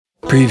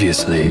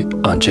Previously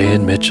on Jay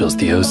and Mitchell's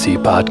The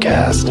OC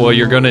podcast. Well,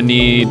 you're going to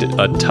need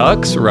a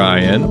tux,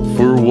 Ryan.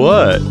 For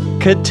what?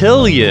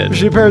 Cotillion.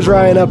 She pairs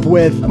Ryan up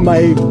with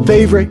my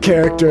favorite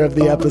character of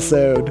the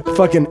episode,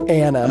 fucking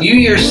Anna. You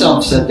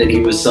yourself said that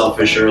he was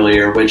selfish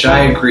earlier, which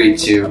I agreed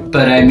to,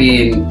 but I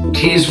mean,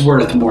 he's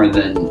worth more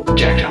than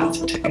Jack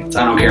Johnson tickets.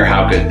 I don't care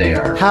how good they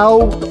are.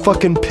 How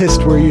fucking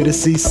pissed were you to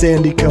see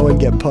Sandy Cohen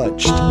get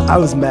punched? I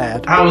was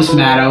mad. I was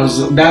mad.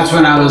 That's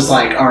when I was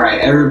like, all right,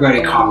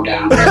 everybody calm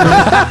down.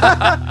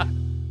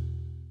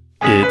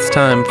 It's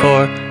time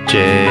for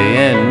Jay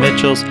and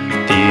Mitchell's The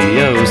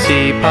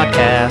OC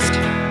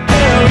podcast.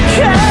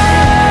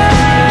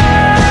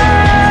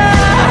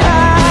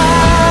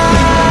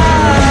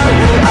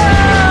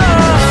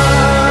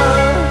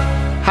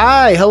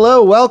 Hi,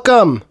 hello,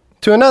 welcome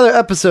to another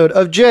episode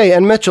of Jay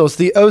and Mitchell's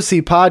The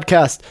OC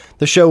podcast,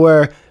 the show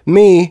where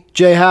me,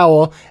 Jay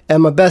Howell,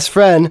 and my best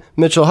friend,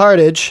 Mitchell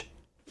Hardage,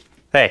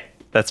 Hey,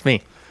 that's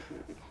me.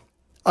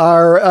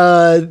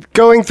 are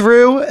going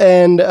through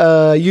and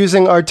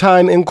using our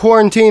time in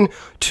quarantine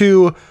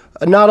to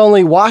not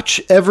only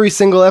watch every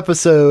single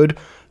episode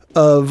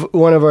of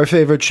one of our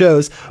favorite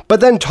shows, but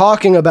then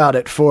talking about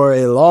it for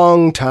a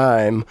long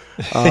time.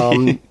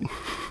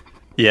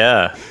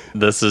 Yeah,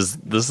 this is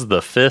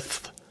the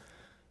fifth.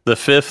 The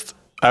fifth,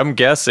 I'm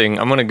guessing,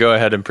 I'm going to go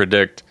ahead and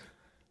predict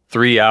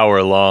 3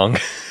 hour long.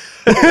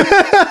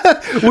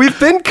 We've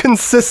been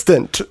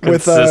consistent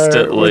with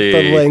the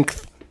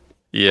length.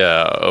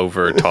 Yeah,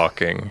 over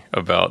talking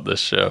about this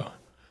show.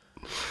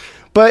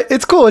 But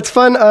it's cool. It's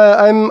fun.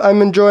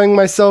 I'm enjoying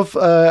myself.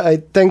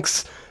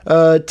 Thanks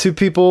to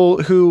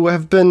people who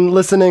have been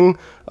listening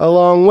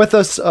along with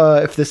us.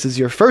 If this is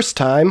your first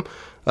time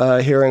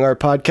hearing our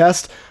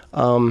podcast,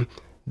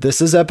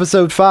 this is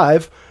episode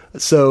 5.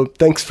 So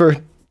thanks for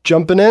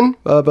jumping in.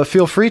 But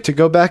feel free to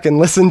go back and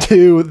listen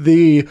to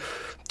the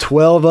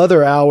 12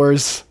 other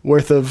hours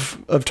worth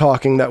of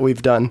talking that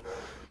we've done.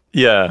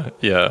 Yeah.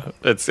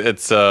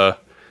 It's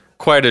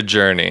quite a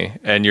journey,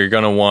 and you're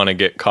going to want to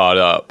get caught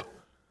up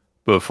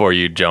before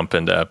you jump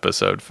into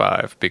episode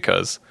 5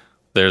 because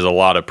there's a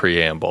lot of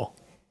preamble.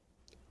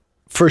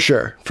 For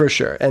sure.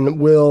 And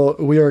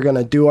we are going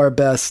to do our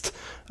best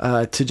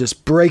to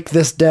just break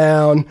this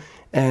down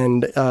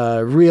and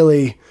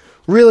really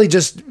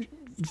just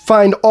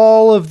find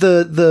all of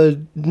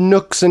the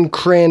nooks and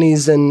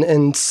crannies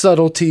and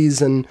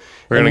subtleties and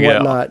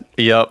whatnot.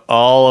 Yep,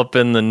 all up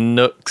in the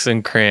nooks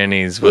and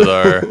crannies with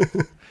our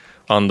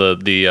on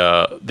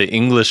the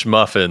English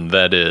muffin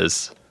that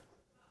is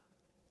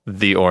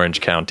the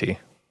Orange County.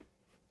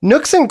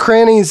 Nooks and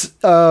crannies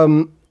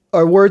are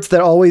words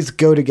that always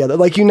go together.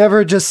 Like you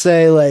never just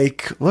say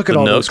like, look at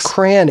all nooks. those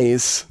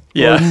crannies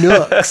Yeah. or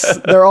nooks.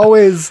 They're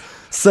always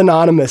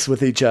synonymous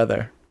with each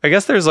other. I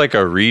guess there's like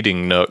a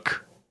reading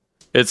nook.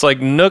 It's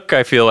like nook,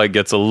 I feel like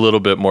gets a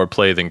little bit more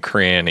play than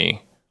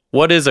cranny.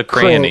 What is a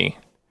cranny?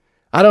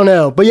 I don't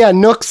know, but yeah,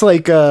 nook's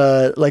like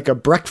a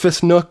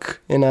breakfast nook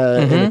in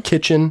a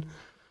kitchen.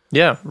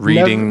 Yeah,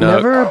 reading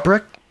nook. Never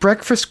a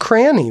breakfast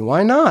cranny.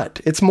 Why not?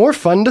 It's more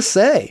fun to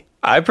say.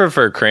 I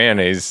prefer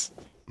crannies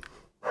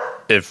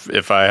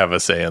if I have a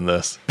say in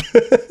this.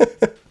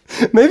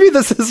 Maybe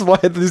this is why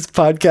these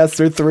podcasts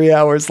are 3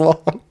 hours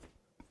long.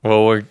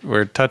 Well,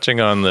 we're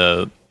touching on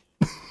the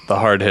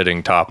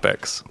hard-hitting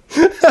topics.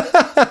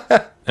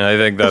 And I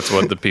think that's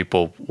what the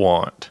people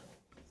want.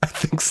 I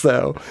think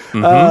so.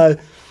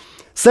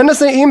 Send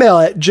us an email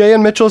at Jay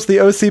and Mitchell's The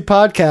OC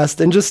podcast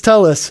and just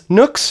tell us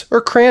nooks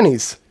or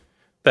crannies.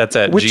 That's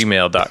at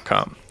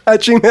gmail.com.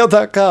 At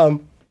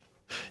gmail.com.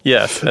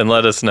 Yes, and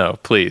let us know,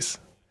 please.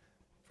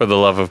 For the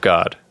love of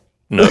God.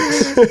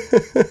 Nooks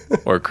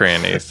or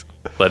crannies.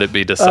 Let it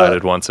be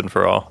decided once and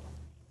for all.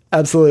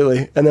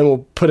 Absolutely. And then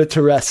we'll put it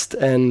to rest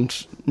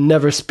and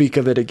never speak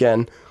of it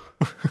again.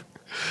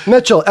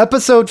 Mitchell,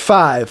 episode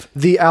 5,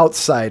 The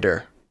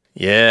Outsider.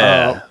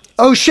 Yeah.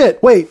 Oh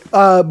shit! Wait,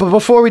 but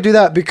before we do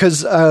that,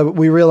 because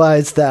we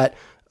realized that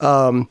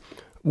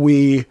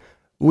we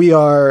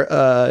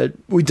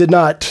did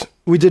not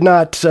do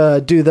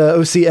the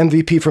OC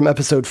MVP from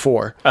episode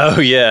 4. Oh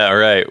yeah,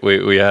 right.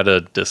 We had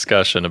a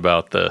discussion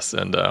about this,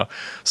 and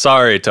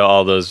sorry to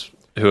all those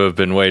who have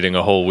been waiting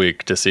a whole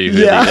week to see who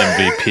the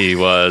MVP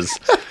was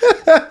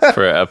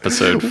for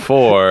episode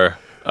 4.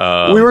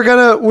 We were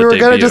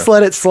gonna just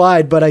let it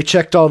slide, but I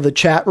checked all the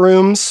chat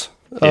rooms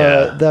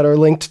that are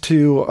linked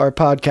to our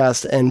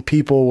podcast, and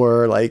people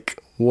were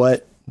like,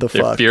 "What the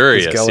fuck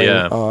furious, is going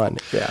on?"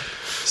 Yeah.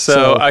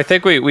 So I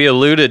think we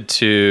alluded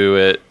to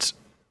it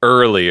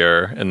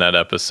earlier in that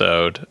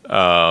episode,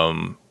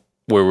 where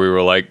we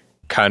were like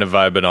kind of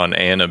vibing on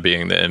Anna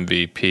being the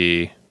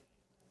MVP.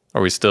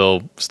 Are we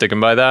still sticking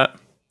by that?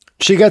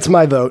 She gets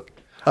my vote.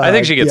 I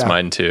think she gets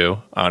mine too,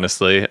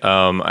 honestly.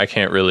 I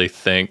can't really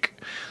think.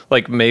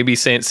 Like maybe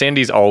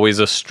Sandy's always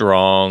a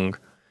strong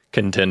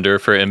contender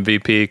for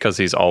MVP because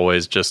he's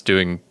always just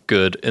doing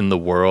good in the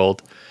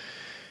world.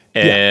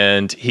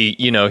 And he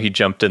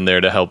jumped in there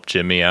to help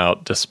Jimmy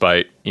out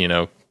despite,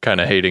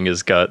 kind of hating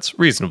his guts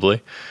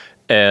reasonably.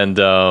 And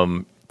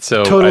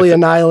So totally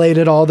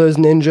annihilated all those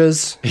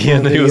ninjas. Yeah,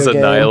 in the he was video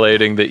game.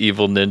 annihilating the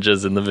evil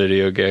ninjas in the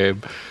video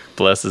game.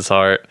 Bless his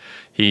heart.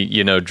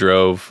 He,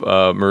 drove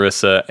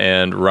Marissa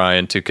and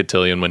Ryan to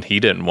Cotillion when he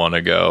didn't want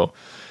to go.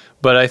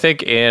 But I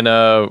think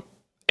Anna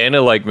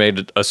like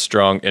made a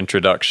strong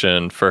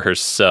introduction for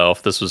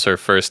herself. This was her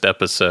first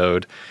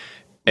episode.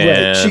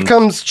 And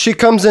Right. She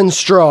comes in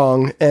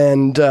strong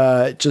and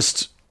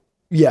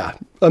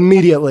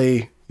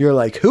immediately you're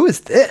like, who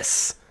is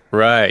this?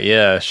 Right,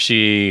 yeah.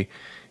 She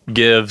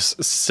gives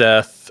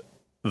Seth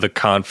the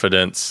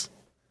confidence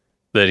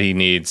that he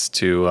needs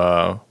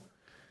to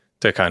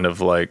kind of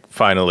like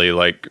finally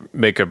like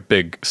make a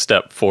big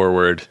step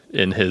forward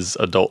in his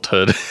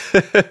adulthood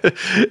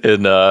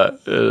in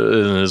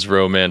his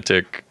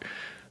romantic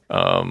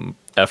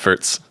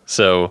efforts.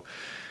 So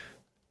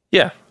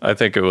yeah, I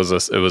think it was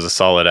a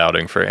solid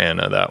outing for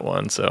Anna, that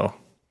one. So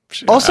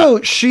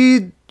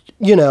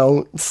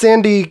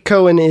Sandy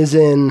Cohen is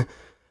in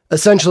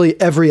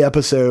essentially every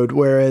episode,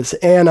 whereas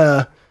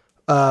Anna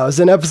was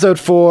in episode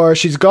 4.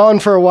 She's gone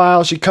for a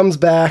while. She comes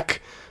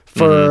back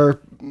for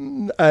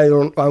I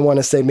want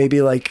to say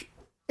maybe like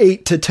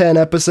 8 to 10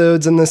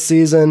 episodes in this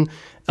season,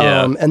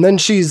 and then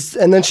she's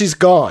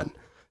gone.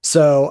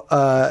 So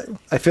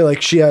I feel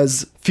like she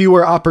has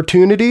fewer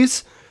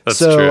opportunities. That's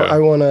so true.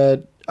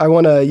 I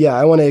want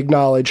to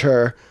acknowledge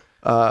her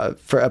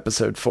for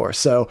episode 4.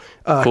 So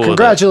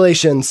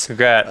congratulations,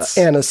 Congrats,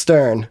 Anna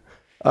Stern,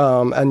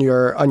 on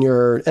your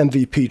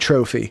MVP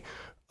trophy.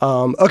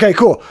 Okay,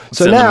 cool.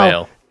 So in the now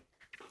mail.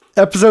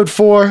 episode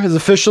 4 has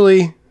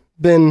officially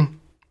been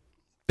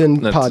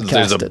podcasted.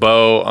 There's a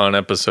bow on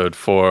episode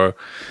 4.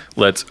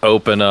 Let's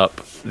open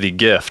up the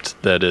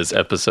gift that is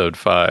episode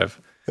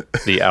 5,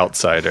 The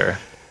Outsider.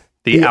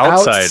 The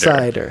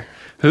Outsider.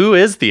 Who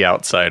is the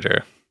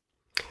Outsider?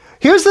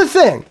 Here's the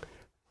thing.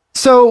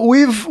 So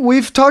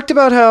we've talked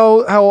about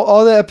how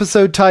all the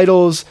episode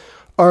titles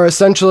are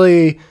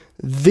essentially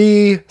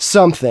the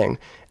something.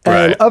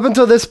 And Right. up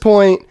until this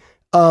point,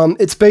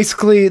 it's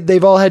basically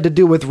they've all had to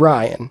do with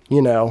Ryan,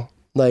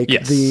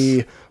 Yes.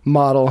 the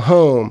model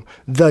home,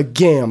 the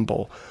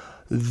gamble,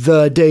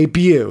 the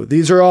debut.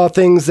 These are all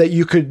things that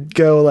you could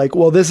go like,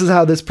 well, this is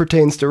how this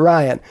pertains to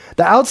Ryan.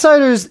 The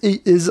Outsiders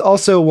is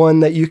also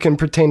one that you can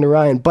pertain to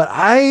Ryan, but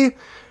I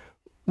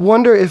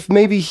wonder if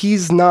maybe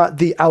he's not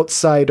the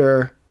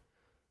outsider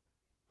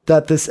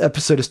that this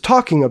episode is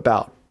talking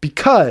about,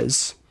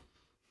 because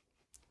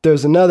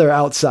there's another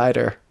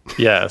outsider.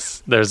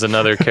 Yes, there's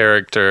another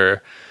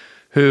character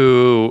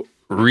who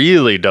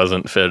really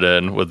doesn't fit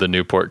in with the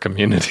Newport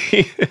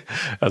community,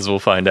 as we'll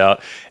find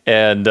out.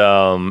 And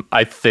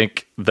I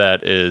think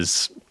that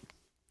is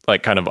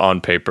like kind of on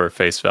paper,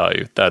 face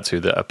value. That's who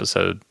the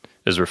episode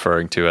is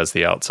referring to as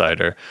the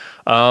outsider.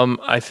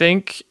 I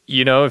think,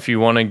 if you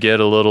want to get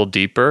a little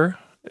deeper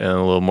and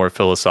a little more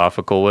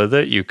philosophical with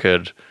it, you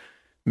could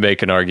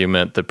make an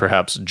argument that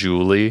perhaps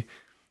Julie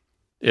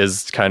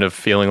is kind of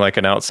feeling like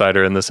an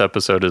outsider in this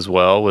episode as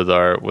well with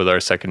our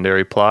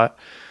secondary plot.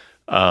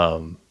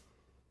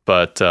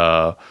 But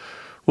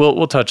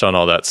we'll touch on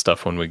all that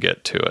stuff when we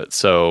get to it.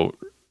 So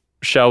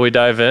shall we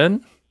dive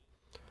in?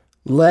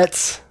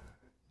 Let's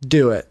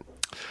do it.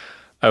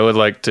 I would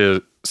like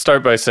to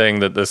start by saying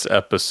that this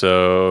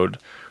episode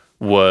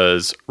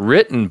was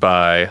written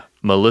by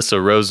Melissa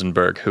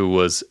Rosenberg,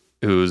 who's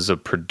a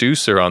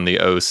producer on the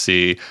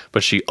OC,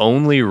 but she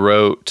only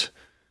wrote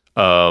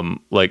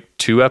like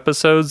 2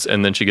 episodes,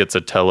 and then she gets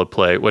a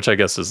teleplay, which I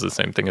guess is the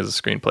same thing as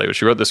a screenplay. But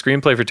she wrote the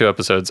screenplay for 2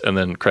 episodes and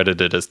then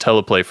credited as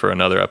teleplay for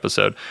another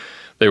episode.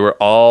 They were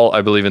all,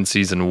 I believe, in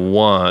season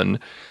 1,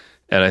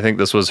 and I think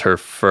this was her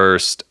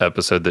first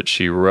episode that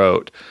she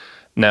wrote.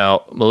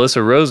 Now,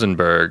 Melissa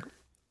Rosenberg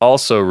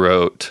also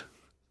wrote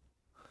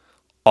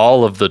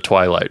all of the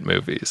Twilight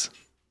movies.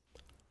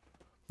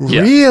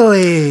 Yeah.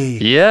 Really?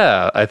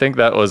 Yeah, I think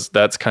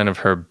that's kind of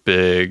her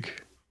big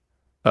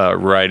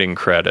writing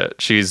credit.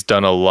 She's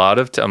done a lot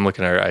of I'm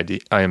looking at her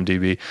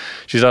IMDb.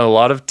 She's done a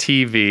lot of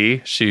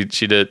TV.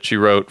 She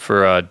wrote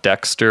for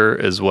Dexter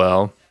as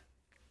well.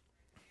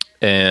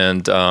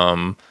 And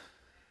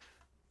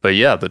but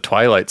yeah, the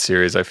Twilight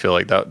series, I feel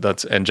like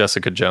that's, and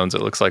Jessica Jones,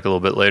 it looks like a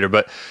little bit later,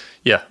 but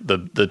yeah,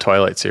 the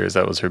Twilight series,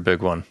 that was her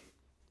big one.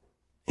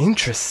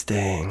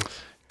 Interesting.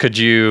 Could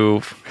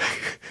you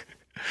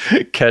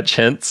catch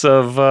hints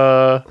of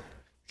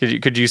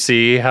could you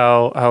see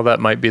how that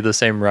might be the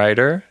same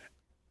writer?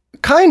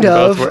 Kind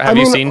of. Have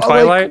you seen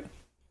Twilight?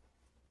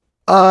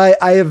 I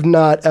have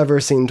not ever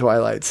seen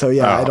Twilight, so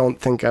yeah, Oh. I don't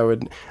think I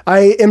would.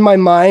 In my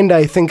mind,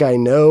 I think I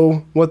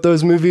know what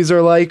those movies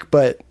are like,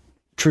 but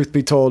truth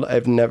be told,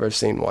 I've never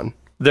seen one.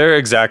 They're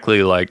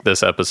exactly like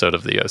this episode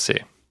of the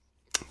OC,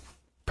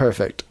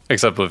 Perfect.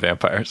 except with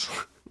vampires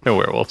and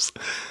werewolves.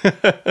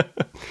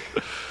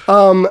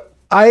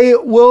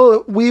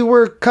 We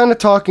were kind of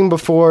talking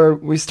before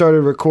we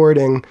started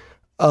recording,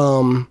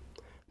 but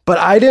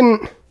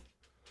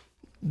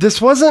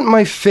this wasn't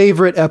my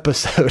favorite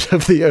episode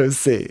of the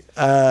OC.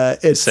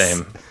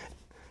 Same.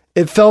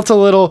 it felt a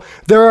little,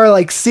 there are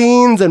like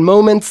scenes and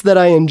moments that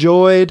I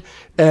enjoyed,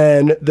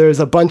 and there's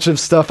a bunch of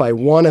stuff I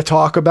want to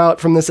talk about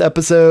from this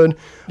episode.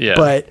 Yeah.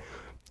 But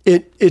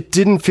it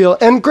didn't feel,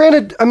 and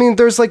granted, I mean,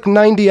 there's like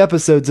 90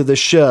 episodes of the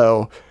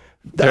show.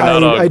 They're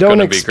not all I don't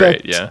gonna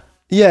expect, be great, yeah.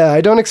 Yeah,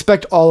 I don't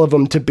expect all of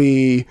them to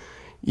be,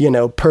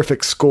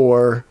 perfect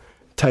score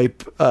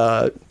type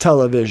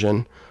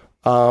television.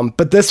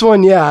 But this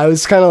one, yeah, I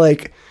was kind of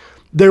like,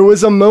 there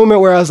was a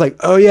moment where I was like,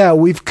 oh yeah,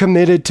 we've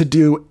committed to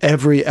do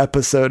every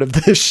episode of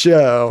this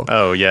show.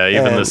 Oh yeah,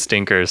 even the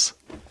stinkers.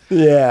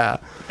 Yeah.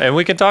 And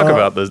we can talk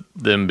about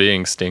them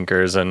being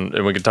stinkers, and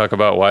we can talk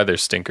about why they're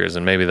stinkers,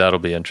 and maybe that'll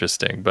be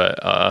interesting. But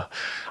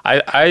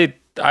I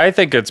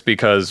think it's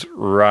because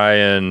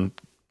Ryan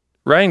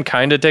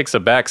kind of takes a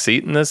back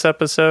seat in this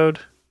episode.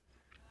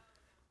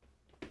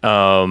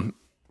 And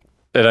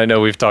I know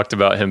we've talked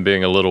about him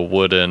being a little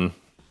wooden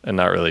and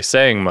not really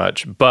saying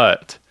much,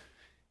 but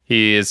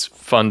he is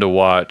fun to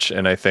watch.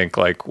 And I think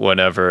like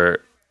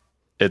whenever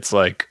it's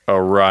like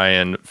a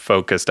Ryan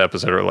focused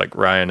episode, or like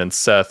Ryan and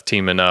Seth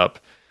teaming up,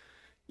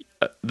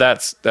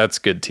 that's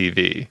good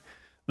TV.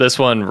 This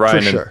one,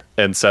 Ryan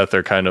and Seth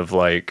are kind of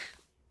like,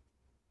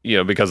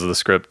 because of the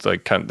script,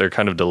 like they're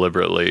kind of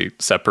deliberately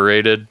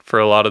separated for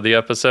a lot of the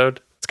episode.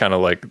 It's kind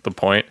of like the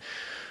point.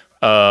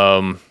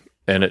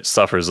 And it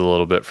suffers a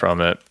little bit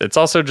from it. It's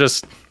also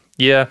just,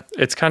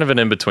 it's kind of an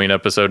in-between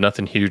episode.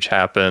 Nothing huge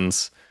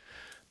happens.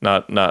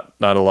 Not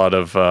a lot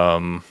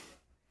of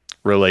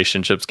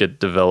relationships get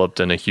developed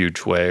in a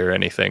huge way or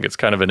anything. It's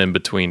kind of an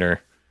in-betweener,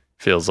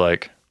 feels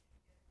like.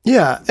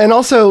 Yeah, and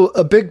also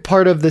a big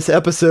part of this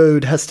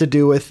episode has to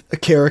do with a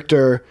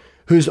character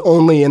who's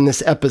only in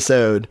this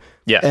episode.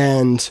 Yeah.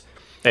 And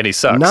he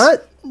sucks.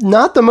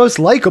 Not the most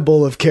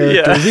likable of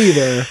characters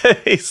either.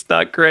 He's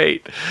not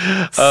great.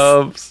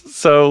 So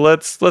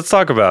let's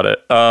talk about it.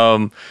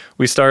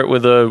 We start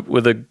with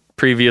a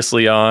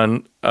previously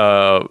on.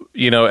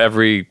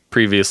 Every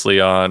previously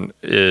on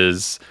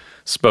is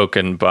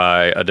spoken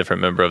by a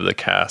different member of the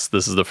cast.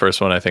 This is the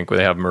first one I think where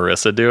they have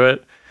Marissa do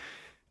it,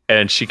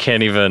 and she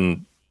can't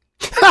even.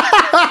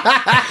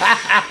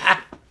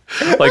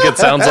 Like, it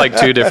sounds like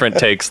two different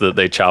takes that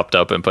they chopped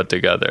up and put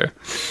together.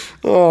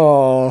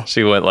 Oh,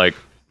 she went like,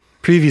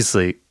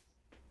 previously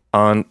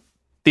on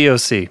the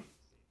OC.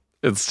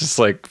 It's just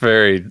like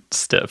very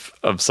stiff.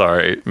 I'm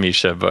sorry,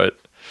 Misha, but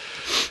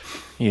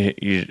you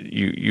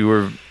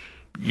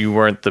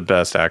weren't the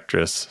best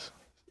actress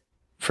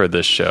for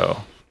this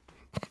show.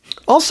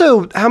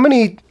 Also, how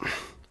many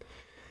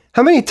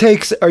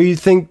takes are you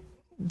think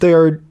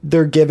they're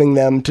giving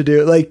them to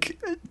do? Like,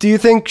 do you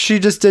think she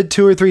just did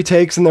 2 or 3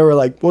 takes and they were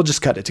like, we'll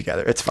just cut it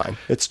together, it's fine,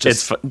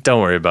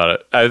 don't worry about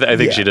it. I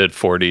think she did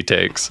 40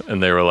 takes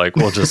and they were like,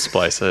 we'll just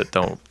splice it,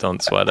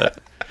 don't sweat it.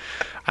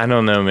 I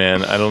don't know,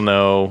 man. I don't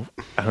know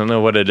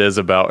what it is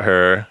about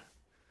her.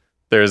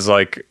 There's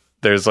like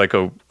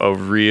a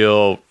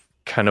real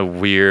kind of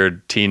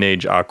weird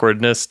teenage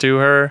awkwardness to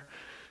her,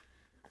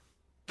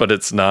 but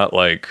it's not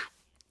like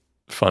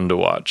fun to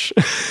watch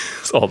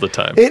all the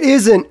time. It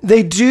isn't.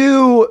 They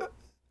do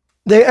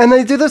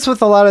this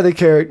with a lot of the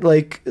characters,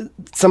 like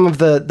some of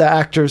the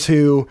actors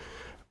who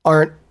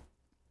aren't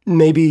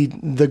maybe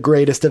the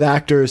greatest of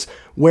actors,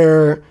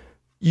 where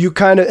you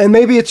kind of, and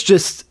maybe it's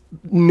just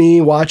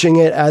me watching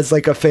it as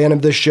like a fan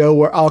of the show,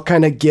 where I'll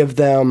kind of give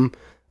them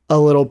a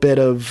little bit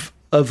of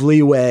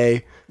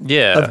leeway,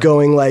 of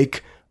going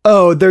like,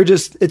 oh,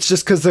 it's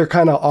just because they're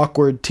kind of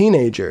awkward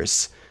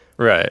teenagers.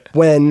 Right.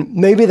 When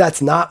maybe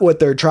that's not what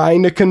they're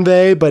trying to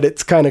convey, but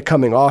it's kind of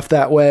coming off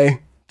that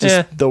way.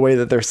 Just the way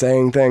that they're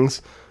saying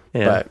things.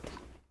 Yeah.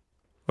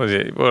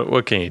 But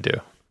what can you do?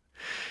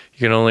 You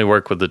can only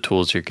work with the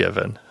tools you're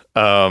given.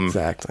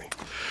 Exactly.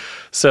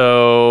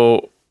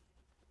 So,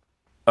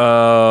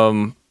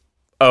 I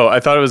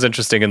thought it was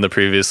interesting in the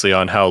previously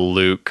on how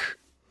Luke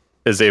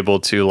is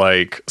able to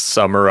like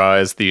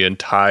summarize the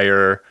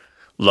entire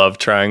love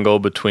triangle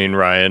between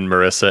Ryan,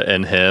 Marissa,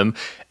 and him.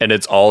 And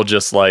it's all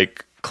just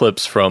like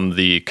clips from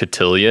the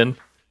cotillion.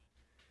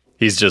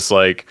 He's just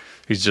like,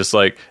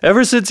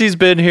 ever since he's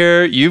been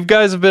here, you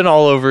guys have been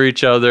all over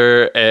each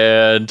other,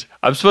 and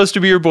I'm supposed to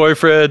be your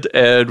boyfriend,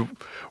 and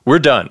we're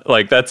done.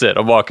 Like, that's it.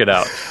 I'm walking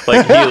out.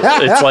 Like,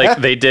 it's like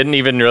they didn't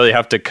even really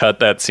have to cut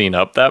that scene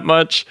up that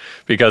much,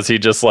 because he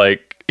just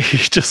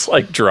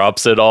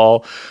drops it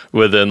all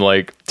within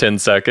like 10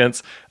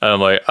 seconds. And I'm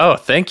like, oh,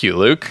 thank you,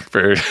 Luke,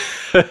 for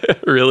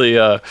really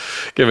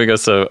giving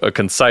us a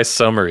concise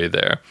summary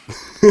there.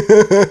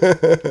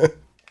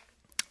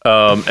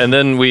 And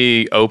then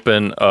we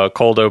open a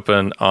cold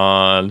open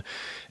on,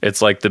 it's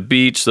like the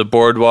beach, the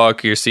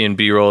boardwalk. You're seeing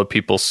B-roll of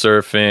people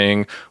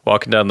surfing,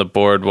 walking down the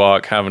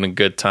boardwalk, having a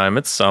good time.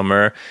 It's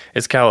summer.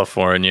 It's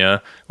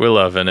California. We're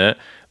loving it.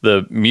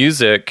 The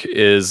music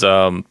is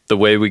The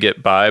Way We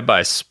Get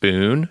by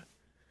Spoon,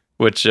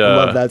 which I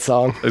love that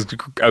song. Is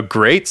a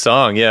great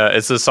song. Yeah,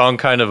 it's a song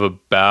kind of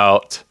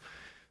about,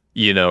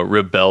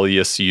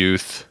 rebellious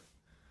youth.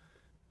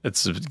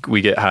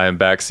 We get high in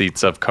back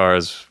seats of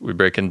cars. We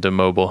break into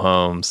mobile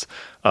homes.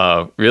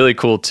 Really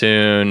cool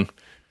tune.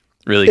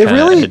 Really kind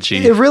of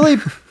edgy. It really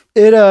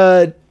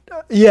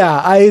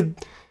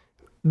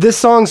This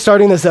song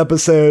starting this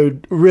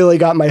episode really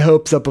got my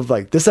hopes up of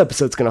like, this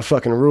episode's gonna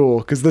fucking rule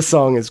because this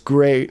song is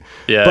great.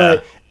 Yeah.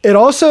 But it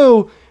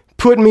also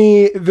put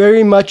me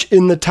very much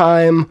in the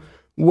time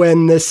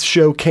when this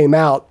show came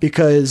out,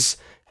 because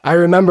I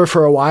remember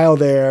for a while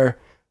there,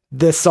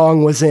 this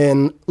song was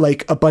in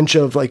like a bunch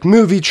of like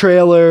movie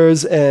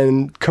trailers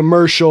and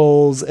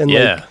commercials, and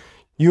like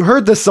you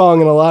heard this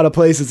song in a lot of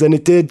places, and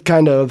it did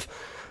kind of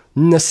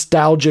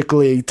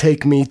nostalgically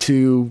take me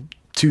to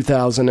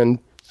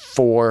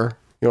 2004.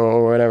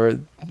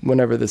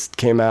 Whenever this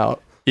came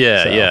out.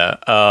 Yeah.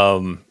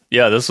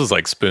 This was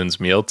like Spoon's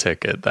meal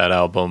ticket. That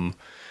album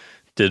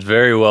did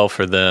very well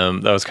for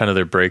them. That was kind of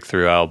their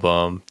breakthrough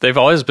album. They've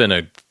always been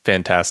a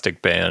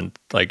fantastic band.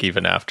 Like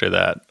even after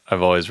that,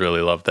 I've always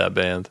really loved that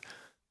band.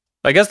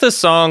 I guess this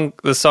song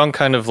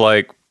kind of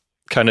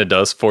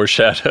does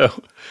foreshadow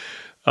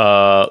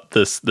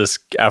this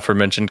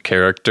aforementioned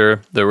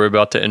character that we're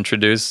about to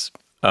introduce.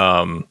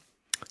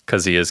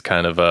 'Cause he is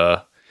kind of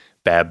a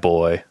bad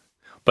boy.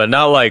 But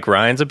not like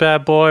Ryan's a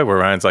bad boy, where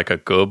Ryan's like a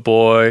good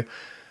boy,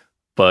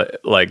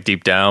 but like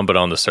deep down, but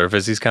on the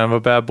surface, he's kind of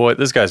a bad boy.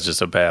 This guy's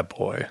just a bad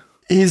boy.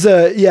 He's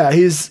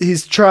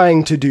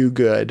trying to do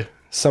good.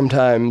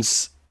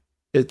 Sometimes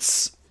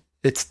it's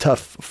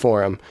tough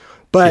for him.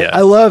 But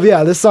I love,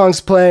 this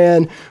song's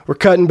playing. We're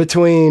cutting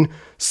between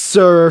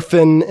surf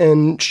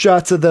and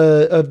shots of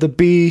the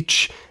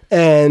beach,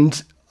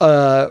 and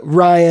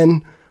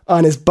Ryan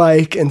on his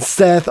bike and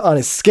Seth on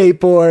his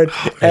skateboard,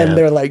 and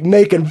they're like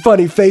making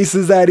funny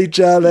faces at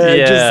each other.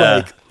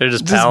 Yeah, they're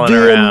just palling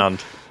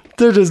around.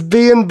 They're just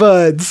being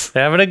buds.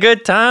 They're having a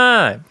good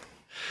time.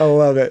 I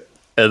love it.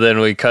 And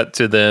then we cut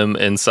to them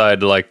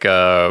inside like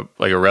a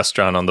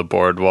restaurant on the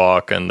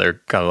boardwalk, and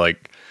they're kind of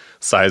like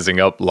sizing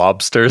up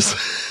lobsters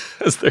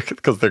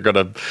because they're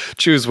gonna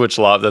choose which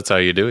lobster. That's how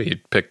you do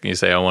it. You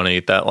say, I want to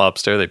eat that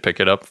lobster. They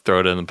pick it up, throw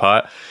it in the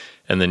pot,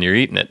 and then you're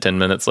eating it 10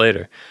 minutes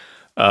later.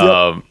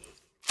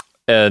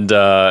 And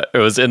it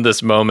was in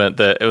this moment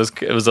that it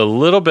was a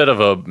little bit of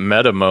a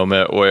meta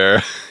moment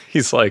where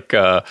he's like,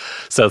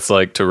 Seth's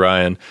like to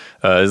Ryan,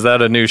 is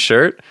that a new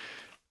shirt?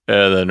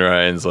 And then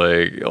Ryan's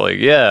like,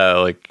 yeah,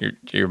 like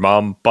your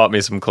mom bought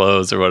me some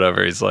clothes or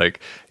whatever. He's like,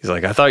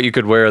 I thought you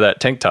could wear that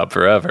tank top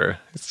forever.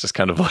 It's just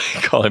kind of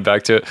like calling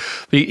back to it.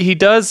 He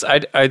does.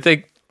 I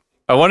think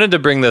I wanted to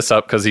bring this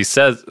up because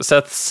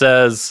Seth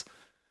says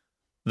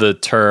the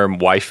term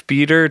wife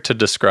beater to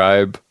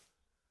describe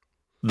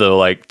the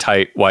like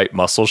tight white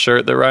muscle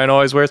shirt that Ryan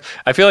always wears.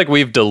 I feel like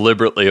we've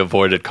deliberately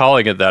avoided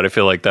calling it that. I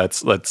feel like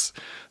that's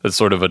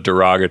sort of a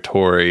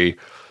derogatory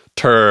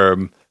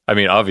term. I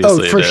mean,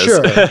 obviously for it is.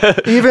 Sure.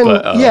 Even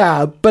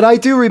but I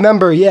do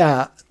remember,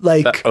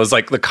 like that was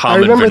like the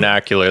common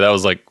vernacular. That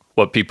was like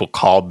what people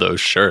called those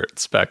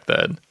shirts back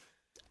then.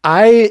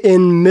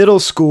 In middle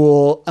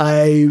school,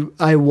 I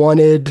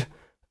wanted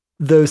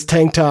those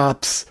tank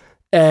tops,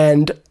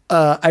 and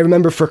I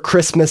remember for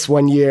Christmas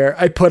one year,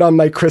 I put on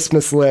my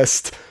Christmas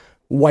list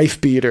wife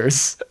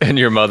beaters. And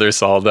your mother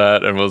saw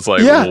that and was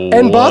like,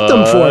 and bought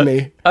them for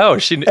me. Oh,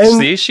 she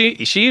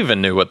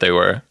even knew what they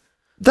were.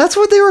 That's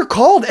what they were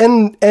called.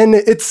 And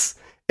it's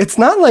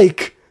not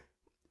like,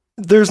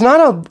 there's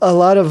not a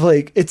lot of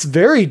like, it's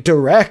very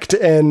direct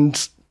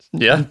and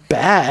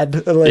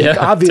bad, like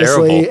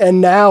obviously. Terrible. And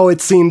now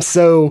it seems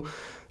so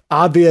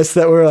obvious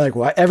that we're like,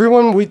 why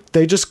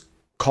they just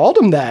called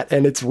them that,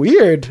 and it's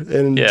weird.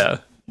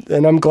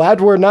 And I'm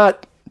glad we're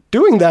not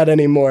doing that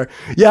anymore.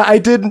 Yeah, I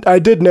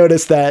did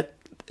notice that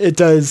it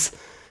does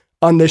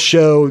on this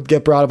show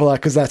get brought up a lot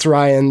because that's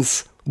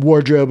Ryan's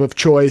wardrobe of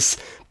choice.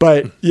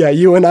 But yeah,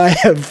 you and I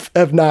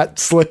have not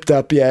slipped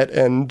up yet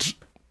and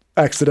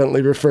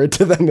accidentally referred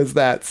to them as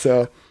that.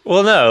 So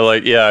well, no,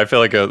 I feel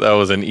like that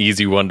was an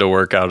easy one to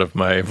work out of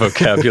my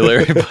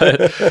vocabulary,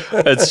 but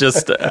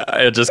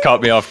it just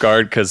caught me off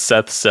guard because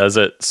Seth says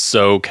it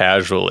so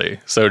casually,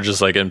 so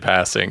just like in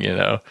passing,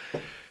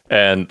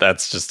 and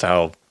that's just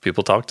how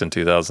people talked in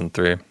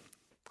 2003.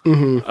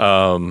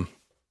 Mm-hmm.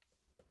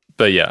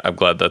 But yeah, I'm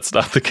glad that's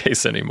not the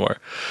case anymore.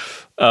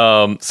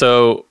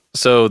 So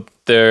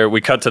there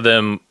we cut to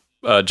them,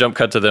 jump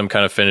cut to them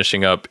kind of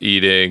finishing up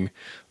eating.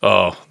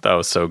 Oh, that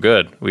was so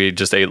good. We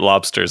just ate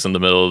lobsters in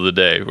the middle of the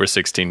day. We're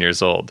 16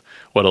 years old.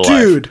 What a life.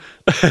 Dude,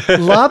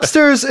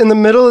 lobsters in the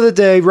middle of the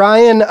day.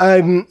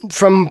 Ryan,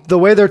 from the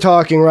way they're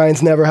talking,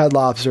 Ryan's never had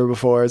lobster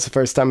before. It's the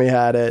first time he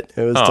had it.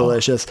 It was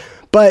delicious.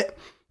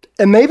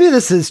 And maybe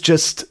this is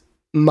just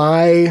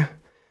I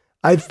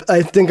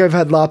think I've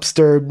had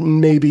lobster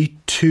maybe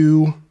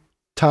 2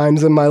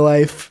 times in my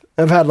life.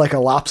 I've had like a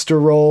lobster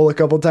roll a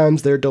couple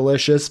times. They're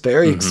delicious,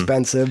 very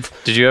expensive.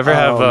 Did you ever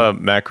have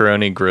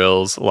Macaroni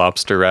Grill's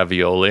lobster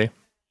ravioli?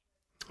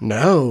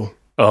 No.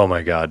 Oh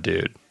my God,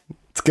 dude.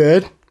 It's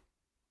good.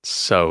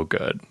 So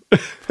good.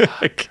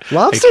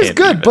 Lobster's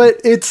good, but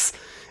it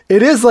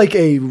is like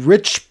a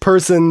rich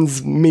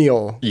person's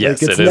meal.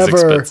 Yes, like it's it is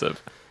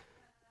expensive.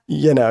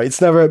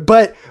 It's never,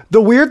 but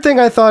the weird thing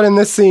I thought in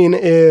this scene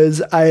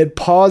is I had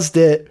paused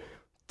it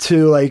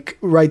to like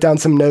write down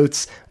some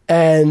notes,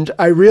 and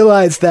I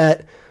realized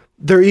that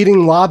they're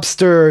eating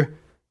lobster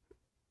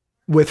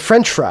with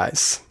French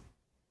fries,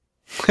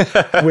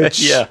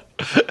 which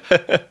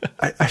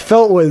I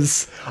felt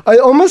was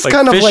almost like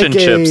kind of fish like and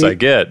chips. I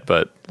get,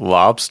 but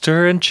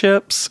lobster and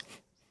chips.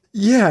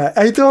 Yeah,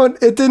 it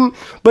didn't,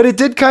 but it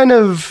did kind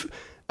of.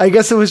 I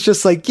guess it was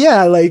just like,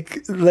 yeah,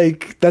 like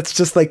that's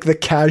just like the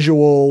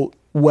casual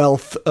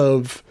wealth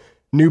of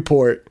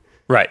Newport.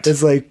 Right.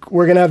 It's like,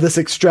 we're going to have this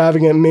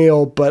extravagant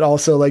meal, but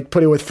also like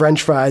put it with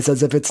French fries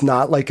as if it's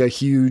not like a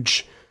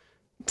huge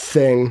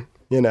thing,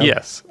 you know?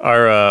 Yes.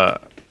 Our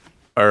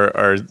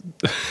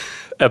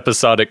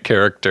episodic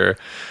character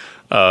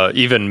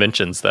even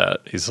mentions that.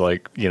 He's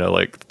like, you know,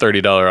 like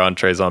 $30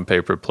 entrees on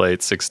paper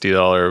plates,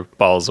 $60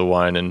 bottles of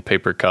wine in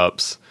paper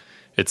cups.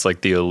 It's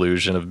like the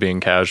illusion of being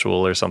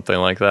casual or something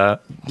like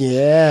that.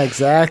 Yeah,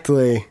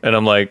 exactly. And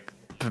I'm like,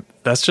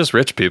 that's just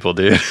rich people,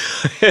 dude.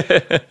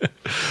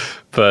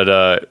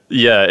 But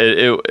yeah,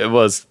 it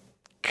was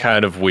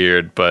kind of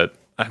weird. But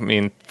I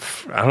mean,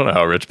 I don't know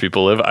how rich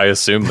people live. I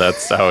assume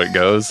that's how it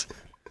goes.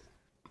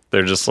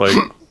 They're just like,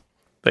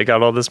 they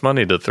got all this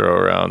money to throw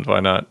around. Why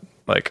not?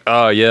 Like,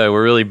 oh yeah,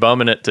 we're really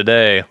bumming it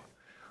today.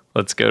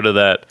 Let's go to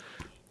that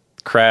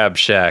crab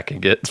shack and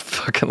get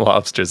fucking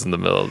lobsters in the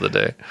middle of the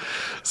day.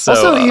 So,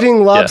 also,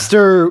 eating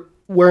lobster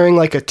wearing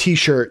like a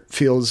t-shirt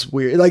feels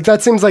weird. Like,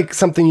 that seems like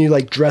something you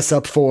like dress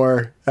up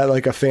for at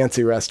like a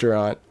fancy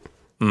restaurant.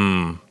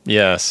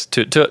 Yes,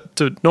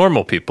 to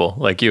normal people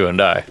like you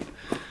and I.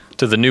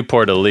 To the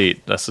Newport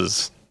elite, this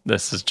is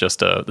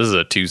just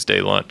a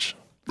Tuesday lunch.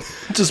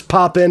 Just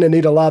pop in and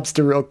eat a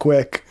lobster real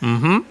quick.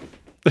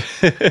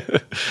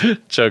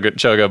 chug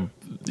a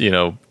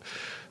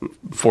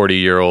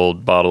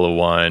 40-year-old bottle of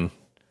wine,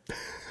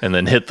 and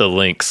then hit the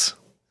links.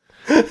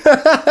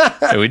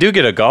 And we do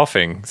get a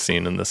golfing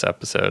scene in this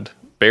episode.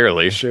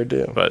 Barely. Sure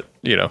do. But,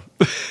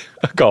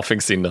 a golfing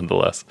scene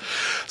nonetheless.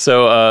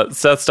 So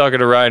Seth's talking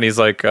to Ryan. He's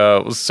like,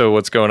 so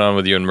what's going on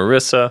with you and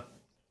Marissa?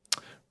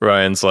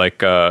 Ryan's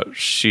like,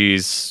 she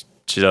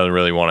doesn't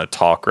really want to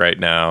talk right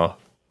now,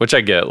 which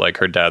I get. Like,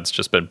 her dad's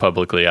just been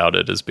publicly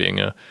outed as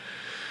being a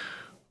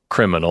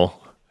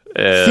criminal.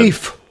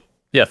 Thief.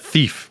 Yeah,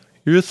 thief.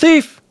 You're a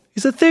thief.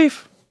 He's a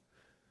thief.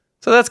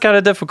 So that's kind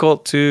of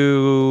difficult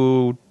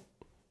to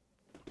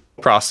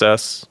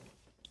process,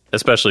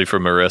 especially for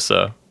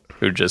Marissa,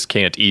 who just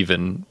can't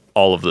even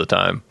all of the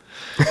time.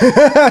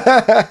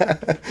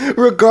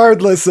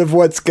 Regardless of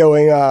what's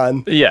going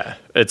on. Yeah,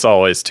 it's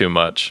always too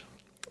much.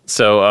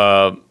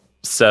 So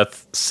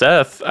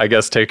Seth, I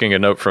guess taking a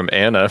note from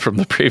Anna from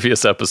the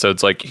previous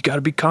episodes, like, you got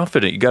to be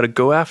confident. You got to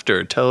go after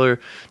her. Tell her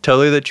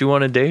that you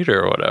want to date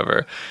her or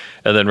whatever.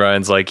 And then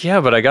Ryan's like, yeah,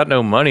 but I got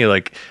no money.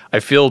 Like, I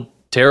feel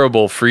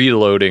terrible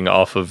freeloading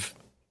off of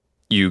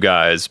you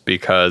guys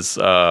because,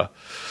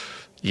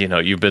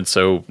 you've been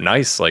so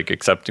nice, like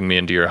accepting me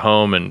into your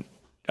home. And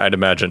I'd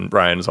imagine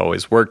Ryan's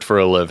always worked for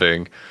a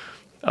living.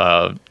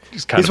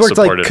 He's worked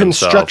like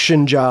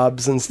construction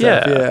jobs and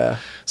stuff. Yeah.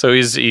 So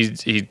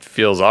he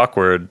feels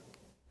awkward,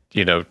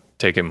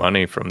 taking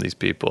money from these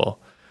people.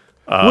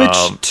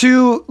 Which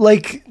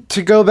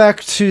to go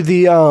back to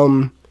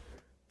the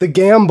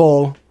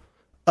gamble,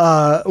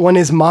 when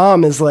his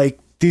mom is like,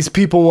 these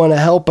people want to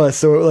help us,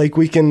 so like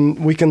we can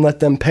let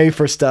them pay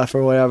for stuff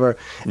or whatever.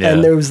 Yeah.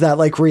 And there was that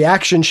like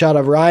reaction shot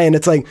of Ryan.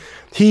 It's like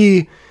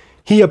he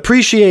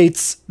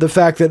appreciates the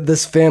fact that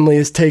this family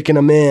has taken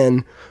him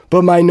in,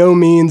 but by no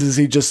means is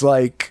he just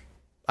like,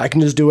 I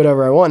can just do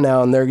whatever I want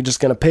now and they're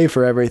just going to pay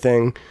for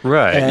everything.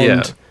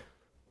 Right.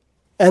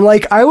 And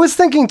like, I was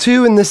thinking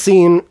too in this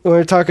scene when we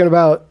were talking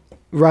about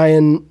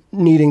Ryan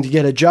needing to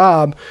get a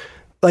job,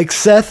 like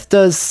Seth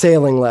does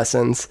sailing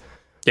lessons.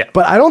 Yeah.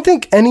 But I don't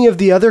think any of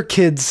the other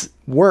kids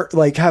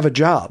have a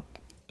job.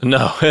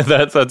 No,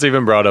 that's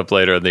even brought up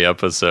later in the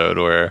episode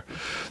where,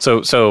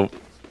 so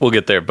we'll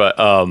get there. But,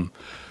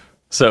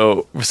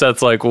 so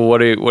Seth's like, well,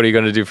 what are you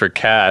going to do for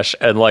cash?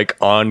 And like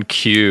on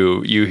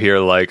cue, you hear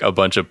like a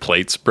bunch of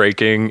plates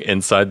breaking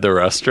inside the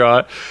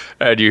restaurant.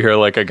 And you hear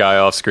like a guy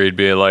off screen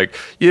being like,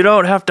 you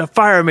don't have to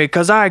fire me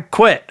because I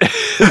quit.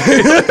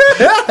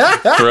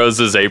 Throws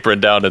his apron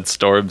down and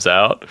storms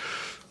out.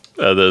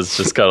 And then it's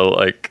just kind of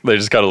like, they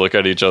just kind of look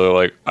at each other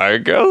like, I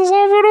guess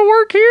I'm going to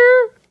work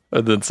here.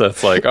 And then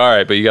Seth's like, all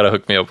right, but you got to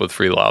hook me up with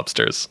free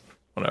lobsters.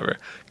 Whatever.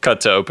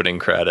 Cut to opening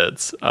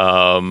credits.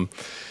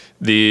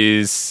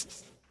 These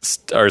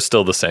are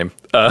still the same.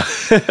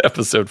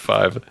 Episode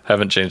 5.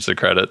 Haven't changed the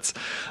credits.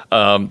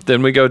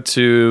 Then we go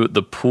to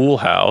the pool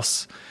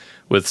house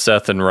with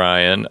Seth and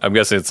Ryan. I'm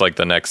guessing it's like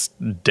the next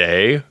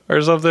day or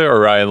something. Or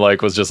Ryan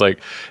was just like,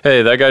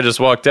 hey, that guy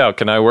just walked out.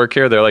 Can I work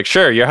here? They're like,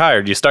 sure, you're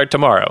hired. You start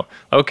tomorrow.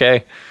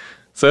 Okay.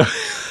 So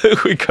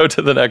we go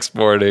to the next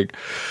morning.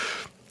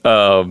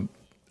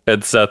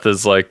 And Seth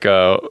is like,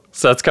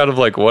 Seth's kind of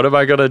like, what am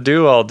I going to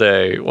do all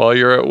day while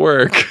you're at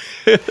work?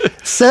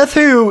 Seth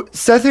who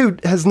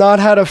has not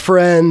had a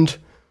friend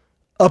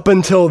up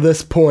until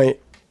this point.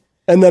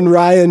 And then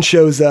Ryan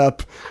shows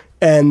up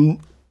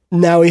and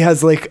now he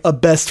has like a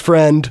best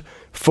friend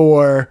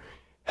for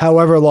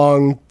however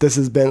long this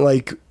has been,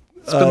 like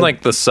It's been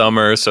like the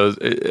summer, so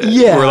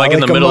Yeah, we're like in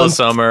like the a middle of month.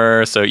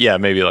 summer, so yeah,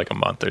 maybe like a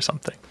month or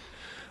something.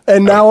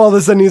 And now all of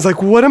a sudden he's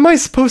like, what am I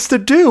supposed to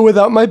do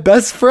without my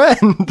best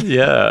friend?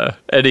 Yeah,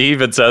 and he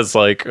even says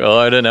like, "Oh,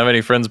 I didn't have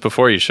any friends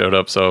before you showed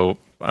up, so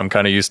I'm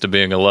kind of used to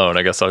being alone.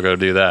 I guess I'll go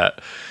do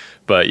that."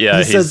 But yeah,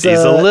 He he's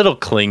says, a little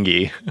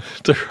clingy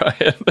to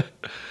Ryan.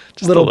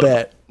 Just Little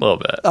bit. little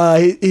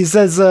bit. He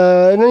says,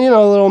 a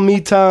little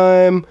me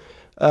time.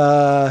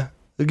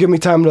 Give me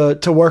time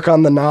to work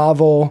on the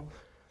novel,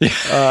 He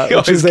which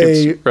always is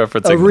keeps a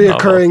referencing the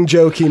reoccurring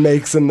joke he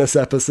makes in this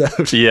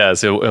episode.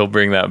 Yes, he'll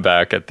bring that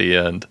back at the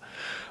end.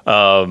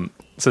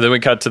 So then we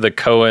cut to the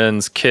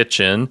Cohen's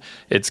kitchen.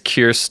 It's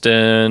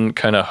Kirsten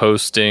kind of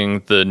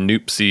hosting the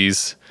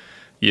Noopsies,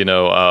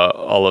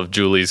 all of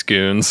Julie's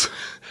goons.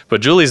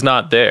 But Julie's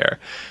not there.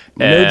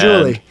 No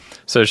Julie.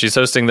 So she's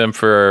hosting them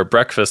for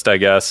breakfast, I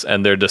guess,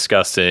 and they're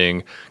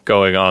discussing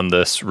going on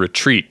this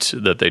retreat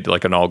that they do,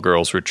 like an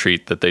all-girls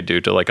retreat that they do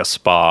to like a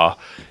spa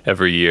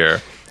every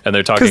year. And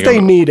they're talking Because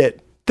they need it.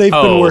 They've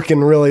been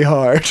working really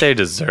hard. They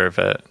deserve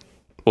it.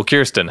 Well,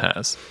 Kirsten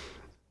has.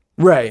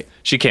 Right.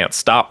 She can't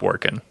stop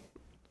working.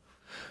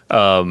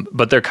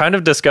 But they're kind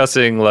of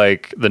discussing,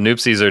 like, the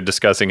Noopsies are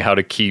discussing how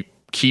to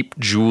keep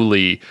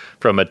Julie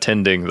from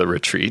attending the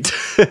retreat.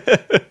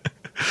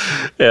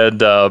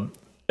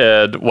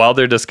 And while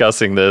they're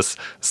discussing this,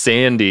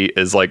 Sandy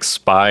is like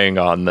spying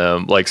on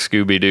them, like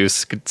Scooby-Doo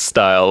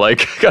style,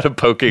 like kind of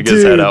poking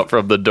his head out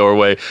from the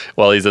doorway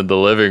while he's in the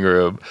living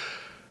room.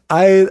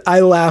 I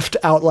laughed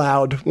out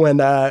loud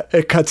when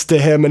it cuts to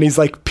him and he's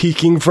like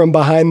peeking from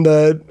behind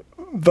the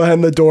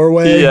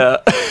doorway. Yeah.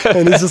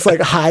 And he's just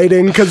like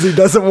hiding because he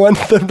doesn't want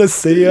them to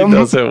see him. He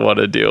doesn't want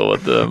to deal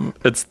with them.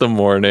 It's the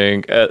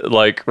morning.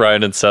 Like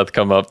Ryan and Seth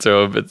come up to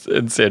him,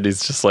 and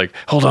Sandy's just like,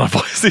 "Hold on,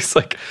 boys." He's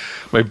like,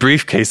 "My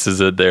briefcase is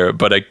in there,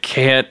 but I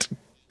can't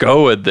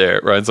go in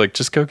there." Ryan's like,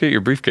 "Just go get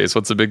your briefcase.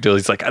 What's the big deal?"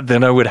 He's like,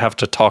 "Then I would have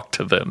to talk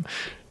to them.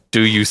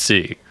 Do you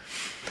see?"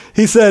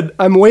 He said,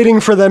 "I'm waiting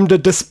for them to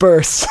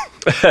disperse."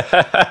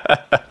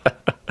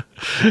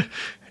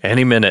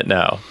 Any minute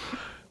now.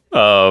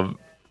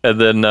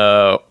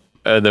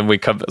 And then we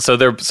come. So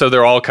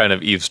they're all kind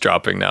of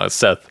eavesdropping now.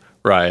 Seth,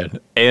 Ryan,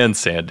 and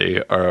Sandy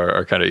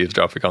are kind of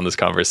eavesdropping on this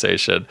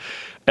conversation,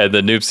 and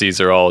the Noopsies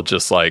are all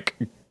just like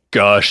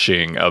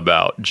gushing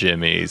about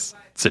Jimmy's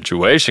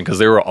situation because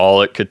they were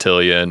all at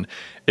Cotillion.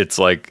 It's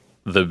like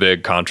the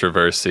big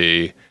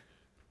controversy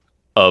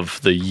of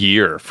the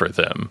year for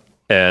them,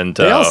 and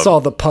They all saw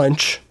the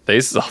punch.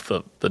 they saw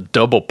the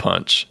double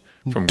punch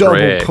from Double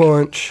Greg,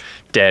 punch.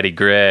 Daddy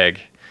Greg,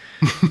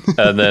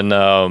 and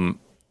then.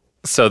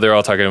 So they're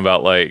all talking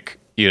about like,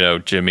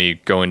 Jimmy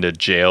going to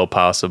jail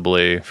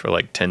possibly for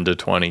like 10 to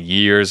 20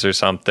 years or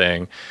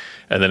something.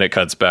 And then it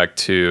cuts back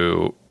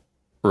to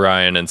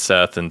Ryan and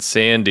Seth and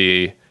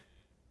Sandy.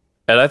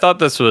 And I thought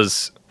this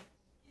was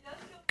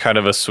kind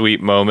of a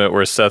sweet moment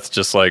where Seth's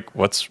just like,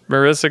 what's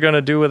Marissa going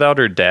to do without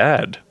her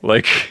dad?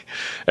 Like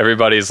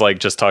everybody's like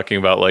just talking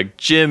about like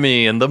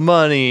Jimmy and the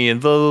money and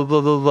blah, blah,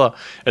 blah, blah, blah.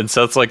 And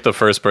Seth's like the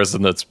first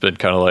person that's been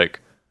kind of like,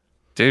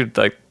 dude,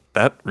 like,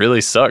 that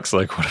really sucks.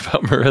 Like, what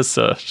about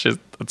Marissa?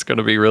 It's going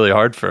to be really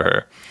hard for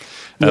her.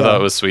 I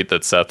thought it was sweet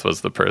that Seth was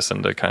the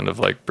person to kind of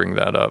like bring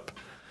that up.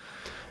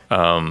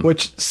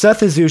 Which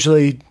Seth is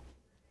usually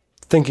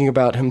thinking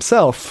about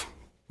himself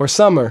or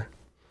Summer.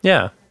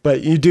 Yeah.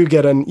 But you do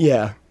get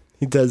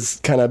he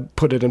does kind of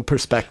put it in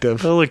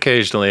perspective. He'll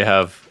occasionally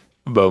have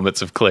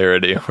moments of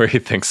clarity where he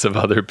thinks of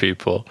other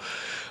people.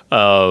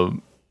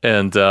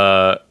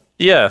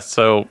 Yeah,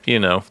 so,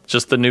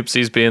 just the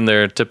Noopsies being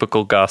their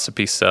typical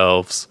gossipy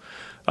selves.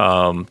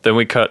 Then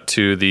we cut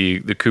to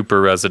the Cooper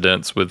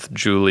residence with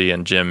Julie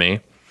and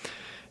Jimmy.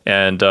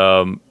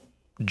 And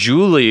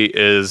Julie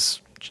is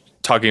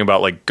talking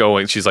about, like,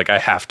 going. She's like, I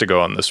have to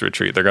go on this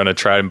retreat. They're going to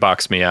try and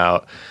box me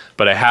out.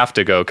 But I have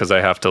to go because I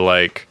have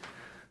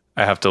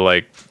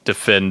to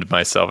defend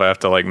myself. I have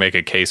to, like, make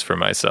a case for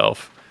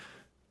myself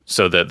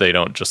so that they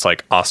don't just,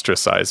 like,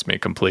 ostracize me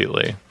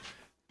completely.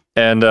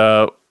 And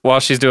while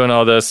she's doing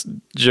all this,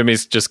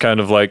 Jimmy's just kind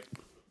of like,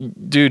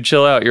 dude,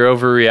 chill out. You're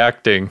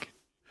overreacting.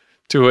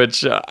 To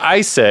which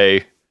I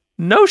say,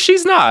 no,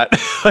 she's not.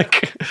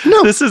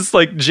 This is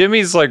like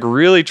Jimmy's like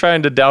really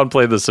trying to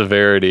downplay the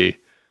severity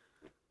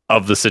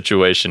of the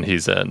situation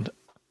he's in.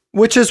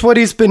 Which is what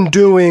he's been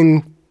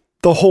doing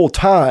the whole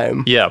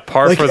time. Yeah,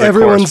 par for the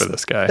course for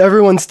this guy.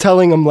 Everyone's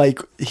telling him like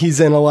he's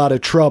in a lot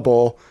of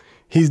trouble.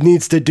 He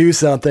needs to do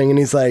something. And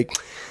he's like,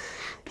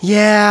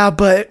 yeah,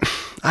 but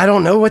I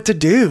don't know what to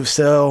do.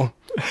 So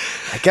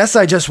I guess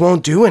I just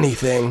won't do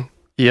anything.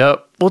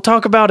 Yep. We'll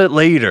talk about it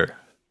later.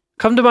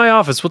 Come to my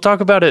office. We'll talk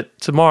about it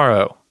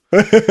tomorrow.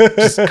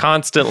 Just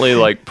constantly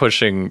like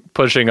pushing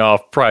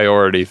off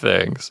priority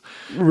things,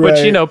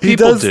 Right. which,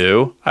 people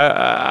do.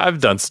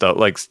 I've done stuff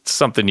like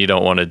something you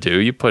don't want to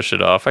do. You push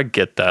it off. I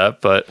get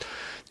that. But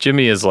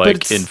Jimmy is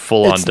like in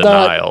full on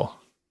denial.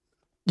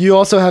 You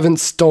also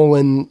haven't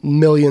stolen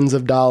millions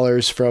of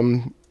dollars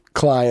from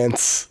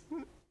clients.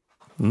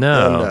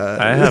 No,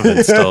 I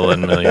haven't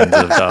stolen millions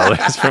of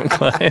dollars from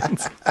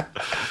clients.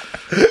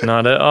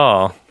 Not at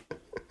all.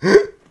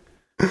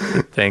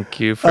 Thank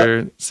you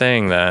for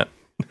saying that.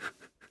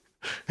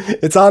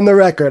 It's on the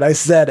record. I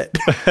said it.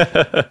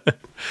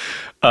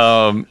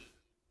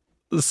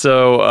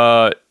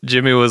 So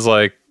Jimmy was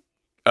like,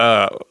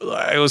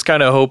 I was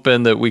kind of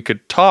hoping that we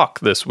could talk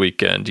this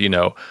weekend,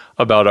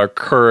 about our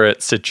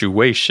current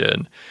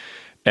situation.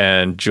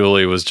 And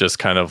Julie was just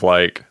kind of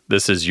like,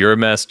 this is your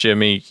mess,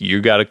 Jimmy.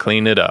 You got to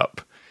clean it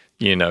up.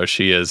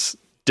 She is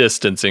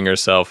distancing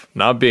herself,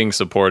 not being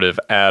supportive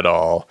at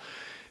all.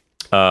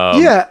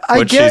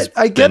 I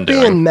get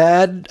being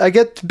mad. I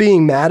get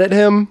being mad at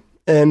him.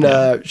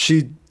 And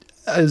she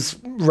as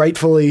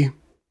rightfully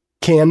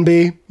can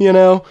be,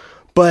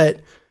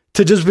 but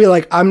to just be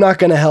like, I'm not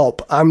going to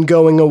help. I'm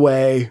going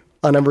away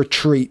on a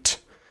retreat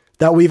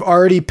that we've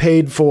already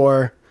paid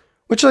for,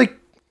 which I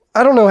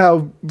don't know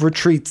how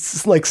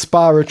retreats, like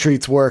spa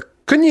retreats work.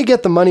 Couldn't you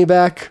get the money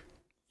back?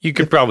 You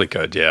could,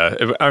 yeah.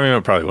 It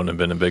probably wouldn't have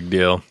been a big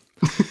deal.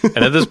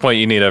 And at this point,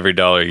 you need every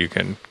dollar you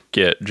can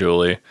get,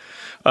 Julie.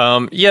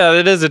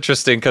 It is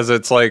interesting because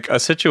it's like a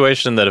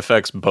situation that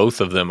affects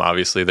both of them.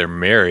 Obviously, they're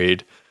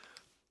married.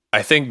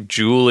 I think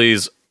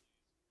Julie's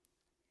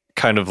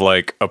kind of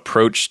like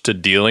approach to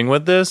dealing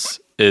with this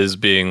is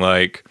being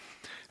like,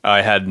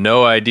 I had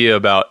no idea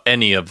about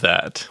any of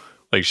that.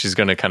 Like, she's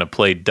going to kind of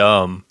play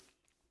dumb.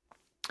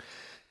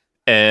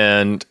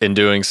 And in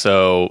doing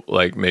so,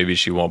 like, maybe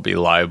she won't be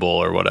liable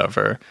or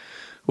whatever,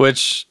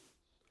 which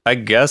I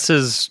guess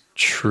is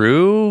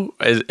true.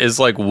 Is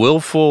like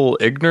willful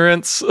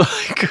ignorance.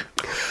 Like,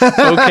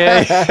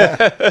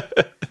 okay.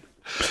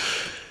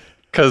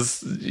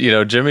 Because,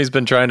 Jimmy's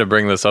been trying to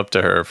bring this up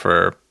to her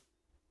for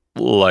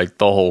like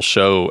the whole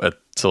show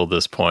till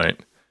this point.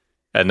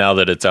 And now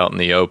that it's out in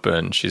the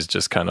open, she's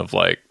just kind of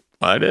like,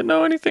 I didn't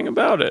know anything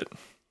about it.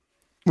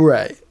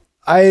 Right.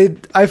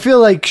 I feel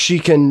like she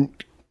can,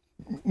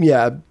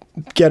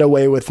 get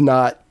away with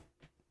not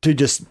to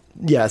just,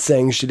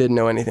 saying she didn't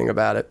know anything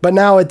about it. But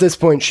now at this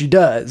point she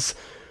does.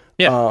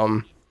 Yeah.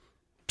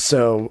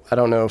 So I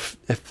don't know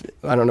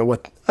I don't know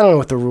what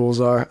the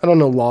rules are. I don't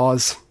know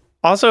laws.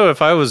 Also,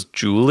 if I was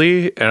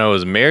Julie and I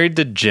was married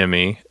to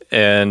Jimmy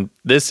and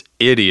this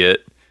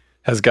idiot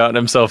has gotten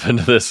himself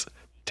into this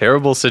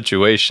terrible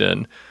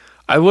situation,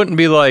 I wouldn't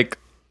be like,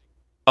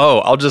 oh,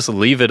 I'll just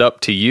leave it up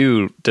to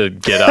you to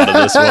get out of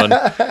this one.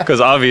 Because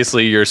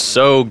obviously you're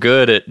so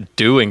good at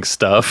doing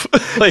stuff.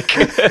 like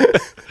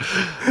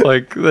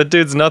the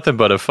dude's nothing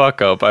but a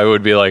fuck up. I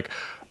would be like,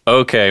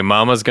 okay,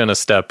 mama's going to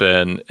step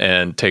in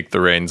and take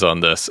the reins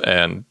on this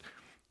and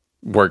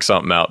work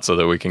something out so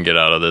that we can get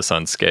out of this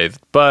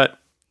unscathed. But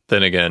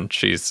then again,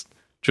 she's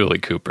Julie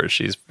Cooper.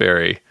 She's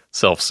very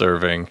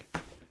self-serving.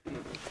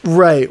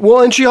 Right.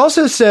 Well, and she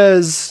also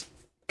says,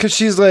 because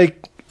she's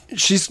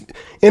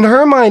in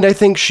her mind, I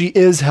think she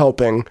is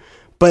helping,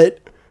 but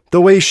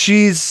the way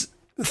she's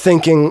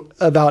thinking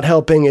about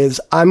helping is,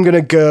 I'm going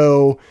to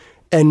go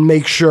and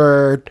make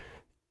sure,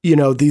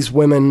 these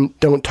women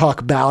don't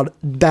talk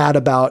bad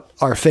about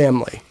our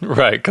family.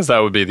 Right. Because that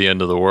would be the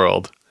end of the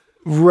world.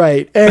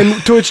 Right.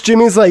 And to which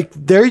Jimmy's like,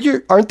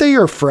 aren't they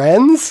your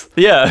friends?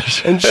 Yeah.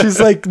 And she's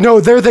like,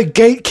 no, they're the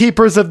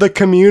gatekeepers of the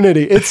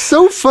community. It's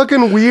so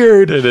fucking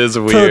weird. It is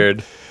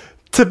weird.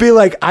 To be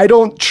like, I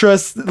don't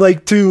trust,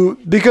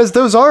 because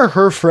those are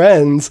her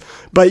friends,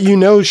 but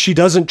she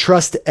doesn't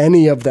trust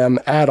any of them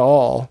at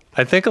all.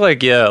 I think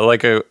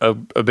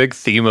a big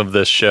theme of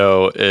this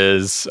show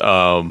is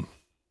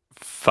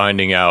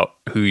finding out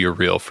who your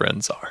real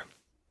friends are.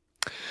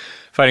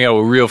 Finding out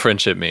what real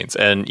friendship means.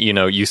 And,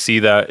 you see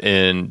that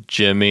in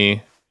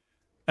Jimmy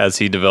as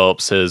he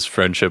develops his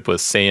friendship with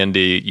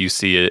Sandy. You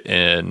see it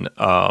in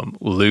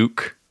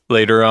Luke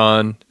later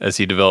on as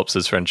he develops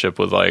his friendship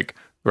with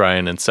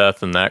Ryan and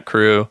Seth and that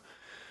crew.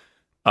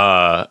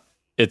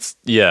 It's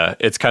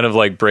kind of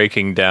like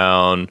breaking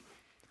down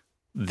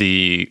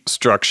the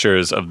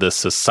structures of this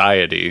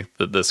society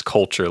that this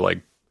culture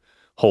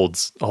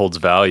holds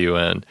value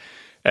in,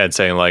 and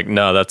saying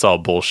no, that's all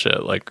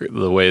bullshit. Like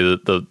the way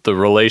that the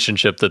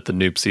relationship that the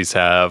Noopsies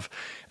have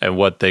and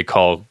what they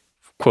call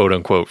quote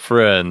unquote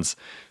friends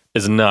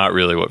is not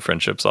really what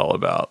friendship's all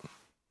about.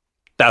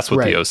 That's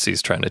what the OC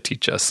is trying to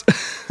teach us.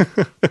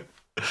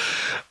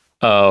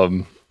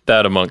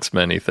 That amongst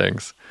many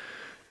things.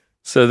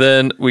 So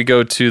then we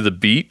go to the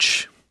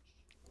beach,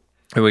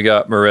 and we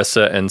got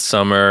Marissa and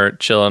Summer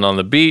chilling on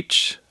the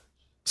beach.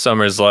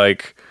 Summer's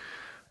like,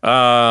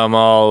 I'm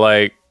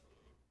all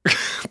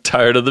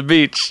tired of the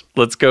beach.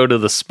 Let's go to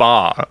the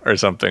spa or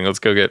something. Let's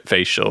go get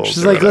facials.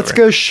 She's like, let's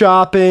go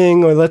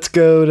shopping, or let's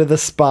go to the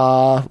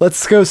spa.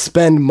 Let's go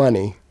spend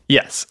money.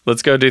 Yes.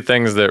 Let's go do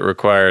things that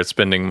require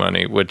spending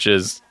money, which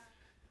is,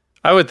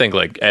 I would think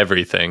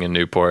everything in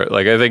Newport.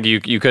 I think you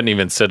couldn't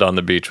even sit on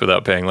the beach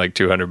without paying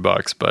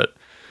 $200, but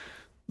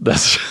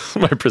that's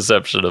my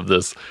perception of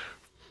this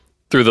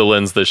through the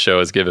lens this show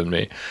has given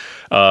me.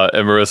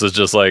 And Marissa's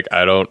just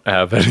I don't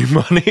have any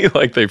money.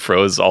 They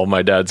froze all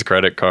my dad's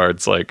credit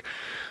cards.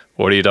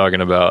 What are you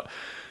talking about?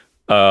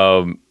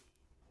 And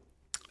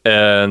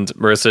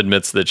Marissa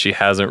admits that she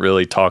hasn't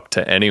really talked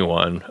to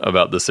anyone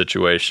about the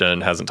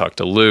situation, hasn't talked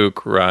to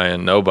Luke,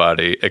 Ryan,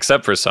 nobody,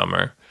 except for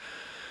Summer.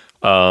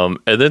 And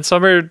then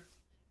Summer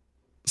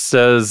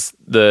says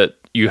that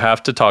you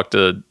have to talk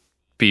to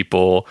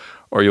people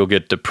or you'll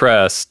get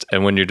depressed.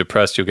 And when you're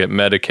depressed, you'll get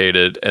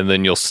medicated and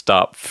then you'll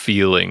stop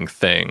feeling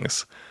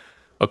things,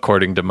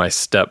 according to my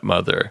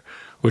stepmother,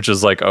 which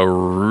is like a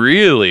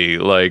really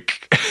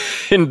like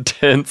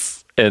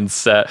intense and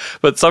sad.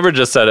 But Summer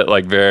just said it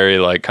like very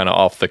like kind of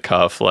off the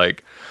cuff,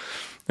 like,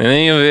 and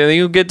then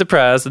you get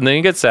depressed and then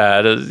you get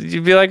sad.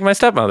 You'd be like my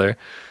stepmother.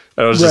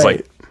 And I was just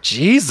like,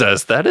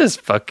 Jesus, that is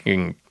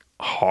fucking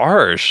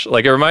harsh.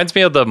 Like, it reminds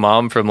me of the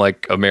mom from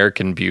like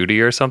American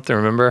Beauty or something.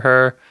 Remember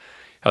her?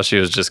 How she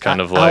was just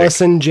kind of like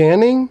Allison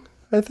Janney,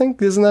 I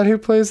think. Isn't that who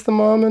plays the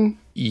mom? And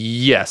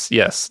yes,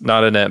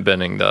 not Annette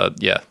Bening.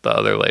 The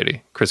other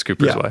lady, Chris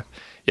Cooper's wife.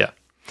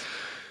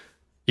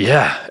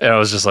 Yeah, and I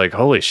was just like,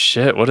 holy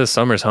shit, what is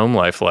Summer's home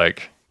life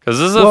like? Because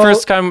this is the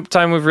first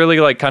time we've really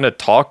like kind of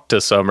talked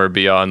to Summer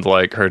beyond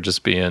like her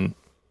just being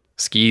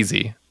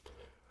skeezy.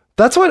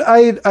 That's what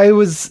I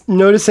was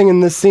noticing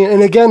in this scene.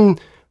 And again,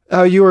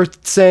 how you were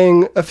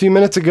saying a few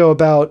minutes ago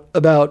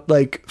about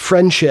like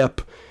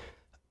friendship.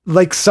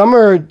 Like,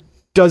 Summer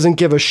doesn't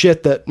give a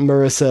shit that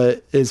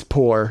Marissa is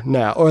poor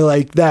now, or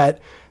like that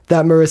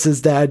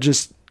Marissa's dad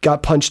just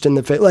got punched in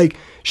the face. Like,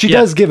 she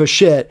does give a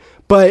shit,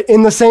 but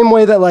in the same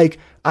way that like,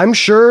 I'm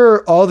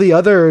sure all the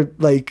other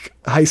like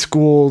high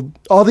school,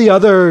 all the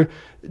other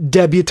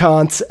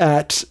debutantes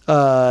at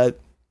the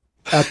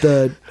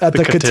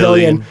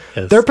Cotillion,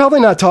 they're probably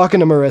not talking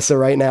to Marissa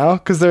right now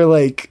because they're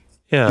like,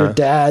 your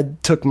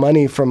dad took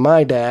money from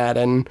my dad,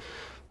 and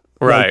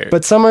right. Like,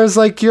 but Summer's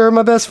like, you're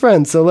my best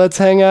friend, so let's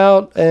hang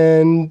out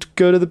and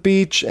go to the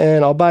beach,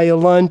 and I'll buy you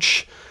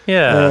lunch.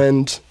 Yeah,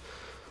 and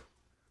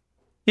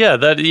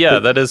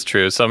that is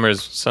true.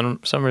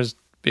 Summer's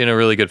being a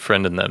really good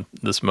friend in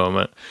this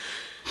moment.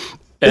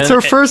 It's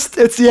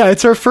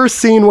her first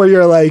scene where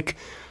you're like,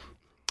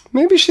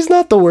 maybe she's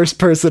not the worst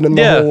person in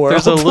the whole world.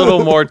 There's a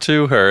little more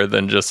to her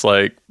than just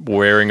like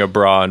wearing a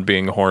bra and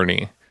being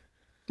horny.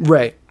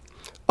 Right.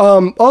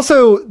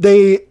 Also,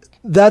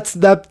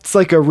 that's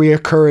like a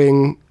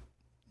reoccurring,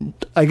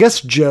 I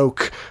guess,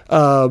 joke,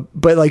 but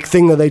like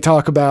thing that they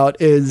talk about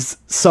is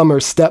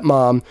Summer's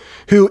stepmom,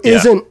 who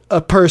isn't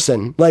a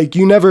person. Like,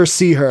 you never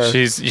see her.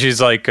 She's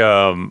like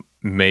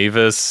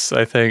Mavis,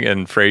 I think,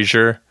 and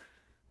Frasier.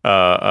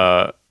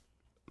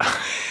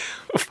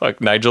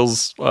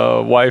 Nigel's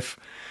wife.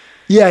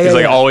 Yeah, He's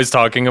like always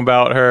talking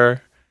about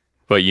her,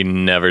 but you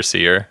never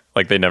see her.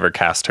 Like, they never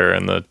cast her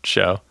in the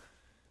show.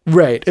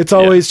 Right. It's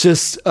always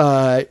just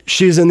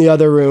she's in the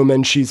other room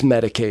and she's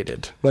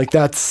medicated. Like,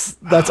 that's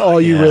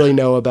all you really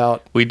know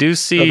about. We do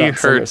see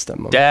her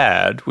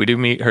dad. We do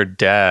meet her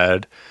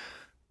dad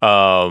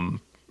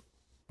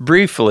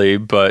briefly,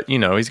 but you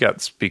know, he's got a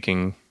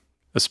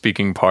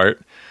speaking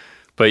part.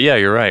 But yeah,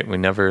 you're right. We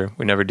never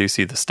do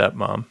see the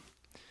stepmom.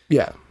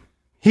 Yeah.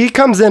 He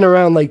comes in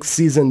around like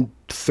season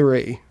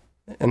 3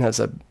 and has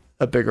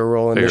a bigger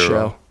role in the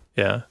show.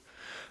 Yeah.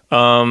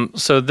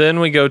 So then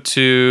we go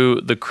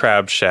to the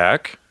Crab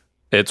Shack.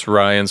 It's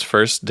Ryan's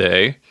first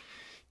day.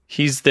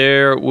 He's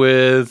there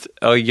with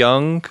a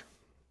young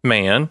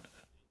man,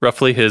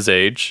 roughly his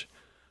age.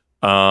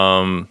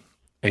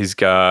 He's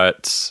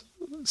got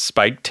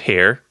spiked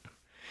hair.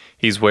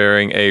 He's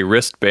wearing a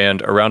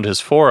wristband around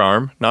his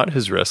forearm, not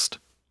his wrist.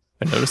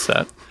 I noticed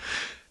that.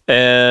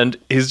 And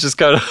he's just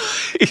kind of,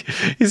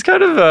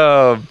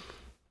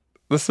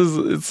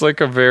 it's like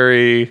a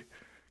very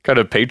kind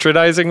of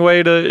patronizing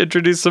way to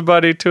introduce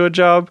somebody to a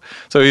job.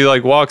 So he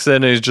like walks in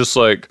and he's just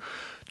like,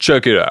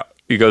 check it out.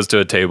 He goes to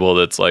a table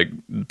that's like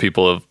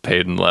people have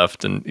paid and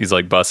left, and he's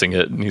like bussing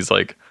it, and he's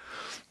like,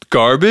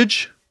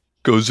 garbage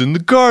goes in the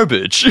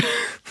garbage.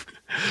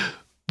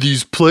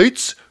 These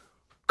plates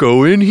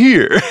go in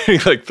here. He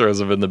like throws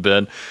them in the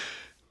bin.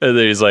 And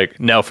then he's like,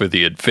 now for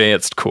the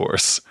advanced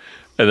course.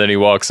 And then he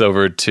walks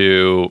over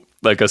to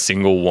like a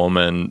single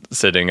woman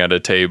sitting at a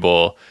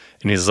table,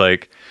 and he's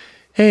like,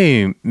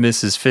 hey,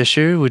 Mrs.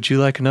 Fisher, would you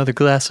like another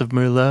glass of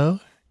Merlot?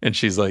 And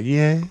she's like,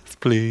 yes,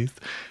 please.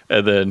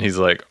 And then he's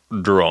like,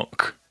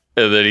 drunk.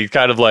 And then he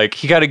kind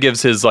of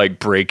gives his like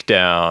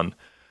breakdown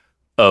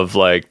of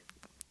like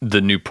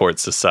the Newport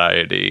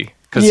Society.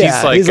 Because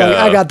he's like,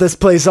 I got this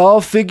place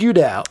all figured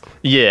out.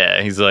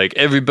 Yeah, he's like,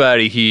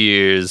 everybody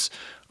here is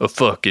a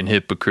fucking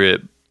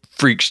hypocrite.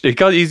 Freak.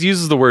 He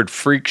uses the word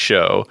freak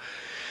show.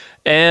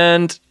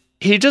 And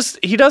he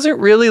doesn't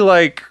really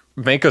like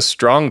make a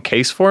strong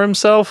case for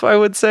himself, I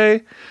would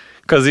say.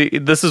 Because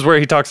this is where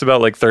he talks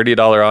about like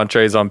 $30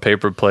 entrees on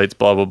paper plates,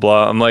 blah, blah,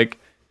 blah. I'm like,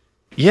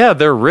 yeah,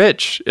 they're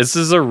rich. This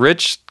is a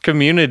rich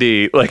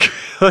community.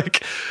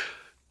 Like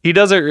he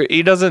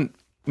doesn't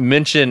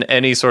mention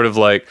any sort of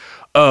like,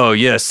 oh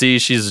yeah, see,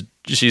 she's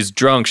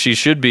drunk. She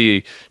should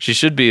be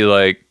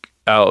like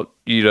out,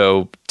 you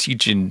know,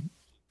 teaching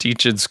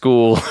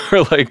school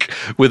or like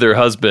with her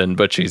husband,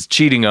 but she's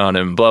cheating on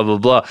him, blah, blah,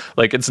 blah.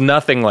 Like, it's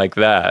nothing like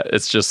that.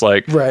 It's just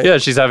like, yeah,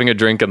 she's having a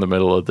drink in the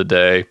middle of the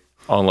day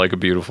on like a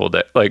beautiful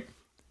day. Like,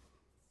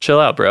 chill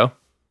out, bro.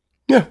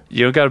 Yeah.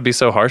 You don't got to be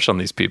so harsh on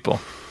these people.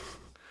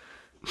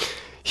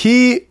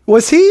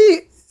 Was he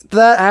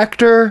that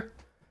actor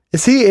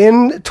Is he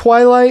in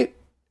Twilight?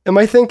 Am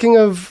I thinking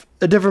of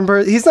a different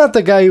person? He's not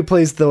the guy who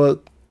plays the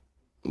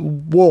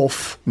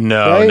wolf.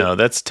 No, right? no,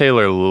 that's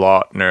Taylor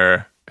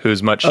Lautner,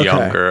 who's much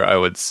younger, I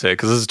would say,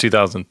 because this is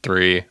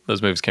 2003.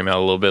 Those movies came out a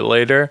little bit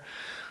later.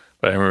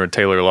 But I remember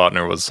Taylor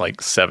Lautner was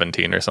like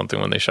 17 or something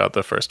when they shot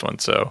the first one.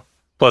 So,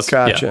 plus,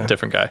 Gotcha. yeah,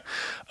 different guy.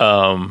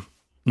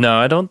 No,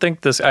 I don't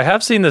think this. I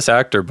have seen this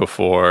actor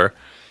before.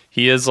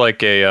 He is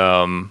like a.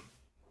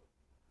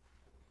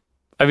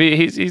 I mean,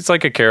 he's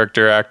like a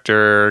character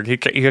actor. He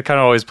kind of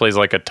always plays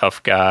like a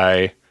tough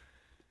guy,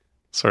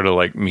 sort of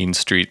like Mean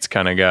Streets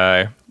kind of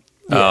guy.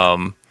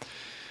 Yeah.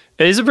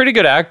 He's a pretty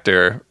good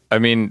actor. I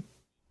mean,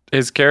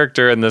 his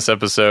character in this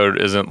episode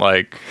isn't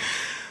like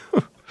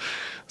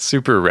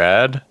super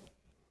rad,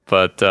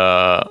 but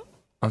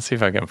let's see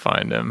if I can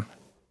find him.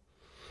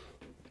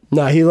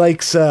 No, he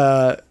likes.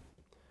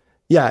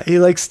 He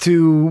likes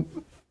to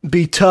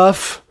be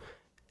tough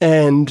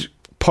and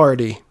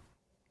party.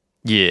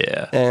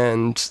 Yeah.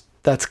 And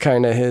that's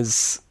kind of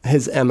his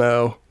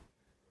MO.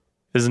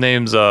 His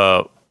name's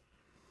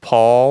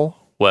Paul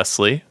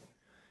Wesley.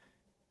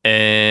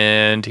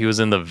 And he was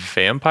in the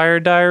Vampire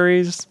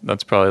Diaries.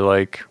 That's probably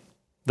like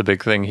the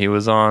big thing he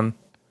was on.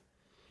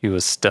 He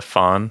was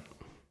Stefan.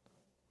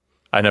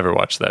 I never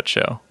watched that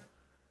show.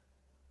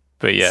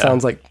 But yeah.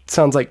 Sounds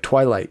like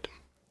Twilight.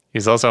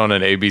 He's also on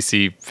an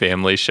ABC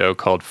family show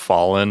called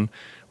Fallen,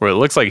 where it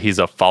looks like he's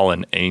a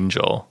fallen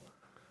angel.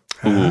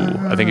 Ooh,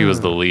 I think he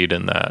was the lead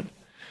in that.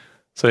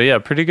 So yeah,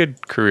 pretty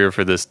good career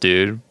for this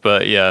dude.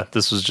 But yeah,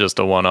 this was just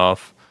a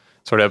one-off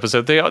sort of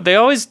episode. They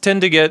always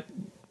tend to get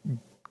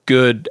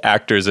good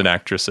actors and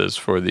actresses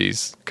for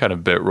these kind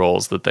of bit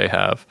roles that they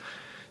have.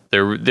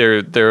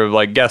 They're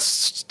like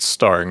guest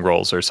starring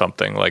roles or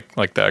something,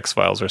 like the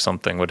X-Files or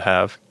something would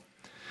have.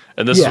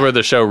 And this is where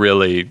the show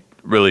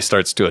really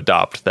starts to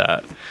adopt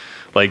that.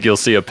 Like you'll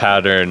see a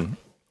pattern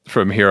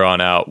from here on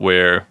out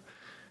where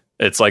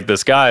it's like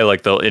this guy,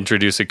 like they'll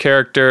introduce a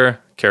character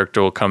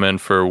will come in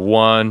for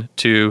 1,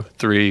 2,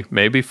 3,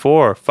 maybe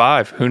 4,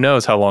 5, who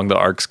knows how long the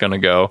arc's gonna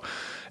go,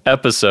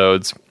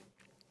 episodes.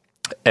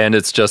 And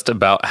it's just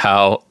about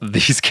how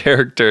these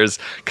characters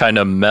kind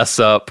of mess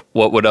up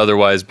what would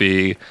otherwise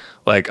be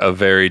like a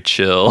very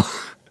chill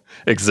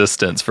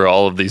existence for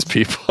all of these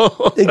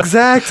people.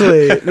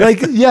 Exactly. Like,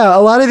 yeah,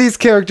 a lot of these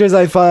characters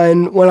I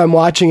find when I'm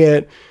watching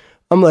it,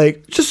 I'm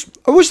like,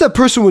 I wish that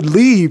person would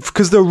leave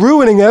because they're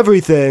ruining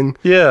everything.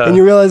 Yeah. And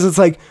you realize it's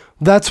like,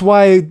 that's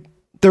why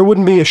there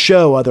wouldn't be a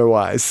show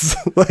otherwise.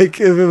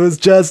 Like if it was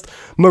just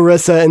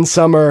Marissa and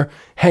Summer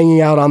hanging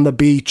out on the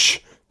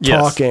beach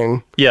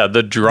talking. Yeah,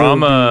 the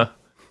drama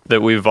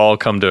that we've all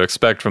come to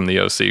expect from the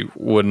OC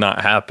would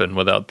not happen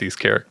without these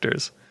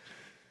characters.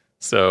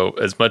 So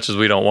as much as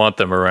we don't want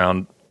them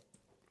around,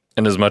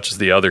 and as much as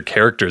the other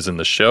characters in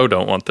the show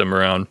don't want them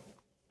around,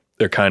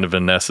 they're kind of a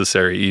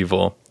necessary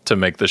evil to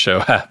make the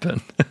show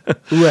happen.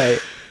 Right.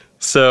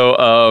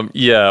 So,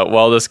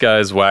 while this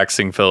guy's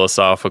waxing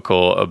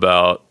philosophical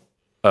about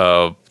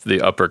the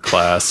upper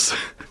class,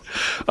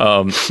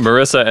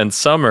 Marissa and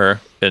Summer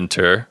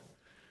enter,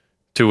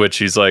 to which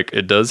he's like,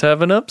 it does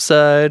have an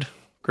upside.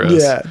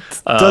 Gross. Yeah,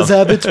 it does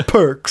have its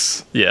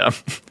perks. Yeah.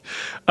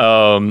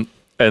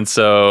 And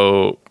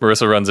so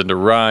Marissa runs into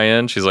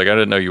Ryan. She's like, I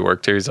didn't know you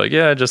worked here. He's like,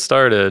 yeah, I just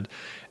started.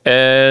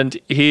 And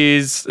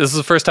this is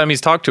the first time he's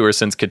talked to her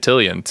since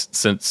Cotillion,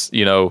 since,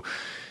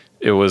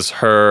 it was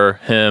her,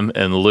 him,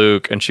 and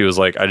Luke. And she was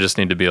like, I just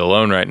need to be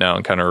alone right now,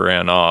 and kind of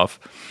ran off.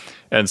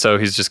 And so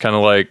he's just kind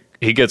of like,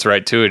 he gets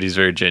right to it. He's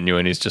very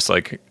genuine. He's just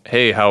like,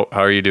 hey, how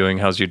are you doing?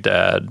 How's your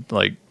dad?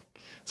 Like,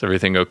 is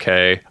everything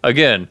okay?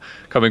 Again,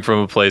 coming from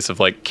a place of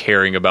like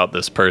caring about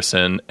this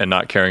person and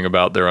not caring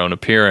about their own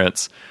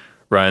appearance,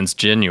 Ryan's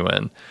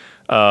genuine.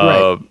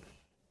 Right.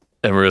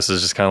 And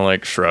Marissa's just kind of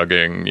like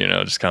shrugging,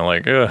 just kind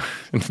of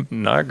like,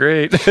 not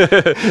great.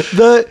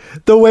 The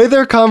way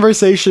their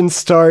conversation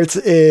starts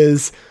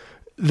is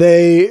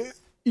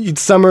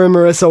Summer and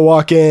Marissa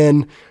walk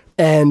in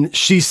and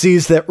she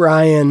sees that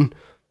Ryan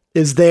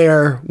is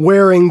there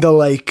wearing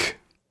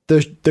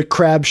the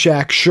Crab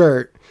Shack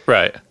shirt.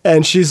 Right.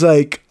 And she's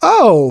like,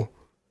 oh,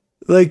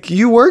 like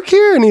you work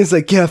here? And he's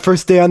like, yeah,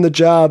 first day on the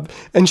job.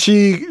 And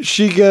she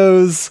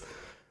goes,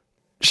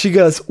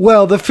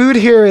 well, the food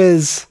here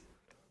is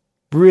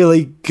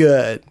really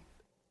good.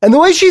 And the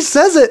way she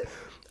says it,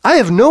 I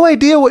have no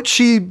idea what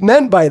she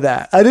meant by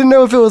that. I didn't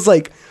know if it was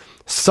like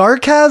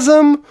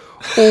sarcasm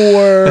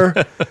or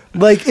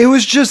like it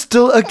was just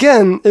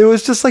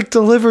like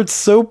delivered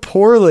so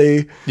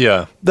poorly.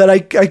 Yeah. That I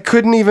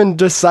couldn't even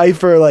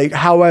decipher like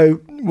how I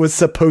was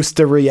supposed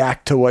to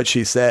react to what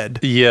she said.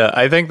 Yeah,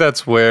 I think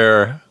that's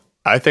a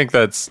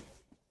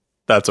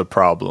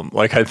problem.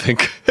 Like I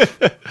think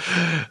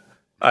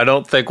I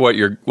don't think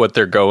what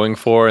they're going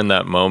for in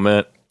that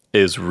moment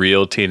is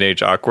real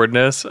teenage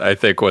awkwardness. I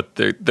think what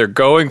they're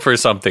going for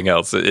something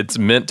else. It's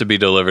meant to be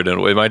delivered in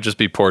a way. It might just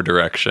be poor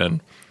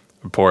direction,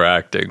 poor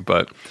acting,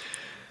 but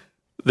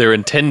they're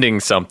intending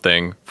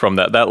something from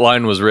that. That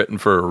line was written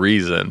for a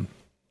reason.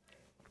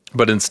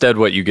 But instead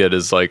what you get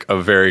is like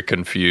a very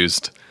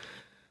confused,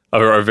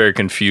 or a very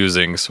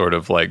confusing sort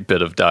of like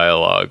bit of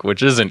dialogue,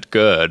 which isn't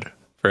good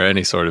for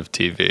any sort of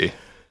TV.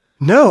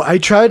 No,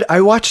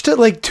 I watched it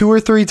like 2 or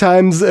 3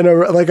 times and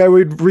I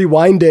would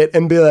rewind it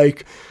and be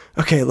like,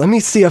 okay, let me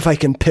see if I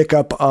can pick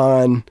up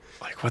on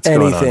Like, what's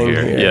going on anything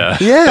here? here.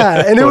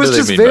 Yeah. And it What was do they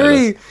just mean by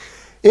very,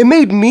 it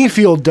made me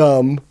feel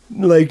dumb,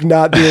 like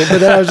not being, but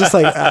then I was just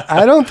like,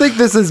 I don't think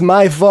this is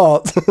my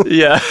fault.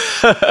 Yeah.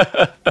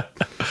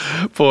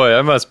 Boy,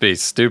 I must be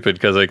stupid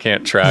because I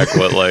can't track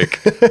what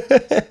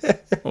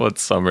what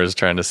Summer's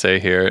trying to say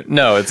here.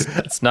 No,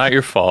 it's not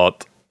your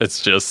fault.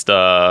 It's just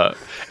and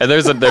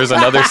there's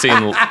another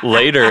scene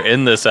later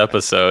in this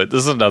episode.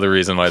 This is another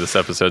reason why this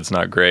episode's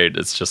not great.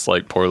 It's just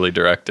like poorly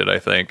directed, I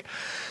think.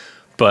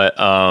 But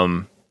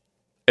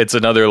it's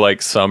another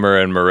like Summer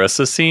and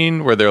Marissa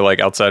scene where they're like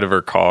outside of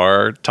her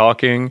car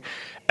talking.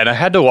 And I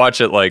had to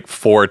watch it like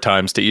 4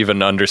 times to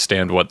even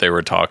understand what they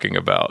were talking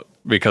about,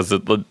 because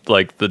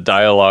the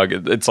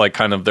dialogue, it's like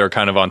they're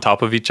kind of on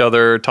top of each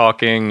other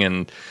talking,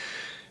 and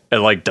it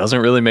like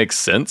doesn't really make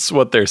sense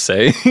what they're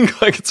saying.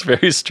 Like, it's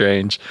very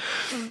strange.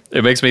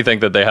 It makes me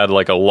think that they had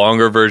like a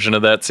longer version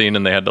of that scene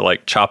and they had to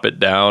like chop it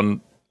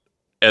down,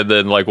 and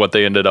then like what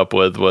they ended up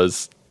with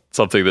was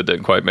something that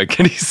didn't quite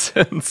make any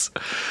sense.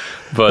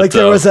 But Like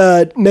there was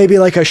maybe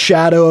like a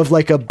shadow of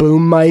like a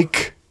boom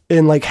mic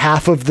in like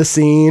half of the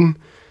scene.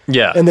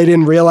 Yeah. And they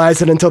didn't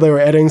realize it until they were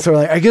editing. So we're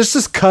like, I guess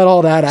just cut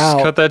all that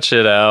out. Cut that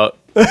shit out.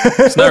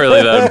 It's not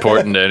really that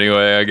important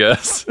anyway, I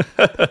guess.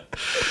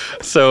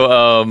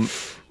 So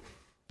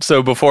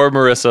before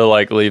Marissa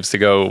like leaves to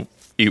go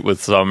eat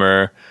with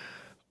Summer,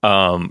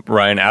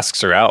 Ryan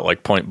asks her out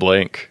like point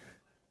blank.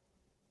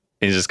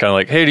 He's just kind of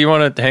like, hey, do you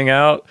want to hang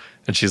out?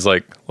 And she's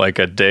like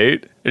a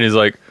date? And he's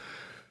like,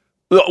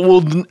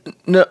 well,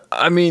 no,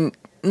 I mean,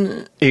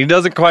 he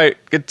doesn't quite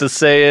get to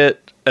say it.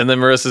 And then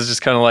Marissa's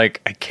just kind of like,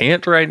 I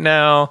can't right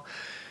now,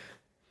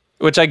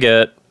 which I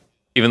get,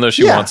 even though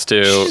she wants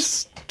to.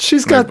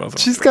 She's got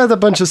a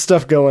bunch of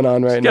stuff going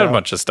on right now. Got a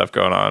bunch of stuff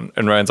going on.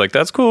 And Ryan's like,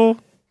 that's cool.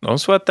 Don't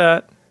sweat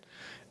that.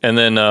 And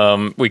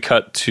then we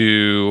cut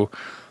to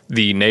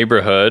the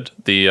neighborhood,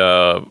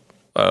 the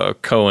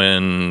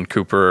Cohen,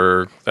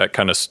 Cooper, that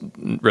kind of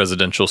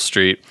residential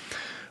street.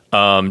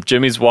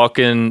 Jimmy's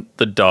walking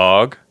the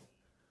dog,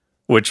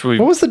 what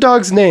was the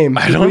dog's name?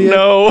 I don't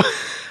know.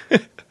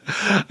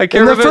 I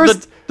can't remember.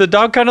 The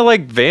dog kind of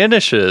like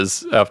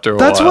vanishes after a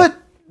while.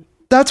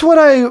 That's what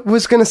I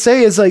was gonna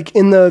say. Is like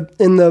in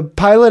the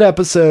pilot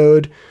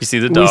episode, you see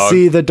the dog. We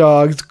see the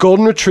dog,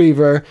 golden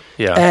retriever.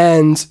 Yeah.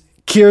 And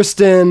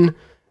Kirsten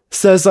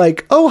says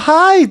like, "Oh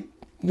hi,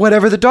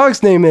 whatever the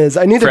dog's name is.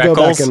 I need to go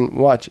back and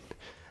watch it.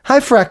 Hi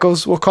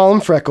Freckles. We'll call him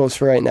Freckles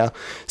for right now."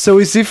 So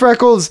we see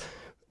Freckles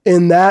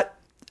in that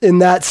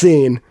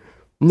scene.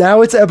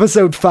 Now it's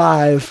episode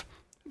 5.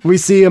 We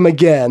see him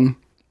again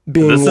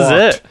being This walked.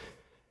 is it.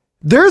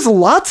 There's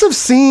lots of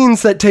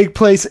scenes that take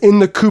place in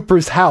the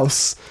Cooper's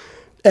house.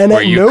 And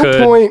Where at you no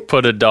could point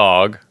put a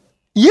dog.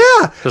 Yeah.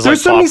 Just,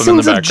 There's so plop many him in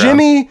the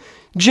scenes of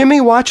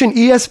Jimmy watching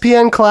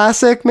ESPN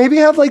Classic. Maybe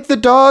have like the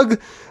dog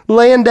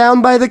laying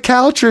down by the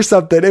couch or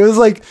something. It was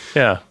like,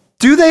 Yeah.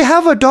 do they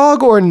have a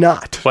dog or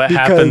not? What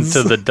happened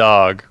to the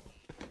dog?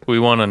 We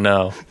want to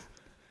know.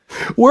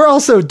 We're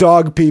also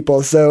dog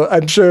people, so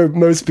I'm sure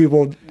most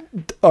people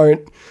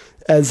aren't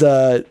as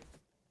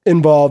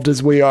involved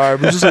as we are.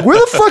 We're just like, where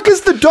the fuck is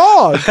the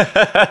dog?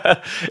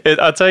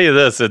 I'll tell you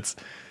this,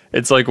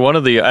 it's like one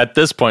of the, at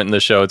this point in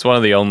the show, it's one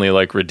of the only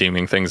like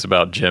redeeming things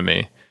about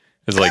Jimmy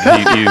is like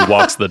he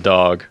walks the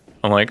dog.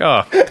 I'm like,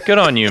 oh, good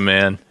on you,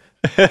 man.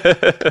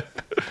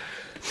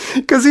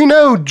 Because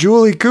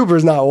Julie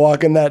Cooper's not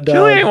walking that dog.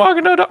 Julie ain't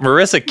walking no dog.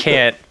 Marissa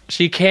can't.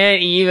 She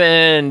can't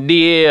even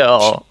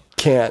deal.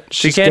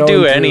 She can't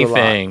do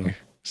anything.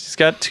 She's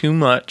got too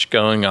much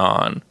going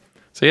on.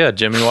 So yeah,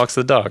 Jimmy walks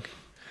the dog.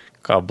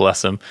 God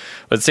bless him.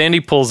 But Sandy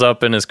pulls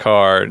up in his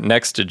car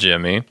next to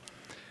Jimmy,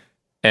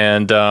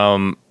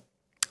 and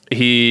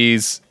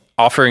he's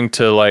offering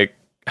to like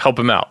help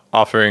him out,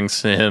 offering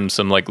him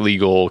some like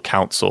legal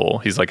counsel.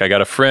 He's like, I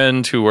got a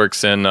friend who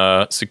works in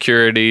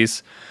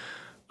securities.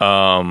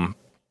 I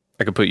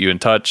could put you in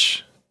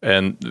touch,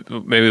 and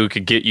maybe we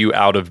could get you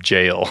out of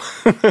jail,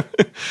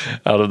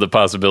 out of the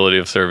possibility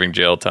of serving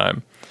jail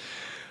time.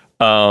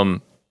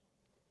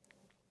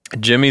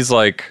 Jimmy's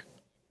like,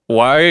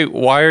 why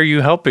are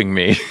you helping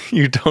me?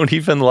 You don't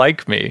even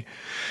like me.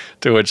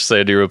 To which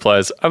Sandy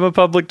replies, I'm a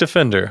public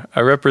defender.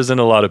 I represent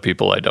a lot of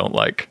people I don't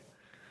like.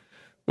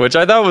 Which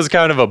I thought was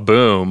kind of a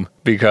boom,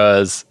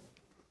 because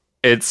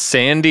it's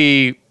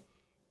Sandy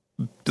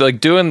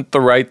like doing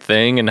the right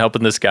thing and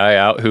helping this guy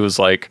out who's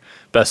like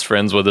best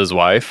friends with his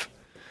wife.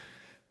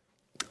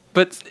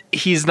 But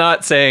he's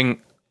not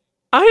saying,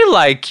 I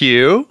like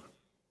you.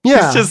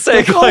 Yeah. He's just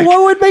saying, like,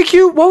 what would make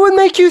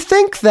you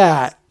think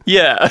that?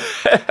 Yeah.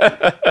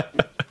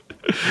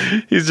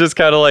 He's just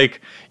kind of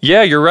like,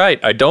 yeah, you're right.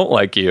 I don't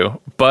like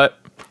you, but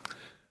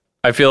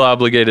I feel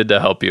obligated to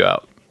help you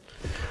out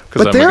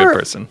because I'm a good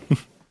person.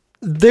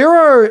 There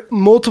are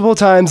multiple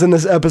times in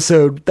this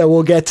episode that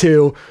we'll get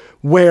to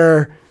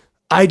where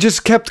I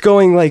just kept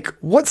going like,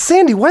 what,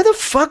 Sandy, why the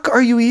fuck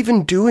are you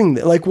even doing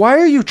this? Like, why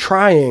are you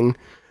trying?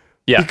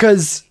 Yeah.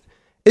 Because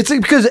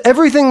because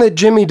everything that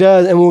Jimmy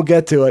does, and we'll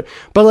get to it,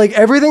 but like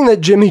everything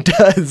that Jimmy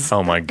does.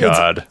 Oh my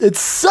God. It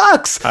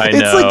sucks. I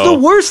It's like know. the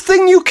worst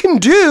thing you can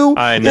do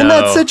I in know.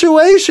 that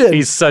situation.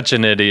 He's such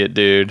an idiot,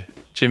 dude.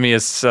 Jimmy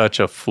is such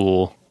a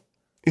fool.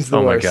 He's the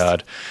Oh my worst.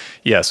 God.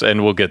 Yes,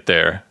 and we'll get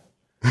there.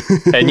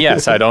 And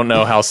yes, I don't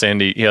know how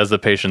Sandy, he has the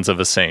patience of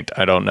a saint.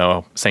 I don't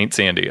know. Saint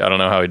Sandy. I don't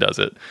know how he does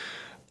it.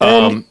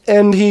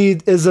 And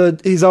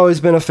he's always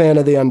been a fan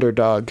of the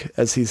underdog,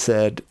 as he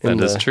said in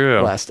That is the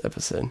true. last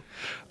episode.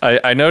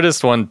 I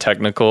noticed one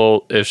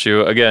technical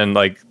issue. Again,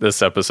 like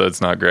this episode's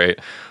not great.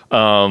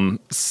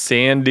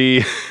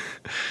 Sandy,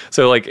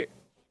 so like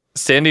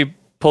Sandy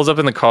pulls up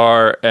in the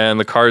car and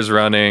the car's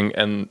running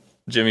and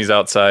Jimmy's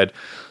outside.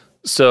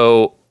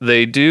 So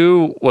they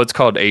do what's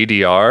called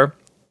ADR,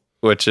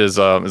 which is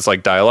it's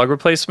like dialogue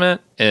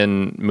replacement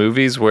in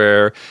movies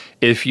where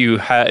if you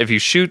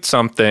shoot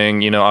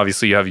something, you know,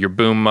 obviously you have your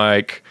boom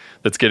mic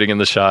that's getting in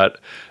the shot.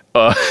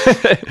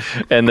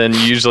 And then you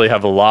usually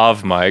have a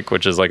lav mic,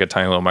 which is like a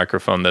tiny little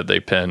microphone that they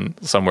pin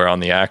somewhere on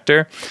the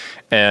actor.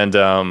 And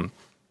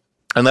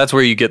that's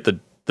where you get the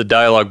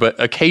dialogue. But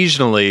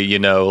occasionally, you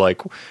know,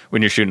 like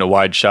when you're shooting a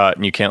wide shot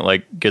and you can't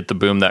like get the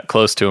boom that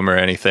close to him or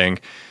anything,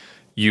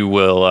 you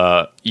will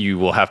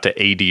have to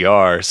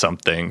ADR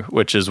something,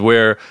 which is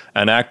where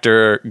an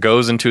actor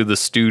goes into the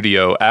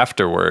studio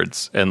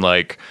afterwards and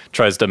like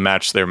tries to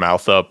match their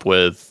mouth up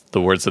with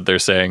the words that they're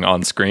saying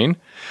on screen.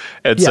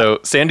 And so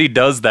Sandy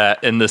does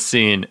that in the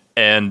scene,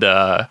 and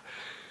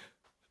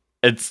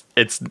it's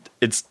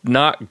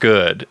not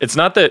good. It's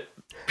not that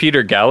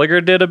Peter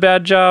Gallagher did a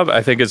bad job.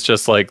 I think it's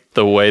just like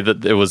the way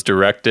that it was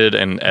directed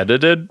and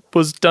edited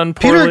was done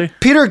poorly.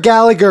 Peter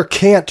Gallagher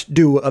can't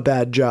do a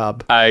bad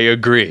job. I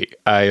agree.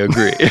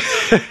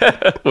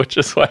 Which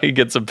is why he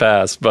gets a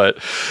pass.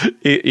 But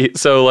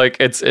so like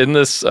it's in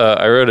this,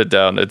 I wrote it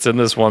down. It's in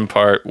this one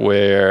part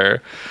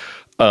where,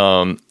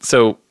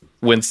 so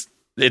when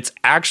it's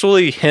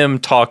actually him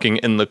talking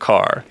in the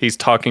car, he's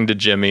talking to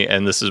Jimmy,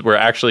 and we're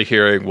actually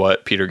hearing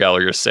what Peter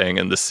Gallagher is saying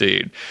in the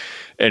scene.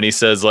 And he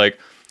says like,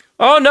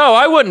 "Oh no,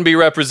 I wouldn't be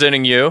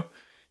representing you."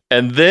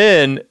 And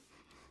then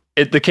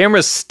the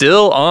camera's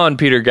still on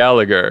Peter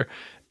Gallagher.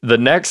 The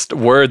next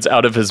words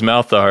out of his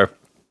mouth are,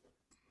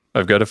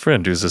 "I've got a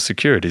friend who's a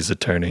securities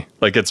attorney."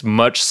 Like it's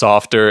much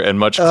softer and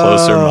much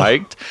closer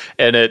mic'd.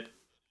 And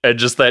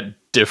just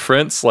that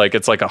difference, like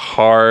it's like a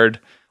hard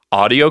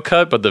audio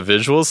cut, but the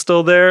visual's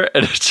still there.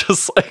 And it's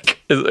just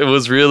like, it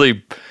was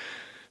really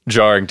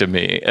jarring to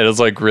me. And it's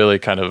like really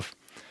kind of,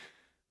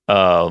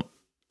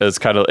 it's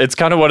kind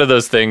of one of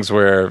those things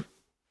where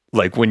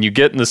like when you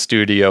get in the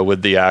studio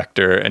with the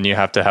actor and you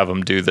have to have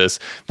them do this,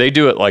 they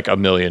do it like a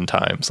million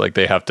times. Like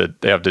they have to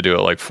do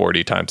it like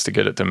 40 times to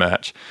get it to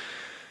match.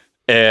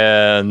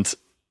 And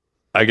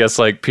I guess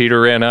like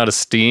Peter ran out of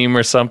steam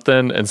or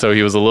something. And so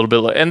he was a little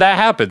bit, and that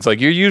happens. Like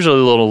you're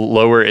usually a little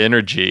lower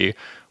energy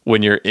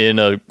when you're in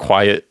a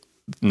quiet,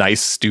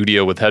 nice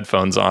studio with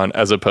headphones on,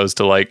 as opposed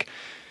to like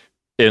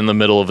in the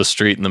middle of a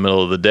street in the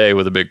middle of the day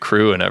with a big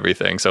crew and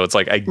everything. So it's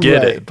like, I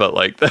get it, but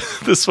like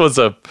this was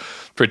a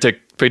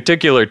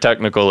particular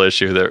technical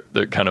issue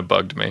that kind of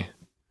bugged me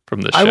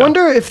from this show. I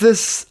wonder if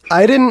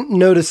I didn't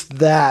notice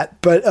that,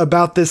 but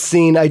about this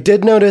scene, I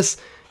did notice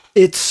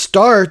it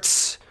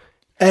starts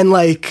and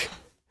like,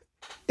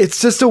 it's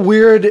just a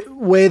weird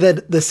way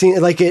that the scene,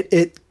 like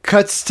it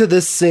cuts to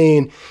this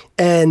scene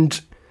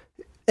and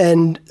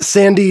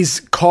Sandy's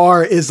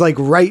car is like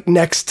right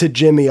next to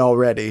Jimmy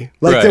already.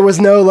 Like there was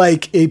no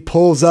like he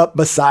pulls up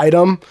beside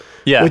him,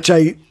 which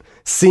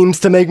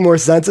seems to make more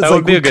sense. It's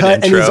like we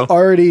cut and he's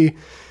already.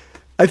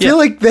 I feel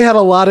like they had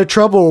a lot of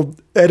trouble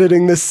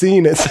editing this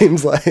scene. It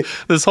seems like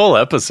this whole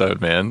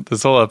episode, man.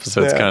 This whole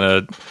episode's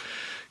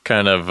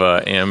kind of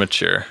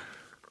amateur,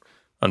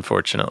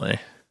 unfortunately.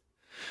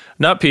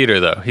 Not Peter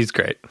though. He's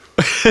great.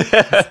 He's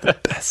the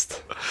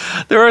best.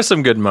 There are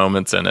some good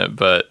moments in it,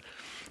 but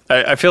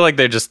I feel like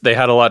they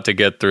had a lot to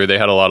get through. They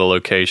had a lot of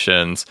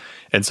locations,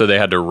 and so they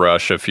had to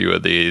rush a few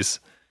of these.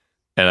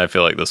 And I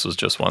feel like this was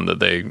just one that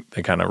they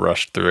kind of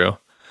rushed through.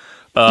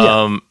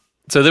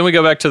 So then we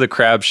go back to the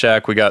Crab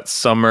Shack. We got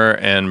Summer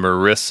and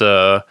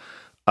Marissa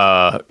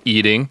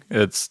eating.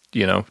 It's,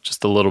 you know,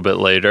 just a little bit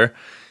later.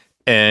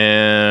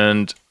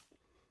 And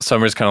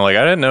Summer's kind of like,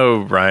 "I didn't know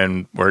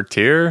Ryan worked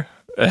here."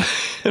 And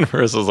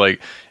Marissa's like,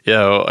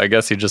 "Yeah, I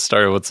guess he just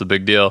started. What's the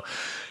big deal?"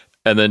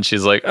 And then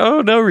she's like,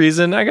 "Oh, no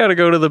reason. I got to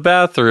go to the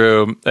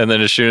bathroom." And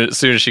then as soon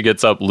as she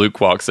gets up, Luke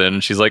walks in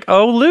and she's like,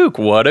 "Oh, Luke,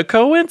 what a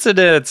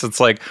coincidence." It's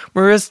like,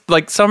 Marissa,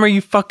 like Summer,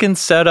 you fucking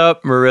set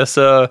up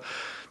Marissa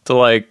to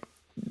like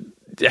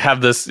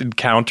have this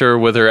encounter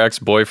with her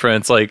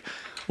ex-boyfriend. It's like,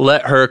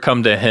 let her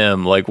come to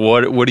him. Like,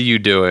 what are you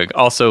doing?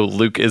 Also,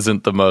 Luke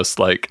isn't the most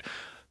like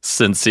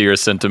sincere,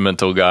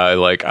 sentimental guy.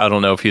 Like, I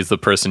don't know if he's the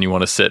person you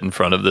want to sit in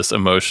front of this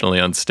emotionally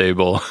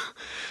unstable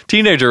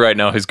teenager right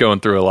now who's going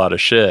through a lot of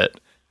shit.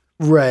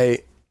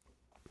 Right.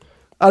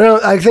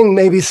 I think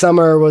maybe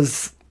Summer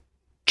was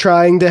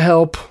trying to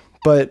help,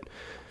 but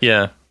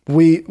Yeah.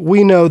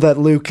 We know that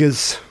Luke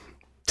is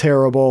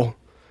terrible,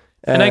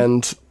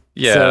 and so,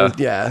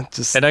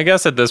 just And I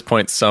guess at this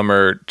point,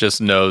 Summer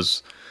just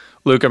knows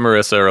Luke and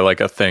Marissa are like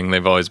a thing.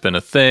 They've always been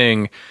a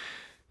thing.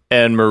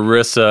 And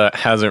Marissa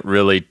hasn't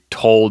really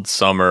told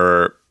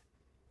Summer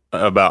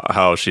about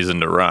how she's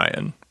into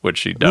Ryan, which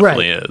she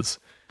definitely is.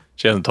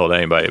 She hasn't told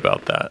anybody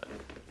about that.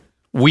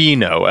 We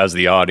know as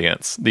the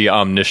audience, the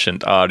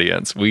omniscient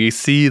audience, we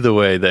see the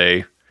way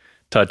they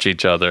touch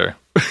each other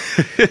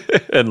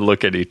and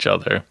look at each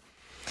other.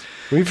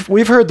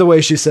 We've heard the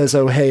way she says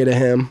 "oh hey" to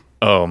him.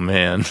 Oh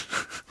man.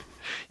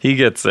 He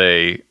gets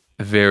a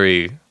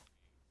very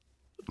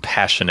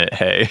passionate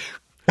hey.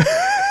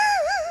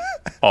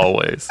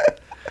 Always.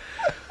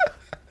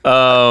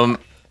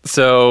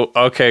 So,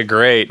 okay,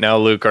 great. Now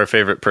Luke, our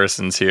favorite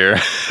person's here.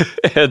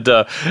 And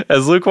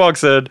as Luke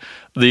walks in,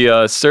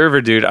 the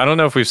server dude, I don't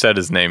know if we've said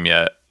his name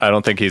yet. I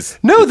don't think he's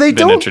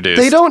been introduced.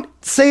 They don't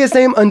say his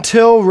name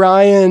until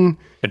Ryan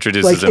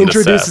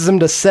introduces him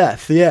to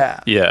Seth.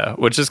 Yeah. Yeah,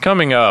 which is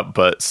coming up,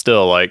 but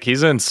still, like,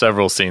 he's in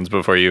several scenes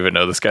before you even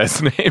know this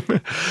guy's name.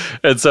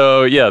 And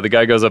so, yeah, the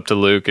guy goes up to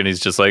Luke and he's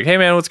just like, hey,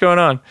 man, what's going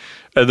on?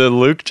 And then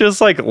Luke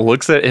just, like,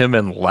 looks at him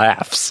and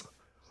laughs.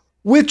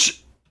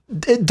 Which,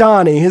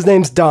 Donnie, his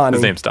name's Donnie.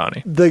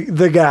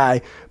 The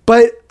guy.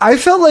 But I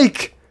felt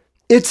like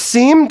it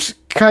seemed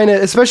kind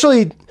of,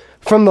 especially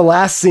from the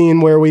last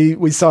scene where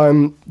we saw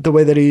him, the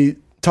way that he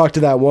talked to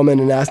that woman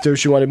and asked her if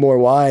she wanted more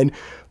wine.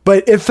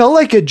 But it felt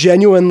like a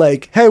genuine,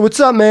 like, hey, what's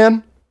up,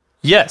 man?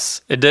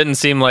 Yes. It didn't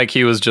seem like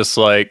he was just,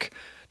 like,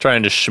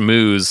 trying to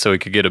schmooze so he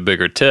could get a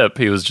bigger tip.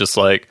 He was just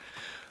like,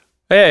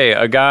 hey,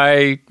 a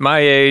guy my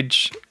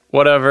age,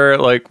 whatever,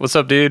 like, what's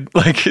up, dude?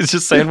 Like, he's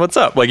just saying what's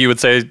up. Like you would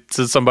say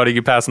to somebody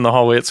you pass in the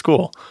hallway at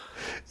school.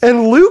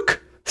 And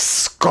Luke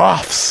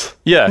scoffs.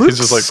 Yeah, Luke he's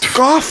just like,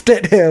 scoffed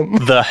at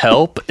him. The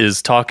help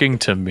is talking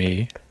to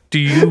me. Do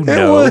you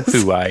know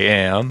who I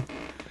am?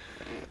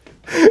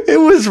 It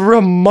was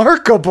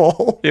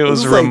remarkable. It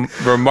was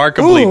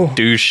remarkably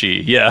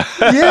douchey. Yeah.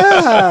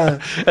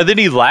 Yeah. And then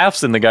he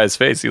laughs in the guy's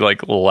face. He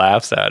like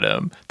laughs at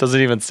him.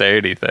 Doesn't even say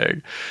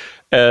anything.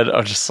 And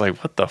I'm just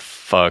like, what the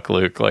fuck,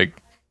 Luke? Like,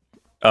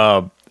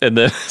 and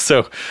then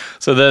so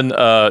then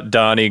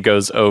Donnie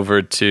goes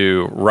over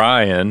to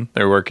Ryan.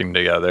 They're working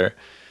together.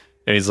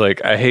 And he's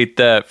like, I hate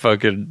that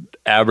fucking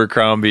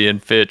Abercrombie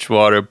and Fitch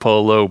water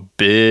polo,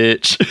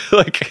 bitch.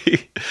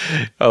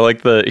 I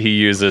like that he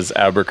uses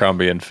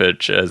Abercrombie and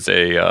Fitch as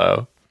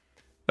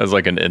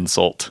like an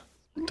insult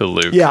to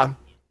Luke. Yeah.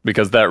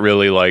 Because that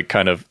really like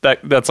kind of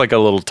that's like a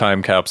little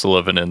time capsule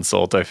of an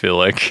insult. I feel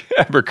like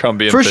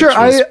Abercrombie and Fitch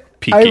was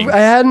peaking. I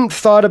hadn't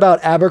thought about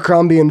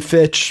Abercrombie and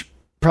Fitch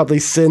probably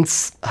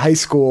since high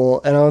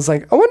school, and I was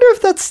like, I wonder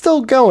if that's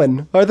still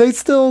going. Are they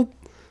still?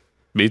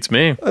 Beats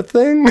me. A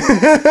thing?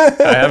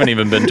 I haven't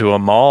even been to a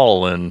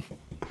mall in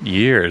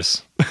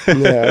years.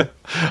 Yeah.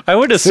 I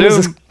would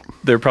assume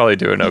they're probably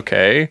doing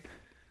okay.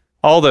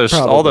 All those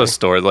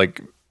stores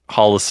like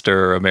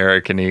Hollister,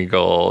 American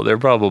Eagle, they're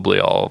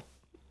probably all,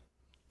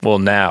 well,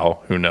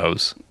 now, who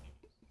knows?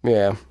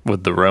 Yeah.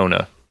 With the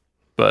Rona.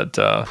 But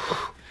I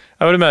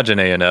would imagine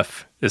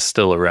A&F is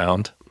still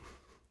around.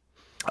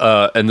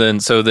 And then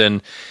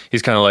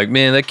he's kind of like,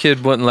 man, that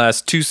kid wouldn't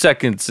last 2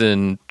 seconds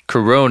in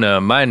Corona,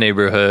 my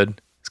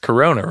neighborhood. It's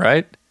Corona,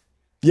 right?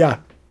 Yeah.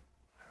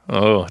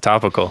 Oh,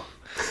 topical.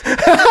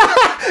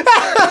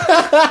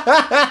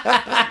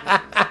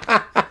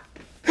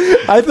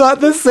 I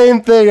thought the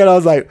same thing, and I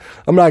was like,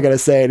 I'm not going to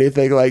say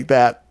anything like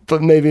that,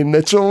 but maybe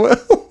Mitchell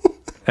will.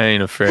 I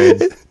ain't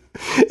afraid.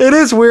 It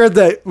is weird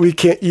that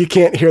you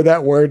can't hear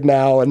that word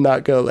now and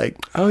not go like,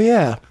 oh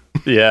yeah.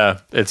 Yeah,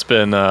 it's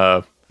been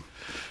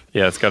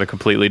it's got a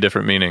completely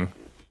different meaning.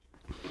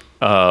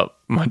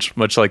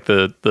 Much like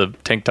the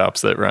tank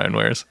tops that Ryan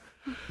wears.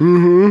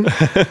 Mm-hmm.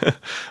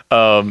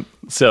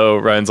 So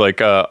Ryan's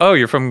like, oh,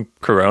 you're from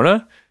Corona?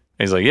 And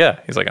he's like, yeah.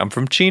 He's like, I'm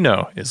from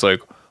Chino. He's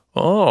like,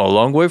 oh, a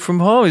long way from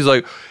home. He's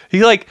like,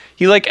 he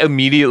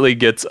immediately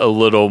gets a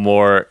little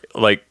more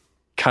like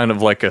kind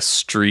of like a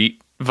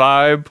street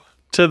vibe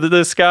to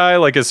this guy.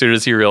 Like as soon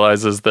as he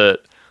realizes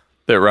that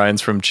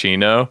Ryan's from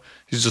Chino,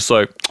 he's just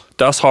like,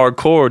 that's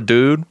hardcore,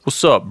 dude.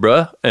 What's up,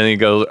 bruh? And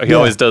he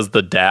always does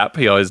the dap.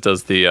 He always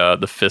does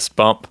the fist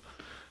bump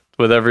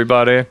with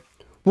everybody.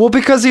 Well,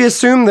 because he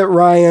assumed that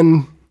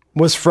Ryan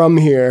was from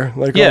here.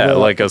 Like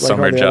a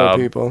summer job.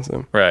 People,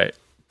 so. Right.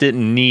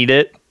 Didn't need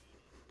it,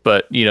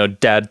 but,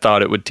 Dad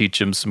thought it would teach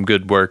him some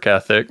good work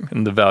ethic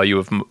and the value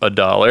of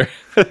 $1.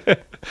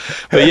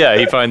 But yeah,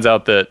 he finds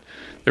out that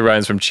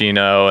Ryan's from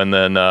Chino, and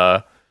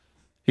then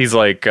he's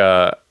like,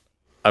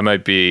 I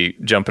might be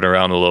jumping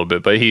around a little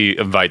bit, but he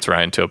invites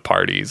Ryan to a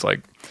party. He's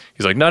like,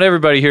 not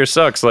everybody here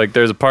sucks. Like,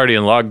 there's a party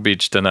in Long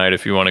Beach tonight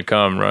if you want to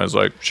come. Ryan's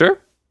like, sure.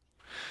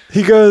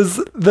 He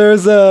goes, because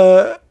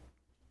I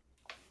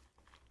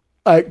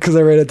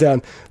wrote it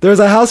down. There's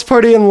a house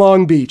party in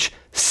Long Beach.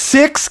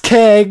 6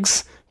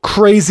 kegs,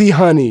 crazy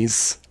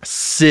honeys.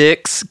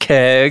 6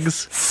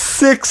 kegs?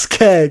 6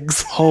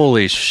 kegs.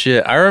 Holy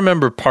shit. I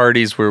remember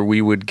parties where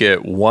we would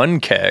get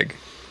 1 keg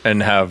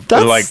and have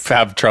That's-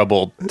 have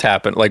trouble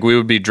tapping. Like we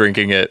would be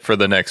drinking it for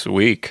the next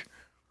week.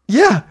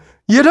 Yeah,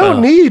 you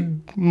don't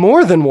need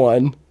more than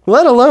one,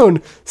 let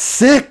alone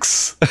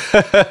 6.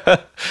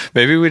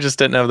 Maybe we just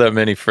didn't have that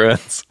many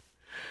friends.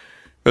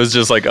 It was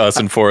just like us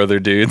and 4 other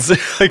dudes,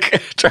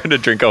 like trying to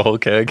drink a whole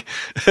keg.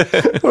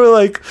 We're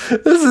like,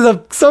 this is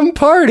some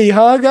party,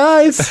 huh,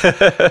 guys?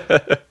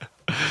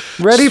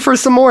 Ready for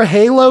some more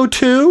Halo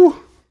 2?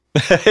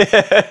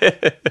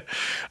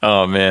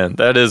 Oh man,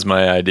 that is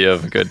my idea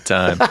of a good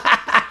time.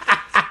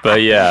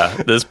 But yeah,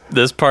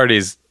 this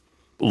party's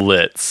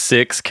lit.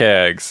 6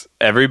 kegs.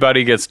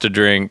 Everybody gets to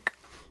drink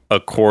a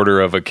quarter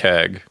of a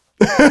keg.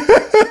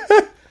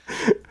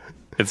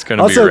 It's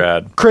gonna be Also,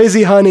 rad.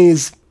 Crazy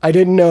Honeys. I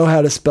didn't know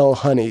how to spell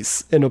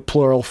honeys in a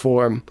plural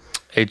form.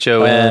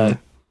 HONEYS.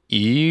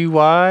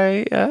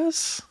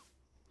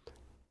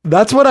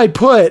 That's what I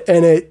put,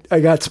 and I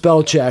got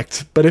spell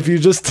checked. But if you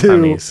just do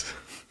Honeys.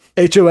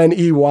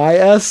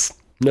 HONEYS,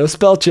 no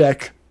spell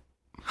check.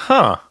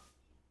 Huh.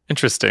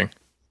 Interesting.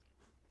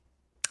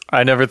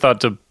 I never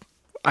thought to.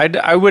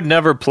 I would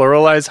never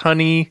pluralize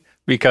honey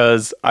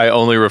because I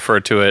only refer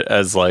to it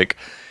as like,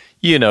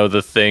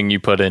 the thing you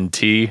put in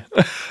tea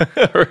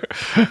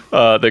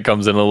that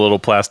comes in a little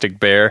plastic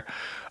bear.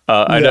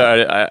 I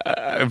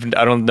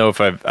don't know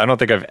if I don't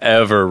think I've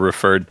ever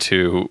referred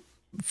to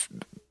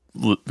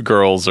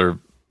girls or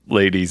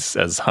ladies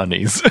as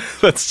honeys.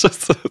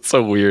 It's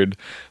a weird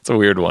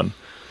one.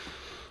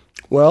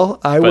 Well,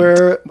 I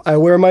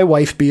wear my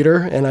wife beater,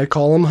 and I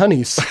call them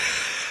honeys.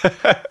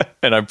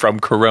 And I'm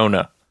from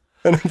Corona.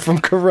 And I'm from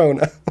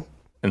Corona.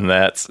 And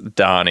that's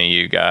Donnie,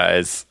 you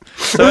guys.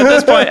 So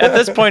at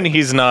this point,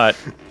 he's not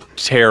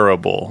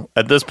terrible.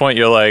 At this point,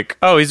 you're like,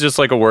 oh, he's just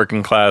like a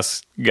working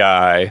class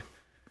guy.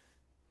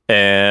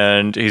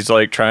 And he's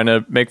like trying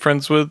to make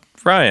friends with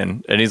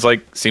Ryan. And he's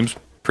like, seems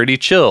pretty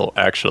chill,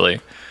 actually.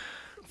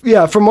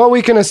 Yeah, from what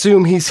we can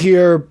assume, he's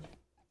here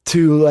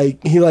to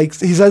he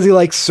says he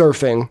likes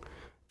surfing.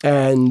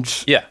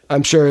 And Yeah.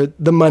 I'm sure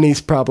the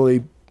money's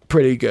probably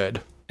pretty good.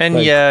 And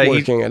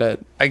working at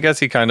it. I guess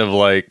he kind of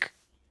like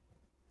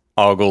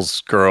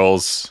ogles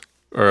girls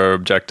or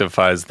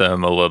objectifies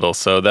them a little.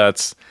 So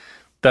that's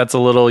a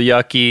little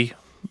yucky.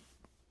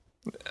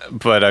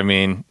 But I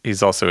mean,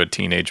 he's also a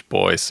teenage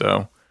boy,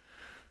 so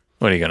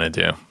what are you gonna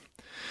do?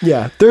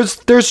 Yeah,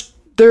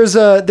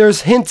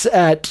 there's hints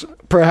at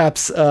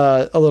perhaps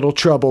a little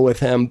trouble with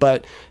him,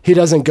 but he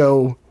doesn't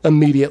go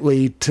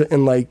immediately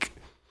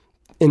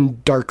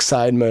in dark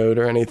side mode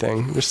or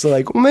anything. Just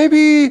like, well,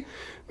 maybe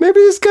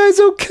this guy's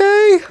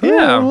okay.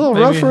 Yeah, a little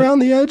rough around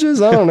the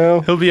edges. I don't know.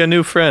 He'll be a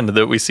new friend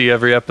that we see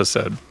every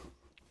episode.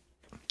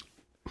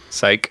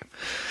 Psych.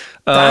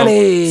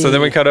 Donnie. So then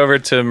we cut over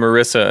to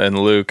Marissa and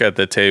Luke at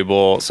the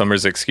table.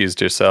 Summer's excused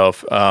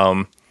herself.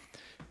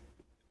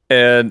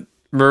 And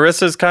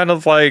Marissa's kind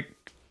of like,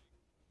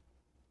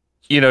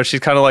 she's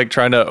kind of like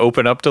trying to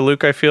open up to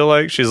Luke, I feel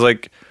like. She's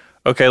like,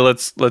 okay,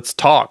 let's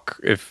talk.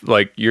 If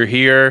like you're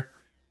here,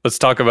 let's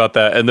talk about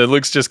that. And then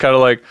Luke's just kind of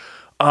like,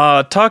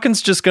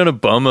 talking's just gonna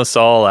bum us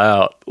all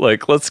out.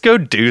 Like, let's go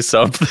do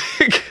something.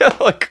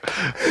 Like,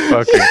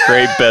 fucking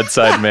great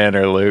bedside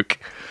manner, Luke.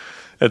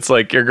 It's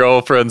like your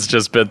girlfriend's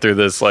just been through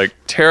this like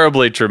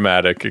terribly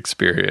traumatic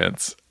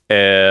experience.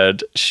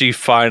 And she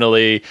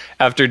finally,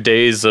 after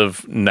days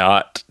of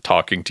not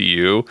talking to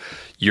you,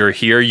 you're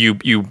here.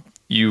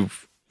 You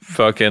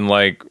fucking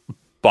like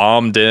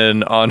bombed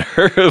in on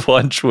her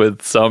lunch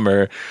with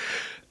Summer.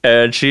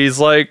 And she's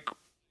like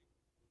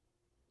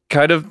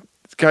kind of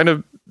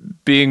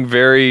being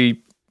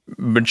very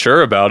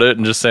mature about it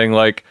and just saying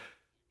like,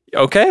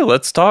 okay,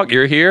 let's talk.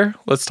 You're here.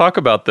 Let's talk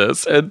about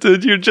this. And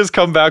then you just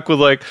come back with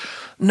like,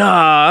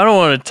 nah, I don't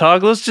want to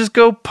talk. Let's just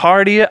go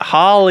party at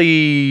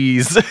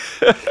Holly's.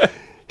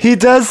 He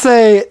does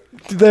say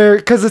there,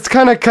 because it's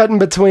kind of cutting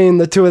between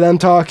the two of them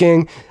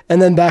talking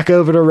and then back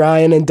over to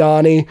Ryan and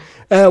Donnie.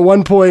 And at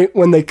one point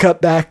when they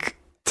cut back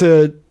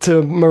to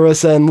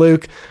Marissa and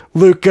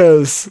Luke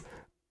goes,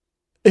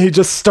 he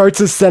just starts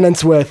his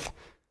sentence with,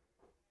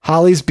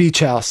 Holly's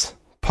Beach House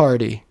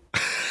party.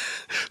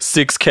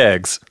 6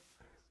 kegs.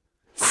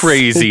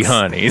 Crazy 6.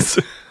 honeys.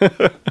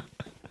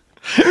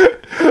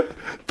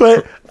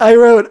 But I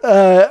wrote,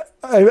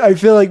 I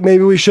feel like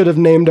maybe we should have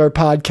named our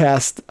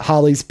podcast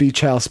Holly's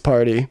Beach House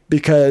Party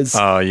because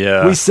Oh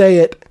yeah. we say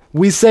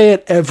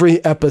it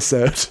every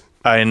episode.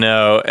 I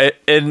know.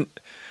 And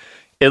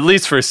at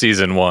least for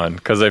season 1,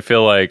 because I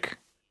feel like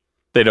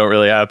they don't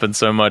really happen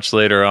so much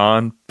later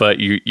on, but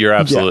you're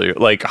absolutely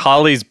like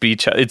Holly's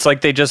Beach. It's like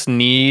they just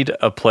need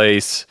a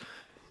place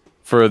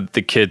for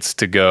the kids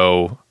to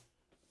go,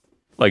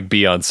 like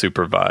be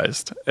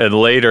unsupervised. And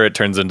later it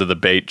turns into the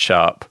bait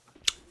shop.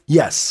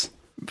 Yes.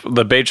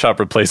 The bait shop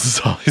replaces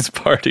all these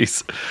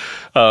parties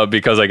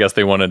because I guess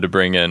they wanted to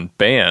bring in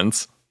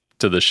bands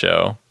to the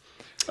show.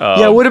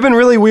 Yeah, it would have been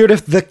really weird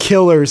if the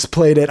Killers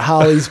played at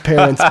Holly's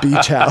parents'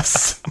 beach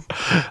house.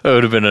 It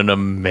would have been an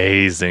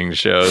amazing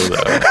show,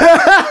 though.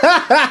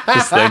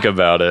 Just think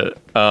about it.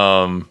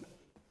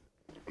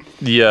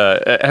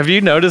 Yeah, have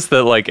you noticed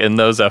that, like, in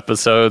those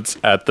episodes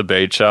at the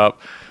bait shop,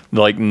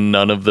 like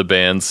none of the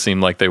bands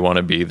seem like they want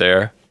to be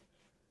there.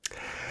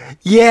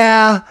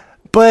 Yeah,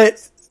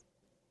 but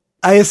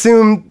I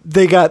assume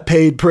they got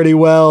paid pretty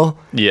well.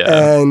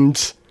 Yeah.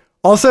 And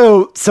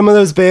also, some of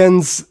those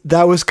bands,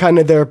 that was kind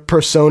of their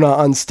persona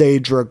on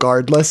stage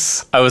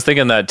regardless. I was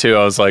thinking that too.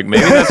 I was like,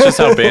 maybe that's just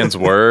how bands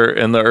were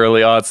in the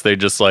early aughts. They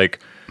just like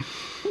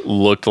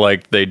looked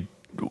like they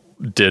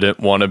didn't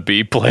want to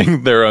be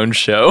playing their own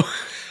show.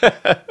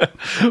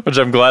 Which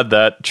I'm glad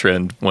that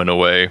trend went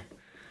away.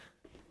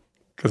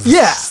 Because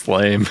it's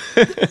lame.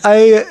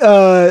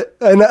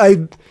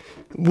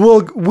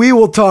 We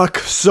will talk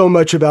so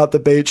much about the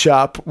bait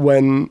shop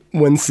when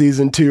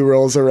season 2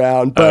 rolls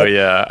around. But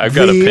I've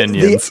got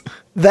opinions.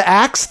 The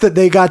acts that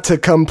they got to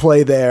come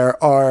play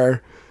there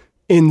are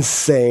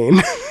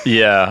insane.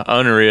 Yeah,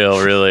 unreal,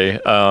 really.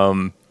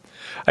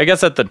 I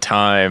guess at the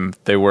time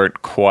they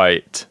weren't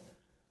quite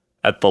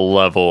at the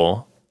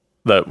level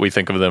that we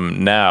think of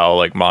them now,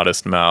 like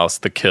Modest Mouse,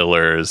 The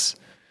Killers.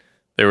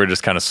 They were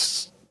just kind of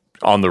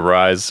on the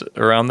rise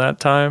around that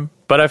time.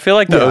 But I feel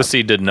like the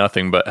OC did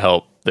nothing but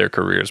help their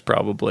careers,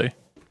 probably.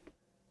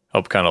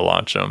 Help kind of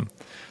launch them.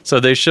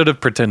 So they should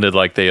have pretended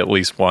like they at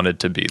least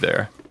wanted to be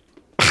there.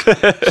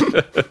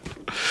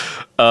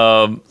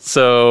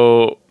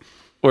 So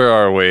where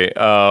are we?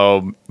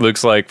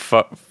 Looks like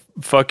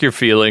fuck your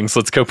feelings.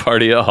 Let's go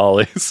party at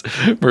Holly's.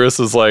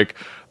 Marissa's like,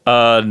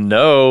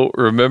 no,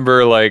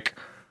 remember like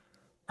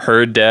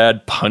her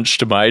dad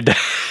punched my dad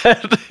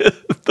in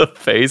the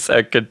face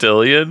at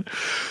Cotillion?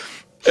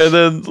 And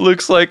then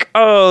Luke's like,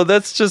 oh,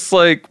 that's just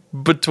like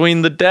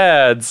between the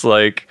dads.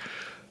 Like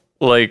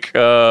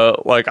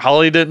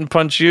Holly didn't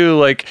punch you.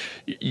 Like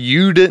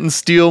you didn't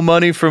steal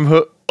money from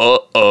her.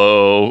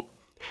 Uh-oh.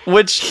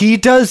 Which he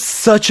does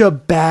such a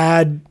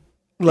bad,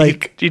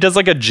 like he does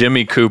like a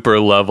Jimmy Cooper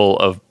level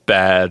of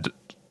bad,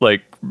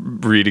 like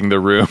reading the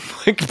room,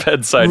 like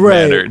bedside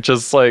manner.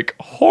 Just like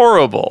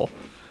horrible.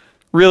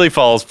 Really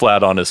falls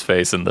flat on his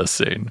face in this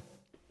scene.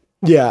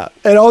 Yeah,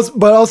 and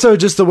also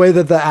just the way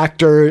that the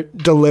actor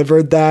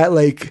delivered that,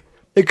 like,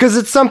 because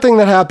it's something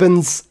that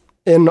happens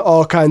in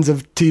all kinds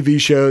of TV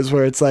shows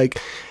where it's like,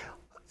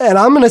 and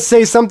I'm gonna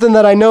say something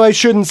that I know I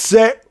shouldn't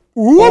say.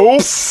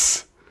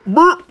 Whoops.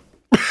 But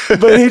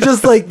he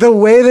just like the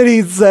way that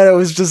he said it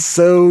was just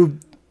so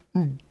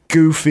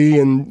goofy,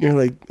 and you're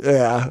like,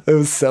 yeah, it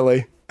was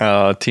silly.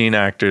 Oh, teen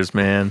actors,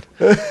 man.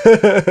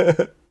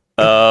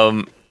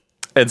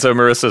 And so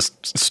Marissa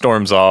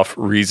storms off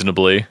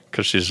reasonably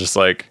because she's just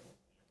like,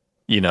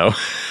 you know,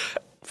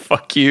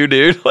 fuck you,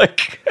 dude.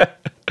 Like,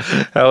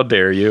 how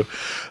dare you?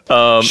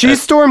 She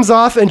storms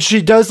off and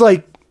she does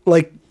like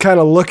kind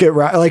of look at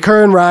Ryan, like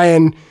her and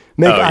Ryan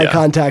make eye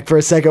contact for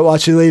a second while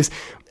she leaves.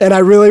 And I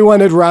really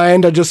wanted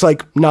Ryan to just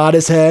like nod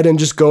his head and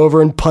just go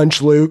over and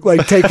punch Luke,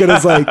 like take it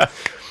as like,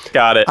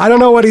 got it. I don't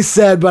know what he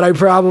said, but I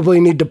probably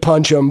need to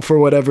punch him for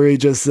whatever he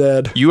just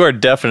said. You are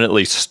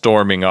definitely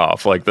storming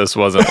off. Like this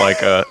wasn't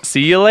like a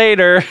see you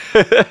later.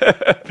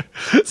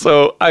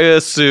 So I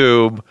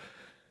assume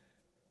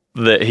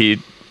that he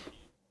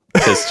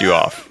pissed you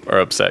off or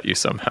upset you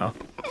somehow.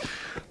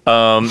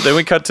 Then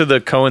we cut to the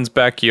Cohen's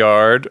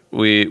backyard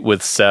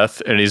with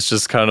Seth, and he's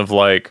just kind of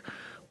like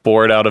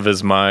bored out of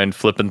his mind,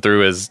 flipping through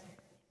his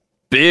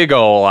big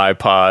ol'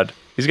 iPod.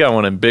 He's got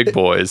one of them big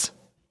boys.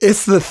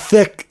 It's the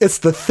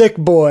thick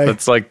boy.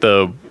 It's like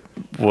the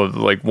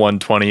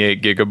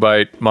 128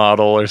 gigabyte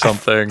model or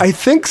something. I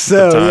think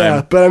so,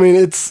 yeah. But I mean,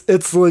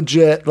 it's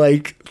legit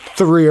like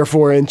 3 or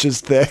 4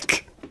 inches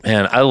thick.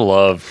 Man, I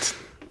loved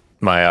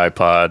my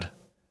iPod.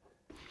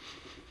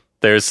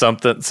 There's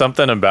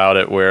something about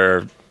it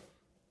where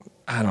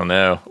I don't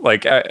know,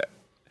 like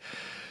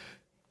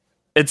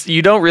it's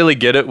you don't really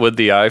get it with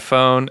the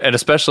iPhone, and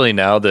especially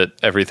now that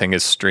everything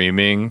is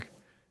streaming.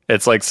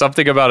 It's like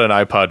something about an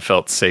iPod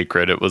felt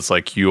sacred. It was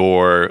like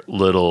your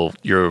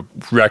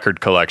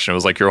record collection. It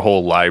was like your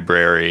whole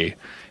library,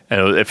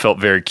 and it felt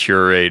very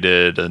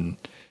curated, and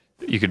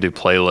you could do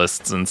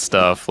playlists and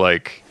stuff.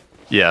 Like,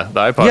 yeah,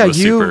 the iPod was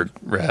super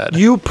rad.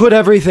 You put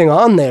everything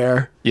on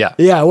there. Yeah.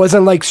 Yeah, it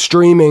wasn't like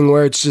streaming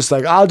where it's just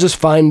like, I'll just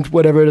find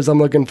whatever it is I'm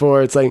looking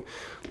for. It's like,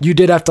 you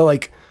did have to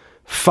like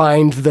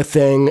find the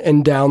thing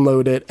and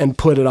download it and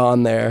put it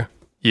on there.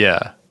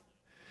 Yeah.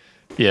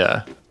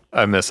 Yeah.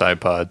 I miss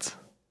iPods.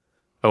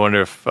 I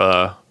wonder if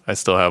I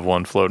still have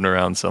one floating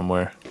around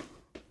somewhere.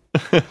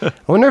 I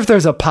wonder if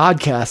there's a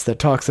podcast that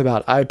talks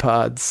about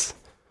iPods.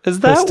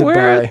 Is that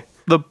where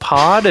the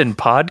pod and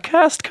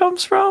podcast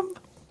comes from?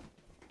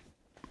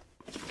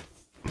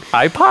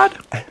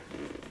 iPod?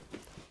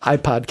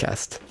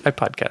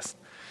 iPodcast.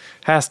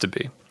 Has to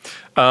be.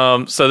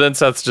 So then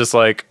Seth's just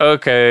like,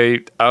 okay,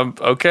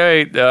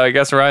 I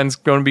guess Ryan's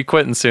going to be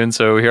quitting soon,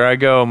 so here I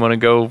go. I'm going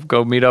to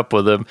go meet up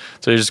with him.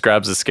 So he just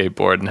grabs his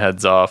skateboard and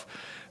heads off.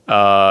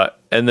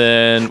 And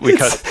then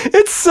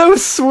It's so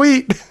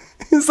sweet.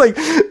 It's like,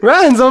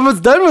 Ryan's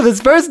almost done with his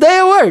first day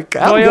of work.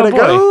 I'm going to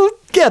go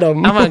get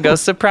him. I'm going to go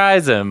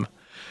surprise him.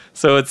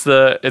 So it's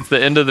the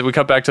end of we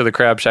cut back to the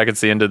Crab Shack.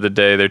 It's the end of the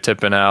day. They're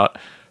tipping out.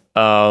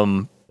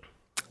 And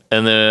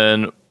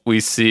then we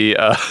see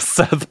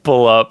Seth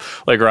pull up,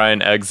 like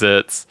Ryan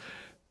exits,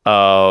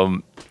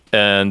 and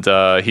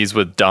he's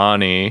with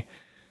Donnie,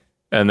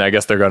 and I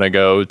guess they're gonna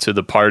go to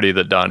the party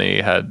that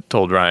Donnie had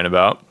told Ryan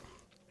about.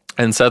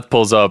 And Seth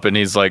pulls up, and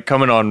he's like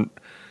coming on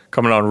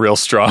real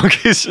strong.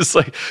 He's just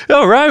like,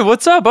 "Oh, Ryan,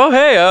 what's up? Oh,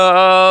 hey,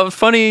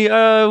 funny,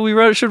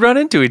 should run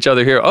into each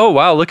other here. Oh,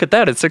 wow, look at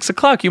that. It's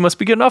 6:00. You must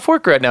be getting off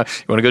work right now.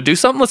 You want to go do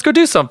something? Let's go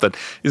do something."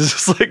 He's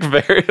just like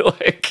very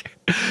like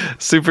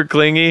super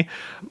clingy,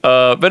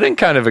 but in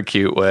kind of a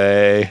cute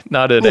way.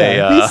 Not in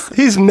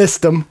he's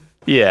missed him.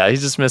 Yeah, he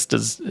just missed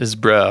his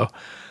bro.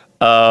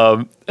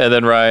 And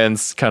then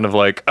Ryan's kind of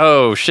like,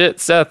 "Oh shit,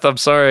 Seth, I'm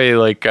sorry.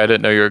 Like, I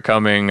didn't know you were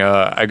coming.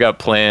 I got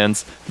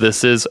plans.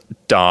 This is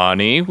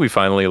Donnie." We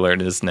finally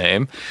learned his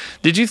name.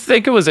 Did you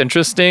think it was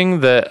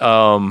interesting that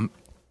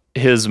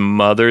his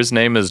mother's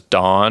name is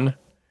Dawn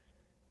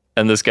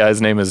and this guy's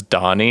name is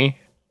Donnie?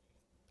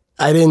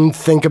 I didn't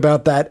think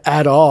about that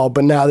at all,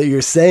 but now that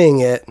you're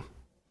saying it,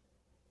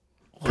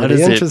 what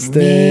does it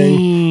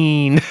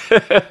mean?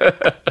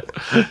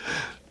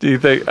 Do you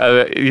think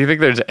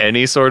there's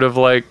any sort of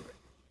like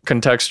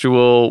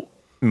contextual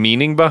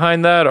meaning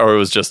behind that, or it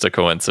was just a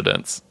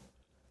coincidence?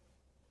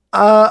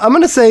 I'm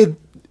gonna say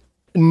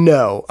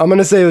no. I'm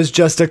gonna say it was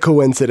just a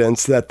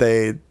coincidence that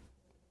they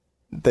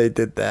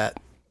did that.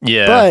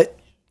 Yeah, but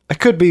I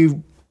could be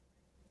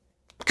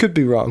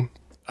wrong.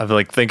 I'm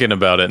like thinking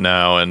about it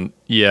now, and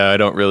yeah, I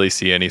don't really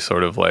see any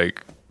sort of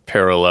like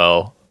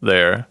parallel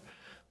there.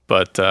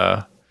 But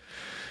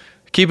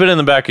keep it in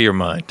the back of your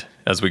mind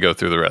as we go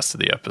through the rest of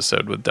the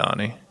episode with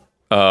Donnie.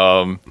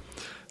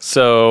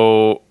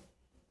 So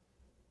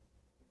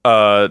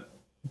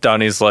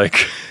Donnie's like,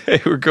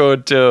 "Hey, we're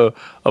going to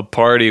a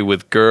party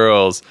with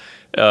girls.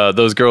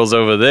 Those girls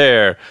over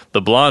there,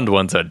 the blonde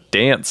one's a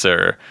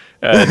dancer."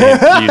 And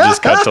you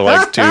just cut to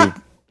like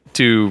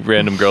two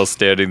random girls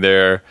standing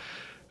there.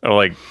 I'm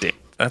like,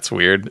 that's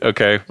weird.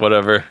 Okay,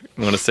 whatever.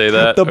 You want to say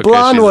that? The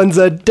blonde one's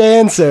a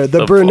dancer.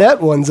 The brunette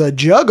one's a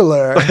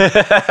juggler.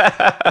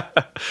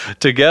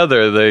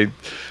 Together, they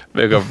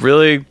make a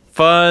really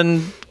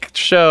fun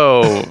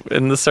show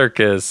in the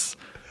circus.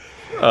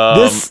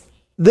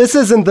 This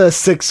isn't the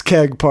six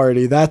keg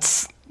party.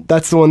 That's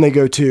the one they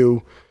go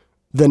to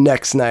the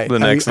next night.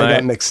 I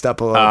got mixed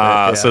up a little bit.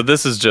 Yeah. So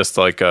this is just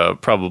like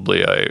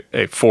probably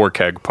a 4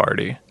 keg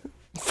party.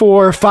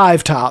 4 or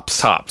 5 tops.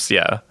 Tops,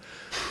 yeah.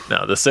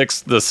 No, the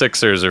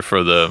Sixers are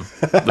for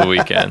the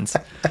weekends.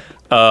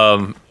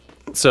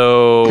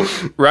 So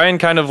Ryan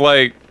kind of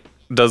like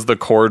does the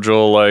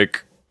cordial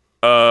like,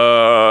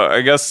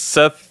 I guess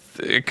Seth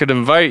could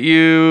invite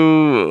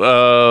you,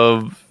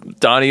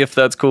 Donnie, if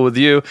that's cool with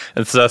you.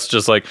 And Seth's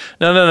just like,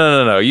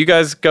 no. You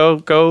guys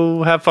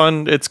go have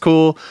fun. It's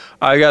cool.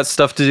 I got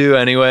stuff to do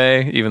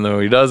anyway, even though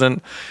he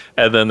doesn't.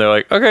 And then they're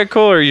like, okay,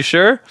 cool. Are you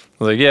sure?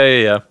 I was like,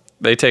 yeah.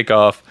 They take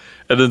off.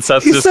 And then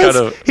Seth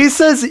he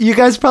says, you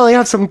guys probably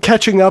have some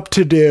catching up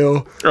to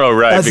do. Oh,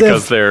 right.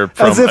 Because they're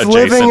from as if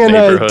living in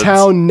a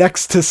town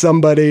next to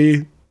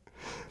somebody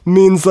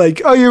means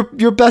like, oh,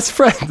 you're best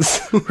friends.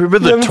 Remember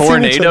the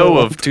tornado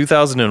of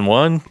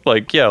 2001?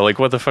 Like, yeah, like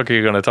what the fuck are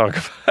you going to talk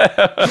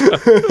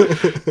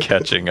about?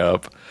 Catching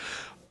up.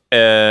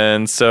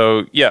 And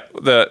so, yeah,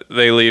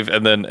 they leave,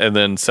 and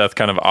then Seth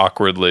kind of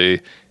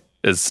awkwardly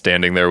is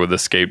standing there with a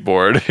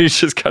skateboard. He's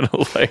just kind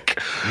of like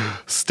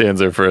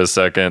stands there for a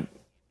second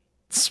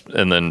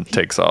and then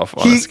takes off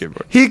on a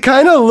skateboard. He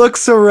kind of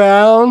looks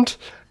around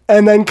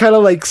and then kind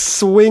of like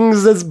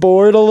swings his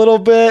board a little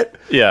bit.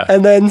 Yeah.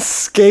 And then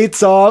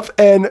skates off.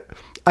 And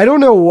I don't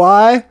know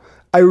why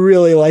I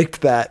really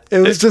liked that. It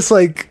was just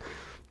like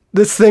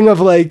this thing of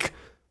like,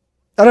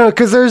 I don't know,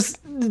 because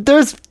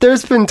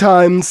there's been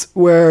times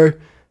where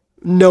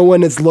no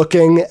one is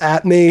looking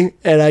at me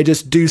and I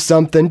just do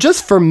something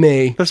just for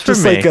me.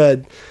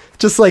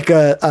 Just like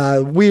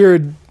a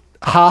weird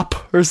hop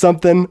or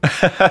something.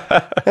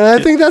 And I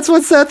think that's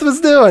what Seth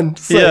was doing.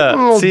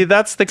 See,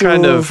 that's the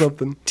kind of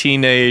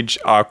teenage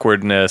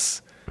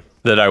awkwardness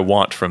that I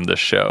want from this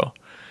show,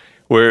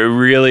 where it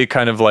really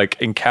kind of like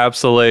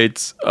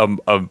encapsulates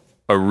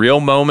a real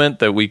moment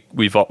that we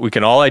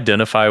can all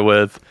identify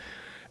with,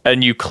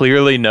 and you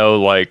clearly know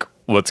like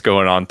what's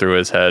going on through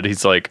his head.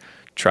 He's like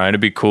trying to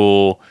be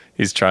cool.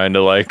 He's trying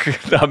to like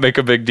not make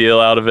a big deal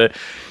out of it.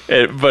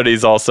 But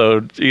he's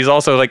also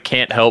like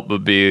can't help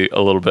but be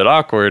a little bit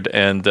awkward,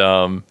 and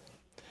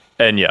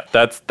yeah,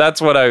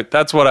 that's what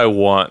I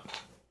want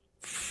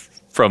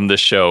from this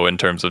show in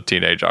terms of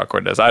teenage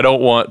awkwardness. I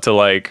don't want to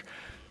like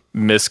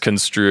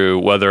misconstrue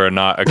whether or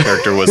not a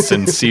character was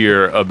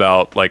sincere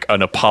about like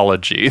an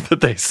apology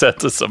that they said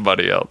to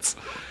somebody else.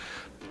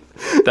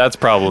 That's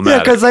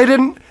problematic. Yeah, because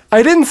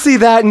I didn't see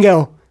that and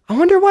go, I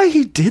wonder why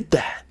he did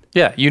that.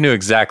 Yeah, you knew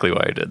exactly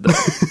why he did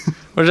that,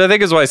 which I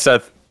think is why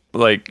Seth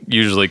like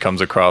usually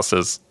comes across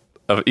as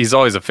he's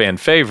always a fan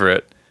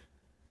favorite,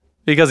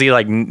 because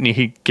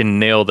he can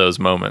nail those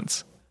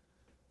moments.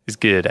 He's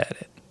good at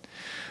it.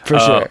 For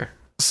sure.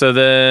 So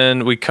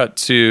then we cut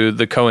to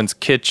the Cohen's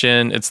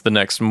kitchen. It's the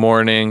next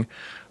morning.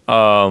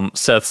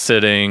 Seth's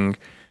sitting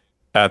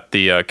at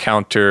the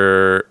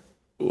counter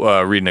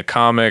reading a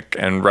comic,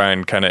 and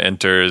Ryan kind of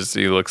enters.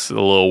 He looks a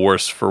little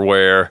worse for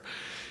wear.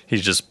 He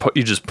just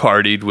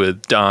partied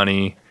with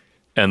Donnie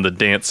and the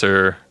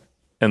dancer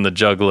and the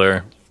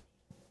juggler,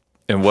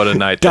 and what a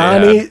night they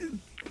had.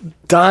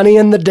 Donnie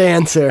and the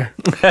dancer.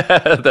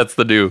 That's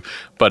the new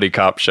buddy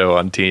cop show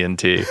on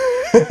TNT.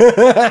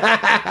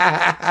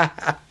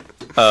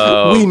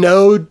 We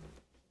know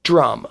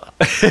drama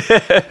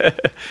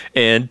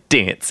And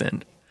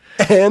dancing.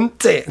 and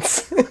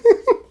dance.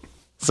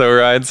 So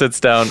Ryan sits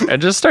down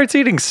and just starts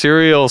eating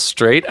cereal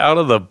straight out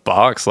of the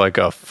box like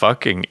a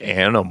fucking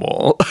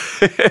animal.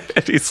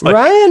 And he's like,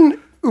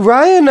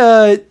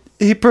 Ryan,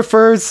 he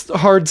prefers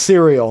hard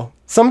cereal.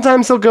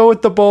 Sometimes he'll go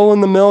with the bowl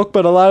and the milk,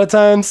 but a lot of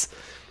times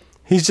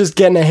he's just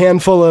getting a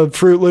handful of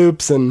Fruit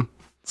Loops and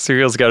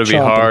cereal's got to be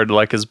chomping. hard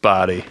like his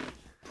body.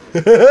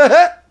 He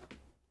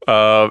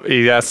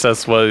asks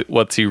us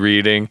what's he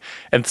reading,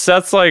 and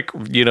Seth's like,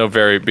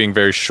 being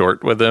very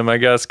short with him, I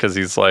guess, because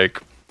he's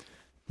like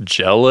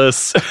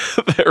jealous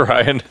that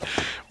Ryan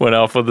went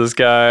off with this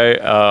guy.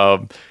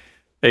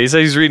 He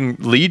said he's reading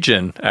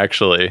Legion,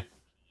 actually.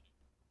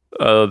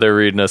 They're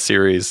reading a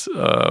series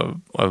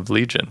of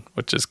Legion,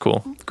 which is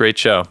cool. Great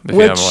show if you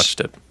haven't watched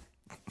it.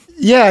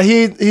 Yeah,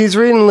 he's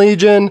reading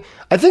Legion.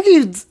 I think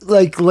he's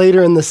like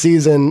later in the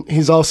season,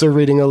 he's also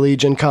reading a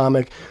Legion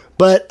comic.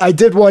 But I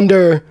did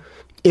wonder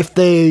if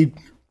they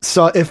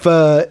saw if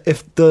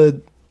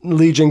the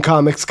Legion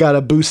comics got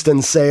a boost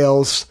in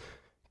sales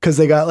because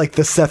they got like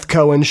the Seth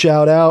Cohen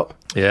shout out.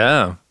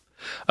 Yeah.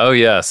 Oh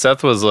yeah.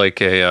 Seth was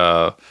like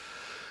a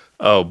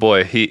oh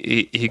boy,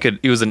 he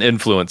was an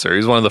influencer. He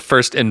was one of the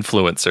first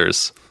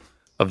influencers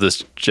of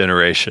this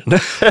generation.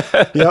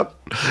 Yep.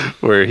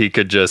 Where he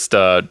could just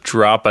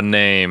drop a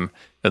name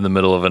in the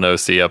middle of an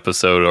OC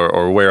episode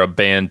or wear a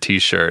band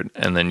t-shirt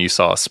and then you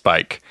saw a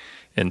spike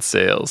in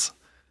sales.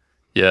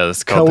 Yeah,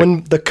 that's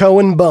called the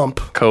Cohen bump.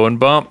 Cohen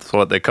bump. That's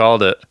what they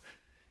called it.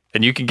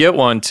 And you can get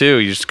one too.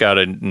 You just got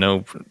to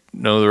know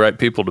the right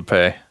people to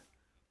pay.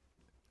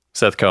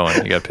 Seth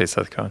Cohen. You got to pay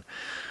Seth Cohen.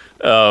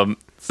 Ryan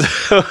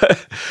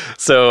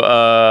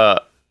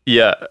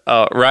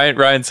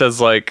says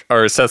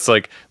Seth's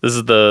like, this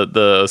is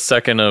the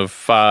second of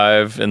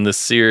 5 in this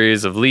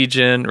series of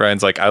Legion.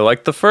 Ryan's like, I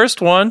like the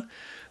first one.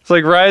 It's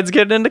like Ryan's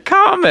getting into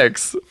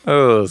comics.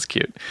 Oh, that's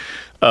cute.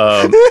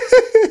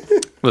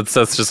 But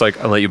Seth's just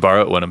like, I'll let you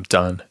borrow it when I'm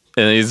done.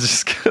 And he's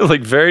just like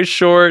very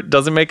short,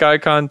 doesn't make eye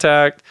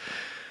contact.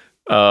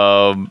 He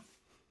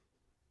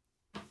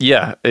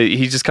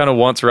just kind of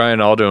wants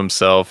Ryan all to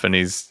himself, and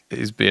he's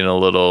being a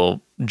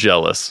little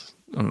jealous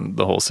of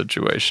the whole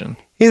situation.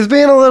 He's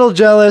being a little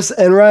jealous,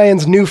 and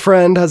Ryan's new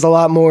friend has a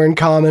lot more in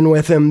common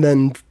with him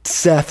than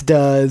Seth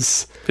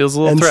does. Feels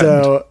a little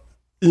threatened. So,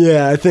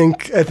 yeah, I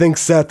think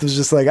Seth was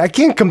just like, I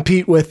can't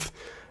compete with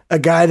a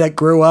guy that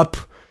grew up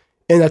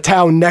in a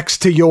town next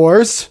to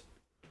yours.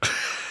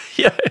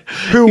 Yeah,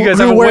 who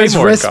wears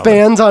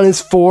wristbands on his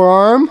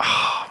forearm.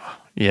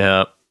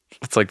 Yeah,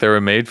 it's like they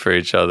were made for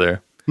each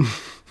other.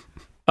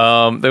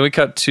 Then we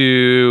cut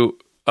to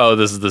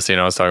this is the scene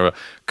I was talking about.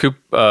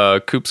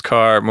 Coop's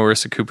car,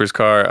 Marissa Cooper's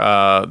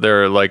car.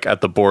 They're like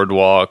at the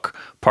boardwalk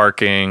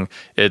parking.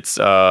 It's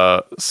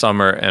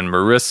Summer and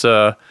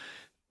Marissa,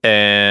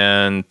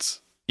 and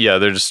yeah,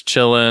 they're just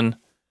chilling.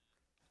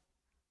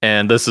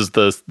 And this is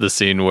the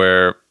scene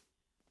where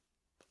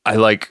I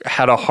like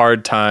had a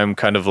hard time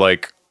kind of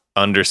like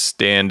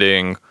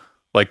understanding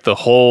like the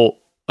whole,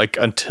 like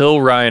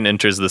until Ryan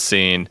enters the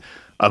scene,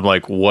 I'm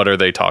like, what are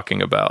they talking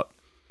about?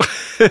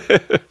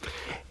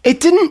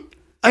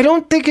 I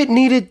don't think it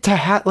needed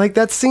to like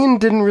that scene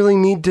didn't really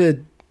need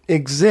to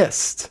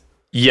exist.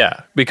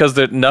 Yeah, because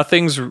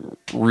nothing's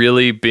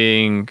really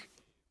being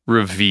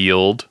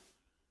revealed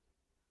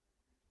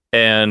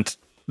and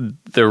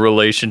the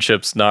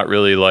relationship's not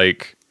really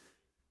like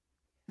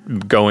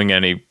going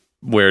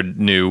anywhere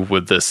new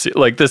with this.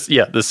 Like this,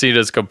 yeah, the scene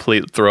is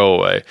complete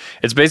throwaway.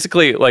 It's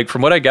basically like,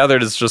 from what I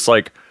gathered, it's just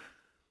like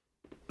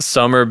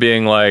Summer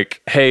being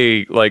like,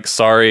 hey, like,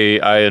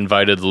 sorry, I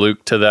invited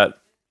Luke to that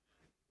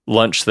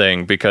lunch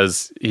thing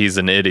because he's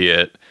an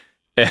idiot.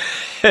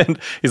 And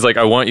he's like,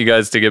 I want you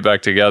guys to get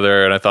back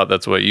together, and I thought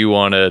that's what you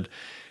wanted.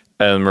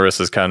 And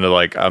Marissa's kind of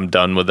like, I'm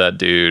done with that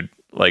dude.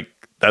 Like,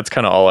 that's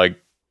kind of all I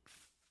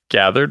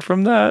gathered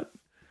from that.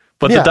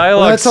 But the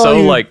dialogue's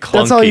like clunky.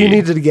 That's all you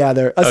needed to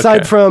gather.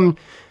 Aside from,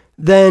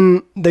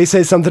 then they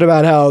say something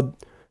about how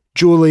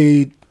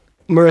Julie,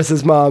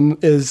 Marissa's mom,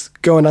 is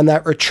going on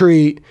that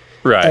retreat.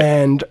 Right.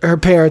 And her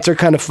parents are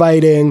kind of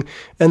fighting.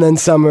 And then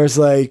Summer's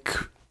like,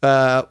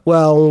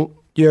 well,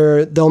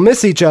 they'll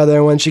miss each other.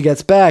 And when she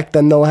gets back,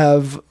 then they'll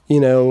have,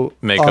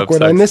 makeup awkward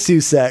sex. I miss you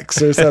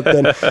sex or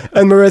something.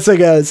 And Marissa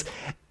goes,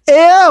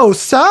 ew,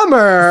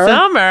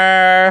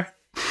 Summer.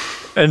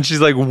 And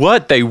she's like,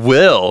 what? They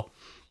will.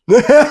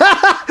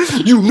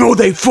 You know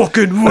they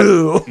fucking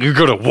will. You're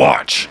gonna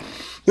watch.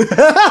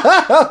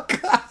 Oh,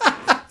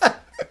 God.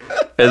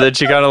 And then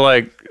she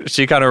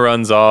kind of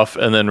runs off,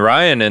 and then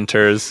Ryan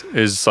enters,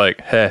 is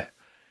like, hey.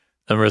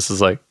 And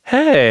Marissa's like,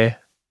 hey.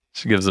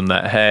 She gives him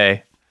that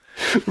hey.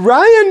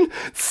 Ryan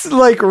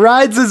like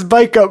rides his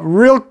bike up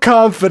real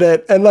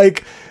confident and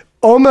like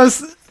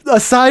almost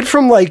aside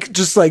from like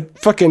just like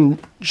fucking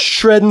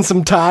shredding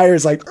some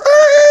tires like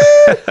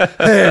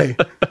hey.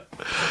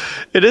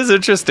 It is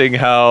interesting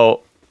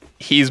how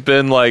he's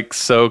been like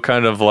so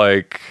kind of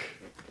like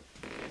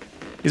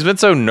he's been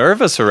so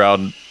nervous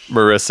around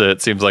Marissa,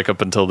 it seems like,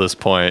 up until this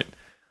point.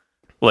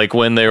 Like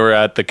when they were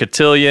at the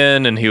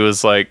cotillion and he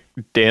was like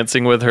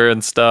dancing with her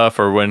and stuff,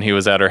 or when he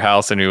was at her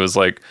house and he was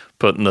like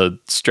putting the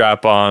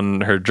strap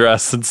on her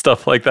dress and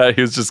stuff like that.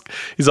 He's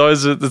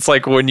always, it's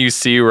like when you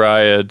see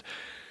Ryan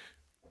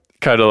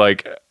kind of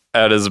like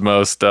at his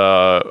most,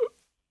 it's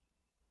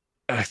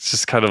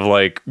just kind of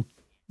like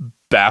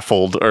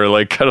baffled or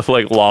like kind of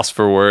like lost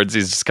for words.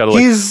 He's just kind of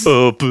like, he's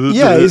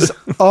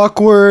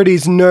awkward.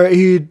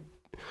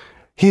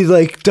 He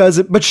like does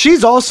it, but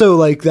she's also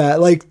like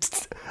that. Like,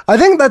 I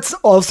think that's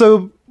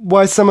also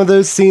why some of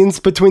those scenes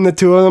between the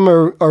two of them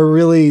are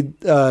really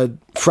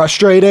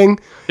frustrating.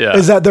 Yeah.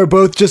 Is that they're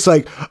both just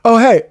like, oh,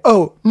 hey,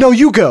 oh, no,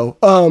 you go.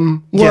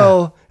 Me?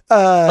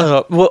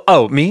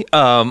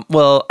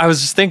 Well, I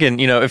was just thinking,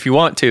 if you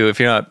want to, if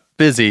you're not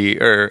busy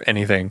or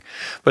anything.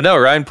 But no,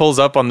 Ryan pulls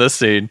up on this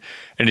scene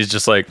and he's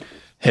just like,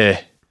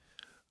 hey,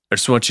 I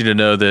just want you to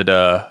know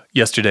that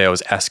yesterday I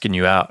was asking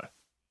you out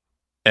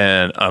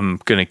and I'm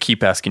going to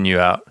keep asking you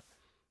out.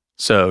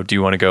 So do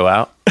you want to go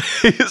out?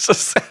 He's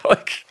just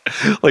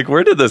like,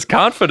 where did this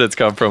confidence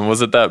come from?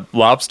 Was it that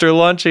lobster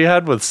lunch he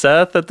had with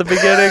Seth at the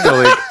beginning?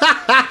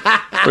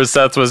 Where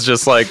Seth was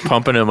just like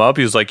pumping him up.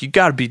 He was like, you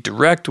got to be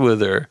direct with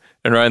her.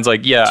 And Ryan's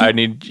like, yeah, I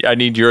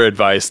need your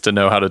advice to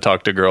know how to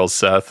talk to girls,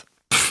 Seth.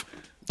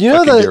 You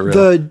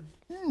know,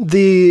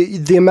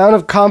 the amount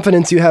of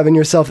confidence you have in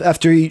yourself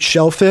after you eat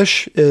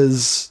shellfish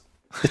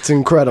it's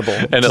incredible.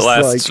 And it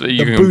lasts, like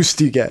the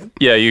boost you get.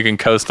 Yeah, you can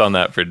coast on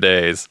that for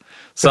days.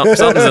 Something's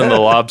in the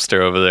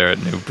lobster over there at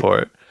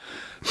Newport.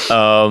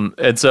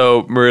 And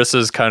so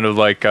Marissa's kind of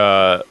like,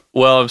 I'm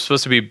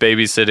supposed to be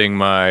babysitting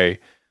my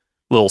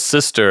little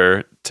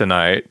sister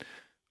tonight.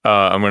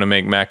 I'm going to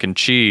make mac and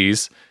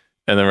cheese.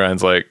 And then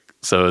Ryan's like,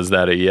 so is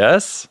that a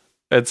yes?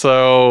 And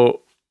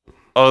so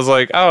I was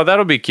like, oh,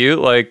 that'll be cute.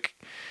 Like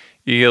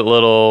you get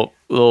little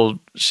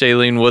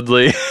Shailene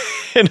Woodley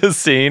in a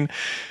scene.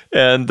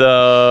 And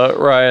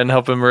Ryan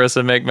helping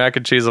Marissa make mac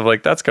and cheese. I'm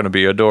like, that's going to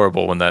be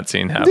adorable when that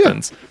scene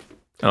happens. Yeah.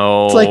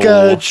 Oh, it's like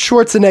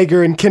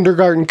Schwarzenegger in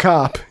Kindergarten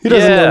Cop. He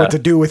doesn't know what to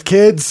do with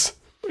kids.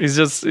 He's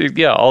just,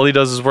 all he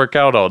does is work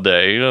out all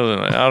day. He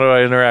doesn't, how do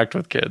I interact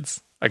with kids?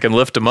 I can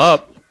lift him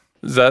up.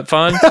 Is that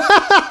fun?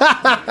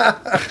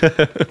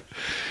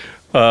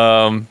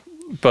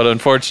 But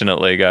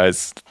unfortunately,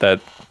 guys, that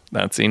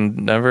scene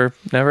never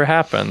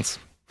happens.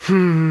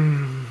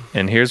 And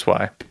here's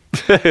why.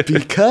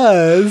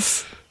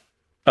 Because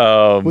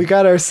we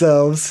got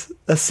ourselves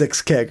a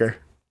 6-kegger.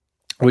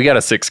 We got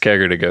a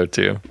 6-kegger to go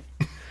to.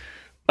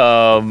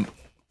 I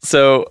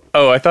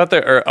thought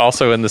that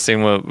also in the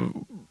scene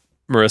when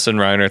Marissa and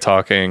Ryan are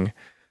talking,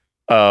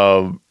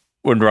 when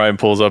Ryan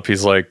pulls up,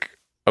 he's like,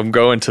 I'm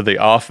going to the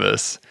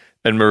office.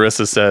 And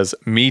Marissa says,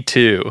 me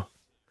too.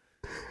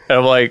 And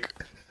I'm like,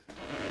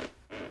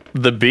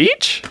 the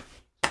beach?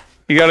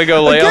 You got to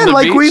go lay on the beach?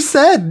 Like we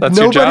said, that's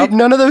your job?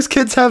 None of those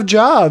kids have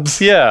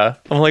jobs. Yeah.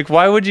 I'm like,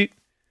 why would you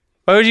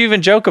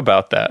even joke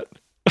about that?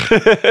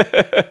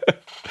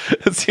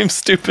 It seems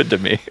stupid to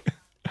me.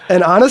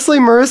 And honestly,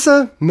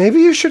 Marissa, maybe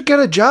you should get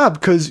a job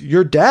because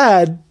your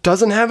dad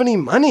doesn't have any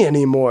money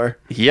anymore.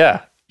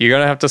 Yeah, you're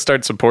going to have to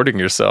start supporting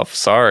yourself.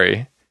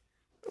 Sorry.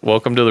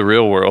 Welcome to the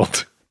real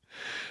world.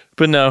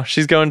 But no,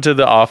 she's going to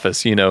the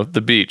office,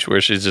 the beach, where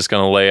she's just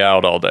going to lay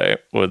out all day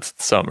with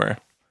Summer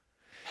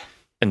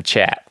and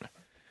chat.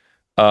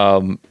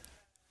 So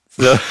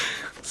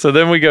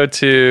then we go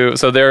to,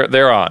 so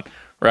they're on.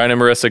 Ryan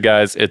and Marissa,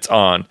 guys, it's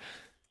on.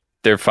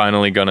 They're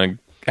finally going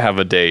to have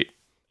a date.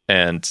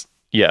 And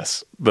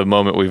yes, the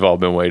moment we've all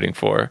been waiting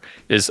for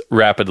is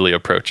rapidly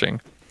approaching.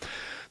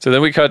 So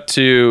then we cut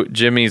to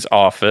Jimmy's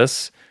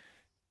office,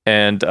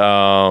 and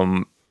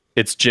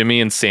it's Jimmy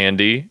and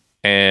Sandy.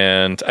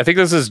 And I think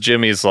this is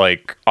Jimmy's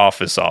like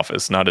office,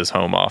 not his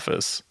home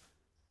office,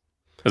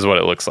 is what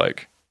it looks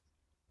like.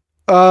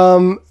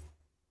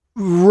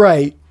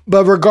 Right.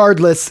 But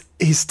regardless,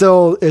 he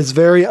still is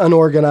very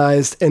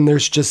unorganized, and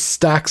there's just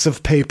stacks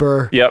of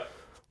paper. Yep.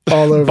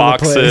 All over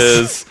boxes the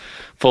place.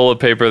 Full of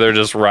paper. They're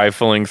just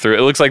rifling through.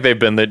 It looks like they've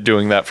been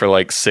doing that for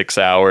like 6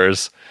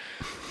 hours.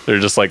 They're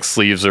just like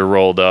sleeves are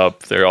rolled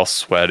up. They're all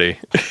sweaty.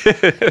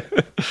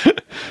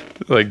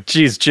 Like,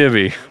 geez,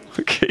 Jimmy,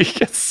 okay,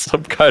 get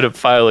some kind of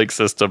filing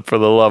system for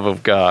the love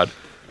of God.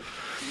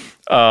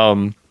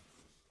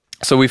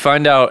 So we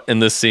find out in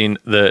this scene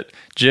that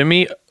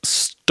Jimmy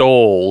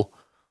stole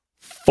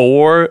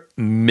 $4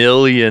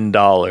 million.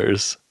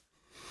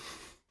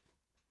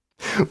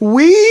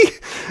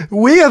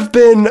 We have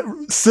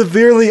been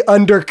severely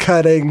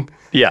undercutting.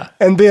 Yeah.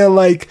 And being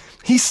like,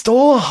 he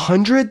stole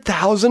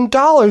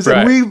 $100,000.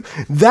 Right. And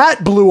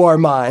that blew our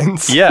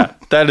minds. Yeah.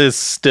 That is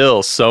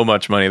still so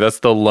much money. That's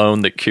the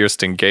loan that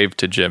Kirsten gave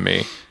to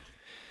Jimmy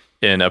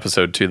in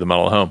episode 2, The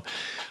Model Home.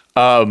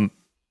 No,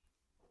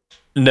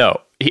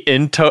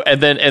 and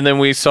then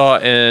we saw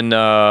in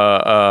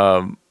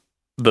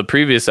the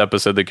previous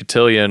episode, the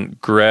Cotillion,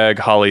 Greg,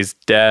 Holly's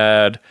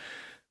dad,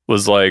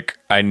 was like,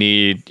 I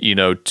need,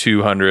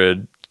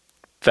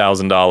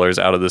 $200,000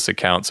 out of this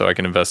account so I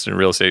can invest in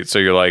real estate. So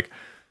you're like,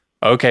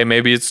 okay,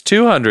 maybe it's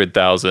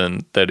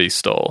 200,000 that he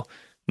stole.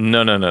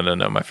 No,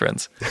 my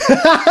friends.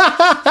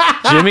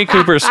 Jimmy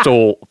Cooper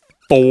stole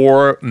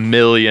 $4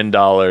 million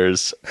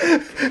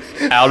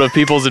out of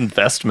people's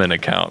investment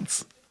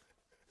accounts.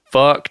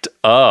 Fucked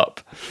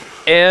up.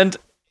 And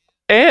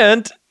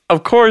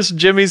of course,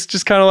 Jimmy's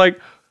just kind of like,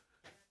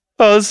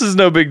 oh, this is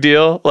no big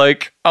deal.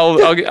 Like,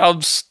 I'll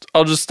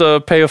just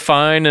pay a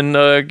fine and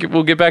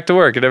we'll get back to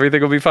work and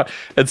everything will be fine.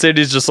 And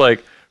Sandy's just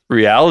like,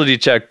 reality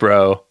check,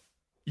 bro.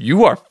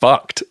 You are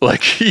fucked.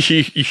 Like,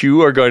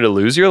 you are going to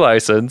lose your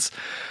license.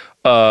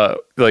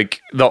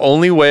 Like, the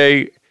only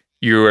way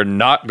you are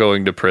not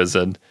going to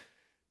prison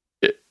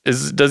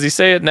is, does he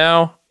say it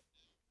now?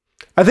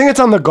 I think it's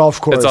on the golf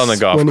course. It's on the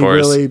golf when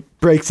course. He really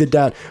breaks it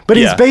down. But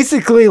he's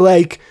basically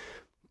like,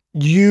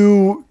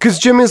 because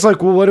Jimmy's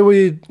like, well, what do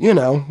we,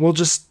 we'll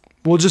just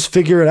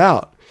figure it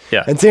out.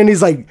 Yeah. And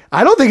Sandy's like,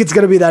 I don't think it's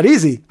going to be that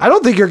easy. I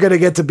don't think you're going to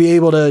get to be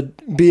able to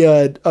be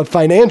a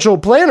financial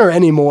planner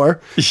anymore.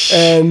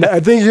 And I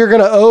think you're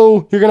going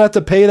to have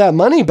to pay that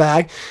money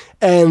back.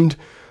 And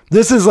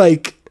this is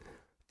like,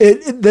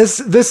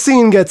 this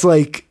scene gets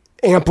like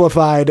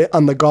amplified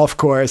on the golf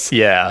course.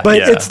 Yeah.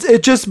 But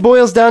it just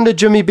boils down to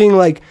Jimmy being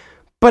like,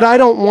 but I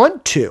don't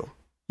want to.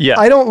 Yeah.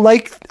 I don't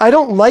like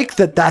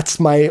that that's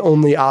my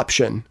only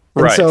option.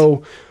 And right.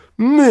 So,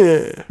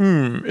 meh.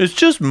 It's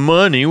just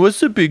money. What's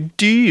the big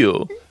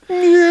deal?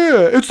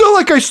 Yeah. It's not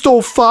like I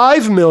stole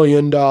 $5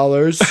 million.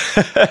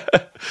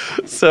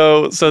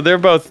 So they're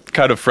both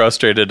kind of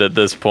frustrated at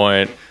this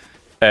point.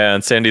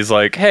 And Sandy's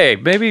like, hey,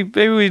 maybe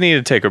we need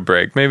to take a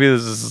break. Maybe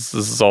this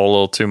is all a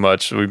little too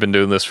much. We've been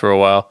doing this for a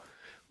while.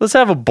 Let's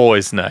have a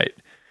boys' night.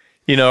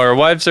 Our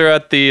wives are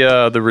at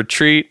the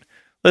retreat.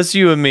 Let's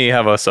you and me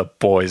have us a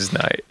boys'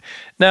 night.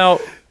 Now,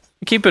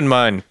 keep in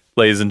mind,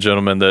 ladies and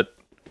gentlemen, that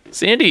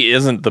Sandy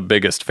isn't the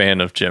biggest fan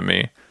of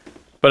Jimmy.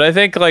 But I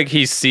think like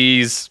he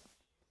sees,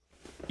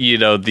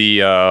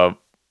 the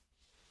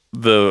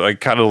like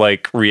kind of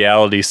like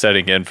reality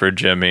setting in for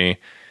Jimmy.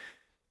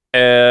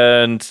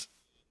 And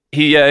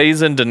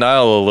he's in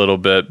denial a little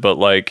bit, but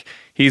like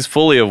he's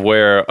fully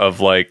aware of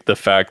like the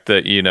fact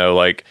that,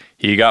 like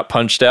he got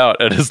punched out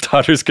at his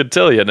daughter's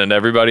cotillion and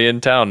everybody in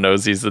town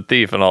knows he's the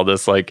thief and all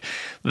this. Like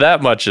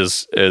that much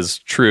is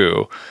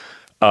true.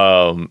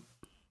 So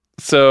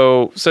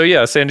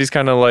yeah, Sandy's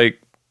kind of like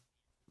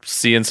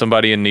seeing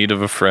somebody in need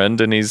of a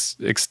friend and he's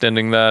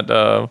extending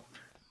that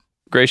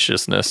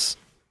graciousness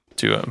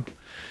to him.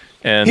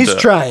 And he's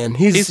trying.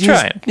 He's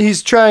trying.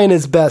 He's trying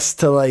his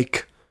best to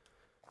like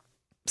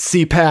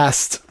see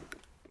past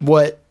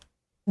what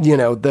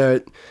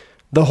the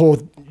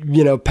whole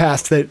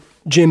past that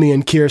Jimmy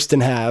and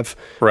Kirsten have,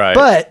 right?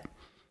 But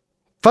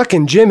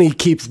fucking Jimmy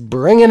keeps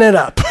bringing it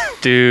up,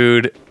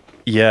 dude.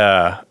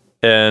 Yeah,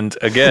 and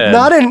again,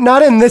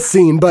 not in this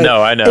scene, but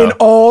no, I know in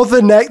all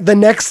the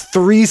next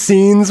 3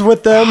 scenes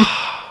with them.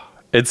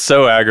 It's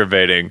so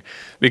aggravating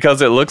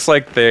because it looks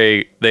like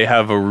they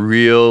have a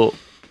real,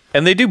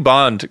 and they do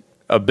bond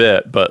a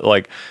bit, but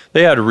like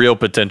they had real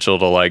potential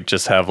to like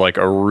just have like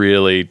a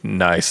really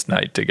nice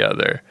night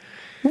together.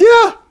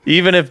 Yeah.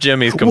 Even if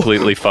Jimmy's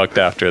completely fucked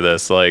after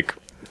this, like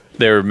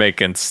they were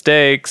making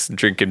steaks,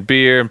 drinking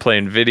beer, and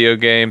playing video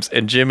games,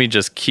 and Jimmy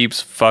just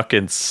keeps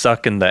fucking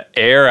sucking the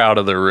air out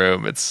of the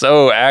room. It's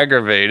so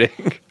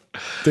aggravating.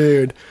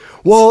 Dude.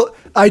 Well,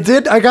 I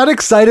got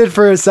excited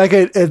for a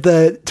second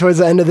towards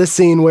the end of this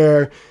scene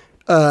where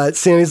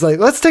Sandy's like,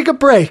 let's take a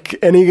break.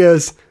 And he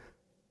goes,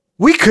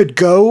 we could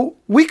go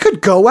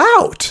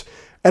out.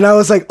 And I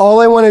was like,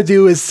 all I want to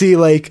do is see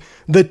like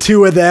the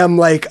two of them,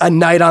 like a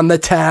night on the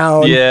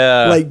town.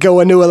 Yeah. Like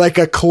going to like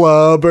a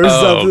club or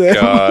something. Oh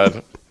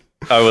God.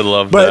 I would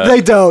love but that. They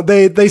don't.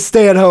 They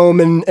stay at home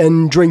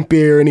and drink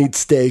beer and eat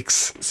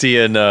steaks.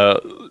 Seeing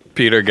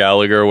Peter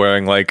Gallagher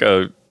wearing like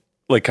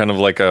kind of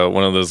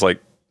one of those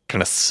like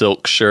kind of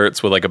silk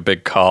shirts with like a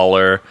big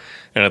collar,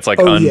 and it's like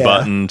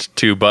unbuttoned,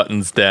 2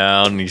 buttons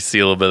down, and you see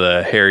a little bit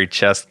of hairy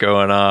chest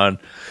going on.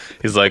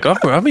 He's like,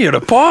 I'm here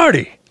to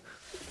party.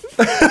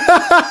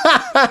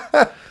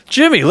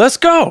 Jimmy, let's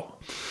go.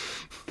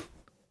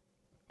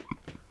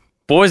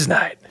 Boys'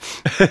 night.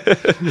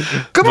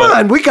 Come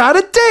on, we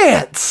gotta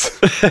dance.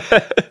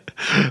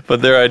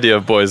 But their idea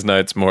of boys'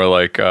 night's more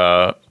like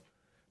kind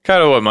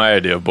of what my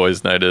idea of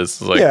boys' night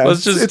is. Like,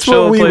 let's just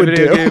chill and play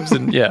video games.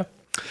 And yeah.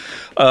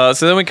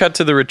 So then we cut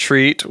to the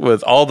retreat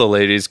with all the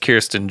ladies,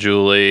 Kirsten,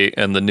 Julie,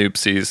 and the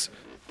Noopsies,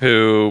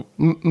 who...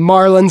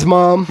 Marlon's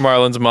mom,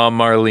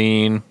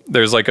 Marlene.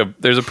 There's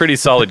a pretty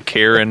solid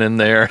Karen in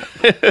there.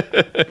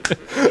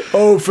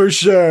 Oh, for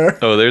sure.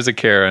 Oh, there's a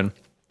Karen.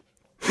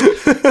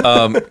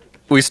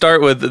 We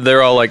start with,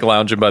 they're all like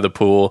lounging by the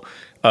pool.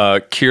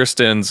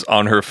 Kirsten's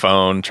on her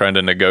phone trying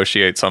to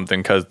negotiate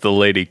something because the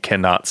lady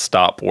cannot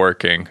stop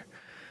working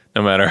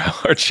no matter how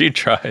hard she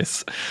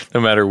tries, no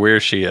matter where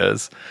she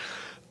is.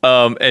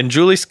 And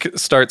Julie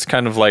starts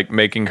kind of like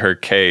making her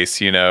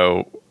case, you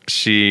know,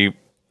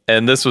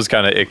 and this was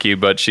kind of icky,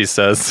 but she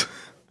says,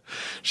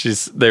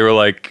 they were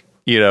like,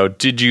 you know,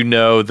 did you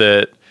know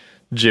that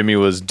Jimmy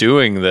was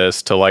doing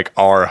this to like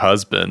our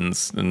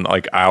husbands and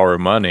like our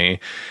money?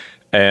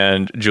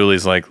 And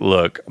Julie's like,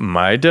 look,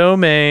 my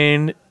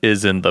domain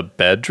is in the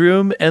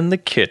bedroom and the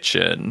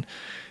kitchen.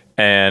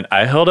 And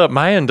I held up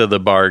my end of the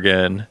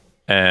bargain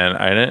and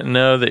I didn't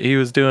know that he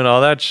was doing all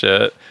that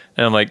shit.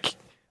 And I'm like,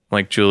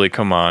 Julie,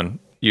 come on.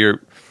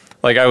 You're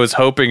like, I was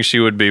hoping she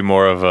would be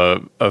more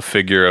of a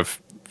figure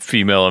of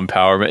female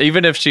empowerment.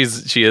 Even if she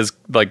is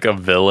like a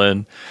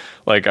villain,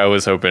 like I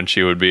was hoping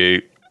she would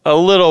be a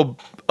little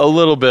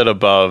bit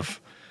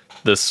above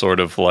this sort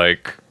of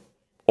like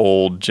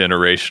old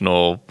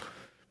generational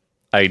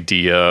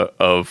idea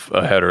of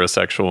a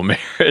heterosexual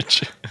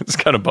marriage. It's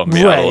kind of bummed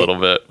me out a little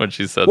bit when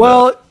she said that.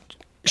 Well,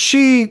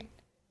 she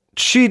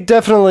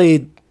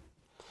definitely,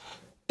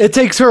 it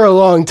takes her a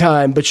long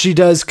time, but she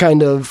does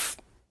kind of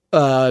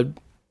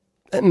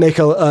make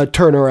a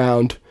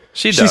turnaround.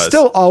 She's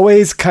still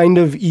always kind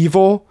of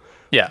evil.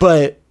 Yeah.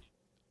 But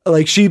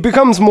like she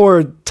becomes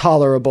more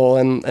tolerable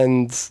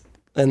and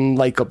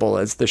likable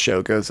as the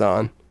show goes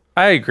on.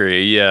 I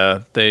agree.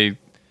 Yeah.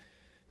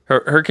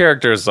 Her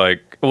character is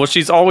like, well,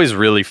 she's always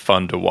really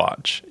fun to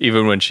watch,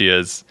 even when she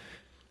is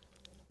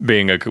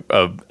being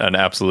an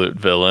absolute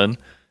villain.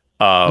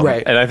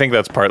 Right. And I think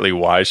that's partly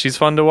why she's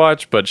fun to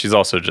watch, but she's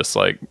also just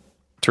like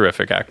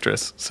terrific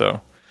actress.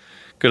 So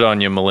good on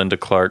you, Melinda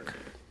Clarke.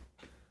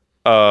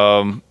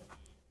 So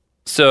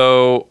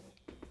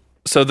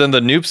then the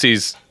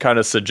Noopsies kind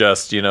of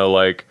suggest, you know,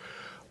 like,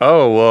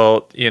 oh,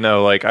 well, you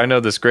know, like I know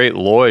this great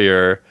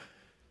lawyer,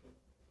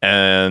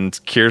 and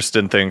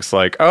Kirsten thinks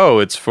like, oh,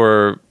 it's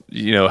for,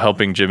 you know,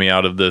 helping Jimmy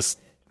out of this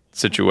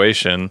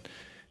situation.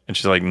 And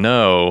she's like,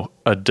 no,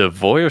 a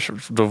divorce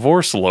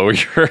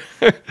lawyer,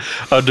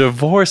 a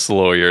divorce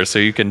lawyer, so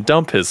you can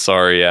dump his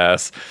sorry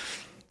ass.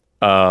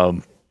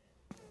 And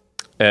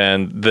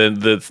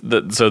then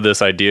so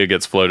this idea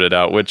gets floated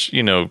out, which,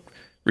 you know,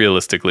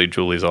 realistically,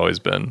 Julie's always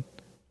been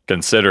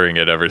considering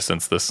it ever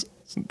since this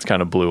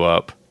kind of blew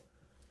up.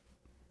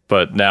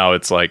 But now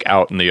it's like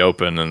out in the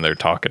open and they're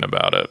talking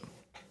about it.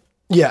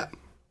 Yeah.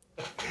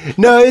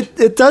 No,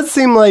 it does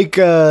seem like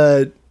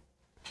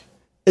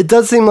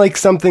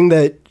something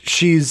that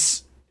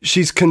she's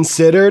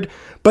considered,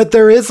 but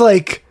there is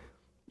like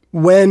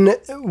when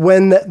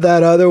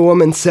that other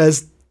woman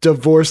says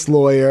divorce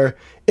lawyer,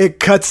 it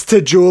cuts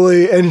to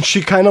Julie and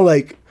she kind of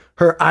like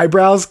her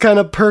eyebrows kind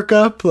of perk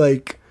up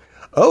like,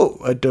 oh,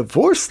 a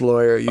divorce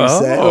lawyer, you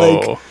say?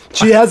 Like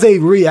she has a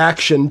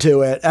reaction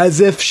to it as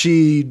if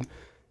she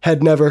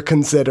had never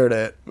considered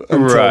it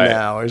until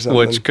now or something.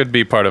 Which could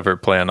be part of her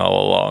plan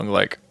all along.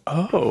 Like,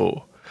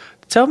 oh,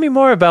 tell me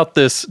more about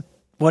this.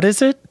 What is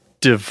it?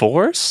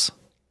 Divorce?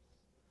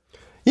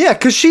 Yeah,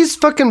 because she's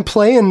fucking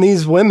playing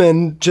these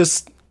women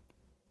just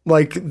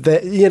like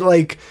that. You know,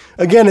 like,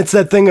 again, it's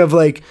that thing of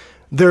like,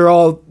 they're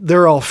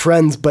all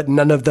friends, but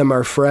none of them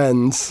are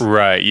friends.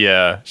 Right,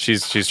 yeah.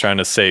 She's trying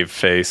to save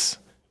face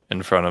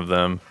in front of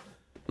them.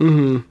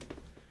 Mm-hmm.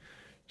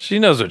 She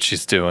knows what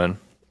she's doing.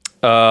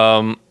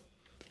 And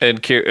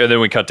then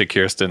we cut to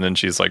Kirsten, and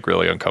she's like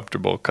really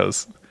uncomfortable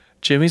because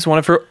Jimmy's one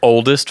of her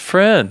oldest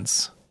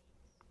friends.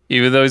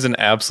 Even though he's an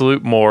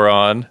absolute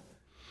moron.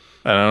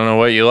 I don't know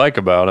what you like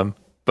about him,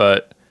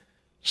 but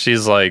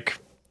she's like,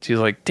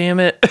 damn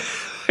it.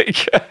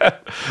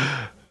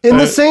 In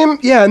the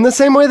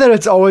same way that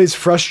it's always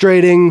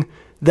frustrating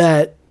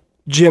that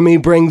Jimmy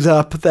brings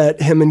up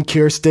that him and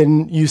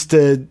Kirsten used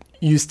to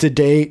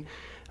date,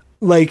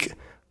 like,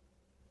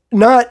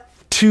 not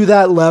to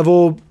that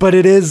level, but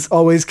it is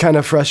always kind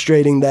of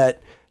frustrating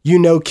that, you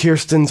know,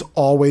 Kirsten's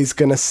always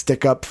gonna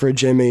stick up for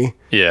Jimmy.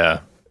 Yeah.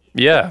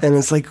 And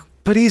it's like,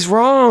 but he's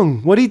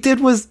wrong. What he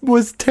did was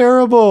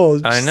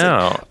terrible. I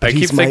know. I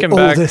keep thinking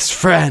back. Oldest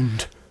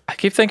friend. I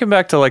keep thinking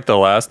back to like the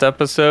last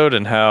episode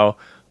and how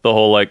the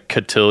whole like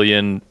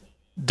cotillion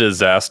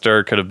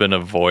disaster could have been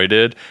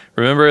avoided.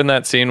 Remember in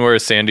that scene where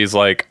Sandy's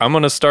like, I'm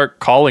going to start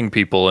calling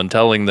people and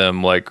telling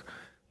them like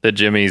that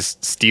Jimmy's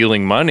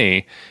stealing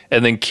money.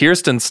 And then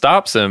Kirsten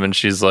stops him and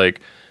she's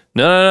like,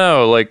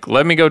 no, like,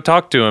 let me go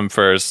talk to him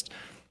first.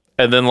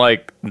 And then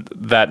like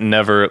that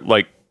never,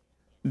 like,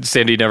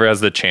 Sandy never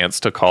has the chance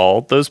to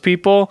call those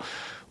people.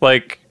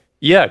 Like,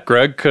 yeah,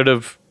 Greg could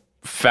have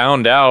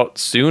found out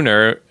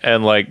sooner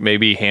and like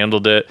maybe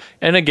handled it.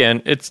 And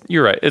again,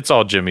 you're right, it's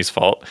all Jimmy's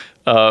fault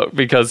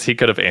because he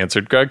could have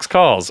answered Greg's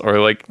calls or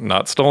like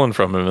not stolen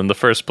from him in the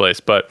first place.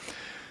 But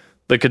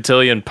the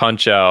cotillion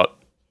punch out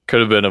could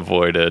have been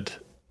avoided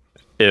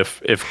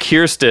if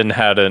Kirsten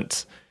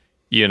hadn't,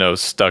 you know,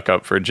 stuck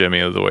up for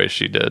Jimmy the way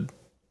she did.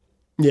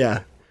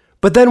 Yeah.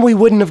 But then we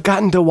wouldn't have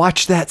gotten to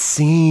watch that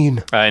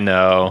scene. I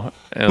know.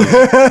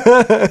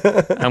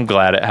 I'm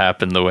glad it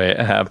happened the way it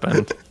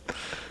happened.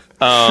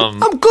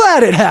 I'm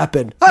glad it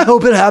happened. I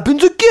hope it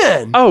happens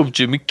again. Oh,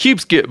 Jimmy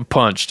keeps getting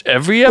punched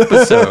every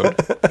episode.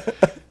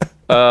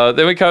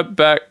 Then we cut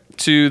back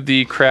to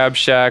the Crab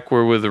Shack.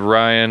 We're with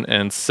Ryan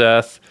and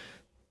Seth.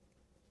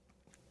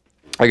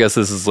 I guess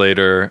this is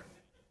later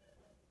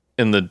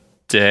in the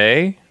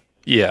day.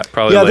 Yeah,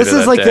 probably. Yeah, later this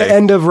is that like day. the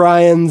end of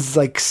Ryan's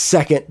like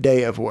second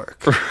day of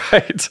work.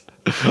 Right.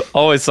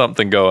 Always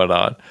something going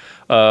on.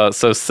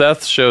 So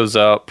Seth shows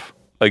up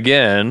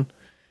again,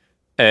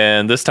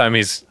 and this time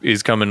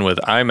he's coming with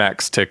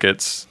IMAX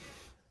tickets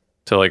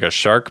to like a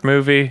shark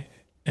movie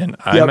in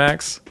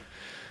IMAX,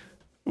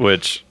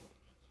 which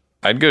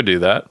I'd go do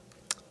that.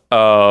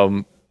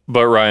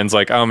 But Ryan's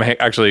like,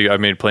 actually, I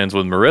made plans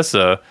with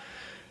Marissa,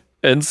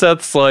 and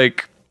Seth's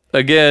like,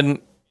 again,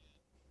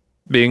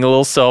 being a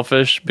little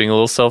selfish, being a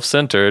little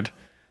self-centered,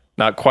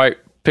 not quite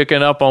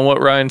picking up on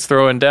what Ryan's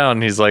throwing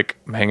down. He's like,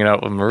 I'm hanging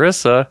out with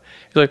Marissa.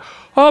 He's like,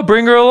 oh,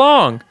 bring her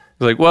along.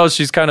 He's like, well,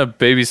 she's kind of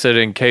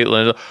babysitting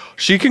Caitlin.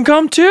 She can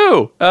come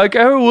too. Like,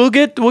 oh, we'll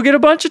get a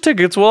bunch of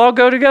tickets. We'll all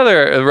go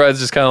together. And Ryan's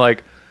just kind of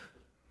like,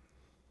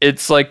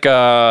 it's like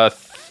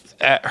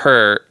at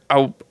her.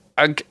 I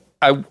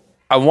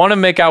want to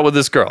make out with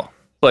this girl.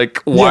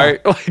 Like, why? Yeah.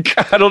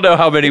 Like, I don't know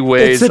how many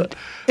ways.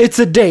 It's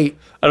a date.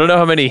 I don't know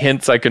how many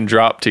hints I can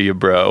drop to you,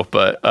 bro.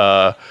 But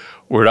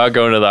we're not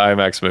going to the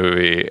IMAX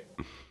movie.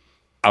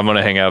 I'm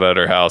gonna hang out at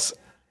her house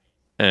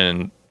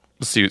and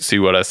see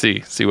what I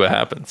see what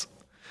happens.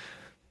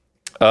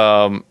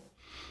 And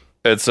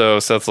so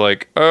Seth's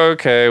like,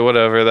 okay,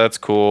 whatever, that's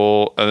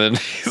cool. And then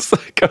he's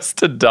like, goes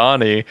to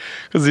Donnie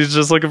because he's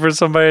just looking for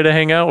somebody to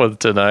hang out with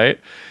tonight.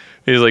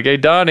 He's like, hey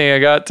Donnie, I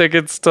got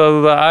tickets to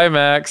the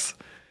IMAX.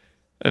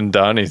 And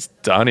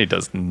Donnie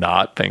does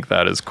not think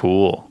that is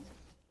cool.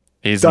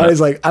 Donnie's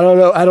like, I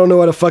don't know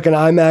what a fucking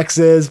IMAX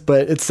is,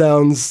 but it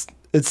sounds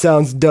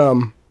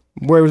dumb.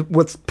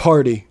 What's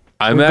party?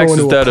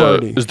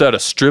 IMAX, is that a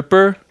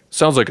stripper?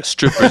 Sounds like a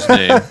stripper's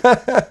name.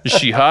 Is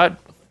she hot?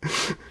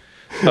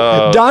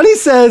 Donnie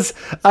says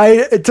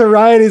to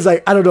Ryan, he's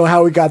like, I don't know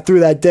how we got through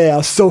that day. I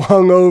was so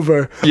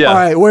hungover. Yeah. All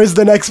right, where's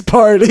the next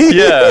party?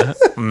 Yeah.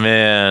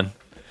 Man.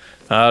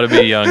 I ought to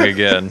be young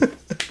again.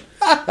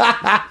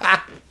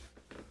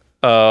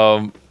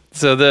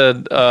 So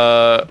then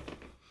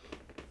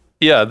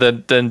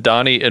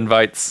Donnie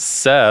invites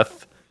Seth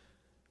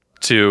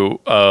to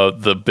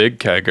the big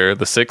kegger,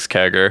 the 6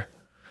 kegger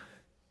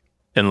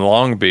in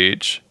Long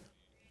Beach.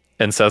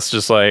 And Seth's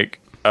just like,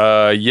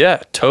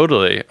 yeah,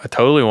 totally. I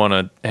totally want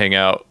to hang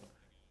out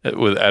at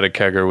a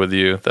kegger with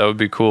you. That would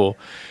be cool.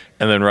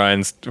 And then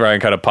Ryan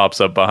kind of pops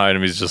up behind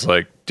him. He's just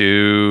like,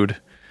 dude,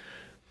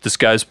 this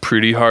guy's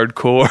pretty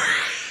hardcore.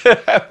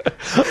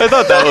 I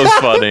thought that was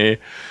funny. I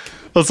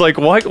was like,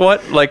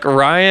 what? Like,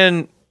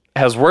 Ryan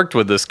has worked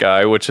with this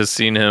guy, which has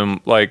seen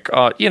him like,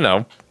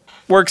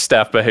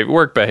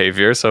 work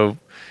behavior, so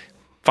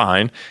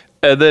fine.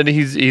 And then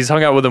he's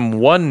hung out with him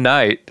one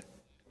night,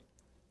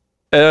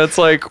 and it's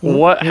like,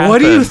 what happened? What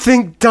do you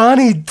think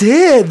Donnie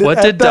did?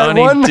 What did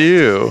Donnie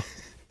do?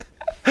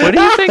 What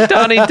do you think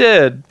Donnie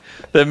did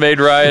that made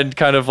Ryan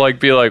kind of like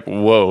be like,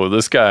 whoa,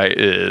 this guy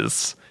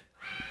is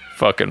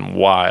fucking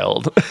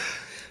wild?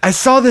 I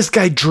saw this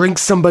guy drink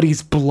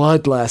somebody's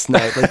blood last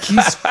night. Like,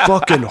 he's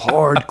fucking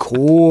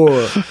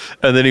hardcore.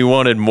 And then he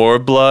wanted more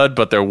blood,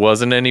 but there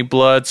wasn't any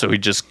blood, so he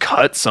just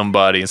cut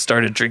somebody and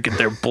started drinking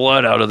their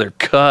blood out of their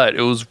cut.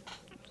 It was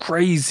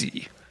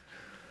crazy.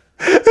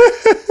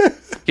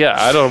 Yeah,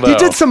 I don't know. He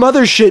did some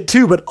other shit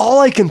too, but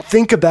all I can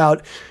think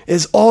about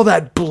is all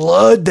that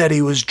blood that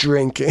he was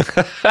drinking.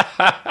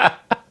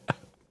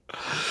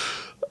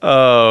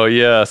 Oh,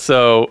 yeah.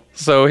 So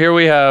here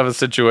we have a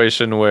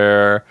situation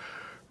where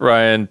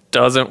Ryan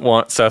doesn't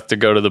want Seth to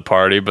go to the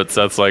party, but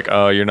Seth's like,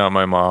 oh, you're not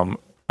my mom.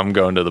 I'm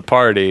going to the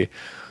party.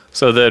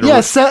 So then,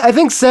 yeah, I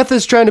think Seth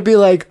is trying to be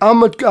like,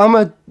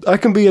 I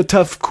can be a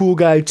tough, cool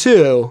guy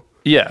too.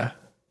 Yeah.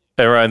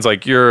 And Ryan's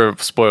like, you're a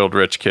spoiled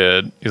rich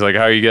kid. He's like,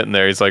 how are you getting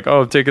there? He's like,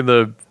 oh, I'm taking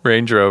the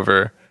Range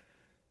Rover.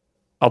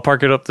 I'll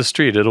park it up the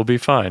street. It'll be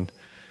fine.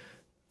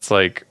 It's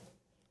like,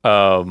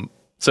 so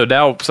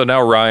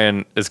now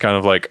Ryan is kind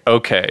of like,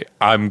 okay,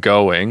 I'm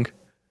going,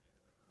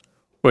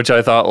 which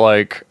I thought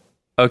like,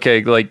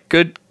 okay, like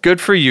good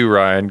for you,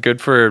 Ryan.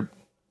 Good for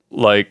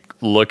like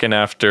looking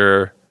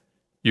after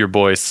your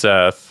boy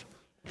Seth.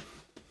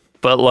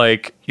 But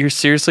like, you're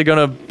seriously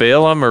gonna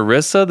bail on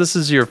Marissa? This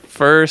is your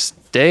first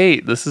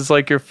date. This is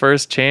like your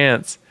first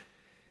chance.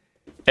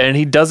 And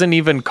he doesn't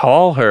even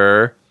call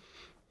her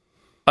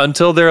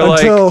until they're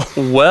like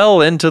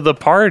well into the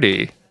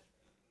party.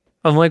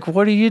 I'm like,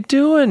 what are you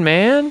doing,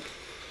 man?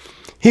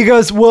 He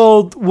goes,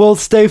 we'll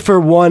stay for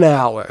 1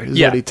 hour, is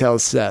what he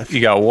tells Seth. You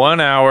got 1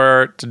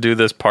 hour to do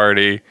this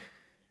party,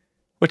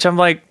 which I'm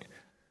like,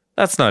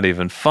 that's not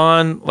even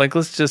fun. Like,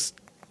 I'll just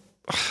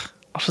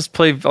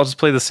play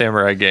the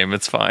samurai game.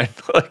 It's fine.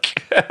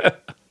 Like, I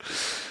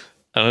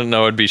didn't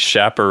know I'd be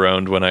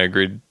chaperoned when I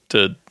agreed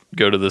to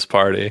go to this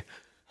party.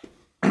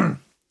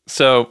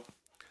 So,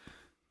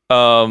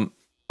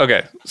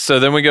 okay. So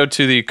then we go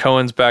to the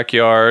Cohen's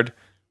backyard.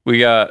 We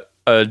got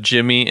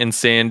Jimmy and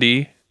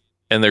Sandy,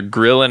 and they're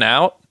grilling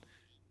out,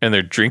 and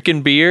they're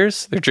drinking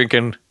beers. They're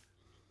drinking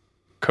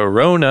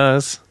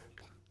Coronas.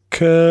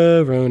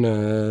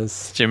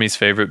 Coronas. Jimmy's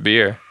favorite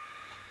beer.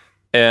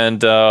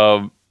 And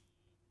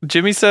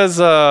Jimmy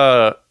says,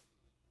 I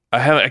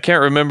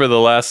can't remember the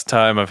last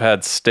time I've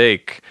had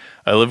steak.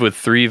 I live with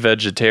 3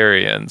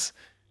 vegetarians.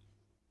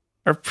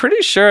 I'm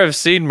pretty sure I've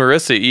seen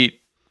Marissa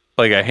eat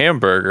like a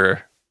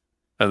hamburger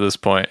at this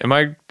point. Am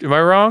I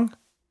wrong?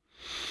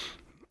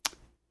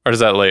 Or is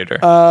that later?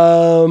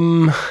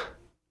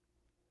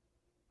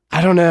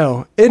 I don't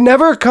know. It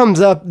never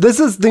comes up. This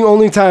is the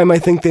only time I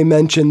think they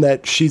mention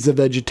that she's a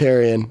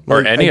vegetarian.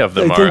 Or any of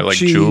them are. Like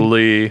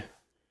Julie.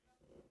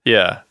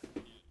 Yeah.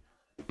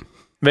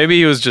 Maybe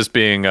he was just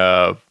being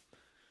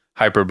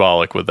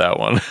hyperbolic with that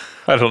one.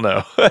 I don't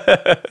know.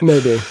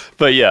 Maybe.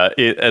 But yeah,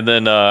 and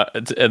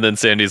then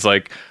Sandy's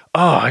like,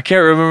 oh, I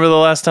can't remember the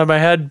last time I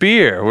had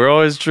beer. We're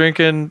always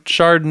drinking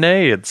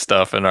Chardonnay and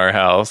stuff in our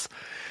house.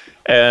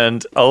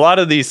 And a lot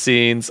of these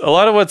scenes, a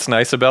lot of what's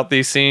nice about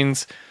these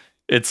scenes,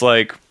 it's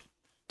like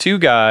 2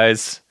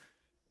 guys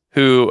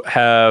who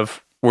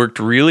have worked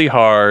really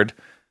hard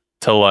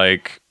to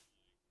like,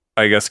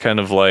 I guess kind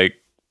of like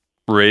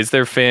raise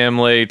their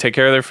family, take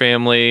care of their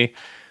family,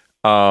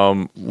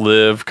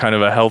 live kind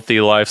of a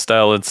healthy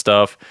lifestyle and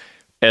stuff.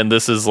 And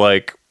this is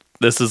like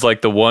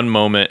the one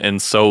moment in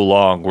so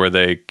long where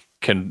they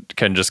can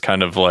just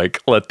kind of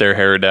like let their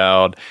hair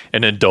down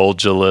and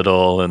indulge a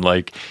little and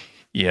like,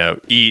 you know,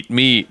 eat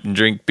meat and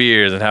drink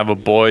beers and have a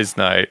boys'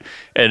 night.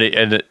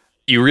 And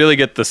you really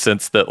get the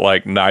sense that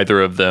like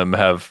neither of them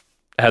have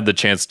had the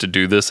chance to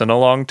do this in a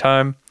long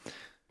time.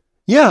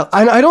 Yeah,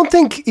 and I don't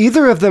think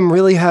either of them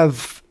really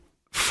have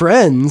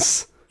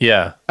friends.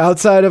 Yeah.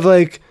 Outside of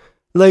like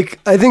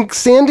I think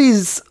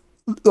Sandy's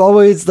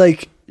always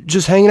like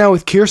just hanging out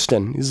with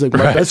Kirsten. He's like,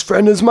 my best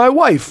friend is my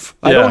wife.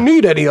 I don't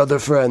need any other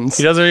friends.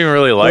 He doesn't even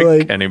really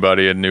like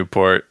anybody in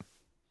Newport.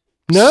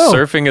 No.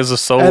 Surfing is a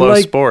solo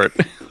sport.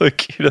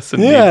 Like he doesn't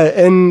need...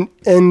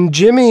 and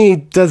Jimmy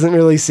doesn't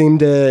really seem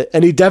to,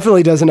 and he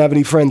definitely doesn't have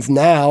any friends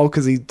now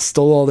because he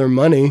stole all their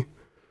money.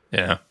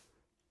 Yeah.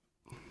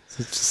 So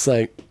it's just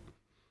like,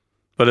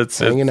 but it's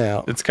hanging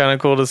out. It's kind of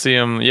cool to see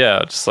him,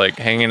 just like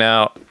hanging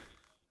out,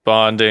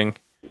 bonding.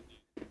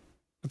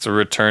 It's a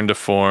return to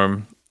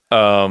form.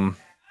 And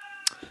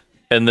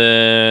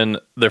then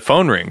their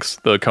phone rings.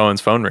 The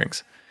Cohen's phone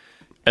rings.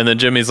 And then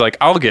Jimmy's like,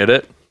 I'll get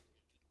it.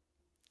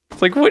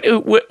 It's like,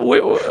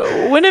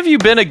 when have you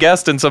been a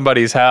guest in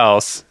somebody's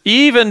house?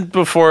 Even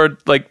before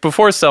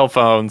cell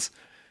phones.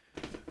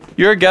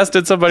 You're a guest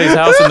at somebody's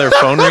house and their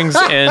phone rings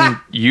and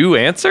you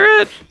answer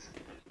it?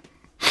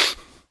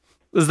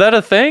 Is that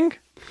a thing?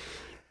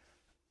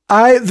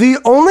 The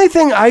only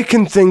thing I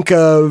can think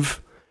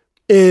of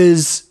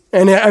is,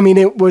 and I mean,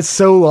 it was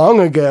so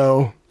long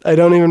ago, I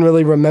don't even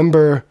really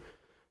remember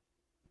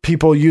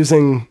people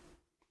using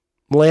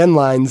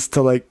landlines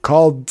to like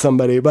call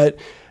somebody, but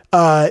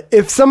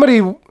if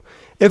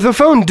the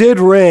phone did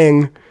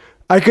ring,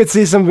 I could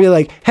see somebody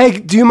like, hey,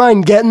 do you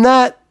mind getting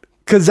that?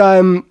 Cause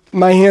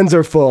my hands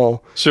are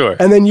full. Sure.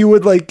 And then you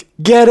would like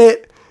get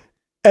it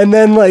and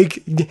then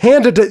like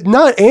hand it to,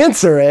 not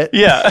answer it.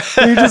 Yeah.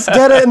 You just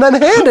get it and then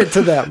hand it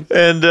to them.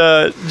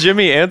 And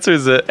Jimmy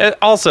answers it. And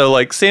also,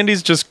 like,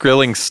 Sandy's just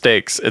grilling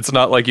steaks. It's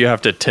not like you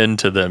have to tend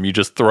to them. You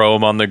just throw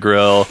them on the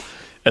grill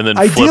and then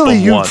ideally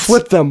flip them once.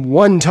 Flip them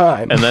one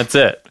time. And that's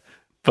it.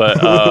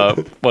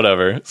 But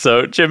whatever.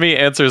 So Jimmy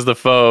answers the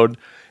phone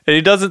and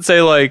he doesn't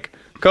say like,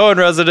 Cohen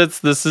residence,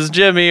 this is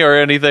Jimmy or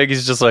anything.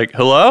 He's just like,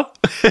 hello?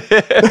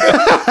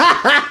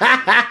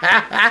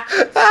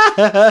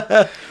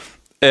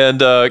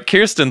 And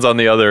Kirsten's on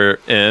the other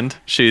end.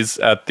 She's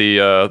at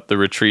the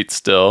retreat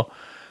still.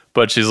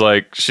 But she's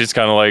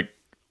kind of like,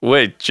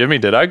 wait, Jimmy,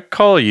 did I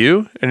call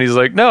you? And he's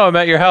like, no, I'm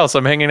at your house.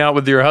 I'm hanging out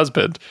with your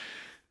husband.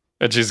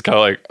 And she's kind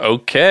of like,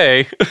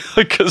 okay.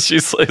 Because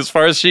she's, as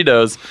far as she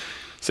knows,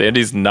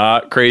 Sandy's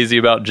not crazy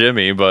about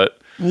Jimmy,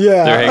 but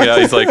they're hanging out.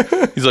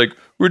 He's like,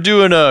 we're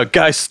doing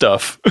guy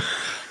stuff.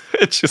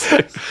 It's just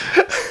like,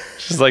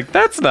 she's like,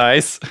 that's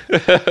nice.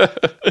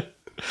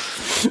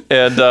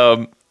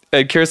 And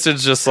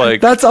Kirsten's just like,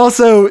 that's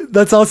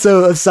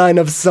also a sign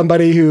of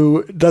somebody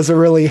who doesn't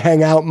really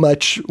hang out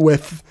much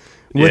with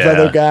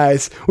other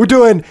guys. We're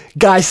doing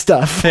guy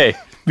stuff. Hey,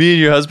 me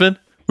and your husband,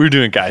 we're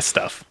doing guy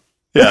stuff.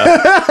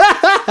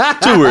 Yeah.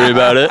 Don't worry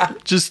about it.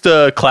 Just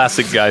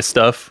classic guy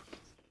stuff.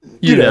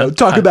 You know,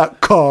 talk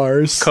about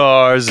cars,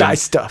 guy and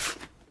stuff,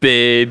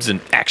 babes and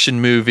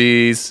action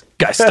movies,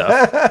 guy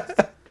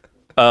stuff.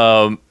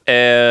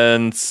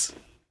 And so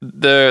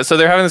they're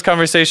having this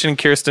conversation.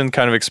 Kirsten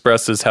kind of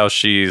expresses how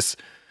she's,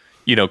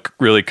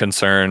 really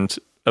concerned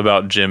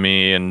about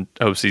Jimmy and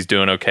hopes he's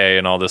doing okay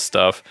and all this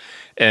stuff.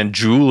 And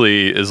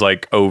Julie is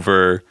like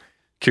over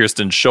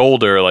Kirsten's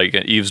shoulder, like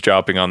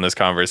eavesdropping on this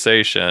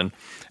conversation.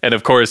 And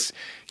of course,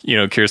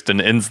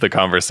 Kirsten ends the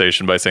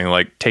conversation by saying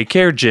like, take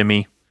care,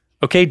 Jimmy.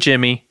 Okay,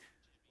 Jimmy.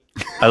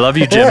 I love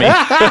you, Jimmy.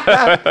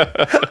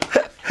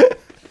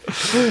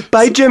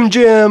 Bye, Jim.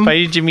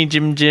 Bye,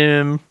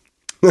 Jim.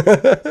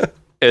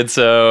 And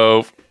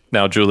so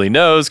now Julie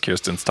knows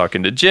Kirsten's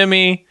talking to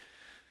Jimmy.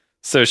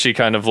 So she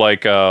kind of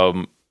like,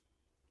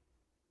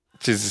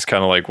 she's just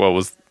kind of like, what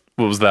was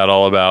what was that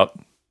all about?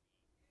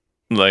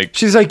 Like,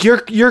 she's like,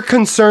 your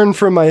concern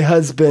for my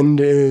husband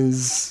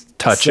is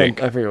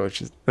touching. I forget what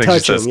she's I think touching.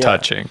 she says yeah.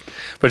 touching,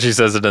 but she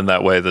says it in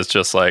that way that's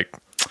just like,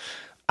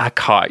 I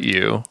caught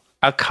you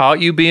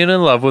being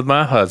in love with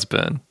my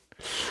husband.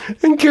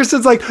 And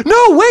Kirsten's like,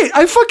 no, wait,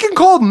 I fucking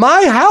called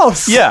my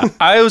house. Yeah,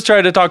 I was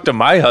trying to talk to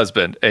my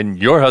husband,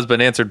 and your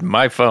husband answered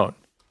my phone.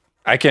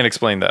 I can't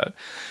explain that.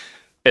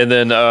 And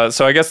then,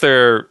 so I guess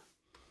are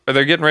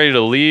they getting ready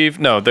to leave?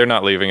 No, they're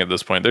not leaving at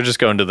this point. They're just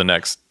going to the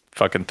next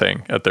fucking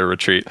thing at their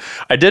retreat.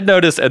 I did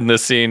notice in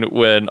this scene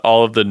when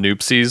all of the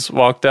Noopsies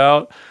walked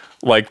out,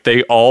 like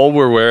they all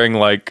were wearing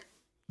like,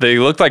 they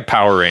looked like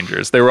Power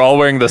Rangers. They were all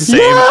wearing the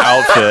same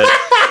outfit,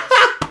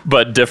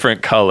 but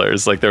different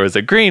colors. Like there was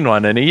a green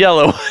one and a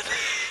yellow one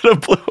and a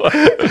blue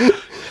one.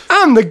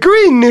 I'm the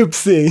green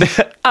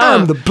Noopsie.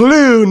 I'm the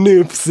blue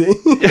Noopsie.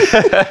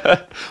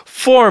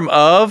 Form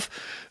of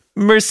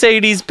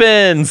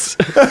Mercedes-Benz.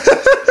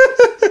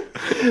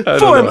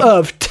 Form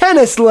of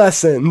tennis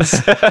lessons.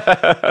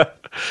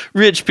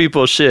 Rich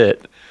people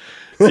shit.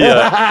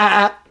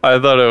 Yeah. I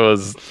thought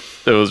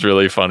it was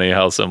really funny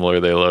how similar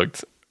they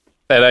looked.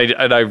 And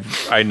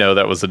I know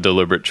that was a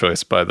deliberate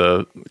choice by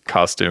the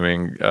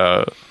costuming.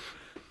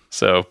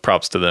 So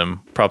props to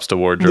them. Props to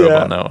wardrobe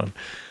on that one.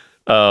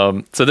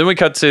 So then we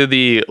cut to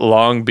the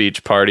Long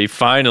Beach party.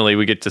 Finally,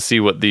 we get to see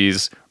what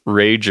these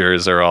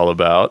ragers are all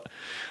about.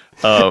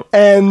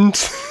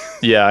 And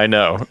yeah, I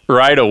know.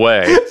 Right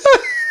away.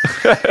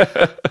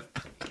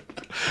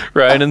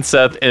 Ryan and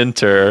Seth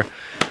enter.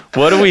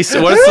 What's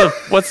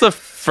the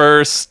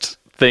first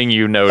thing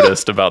you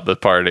noticed about the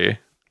party?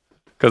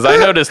 Because I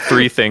noticed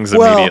 3 things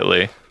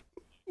immediately.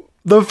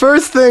 The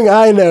first thing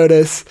I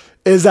notice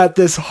is that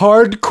this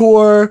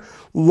hardcore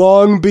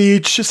Long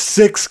Beach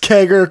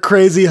 6-kegger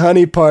crazy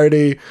honey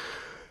party.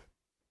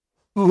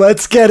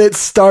 Let's get it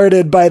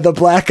started by the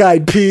Black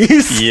Eyed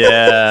Peas.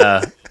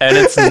 Yeah, and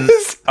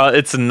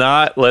it's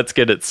not let's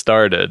get it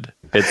started.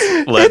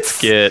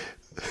 Let's get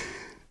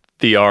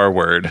the R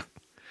word,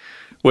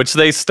 which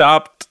they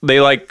stopped. They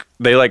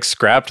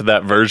scrapped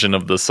that version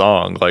of the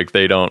song. Like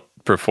they don't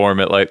perform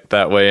it like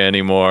that way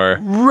anymore.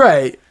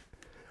 Right.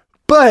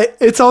 But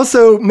it's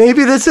also,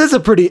 maybe this is a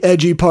pretty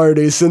edgy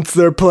party since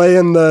they're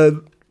playing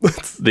the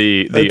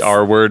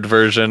R word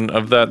version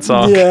of that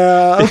song.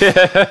 Yeah.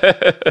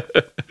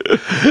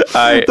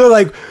 They're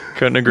like,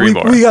 couldn't agree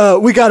more.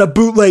 We got a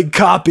bootleg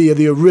copy of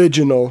the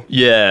original.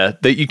 Yeah,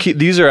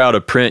 these are out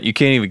of print. You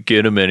can't even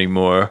get them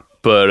anymore.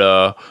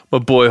 But my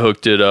boy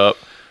hooked it up.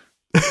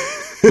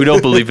 We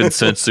don't believe in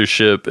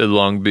censorship in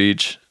Long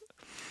Beach.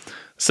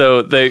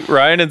 So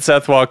Ryan and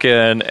Seth walk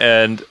in,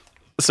 and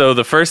so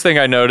the first thing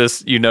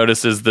you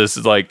notice is this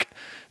like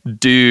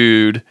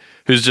dude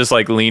who's just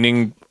like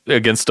leaning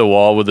against a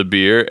wall with a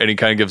beer, and he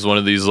kind of gives one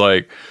of these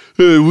like,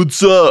 hey,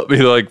 what's up?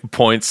 He like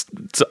points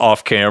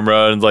off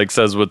camera and like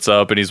says what's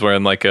up, and he's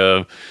wearing like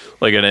an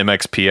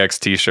MXPX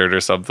t-shirt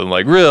or something,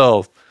 like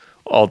real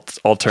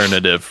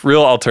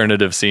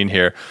alternative scene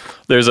here.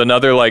 There's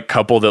another like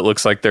couple that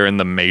looks like they're in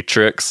the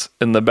Matrix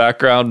in the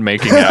background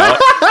making out.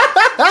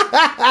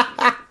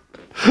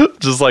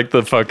 Just like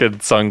the fucking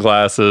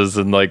sunglasses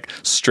and like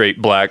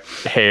straight black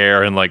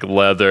hair and like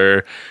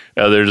leather.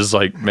 And they're just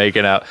like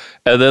making out.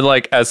 And then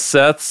like as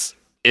Seth's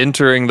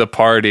entering the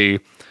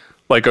party,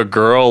 like a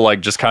girl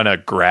like just kind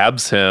of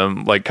grabs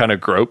him, like kind of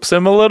gropes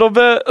him a little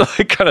bit,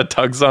 like kind of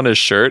tugs on his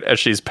shirt as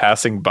she's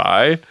passing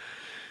by,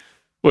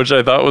 which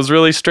I thought was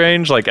really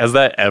strange. Like, has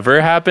that ever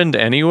happened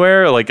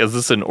anywhere? Like, is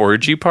this an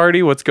orgy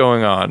party? What's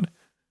going on?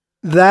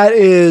 That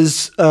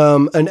is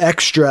an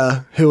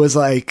extra who was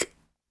like,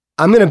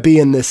 I'm going to be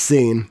in this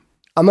scene.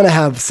 I'm going to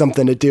have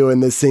something to do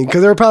in this scene.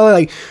 Because they're probably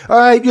like, all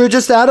right, you're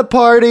just at a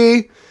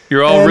party.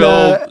 You're all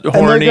real horny. And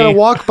they're going to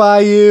walk by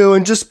you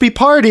and just be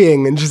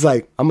partying. And she's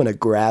like, I'm going to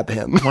grab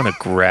him. I want to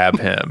grab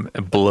him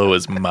and blow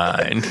his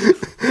mind.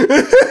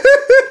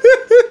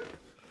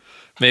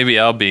 Maybe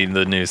I'll be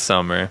the new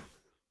Summer.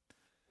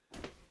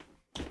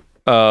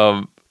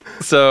 The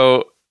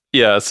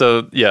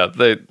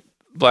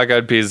Black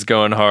Eyed Peas is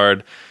going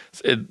hard.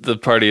 The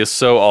party is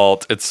so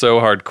alt. It's so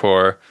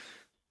hardcore.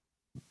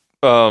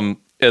 And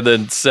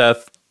then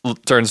Seth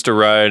turns to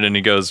Ryan and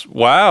he goes,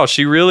 wow,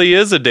 she really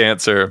is a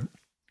dancer.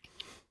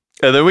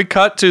 And then we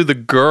cut to the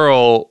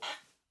girl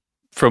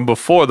from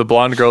before, the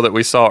blonde girl that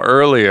we saw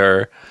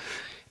earlier.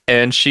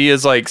 And she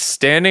is like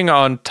standing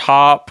on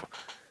top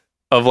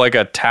of like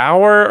a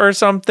tower or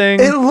something.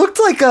 It looked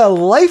like a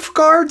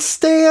lifeguard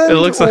stand. It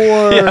looks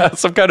like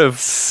some kind of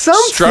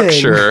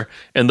structure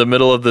in the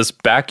middle of this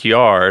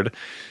backyard.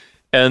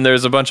 And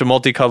there's a bunch of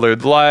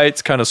multicolored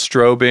lights kind of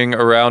strobing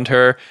around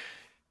her.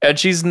 And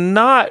she's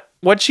not,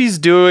 what she's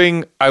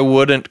doing, I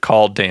wouldn't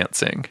call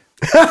dancing.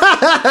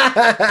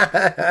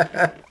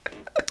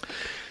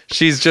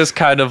 She's just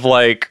kind of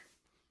like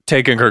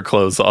taking her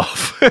clothes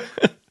off.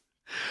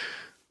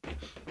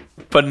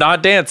 But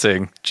not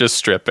dancing, just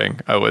stripping,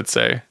 I would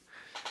say.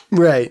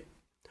 Right.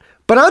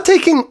 But not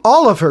taking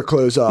all of her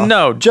clothes off.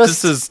 No,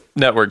 this is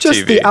network TV.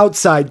 Just the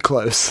outside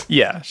clothes.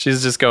 Yeah,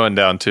 she's just going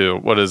down to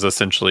what is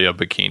essentially a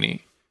bikini.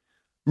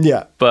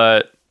 Yeah.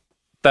 but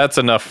that's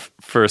enough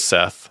for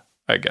Seth,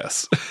 I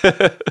guess.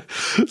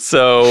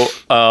 So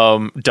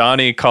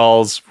Donnie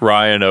calls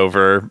Ryan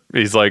over.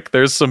 He's like,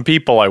 there's some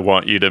people I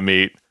want you to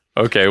meet.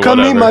 Okay, Come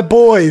whatever. meet my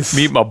boys.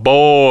 Meet my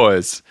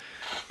boys.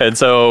 And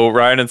so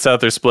Ryan and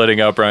Seth are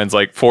splitting up. Ryan's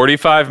like,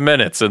 45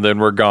 minutes and then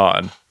we're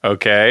gone.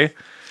 Okay.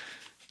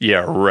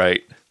 Yeah,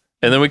 right.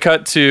 And then we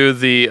cut to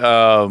the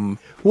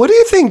What do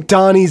you think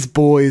Donnie's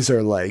boys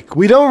are like?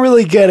 We don't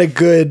really get a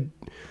good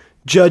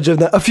judge of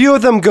them. A few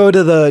of them go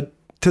to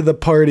the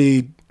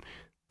party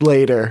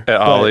later. at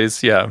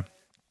Ollie's, yeah.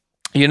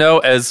 You know,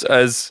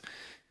 as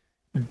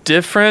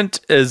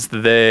different as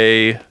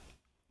they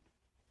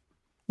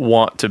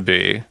want to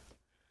be,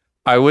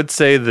 I would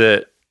say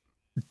that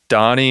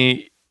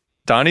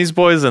Donnie's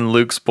boys and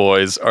Luke's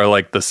boys are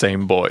like the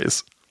same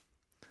boys.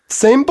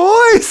 Same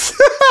boys.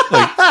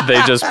 Like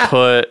they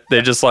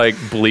just like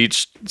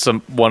bleached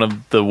one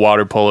of the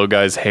water polo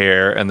guy's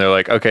hair, and they're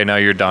like, okay, now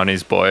you're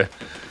Donnie's boy.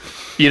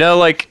 You know,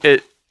 like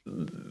it.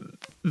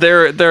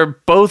 They're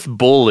both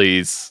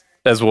bullies,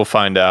 as we'll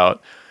find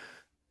out,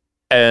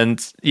 and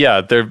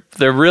yeah, they're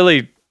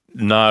really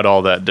not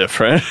all that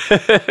different.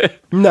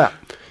 No.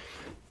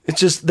 It's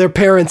just their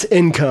parents'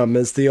 income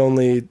is the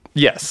only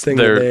Yes, thing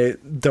that their they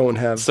don't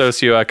have.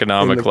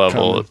 socioeconomic in the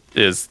level common.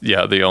 is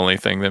the only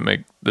thing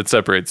that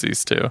separates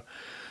these two.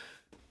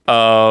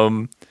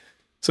 So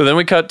then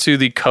we cut to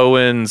the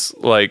Coens,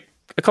 like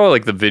I call it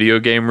like the video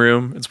game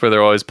room. It's where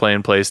they're always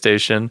playing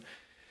PlayStation.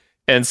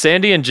 And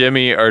Sandy and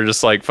Jimmy are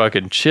just like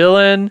fucking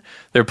chilling.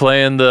 They're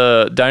playing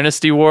the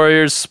Dynasty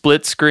Warriors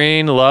split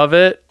screen. Love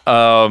it.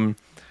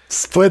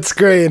 Split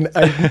screen.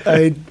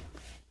 I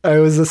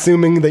was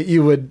assuming that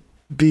you would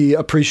be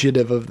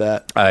appreciative of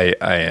that. I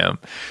am.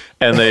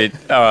 And they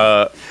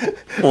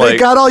They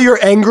got all your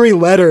angry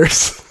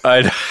letters.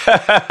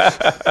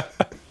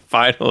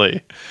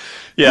 Finally.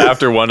 Yeah,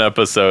 after one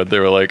episode, they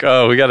were like,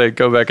 oh, we got to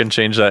go back and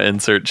change that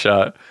insert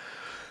shot.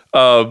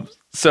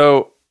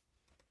 So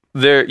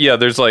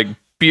there's like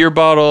beer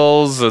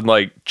bottles and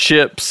like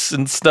chips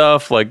and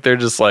stuff. Like they're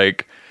just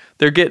like,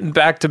 they're getting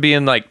back to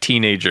being like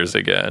teenagers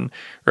again,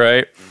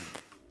 right?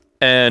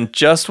 And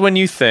just when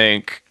you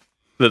think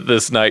that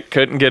this night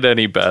couldn't get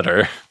any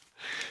better,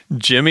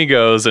 Jimmy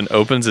goes and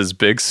opens his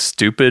big,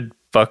 stupid,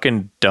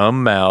 fucking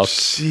dumb mouth.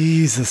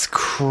 Jesus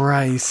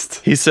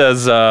Christ. He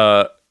says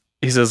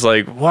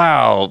like,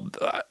 wow,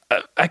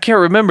 I can't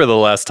remember the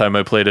last time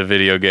I played a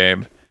video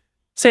game.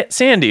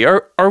 Sandy,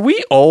 are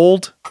we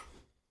old?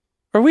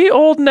 Are we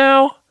old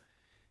now?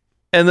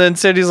 And then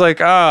Sandy's like,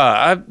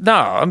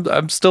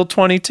 I'm still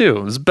 22.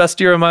 It was the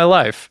best year of my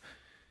life.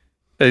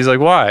 And he's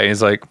like, why?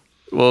 He's like,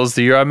 well, it was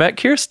the year I met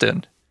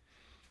Kirsten.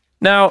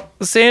 Now,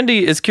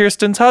 Sandy is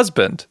Kirsten's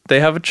husband. They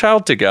have a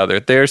child together.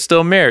 They are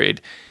still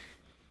married.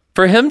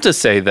 For him to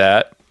say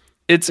that,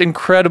 it's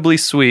incredibly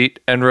sweet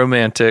and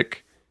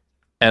romantic.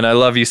 And I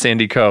love you,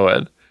 Sandy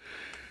Cohen.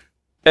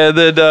 And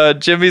then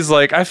Jimmy's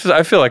like, I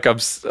feel like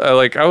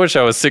I wish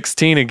I was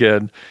 16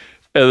 again.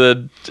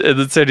 And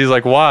then Sandy's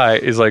like, why?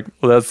 He's like,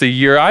 well, that's the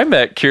year I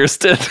met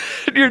Kirsten.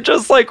 And you're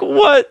just like,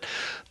 what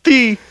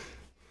the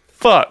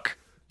fuck,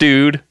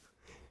 dude?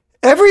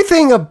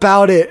 Everything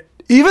about it,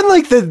 even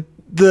like the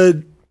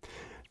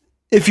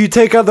if you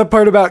take out the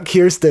part about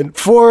Kirsten,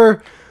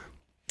 for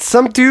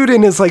some dude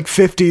in his like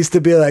 50s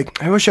to be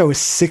like, I wish I was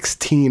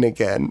 16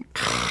 again.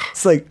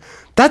 It's like,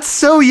 that's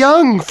so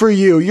young for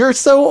you. You're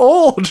so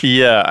old.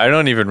 Yeah, I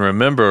don't even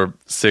remember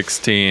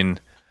 16.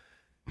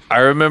 I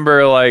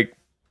remember like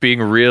I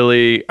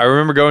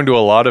remember going to a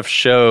lot of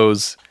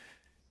shows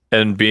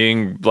and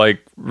being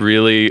like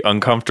really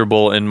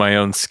uncomfortable in my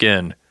own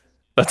skin.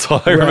 That's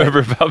all I remember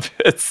about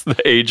it's the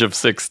age of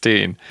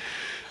 16.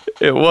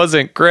 It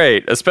wasn't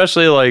great,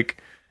 especially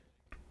like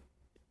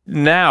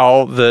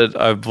now that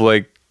I've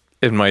like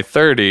in my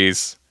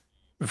 30s,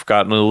 I've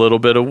gotten a little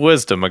bit of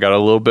wisdom. I got a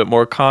little bit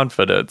more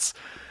confidence.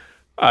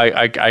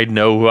 I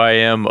know who I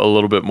am a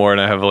little bit more,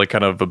 and I have like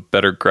kind of a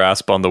better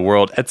grasp on the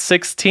world. At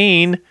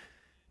 16,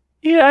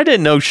 yeah, I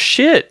didn't know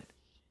shit.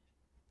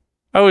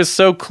 I was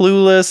so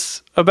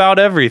clueless about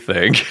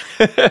everything.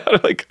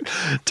 Like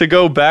to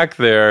go back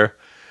there,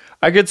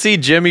 I could see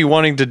Jimmy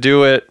wanting to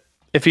do it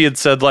if he had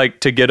said like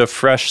to get a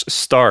fresh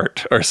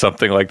start or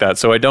something like that,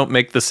 so I don't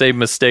make the same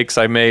mistakes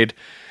I made,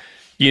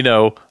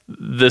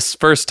 this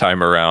first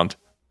time around.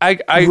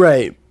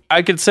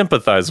 I could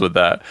sympathize with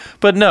that.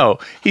 But no,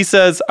 he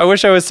says, I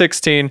wish I was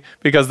 16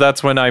 because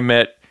that's when I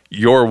met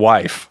your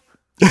wife.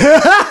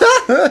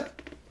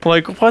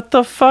 Like, what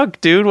the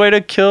fuck, dude? Way to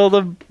kill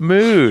the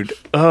mood.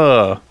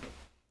 Ugh.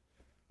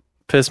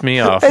 Piss me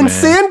off, And man.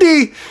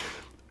 Sandy,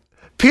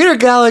 Peter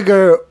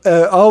Gallagher,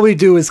 all we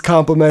do is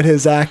compliment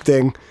his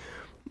acting.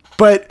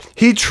 But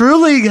he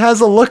truly has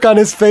a look on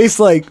his face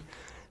like,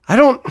 I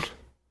don't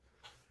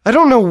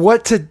know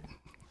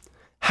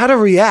how to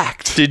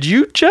react. Did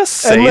you just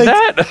say like,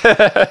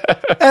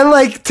 that? And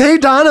like Tay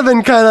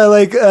Donovan kind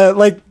of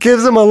like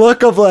gives him a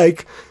look of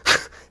like,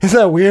 is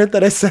that weird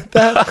that I said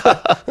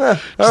that?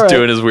 Just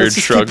doing his weird let's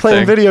just shrug keep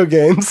playing thing. video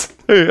games.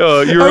 Hey,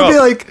 you're I'd up. be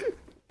like,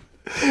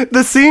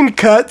 The scene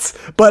cuts,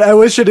 but I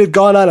wish it had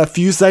gone on a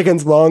few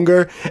seconds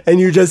longer, and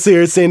you just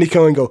hear Sandy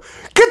Cohen go,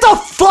 "Get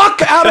the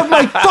fuck out of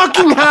my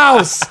fucking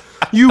house,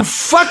 you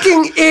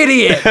fucking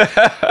idiot!"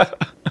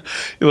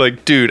 You're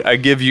like, dude, I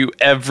give you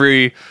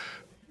every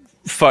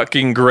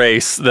fucking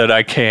grace that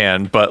I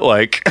can, but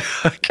like,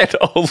 I can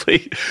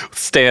only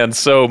stand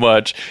so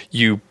much,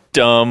 you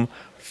dumb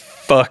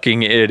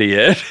fucking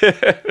idiot.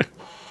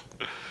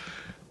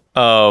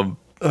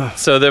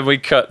 So then we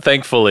cut,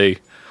 thankfully,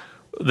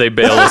 they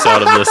bail us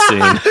out of this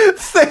scene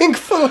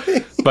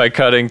Thankfully. by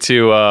cutting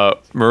to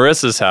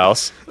Marissa's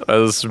house.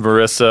 This is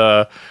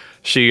Marissa.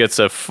 She gets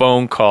a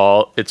phone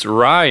call. It's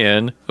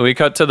Ryan. We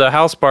cut to the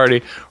house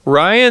party.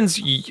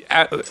 Ryan's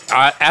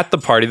at the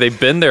party. They've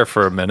been there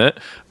for a minute.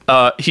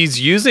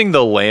 He's using the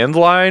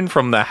landline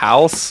from the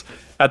house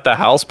at the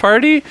house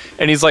party,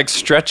 and he's like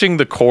stretching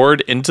the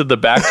cord into the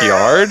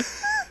backyard.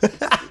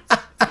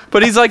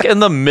 But he's like in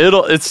the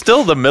middle. It's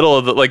still the middle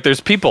of the, like,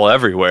 there's people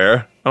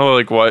everywhere. I don't know,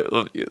 like,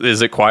 what,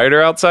 is it quieter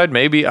outside?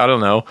 Maybe, I don't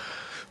know.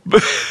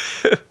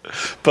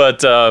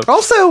 But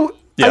Also,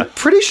 yeah. I'm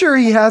pretty sure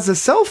he has a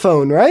cell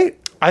phone, right?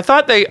 I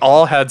thought they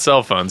all had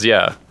cell phones,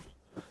 yeah.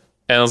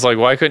 And I was like,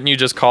 why couldn't you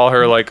just call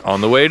her like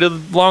on the way to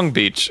Long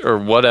Beach or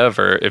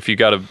whatever if you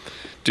got to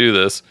do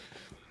this?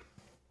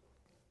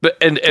 But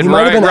and He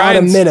might have been out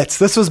of Ryan's- minutes.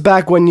 This was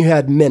back when you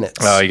had minutes.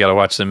 Oh, you got to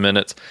watch the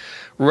minutes.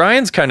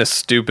 Ryan's kind of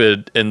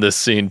stupid in this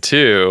scene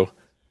too,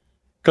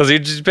 because he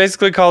just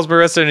basically calls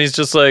Marissa and he's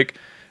just like,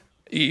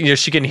 you know,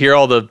 she can hear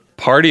all the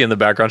party in the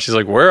background. She's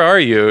like, "Where are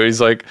you?" He's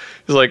like,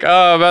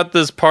 "Oh, I'm at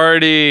this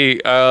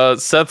party.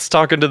 Seth's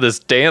talking to this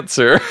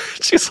dancer."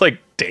 She's like,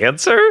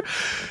 "Dancer?"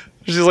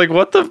 She's like,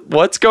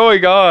 what's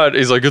going on?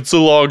 He's like, "It's a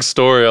long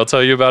story. I'll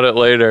tell you about it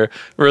later."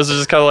 Marissa's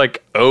just kind of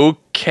like,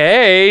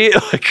 okay.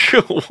 Like,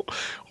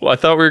 well, I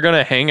thought we were going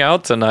to hang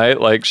out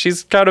tonight. Like,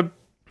 she's kind of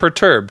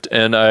perturbed,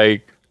 and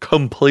I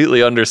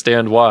completely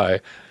understand why.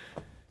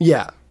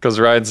 Yeah. Because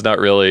Ryan's not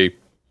really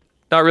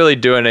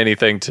doing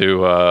anything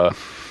to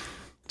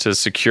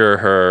secure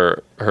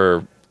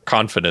her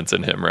confidence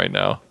in him right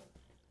now.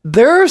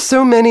 There are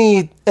so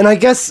many, and I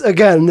guess,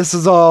 again, this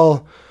is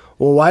all,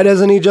 well, why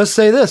doesn't he just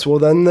say this? Well,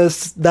 then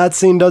that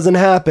scene doesn't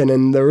happen.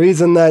 And the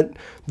reason that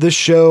this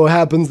show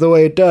happens the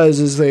way it does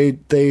is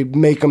they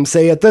make him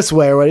say it this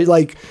way. Or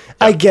like,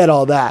 I get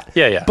all that.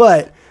 Yeah.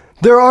 But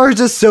there are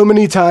just so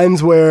many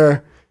times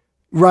where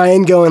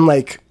Ryan going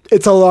like,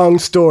 it's a long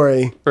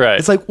story. Right.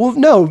 It's like, well,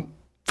 no,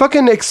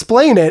 fucking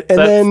explain it.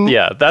 And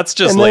that's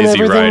just and then lazy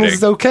everything writing.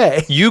 is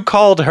okay. You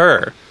called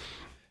her.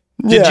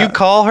 Did Yeah. you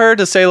call her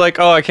to say like,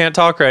 "Oh, I can't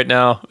talk right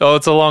now. Oh,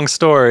 it's a long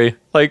story."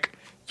 Like,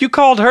 you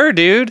called her,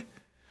 dude.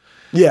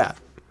 Yeah.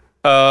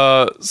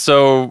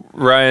 So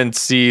Ryan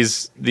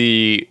sees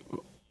the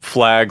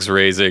flags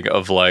raising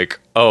of like,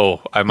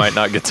 "Oh, I might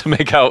not get to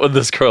make out with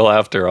this girl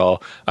after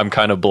all. I'm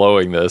kind of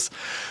blowing this."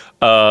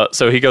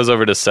 So he goes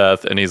over to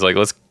Seth and he's like,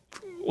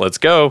 let's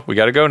go. We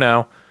got to go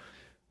now.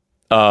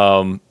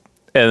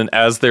 And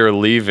as they're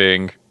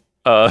leaving,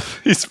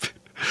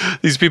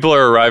 these people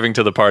are arriving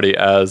to the party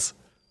as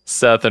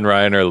Seth and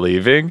Ryan are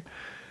leaving.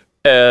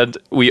 And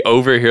we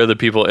overhear the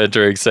people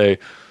entering say,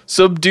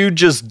 "Some dude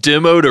just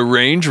demoed a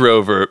Range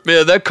Rover.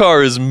 Man, that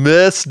car is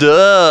messed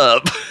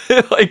up."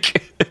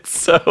 Like, it's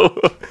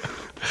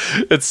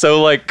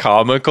so like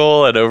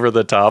comical and over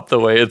the top the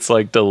way it's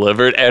like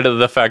delivered, and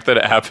the fact that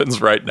it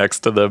happens right next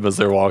to them as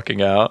they're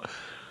walking out.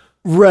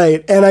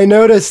 Right. And I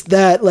noticed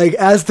that like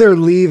as they're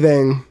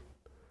leaving,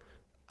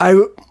 I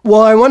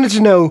wanted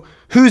to know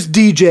who's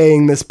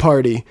DJing this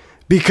party,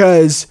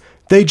 because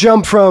they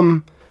jump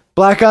from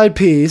Black Eyed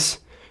Peas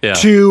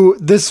to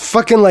this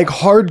fucking like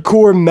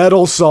hardcore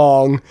metal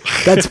song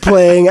that's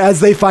playing as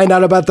they find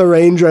out about the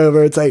Range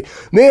Rover. It's like,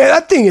 man,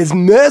 that thing is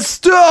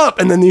messed up.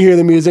 And then you hear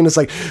the music and it's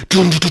like,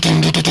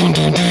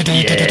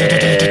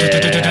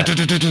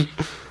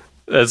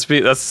 That's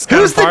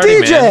who's the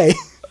party, DJ? Man.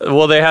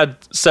 Well, they had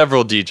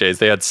several DJs.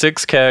 They had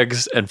 6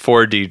 kegs and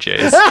 4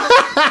 DJs.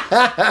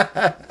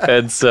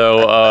 And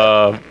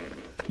so,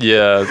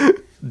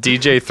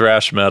 DJ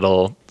Thrash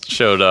Metal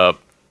showed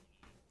up.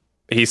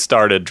 He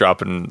started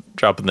dropping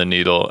the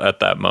needle at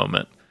that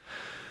moment.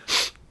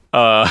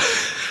 I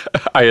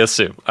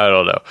assume. I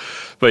don't know.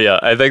 But yeah,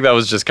 I think that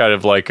was just kind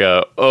of like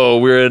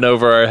we're in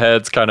over our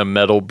heads kind of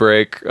metal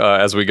break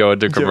as we go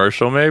into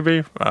commercial,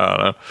 maybe. I don't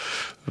know.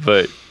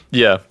 But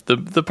yeah,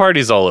 the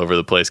party's all over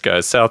the place,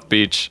 guys. South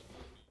Beach,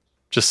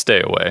 just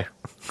stay away.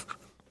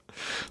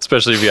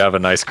 Especially if you have a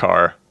nice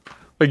car.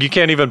 Like, you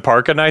can't even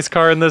park a nice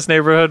car in this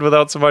neighborhood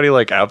without somebody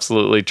like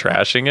absolutely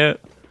trashing it.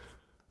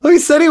 Well, he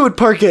said he would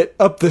park it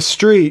up the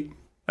street.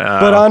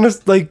 But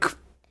honest, like,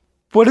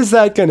 what is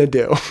that going to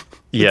do?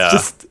 Yeah. It's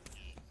just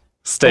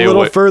stay a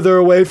little away. further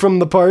away from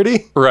the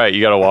party. Right,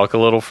 you got to walk a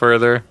little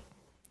further.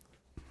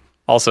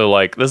 Also,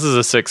 like, this is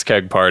a 6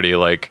 keg party.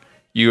 Like,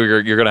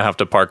 you're gonna have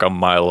to park a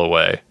mile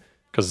away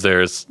because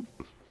there's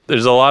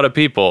a lot of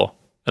people,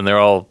 and they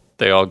all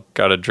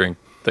got to drink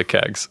the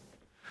kegs,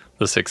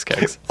 the 6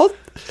 kegs.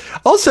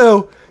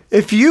 Also,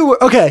 if you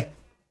were, okay,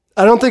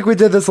 I don't think we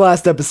did this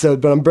last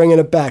episode, but I'm bringing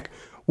it back.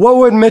 what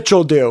would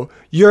Mitchell do?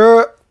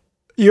 You're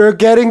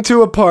getting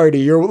to a party.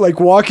 You're like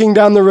walking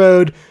down the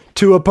road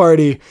to a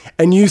party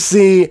and you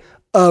see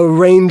a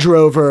Range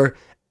Rover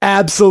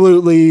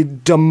absolutely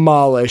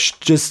demolished,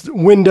 just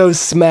windows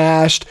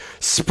smashed,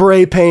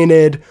 spray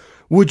painted.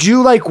 Would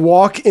you like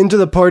walk into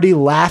the party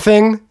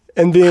laughing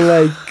and being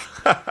like,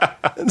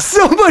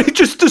 somebody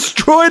just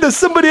destroyed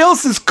somebody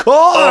else's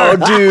car? Oh,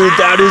 dude,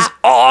 that is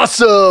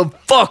awesome.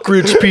 Fuck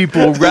rich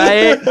people,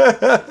 right?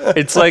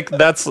 It's like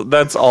that's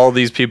all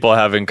these people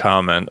have in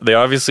common. They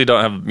obviously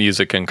don't have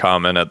music in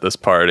common at this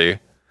party.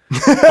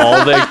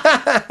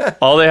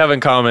 All they have in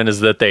common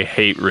is that they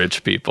hate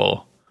rich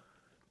people.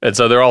 And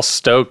so they're all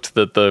stoked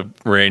that the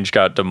Range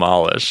got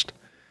demolished.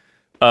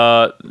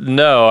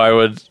 No, I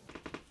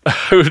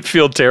would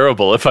feel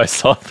terrible if I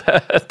saw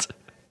that.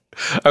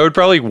 I would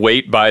probably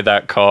wait by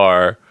that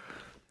car,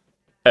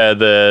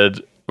 and then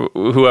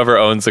whoever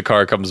owns the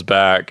car comes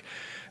back,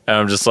 and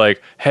I'm just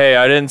like, "Hey,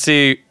 I didn't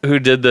see who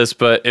did this,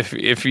 but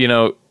if you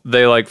know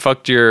they like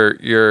fucked your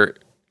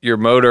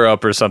motor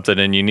up or something,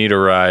 and you need a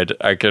ride,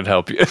 I could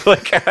help you."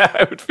 Like,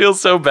 I would feel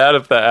so bad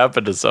if that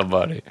happened to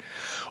somebody,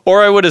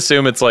 or I would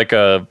assume it's like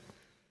a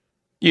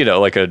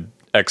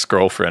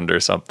ex-girlfriend or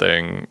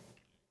something.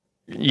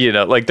 You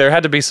know, like there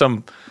had to be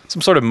some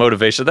sort of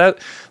motivation.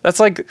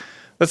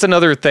 That's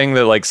another thing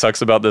that like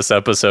sucks about this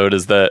episode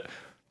is that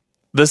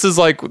this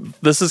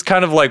is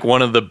kind of like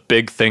one of the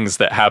big things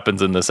that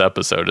happens in this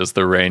episode is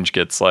the Range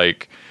gets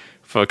like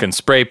fucking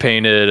spray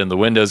painted and the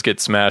windows get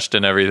smashed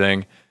and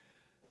everything.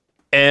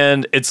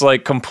 And it's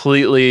like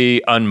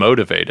completely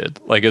unmotivated.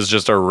 Like it's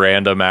just a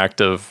random act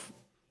of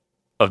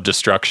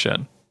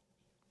destruction.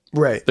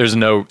 Right. There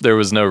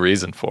was no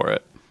reason for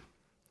it.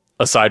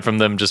 Aside from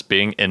them just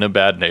being in a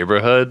bad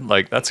neighborhood,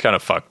 like that's kind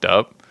of fucked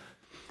up.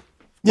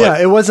 Yeah,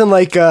 it wasn't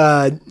like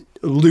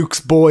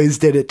Luke's boys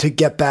did it to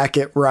get back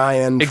at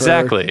Ryan.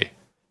 Exactly.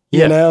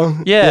 You know?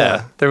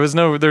 Yeah. There was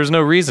no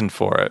reason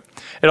for it.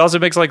 It also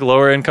makes like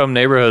lower income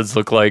neighborhoods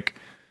look like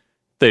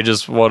they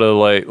just want to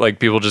like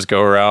people just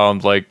go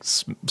around like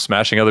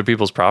smashing other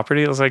people's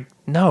property. I was like,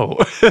 no,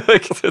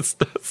 like, that's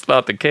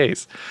not the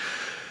case.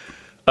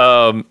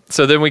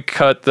 So then we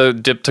cut the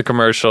dip to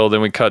commercial.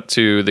 Then we cut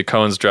to the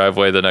Cohen's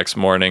driveway the next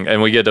morning,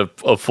 and we get a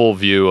full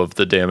view of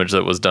the damage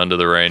that was done to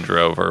the Range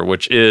Rover,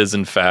 which is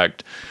in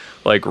fact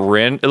like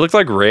it looked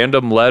like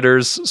random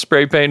letters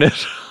spray painted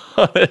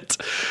on it.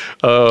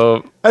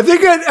 I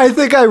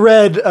think I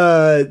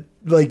read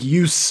like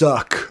 "you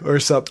suck" or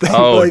something.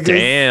 Oh, like,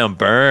 damn,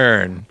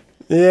 burn.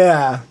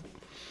 Yeah.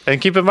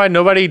 And keep in mind,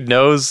 nobody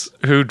knows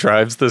who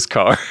drives this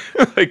car.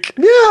 Like,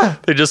 yeah,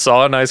 they just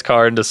saw a nice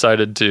car and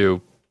decided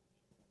to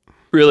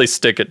really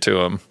stick it to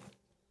him.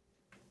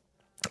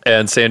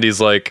 And Sandy's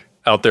like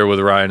out there with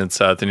Ryan and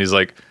Seth, and he's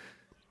like,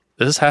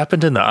 "This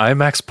happened in the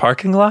IMAX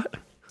parking lot?"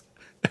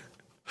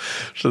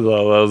 So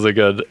that was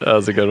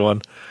a good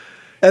one.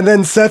 And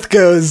then Seth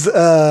goes,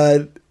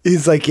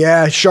 he's like,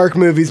 "Yeah, shark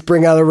movies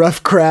bring out a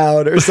rough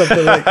crowd," or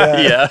something like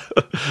that. Yeah,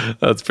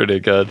 that's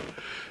pretty good.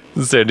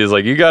 Sandy's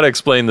like, "You got to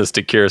explain this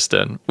to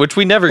Kirsten," which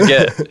we never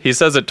get. He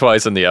says it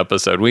twice in the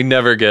episode. We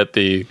never get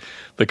the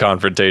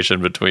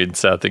confrontation between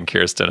Seth and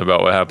Kirsten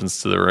about what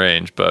happens to the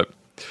Range, but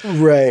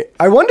right.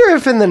 I wonder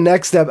if in the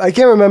next I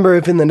can't remember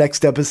if in the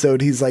next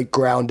episode he's like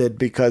grounded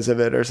because of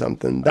it or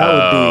something.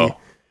 That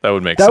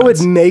would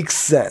make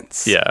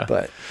sense. Yeah.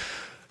 But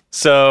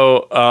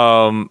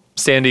so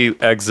Sandy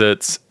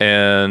exits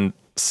and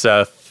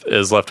Seth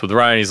is left with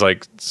Ryan. He's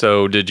like,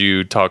 "So did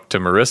you talk to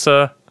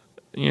Marissa?"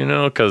 You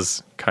know,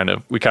 because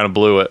we kind of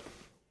blew it.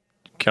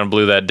 Kind of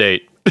blew that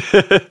date.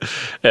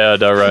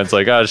 And Ryan's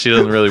like, "Oh, she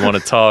doesn't really want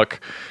to talk."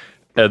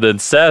 And then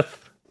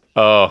Seth,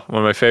 one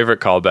of my favorite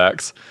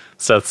callbacks,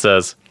 Seth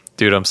says,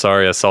 "Dude, I'm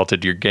sorry I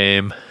salted your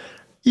game."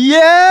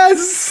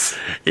 Yes!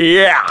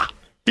 Yeah!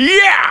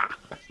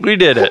 We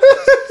did it.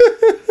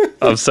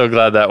 I'm so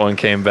glad that one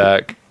came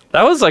back.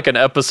 That was like an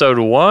episode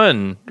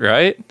 1,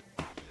 right?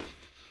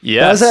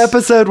 Yes. That was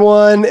episode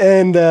 1,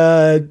 and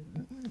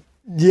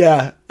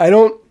yeah, I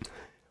don't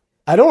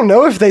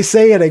know if they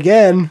say it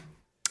again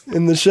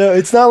in the show.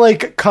 It's not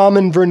like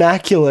common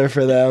vernacular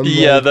for them.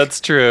 Yeah, like, that's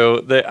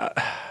true.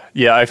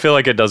 I feel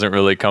like it doesn't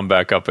really come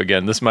back up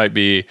again. This might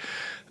be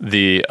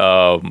the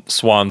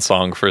swan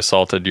song for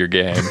Salted Your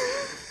Game.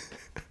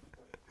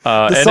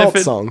 The salt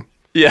song.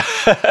 Yeah,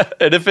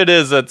 and if it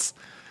is, that's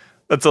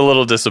a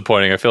little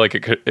disappointing. I feel like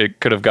it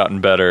could have gotten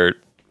a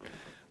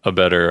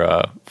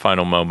better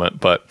final moment.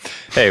 But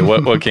hey,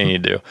 what can you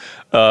do?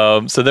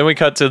 So then we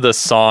cut to the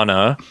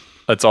sauna.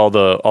 That's all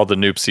the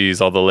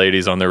Noopsies, all the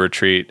ladies on their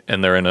retreat,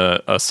 and they're in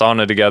a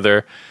sauna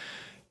together.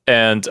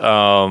 And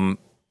the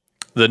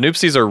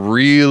Noopsies are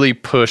really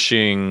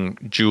pushing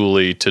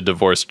Julie to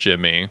divorce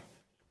Jimmy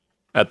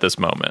at this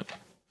moment.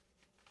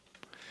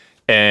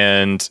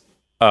 And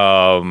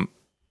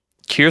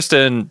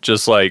Kirsten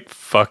just like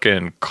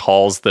fucking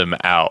calls them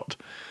out.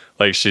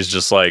 Like she's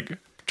just like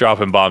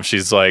dropping bombs.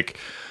 She's like,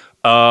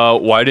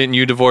 why didn't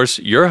you divorce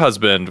your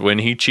husband when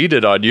he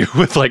cheated on you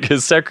with like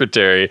his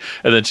secretary?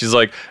 And then she's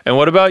like, and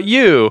what about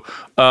you?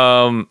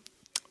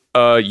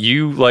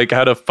 you like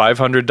had a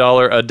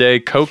 $500 a day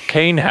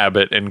cocaine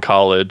habit in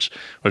college,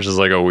 which is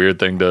like a weird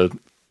thing to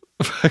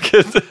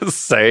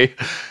say.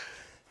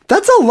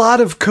 That's a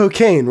lot of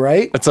cocaine,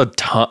 right? It's a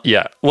ton.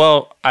 Yeah.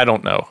 Well, I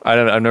don't know.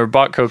 I've never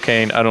bought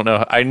cocaine. I don't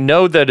know. I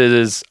know that it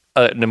is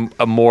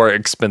a more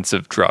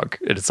expensive drug.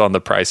 It's on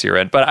the pricier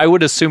end, but I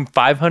would assume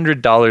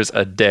 $500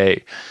 a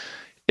day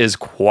is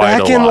quite a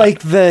lot. Back in like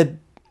the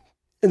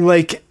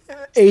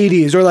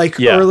 80s or like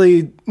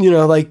early,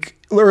 like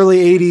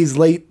early 80s,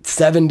 late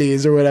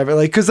 70s or whatever.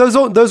 Like, because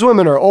those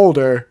women are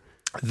older.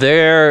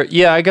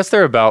 I guess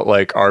they're about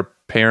like our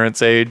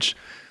parents' age.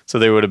 So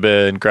they would have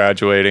been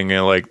graduating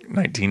in like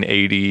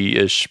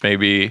 1980-ish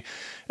maybe.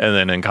 And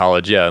then in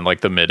college, in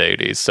like the mid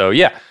 80s. So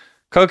yeah,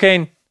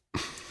 cocaine,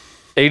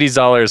 $80,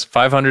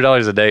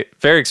 $500 a day.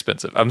 Very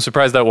expensive. I'm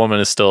surprised that woman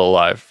is still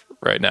alive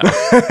right now.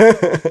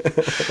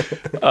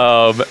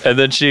 And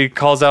then she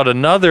calls out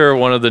another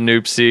one of the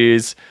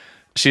noopsies.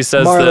 She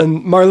says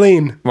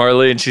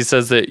Marlene. She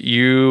says that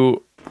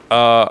you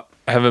have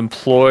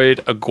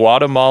employed a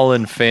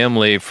Guatemalan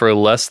family for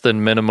less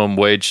than minimum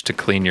wage to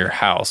clean your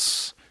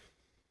house,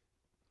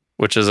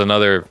 which is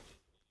another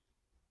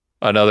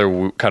kind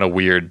of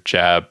weird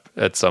jab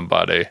at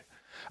somebody.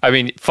 I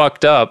mean,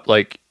 fucked up.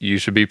 Like, you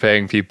should be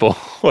paying people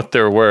what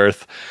they're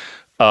worth.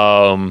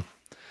 And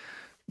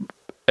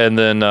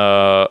then,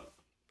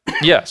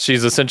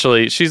 she's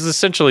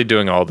essentially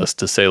doing all this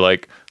to say,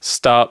 like,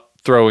 stop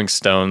throwing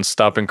stones,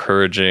 stop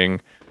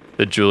encouraging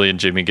that Julie and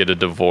Jimmy get a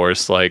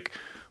divorce. Like,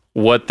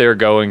 what they're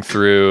going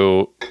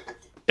through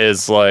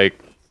is like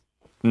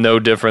no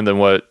different than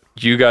what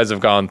you guys have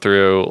gone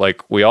through.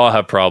 Like, we all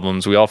have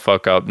problems. We all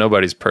fuck up.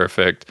 Nobody's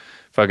perfect.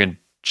 Fucking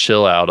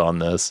chill out on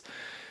this.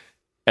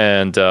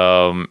 And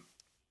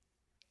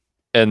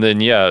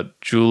then,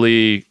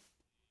 Julie,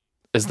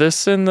 is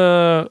this in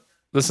the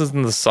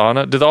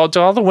sauna? Did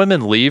all the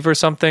women leave or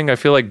something? I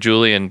feel like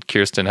Julie and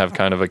Kirsten have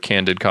kind of a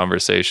candid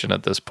conversation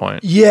at this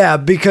point. Yeah,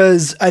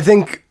 because I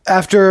think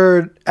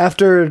after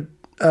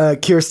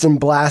Kirsten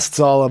blasts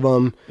all of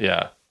them.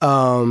 Yeah.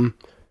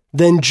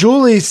 Then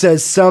Julie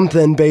says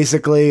something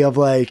basically of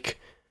like,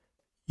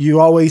 you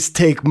always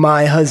take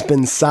my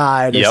husband's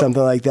side or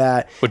something like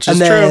that. Which is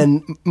true.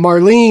 And then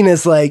Marlene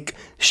is like,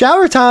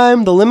 shower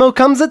time. The limo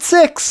comes at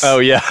 6. Oh,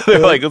 yeah. They're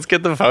like, let's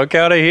get the fuck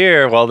out of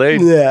here while they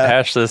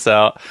hash this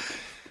out.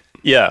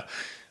 Yeah.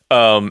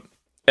 And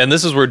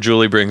this is where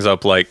Julie brings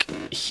up, like,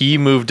 he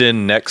moved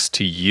in next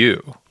to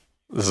you.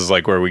 This is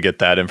like where we get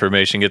that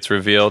information gets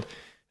revealed.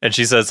 And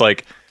she says,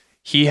 like,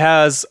 he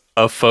has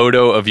a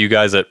photo of you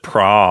guys at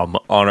prom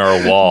on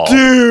our wall.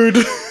 Dude.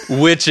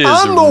 Which is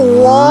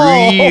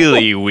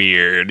really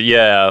weird.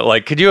 Yeah.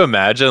 Like, could you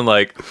imagine,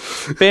 like,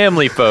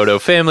 family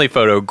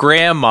photo,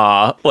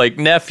 grandma, like,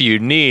 nephew,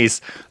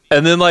 niece,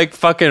 and then, like,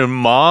 fucking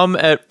mom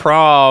at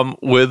prom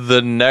with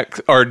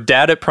or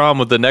dad at prom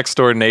with the next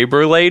door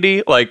neighbor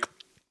lady? Like,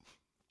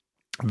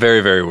 very,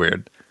 very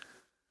weird.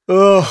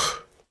 Ugh.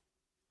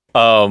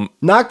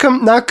 Not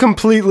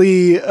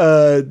completely,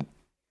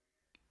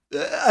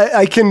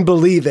 I can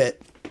believe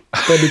it,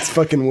 but it's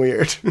fucking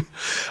weird.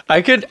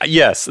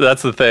 Yes,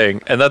 that's the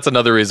thing. And that's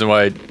another reason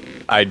why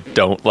I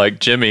don't like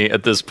Jimmy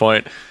at this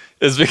point,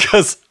 is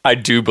because I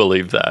do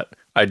believe that.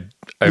 I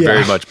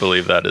very much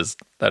believe that is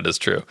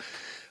true.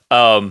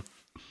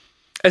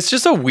 It's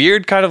just a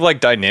weird kind of like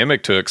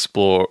dynamic to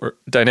explore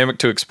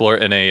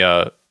in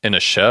a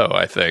show,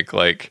 I think.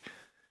 Like,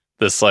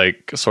 this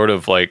like sort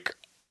of like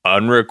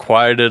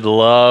unrequited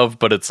love,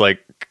 but it's like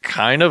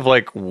kind of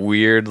like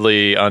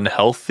weirdly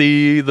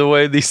unhealthy the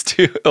way these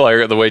two,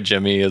 like the way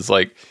Jimmy is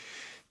like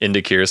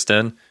into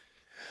Kirsten,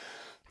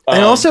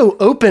 and also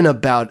open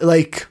about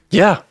like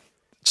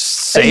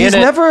saying he's it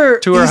never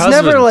to her he's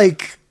husband. never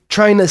like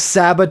trying to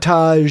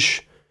sabotage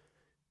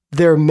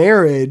their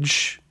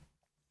marriage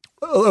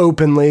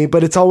openly,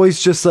 but it's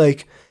always just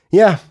like,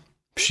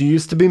 she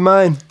used to be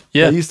mine.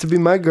 That used to be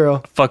my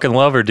girl. Fucking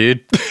love her,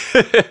 dude.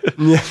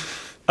 Yeah.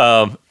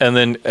 And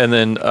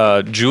then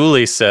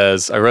Julie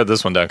says, I wrote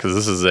this one down because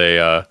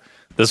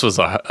this was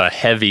a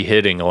heavy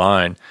hitting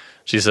line.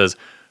 She says,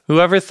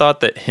 "Whoever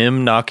thought that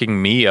him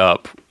knocking me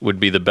up would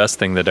be the best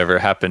thing that ever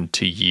happened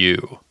to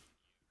you?"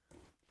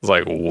 It's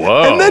like,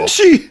 whoa. And then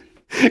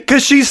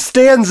because she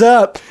stands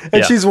up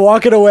and she's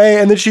walking away,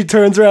 and then she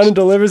turns around and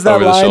delivers that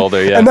over line, the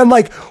shoulder, and then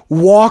like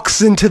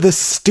walks into the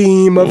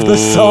steam of the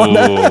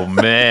sauna. Oh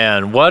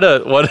man, what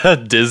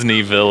a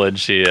Disney villain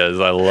she is!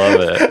 I love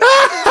it.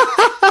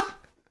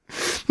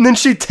 And then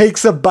she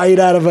takes a bite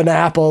out of an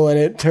apple, and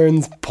it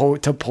turns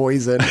to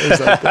poison or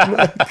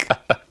something.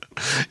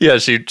 Yeah,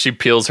 she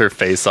peels her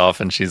face off,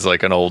 and she's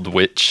like an old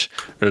witch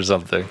or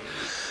something.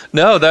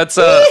 No, that's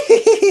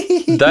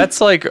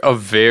like a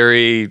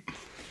very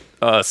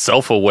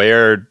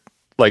self-aware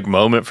like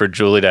moment for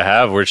Julie to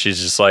have, where she's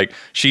just like,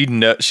 she's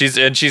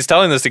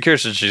telling this to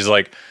Kirsten. She's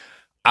like,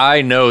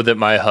 I know that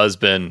my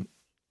husband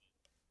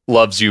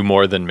loves you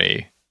more than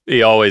me.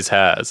 He always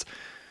has,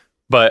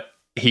 but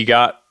he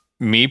got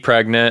me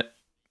pregnant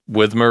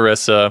with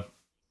Marissa,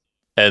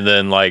 and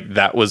then like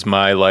that was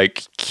my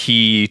like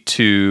key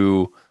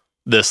to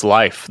this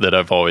life that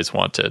I've always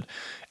wanted.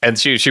 And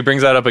she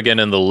brings that up again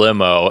in the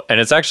limo, and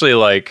it's actually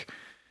like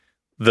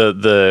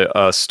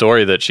the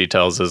story that she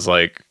tells is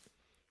like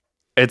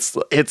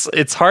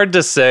it's hard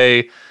to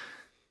say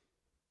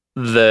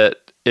that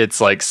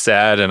it's like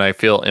sad, and I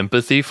feel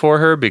empathy for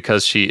her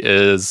because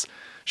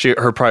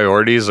her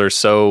priorities are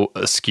so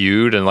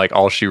skewed, and like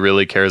all she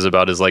really cares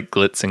about is like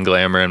glitz and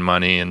glamour and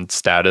money and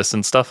status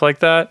and stuff like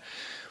that.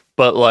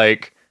 But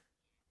like,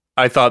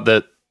 I thought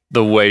that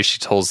the way she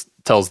tells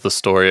the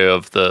story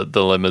of the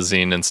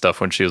limousine and stuff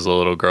when she was a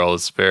little girl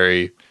is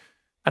very,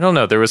 I don't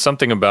know, there was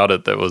something about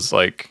it that was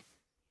like,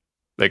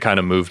 that kind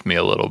of moved me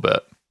a little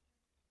bit.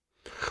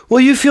 Well,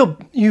 you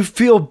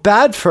feel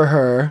bad for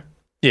her.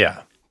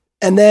 Yeah.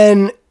 And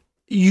then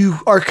you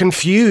are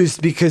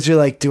confused because you're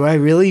like, do I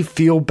really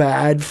feel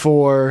bad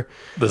for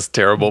this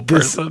terrible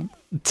person?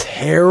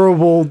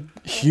 Terrible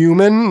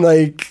human?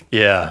 Like,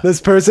 yeah. This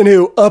person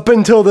who, up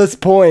until this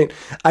point,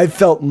 I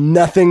felt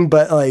nothing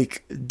but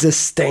like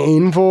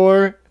disdain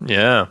for.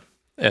 Yeah.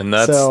 And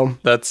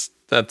that's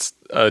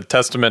a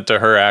testament to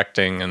her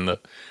acting and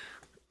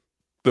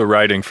the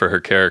writing for her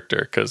character,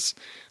 because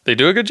they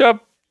do a good job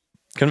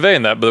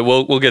conveying that, but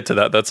we'll get to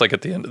that. That's like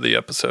at the end of the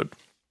episode.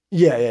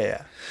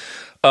 Yeah.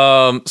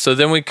 So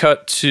then we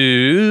cut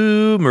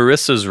to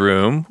Marissa's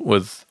room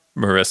with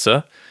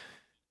Marissa,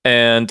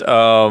 and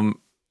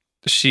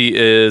she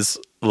is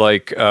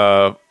like,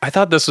 I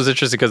thought this was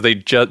interesting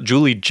because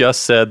Julie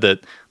just said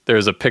that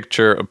there's a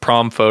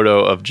prom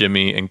photo of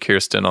Jimmy and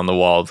Kirsten on the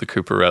wall of the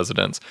Cooper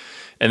residence.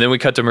 And then we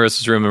cut to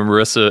Marissa's room, and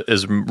Marissa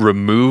is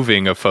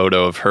removing a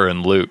photo of her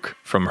and Luke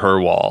from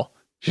her wall.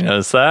 Did you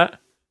notice that?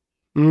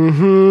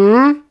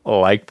 Mm-hmm. I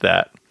like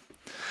that.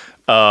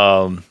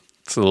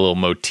 It's a little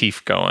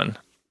motif going.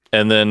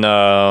 And then,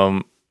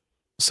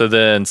 so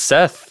then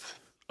Seth,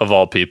 of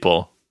all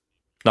people,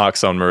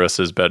 knocks on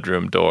Marissa's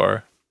bedroom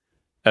door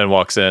and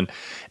walks in,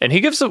 and he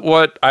gives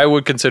what I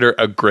would consider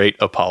a great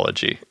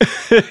apology.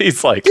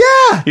 He's like,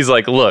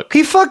 look,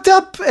 he fucked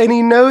up, and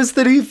he knows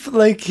that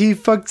he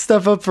fucked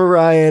stuff up for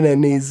Ryan,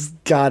 and he's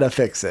gotta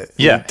fix it.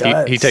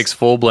 Yeah, he takes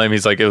full blame.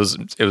 He's like, it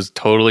was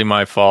totally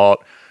my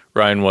fault.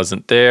 Ryan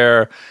wasn't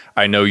there.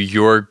 I know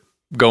you're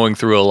going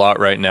through a lot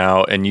right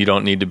now, and you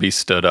don't need to be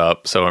stood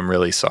up, so I'm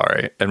really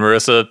sorry. And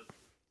Marissa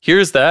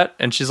hears that,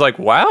 and she's like,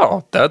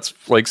 wow, that's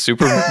like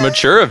super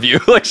mature of you.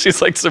 Like, she's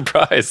like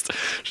surprised.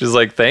 She's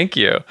like, thank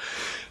you.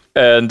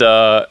 And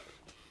then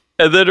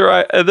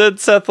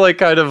Seth like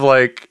kind of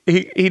like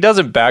he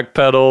doesn't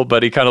backpedal,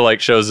 but he kind of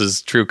like shows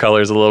his true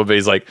colors a little bit.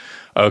 He's like,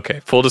 okay,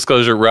 full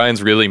disclosure,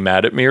 Ryan's really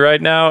mad at me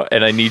right now,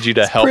 and I need you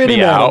to help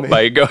me out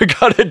by going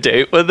on a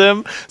date with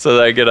him so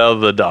that I get out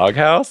of the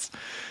doghouse.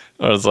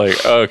 I was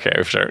like,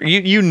 okay, sure.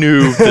 You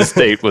knew this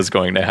date was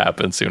going to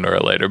happen sooner or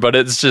later, but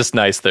it's just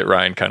nice that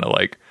Ryan kind of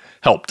like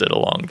helped it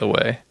along the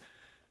way.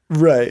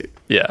 Right.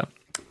 Yeah.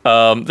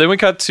 Then we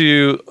cut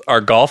to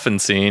our golfing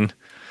scene,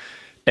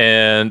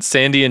 and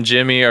Sandy and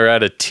Jimmy are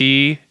at a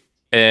tee,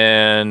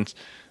 and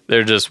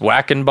they're just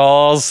whacking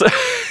balls.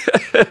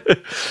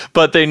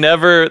 But they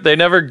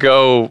never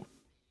go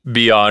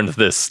beyond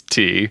this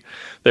tee.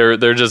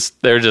 They're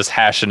just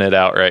hashing it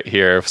out right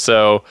here.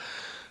 So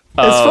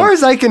as far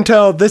as I can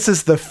tell, this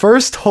is the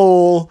first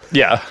hole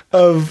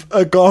of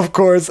a golf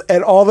course,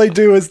 and all they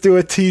do is do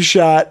a tee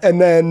shot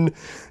and then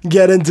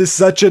get into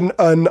such an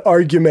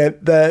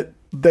argument that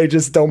they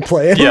just don't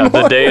play anymore. Yeah,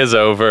 the day is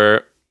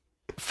over.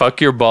 Fuck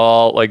your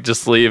ball, like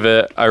just leave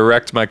it. I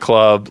wrecked my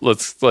club.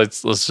 Let's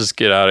just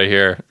get out of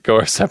here. Go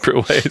our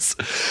separate ways.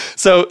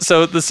 So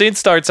the scene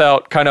starts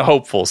out kind of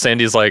hopeful.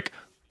 Sandy's like,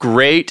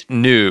 great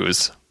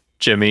news,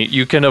 Jimmy.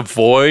 You can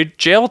avoid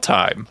jail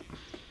time.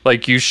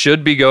 Like, you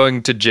should be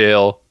going to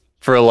jail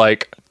for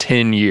like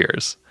 10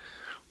 years.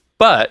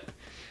 But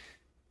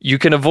you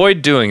can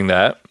avoid doing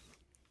that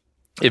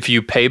if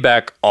you pay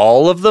back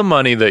all of the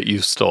money that you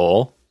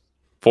stole,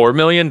 $4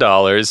 million.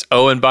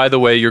 Oh, and by the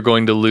way, you're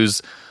going to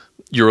lose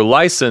your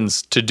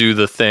license to do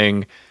the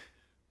thing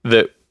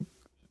that,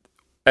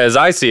 as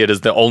I see it,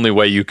 is the only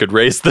way you could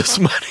raise this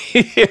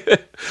money.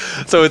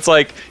 So it's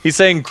like, he's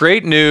saying,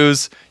 great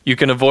news, you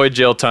can avoid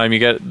jail time,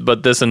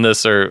 but this and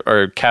this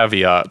are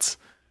caveats.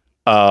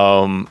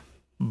 And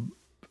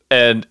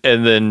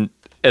then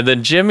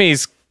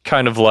Jimmy's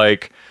kind of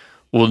like,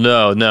 well,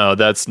 no,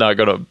 that's not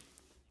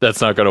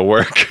gonna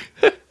work.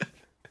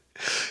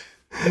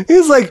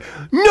 He's like,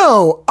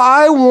 no,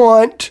 I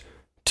want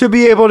to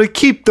be able to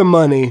keep the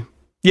money.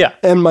 Yeah.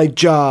 And my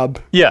job.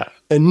 Yeah.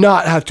 And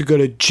not have to go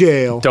to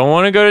jail. Don't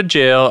want to go to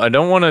jail. I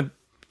don't want to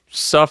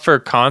suffer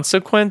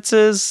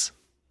consequences.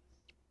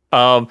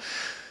 And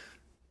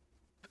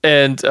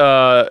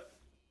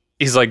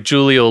he's like,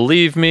 Julie will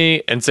leave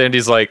me. And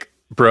Sandy's like,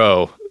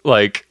 bro,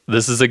 like,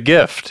 this is a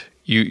gift.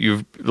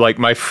 You've like,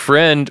 my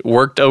friend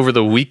worked over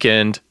the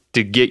weekend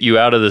to get you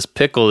out of this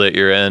pickle that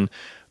you're in.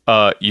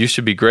 You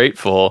should be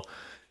grateful.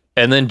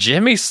 And then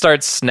Jimmy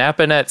starts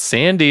snapping at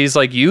Sandy. He's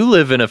like, you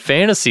live in a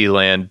fantasy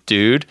land,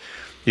 dude.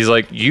 He's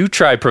like, you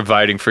try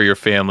providing for your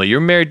family.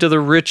 You're married to the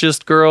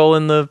richest girl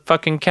in the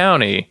fucking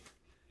county.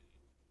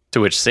 To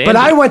which Sandy, But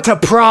I went to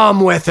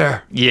prom with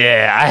her.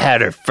 yeah, I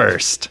had her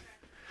first.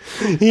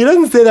 He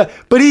doesn't say that,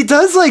 but he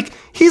does like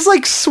he's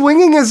like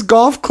swinging his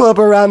golf club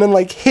around and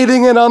like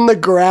hitting it on the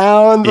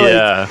ground.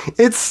 Yeah. Like,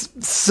 it's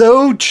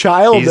so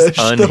childish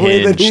He's the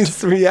way that unhinged.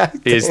 he's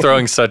reacting. He's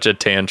throwing such a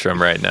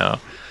tantrum right now.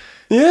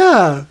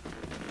 Yeah.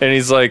 And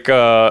he's like,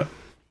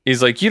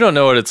 you don't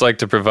know what it's like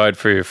to provide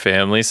for your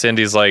family.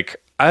 Sandy's like,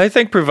 I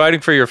think providing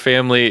for your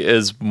family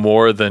is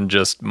more than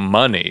just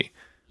money.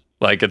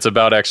 Like, it's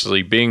about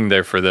actually being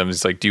there for them.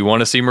 He's like, do you want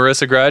to see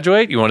Marissa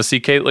graduate? You want to see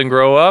Caitlin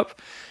grow up?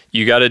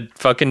 You got to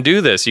fucking do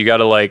this. You got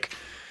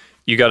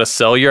to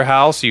sell your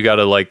house. You got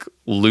to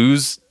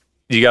lose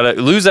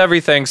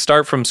everything,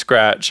 start from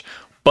scratch,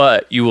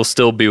 but you will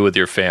still be with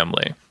your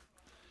family.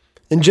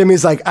 And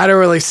Jimmy's like, I don't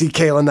really see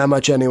Caitlin that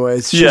much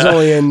anyways. She's Yeah.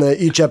 only in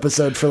each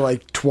episode for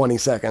like 20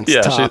 seconds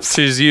Yeah, tops.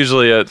 she's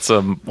usually at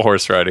some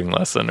horse riding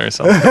lesson or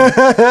something.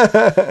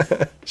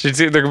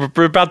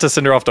 They're about to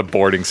send her off to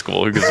boarding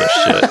school. Who gives a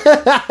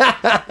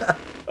shit?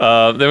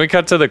 Then we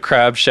cut to the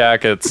Crab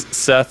Shack. It's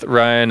Seth,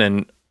 Ryan,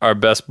 and our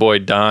best boy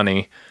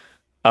Donnie.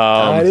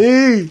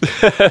 Daddy.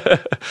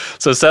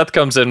 So Seth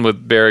comes in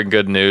with bearing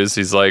good news.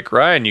 He's like,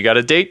 Ryan, you got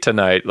a date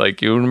tonight.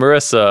 Like, you and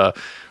Marissa,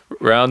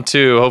 round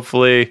 2.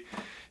 Hopefully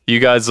you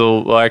guys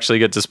will actually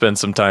get to spend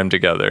some time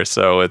together.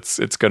 So it's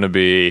going to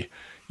be,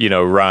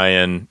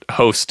 Ryan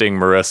hosting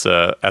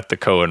Marissa at the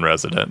Cohen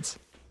residence.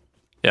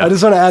 Yeah. I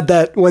just want to add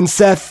that when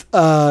Seth,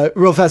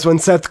 real fast, when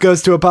Seth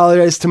goes to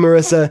apologize to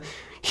Marissa,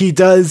 he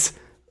does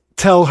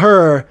tell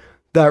her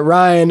that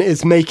Ryan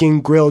is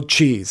making grilled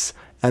cheese.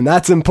 And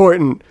that's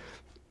important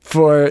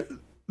for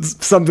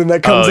something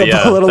that comes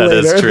up a little that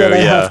is later true, that I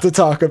yeah. have to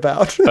talk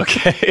about.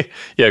 Okay.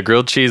 Yeah,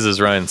 grilled cheese is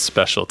Ryan's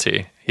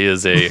specialty.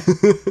 He's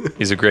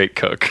a great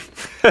cook.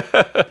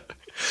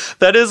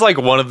 That is like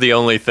one of the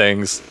only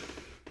things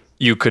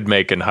you could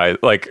make in I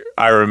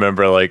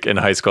remember like in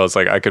high school, it's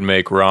like I could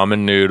make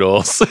ramen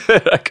noodles,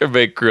 I could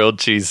make grilled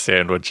cheese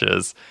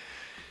sandwiches.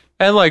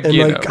 And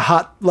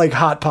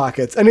hot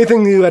pockets.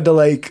 Anything you had to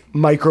like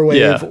microwave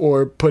Yeah.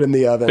 or put in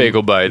the oven.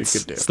 Bagel you bites,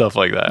 could do. stuff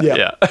like that.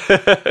 Yeah.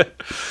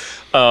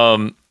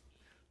 Yeah.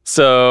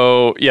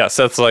 So yeah,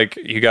 Seth's like,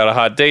 you got a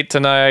hot date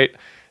tonight.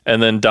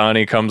 And then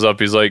Donnie comes up.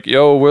 He's like,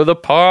 yo, where the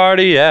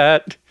party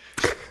at?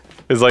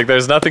 He's like,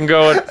 there's nothing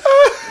going.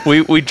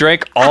 We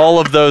drank all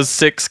of those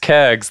 6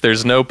 kegs.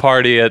 There's no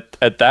party at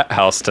that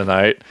house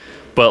tonight.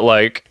 But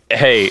like,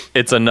 hey,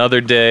 it's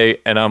another day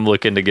and I'm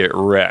looking to get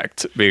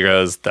wrecked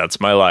because that's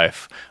my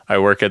life. I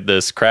work at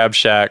this Crab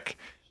Shack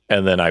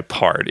and then I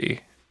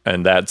party.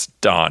 And that's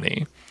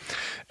Donnie.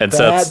 And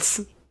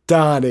That's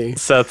Donnie.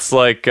 Seth's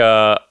like,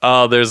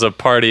 there's a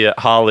party at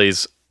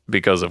Holly's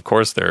because of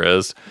course there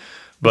is.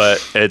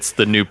 But it's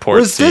the Newport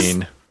Was this-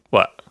 scene.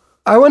 What?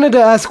 I wanted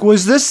to ask,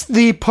 was this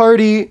the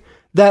party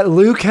that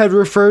Luke had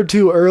referred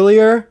to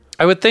earlier?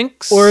 I would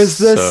think Or is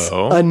this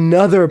so.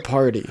 another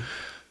party?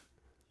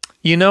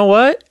 You know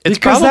what? It's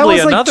Because that probably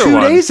was like another 2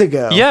 one. days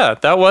ago. Yeah,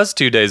 that was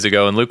 2 days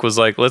ago. And Luke was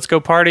like, let's go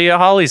party at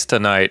Holly's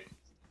tonight.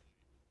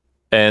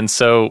 And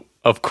so,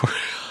 of course,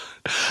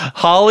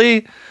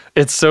 Holly,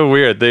 it's so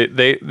weird.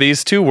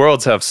 These two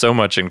worlds have so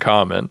much in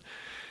common.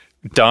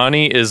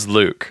 Donnie is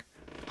Luke.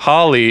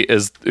 Holly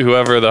is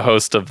whoever the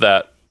host of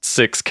that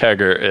 6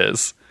 kegger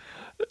is.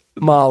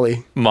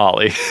 Molly.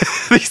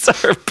 These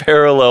are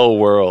parallel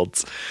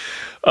worlds.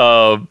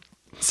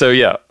 So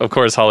yeah, of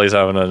course Holly's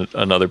having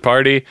another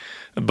party,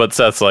 but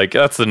Seth's like,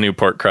 that's the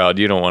Newport crowd.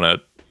 You don't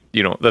want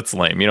to, that's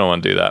lame. You don't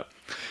want to do that.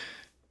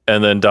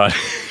 And then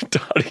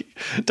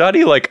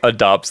Donnie like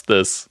adopts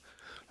this,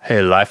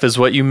 hey, life is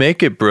what you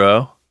make it,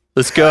 bro.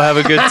 Let's go have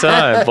a good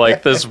time.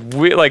 Like this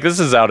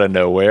is out of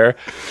nowhere.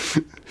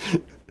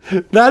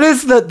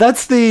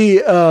 That's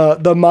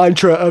the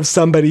mantra of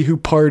somebody who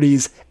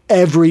parties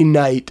every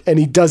night and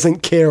he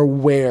doesn't care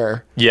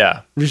where.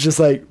 Yeah. He's just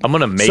like, I'm going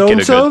to make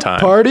so-and-so, it a good time.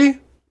 Party?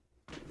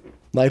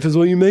 Life is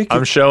what you make it.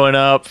 I'm showing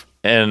up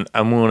and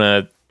I'm going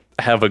to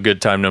have a good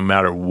time no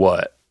matter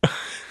what.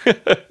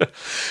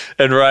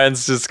 And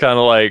Ryan's just kind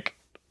of like,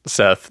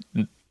 Seth,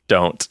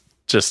 don't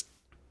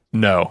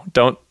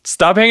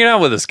stop hanging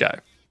out with this guy.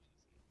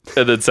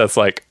 And then Seth's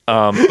like,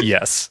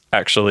 yes,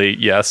 actually,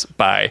 yes,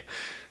 bye.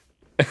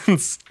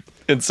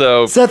 And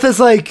so Seth is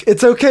like,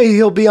 it's okay.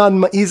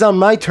 He's on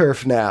my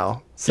turf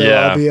now. So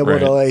Yeah, I'll be able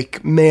to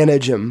like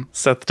manage him.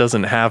 Seth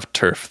doesn't have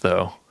turf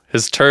though.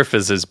 His turf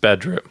is his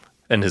bedroom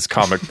and his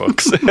comic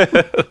books.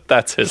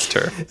 That's his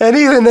turf. And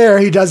even there,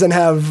 he doesn't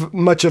have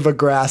much of a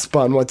grasp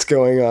on what's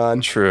going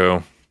on.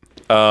 True.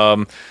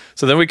 So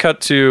then we cut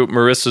to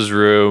Marissa's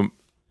room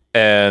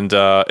and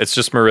it's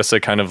just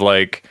Marissa kind of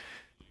like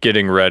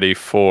getting ready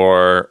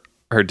for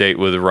her date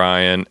with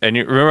Ryan. And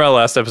you remember our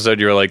last episode,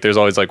 you were like, there's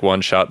always like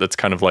one shot that's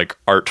kind of like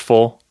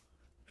artful.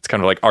 It's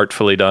kind of like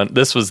artfully done.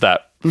 This was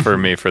that for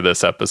me for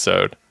this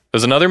episode.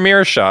 There's another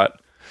mirror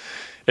shot.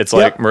 It's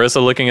like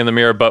Marissa looking in the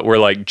mirror, but we're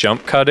like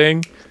jump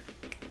cutting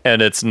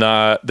and it's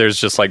not, there's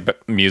just like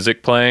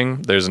music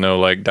playing. There's no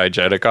like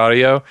diegetic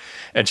audio.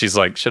 And she's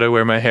like, should I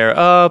wear my hair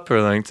up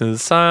or like to the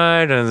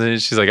side? And then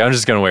she's like, I'm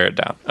just going to wear it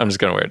down.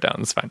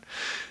 It's fine.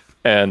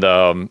 And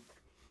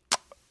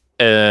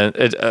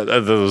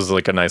it was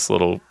like a nice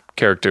little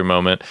character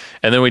moment.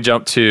 And then we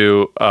jump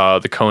to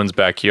the Coens'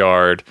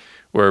 backyard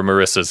where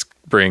Marissa's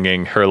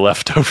bringing her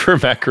leftover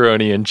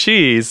macaroni and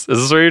cheese. Is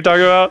this what you're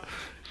talking about?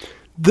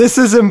 This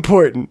is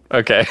important.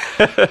 Okay.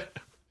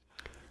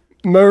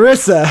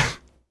 Marissa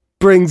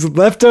brings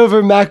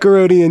leftover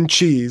macaroni and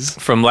cheese.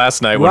 From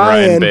last night when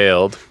Ryan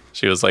bailed.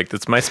 She was like,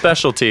 that's my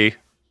specialty.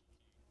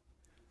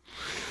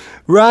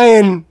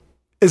 Ryan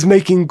is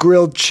making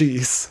grilled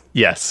cheese.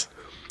 Yes.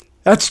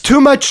 That's too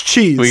much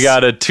cheese. We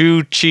got a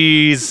 2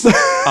 cheese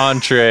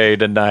entree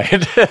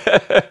tonight.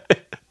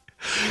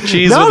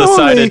 Cheese Not with a only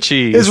side of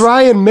cheese. Is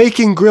Ryan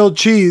making grilled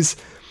cheese?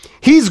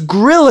 He's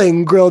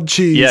grilling grilled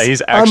cheese. Yeah,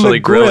 he's actually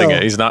grilling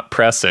it. He's not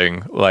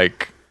pressing.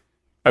 Like,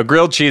 a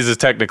grilled cheese is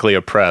technically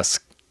a press,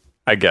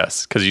 I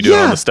guess, because you do it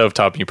on the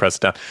stovetop and you press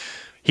it down.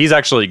 He's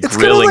actually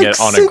grilling it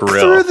on a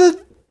grill.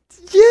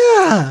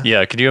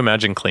 Yeah, could you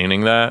imagine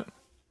cleaning that?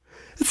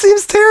 It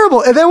seems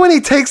terrible. And then when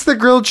he takes the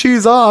grilled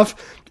cheese off,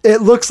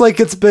 it looks like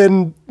it's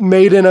been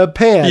made in a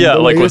pan. Yeah,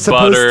 like with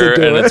butter,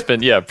 and it's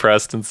been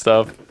pressed and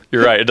stuff.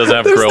 You're right. It doesn't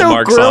have grill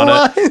marks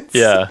on it.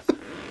 Yeah.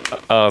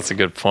 Oh, that's a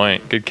good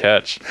point. Good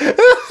catch.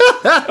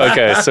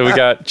 Okay, so we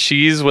got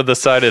cheese with a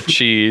side of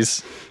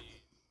cheese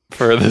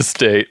for this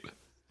date.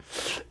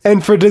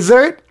 And for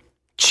dessert,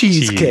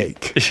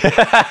 cheesecake.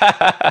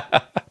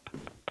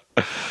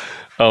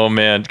 Oh,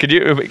 man. Could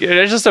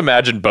I just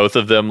imagine both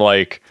of them,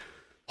 like,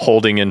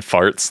 holding in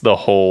farts the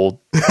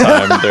whole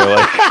time they're,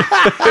 like,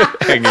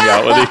 hanging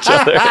out with each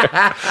other?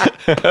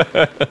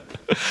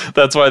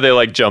 That's why they,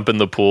 like, jump in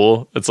the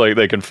pool. It's like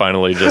they can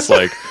finally just,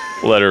 like,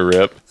 let her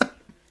rip.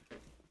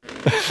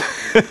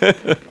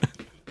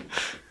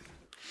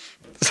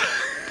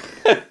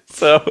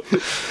 So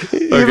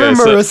even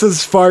Marissa's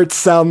farts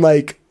sound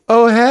like,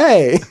 oh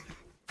hey.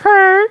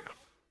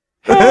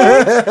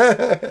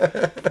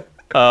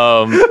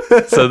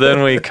 So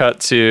then we cut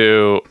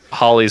to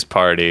Holly's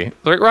party.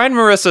 Like, Ryan and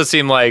Marissa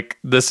seem like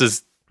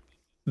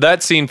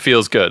that scene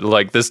feels good.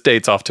 Like, this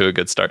date's off to a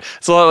good start.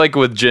 It's a lot like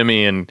with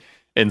Jimmy and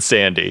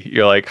Sandy.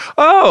 You're like,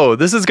 oh,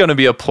 this is going to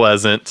be a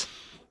pleasant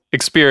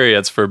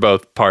experience for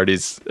both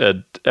parties,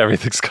 and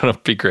everything's going to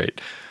be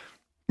great.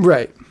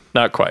 Right.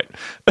 Not quite.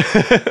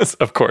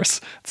 Of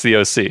course. It's the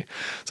OC.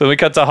 So we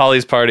cut to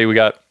Holly's party. We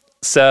got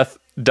Seth,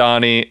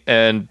 Donnie,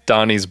 and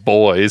Donnie's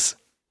boys,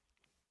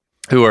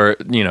 who are,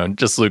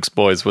 just Luke's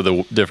boys with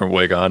a different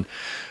wig on.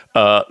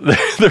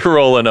 They're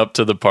rolling up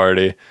to the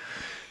party.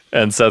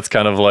 And Seth's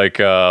kind of like,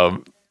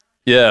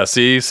 yeah,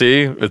 see,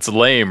 it's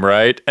lame,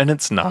 right? And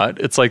it's not.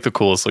 It's like the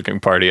coolest looking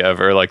party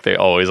ever, like they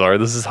always are.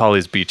 This is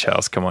Holly's beach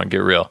house. Come on,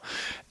 get real.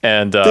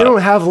 And they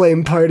don't have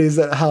lame parties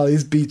at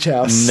Holly's beach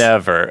house.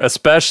 Never,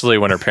 especially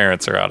when her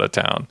parents are out of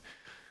town.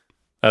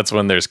 That's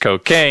when there's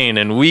cocaine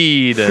and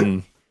weed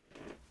and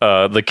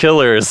the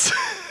killers.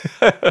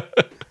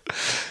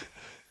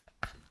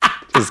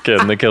 Just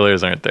kidding, the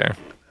killers aren't there.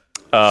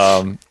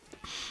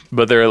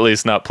 But they're at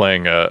least not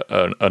playing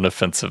an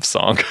offensive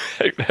song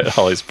at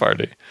Holly's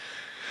party.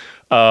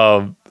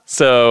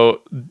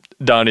 So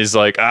Donnie's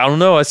like, I don't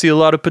know, I see a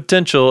lot of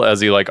potential,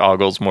 as he like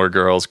ogles more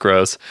girls.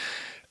 Gross.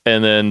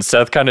 And then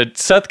Seth kind of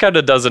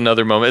does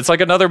another moment. It's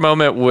like another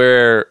moment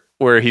where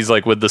he's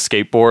like with the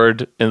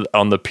skateboard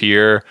on the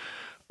pier,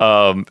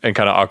 and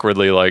kind of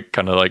awkwardly like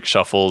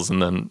shuffles and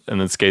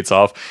then skates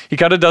off. He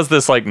kind of does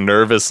this like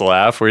nervous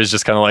laugh where he's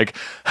just kind of like,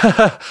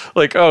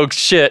 like, oh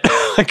shit,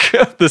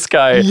 like this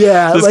guy.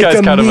 Yeah, this like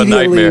guy's kind of a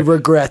nightmare.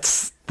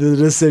 Regrets the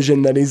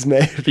decision that he's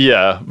made.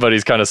 Yeah, but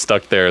he's kind of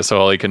stuck there, so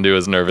all he can do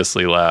is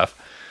nervously laugh.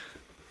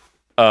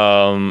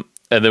 And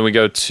then we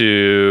go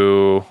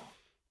to.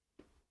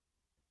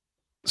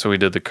 So we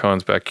did the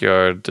Coens'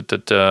 backyard.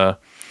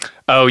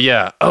 Oh,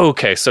 yeah.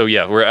 Okay. So,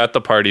 yeah, we're at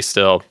the party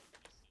still.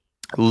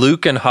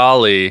 Luke and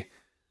Holly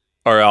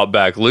are out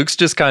back. Luke's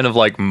just kind of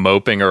like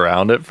moping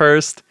around at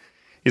first.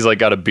 He's like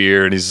got a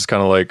beer and he's just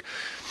kind of like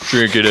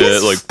drinking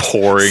it, like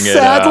pouring it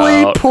out.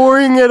 Sadly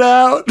pouring it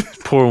out.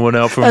 Pour one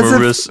out for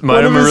Marissa.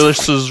 Mine and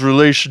Marissa's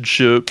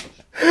relationship.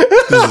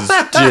 This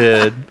is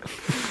dead.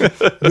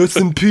 Rest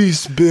in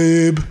peace,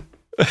 babe.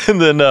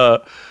 And then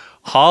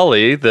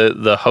Holly,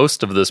 the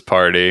host of this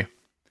party,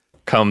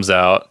 comes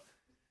out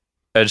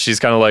and she's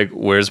kind of like,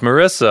 where's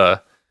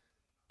Marissa?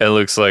 And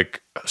Luke's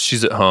like,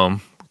 she's at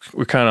home.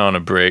 We're kind of on a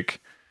break.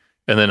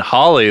 And then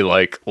Holly,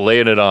 like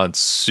laying it on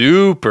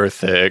super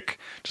thick,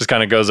 just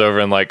kind of goes over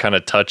and like kind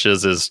of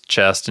touches his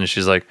chest and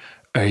she's like,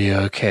 are you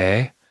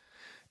okay?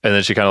 And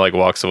then she kind of like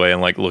walks away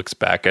and like looks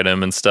back at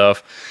him and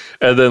stuff.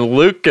 And then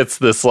Luke gets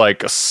this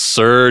like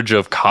surge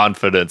of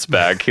confidence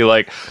back. He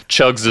like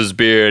chugs his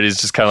beer and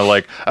he's just kind of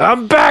like,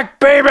 I'm back,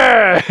 baby.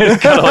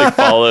 And kind of like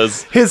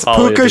follows. His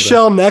Holly puka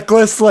shell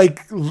necklace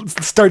like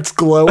starts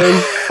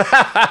glowing.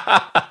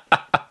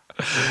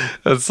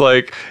 It's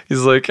like,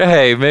 he's like,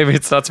 hey, maybe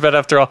it's not so bad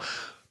after all.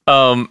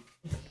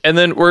 And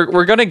then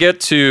we're going to get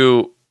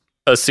to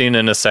a scene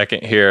in a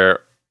second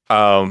here.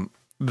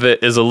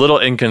 That is a little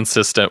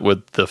inconsistent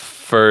with the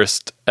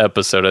first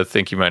episode. I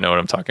think you might know what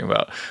I'm talking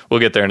about. We'll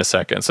get there in a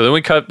second. So then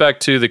we cut back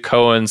to the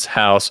Coens'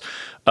 house.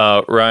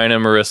 Ryan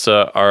and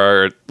Marissa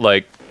are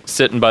like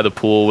sitting by the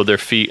pool with their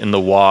feet in the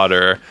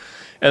water,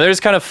 and they're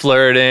just kind of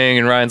flirting,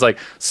 and Ryan's like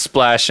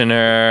splashing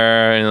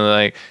her and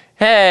like,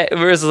 hey,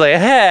 Marissa's like,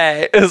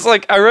 hey. It's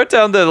like, I wrote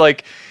down that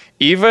like,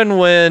 even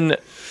when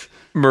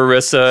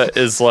Marissa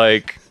is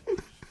like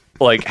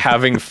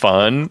having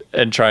fun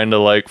and trying to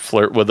like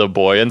flirt with a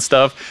boy and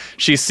stuff,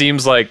 she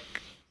seems like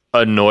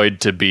annoyed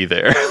to be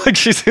there. Like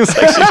she seems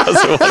like she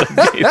doesn't want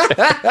to be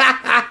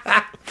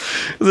there.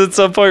 'Cause at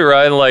some point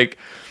Ryan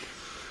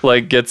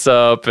like gets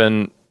up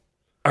and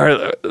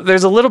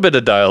there's a little bit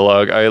of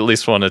dialogue I at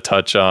least want to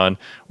touch on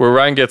where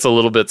Ryan gets a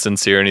little bit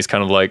sincere and he's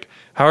kind of like,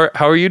 how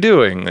are you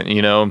doing?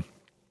 You know?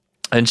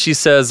 And she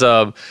says,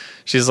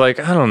 she's like,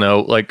 I don't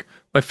know, like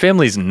my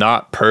family's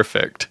not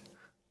perfect.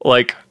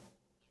 Like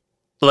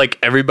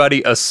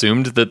everybody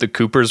assumed that the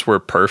Coopers were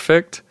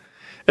perfect.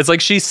 It's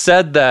like she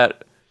said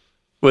that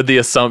with the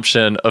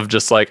assumption of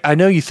just like, I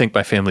know you think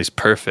my family's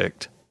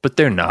perfect, but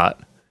they're not.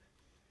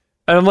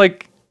 And I'm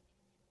like,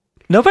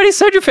 nobody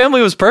said your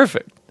family was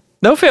perfect.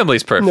 No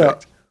family's perfect. No.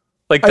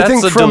 Like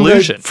that's a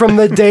delusion. From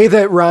the day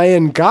that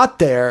Ryan got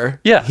there,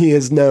 yeah, he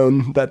has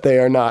known that they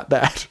are not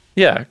that.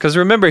 Yeah, because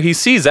remember, he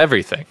sees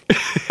everything.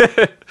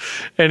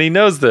 And he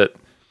knows that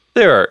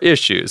there are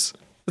issues.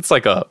 It's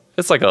like a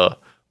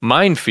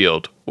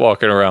minefield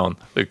walking around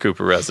the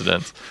Cooper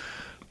residence.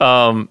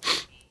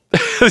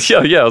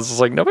 Yeah, I was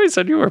just like, nobody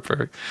said you were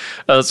perfect.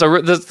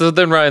 So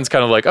then Ryan's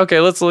kind of like, okay,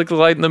 let's like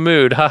lighten the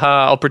mood.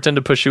 Haha, I'll pretend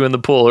to push you in the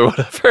pool or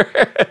whatever.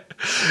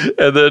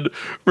 And then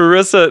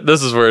Marissa,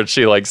 this is where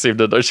she like seemed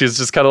to, she's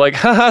just kind of like,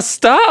 haha,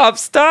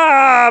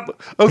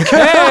 stop.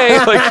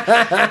 Okay.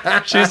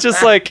 Like, she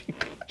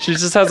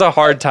just has a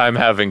hard time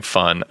having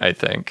fun, I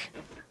think.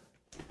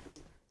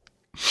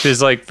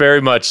 She's like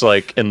very much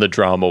like in the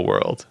drama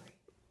world,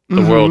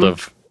 the world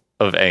of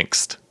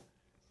angst.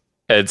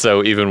 And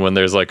so even when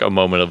there's like a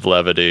moment of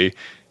levity,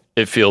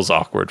 it feels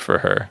awkward for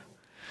her.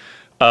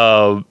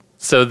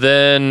 So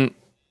then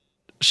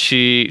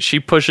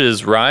she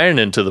pushes Ryan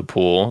into the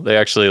pool. They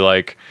actually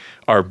like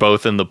are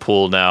both in the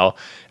pool now,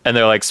 and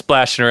they're like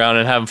splashing around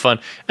and having fun.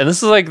 And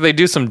this is like they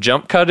do some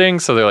jump cutting,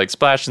 so they're like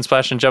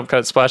splashing, jump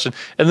cut, splashing,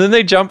 and then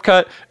they jump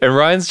cut, and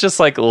Ryan's just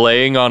like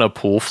laying on a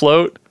pool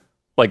float,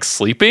 like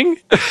sleeping.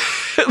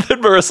 And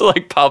then Marissa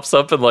like pops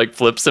up and like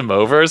flips him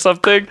over or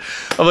something.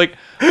 I'm like,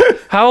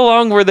 how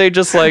long were they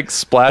just like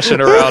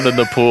splashing around in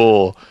the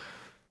pool?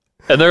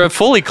 And they're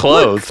fully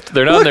clothed.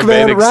 They're not in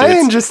their bathing suits.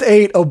 Ryan just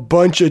ate a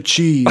bunch of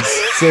cheese,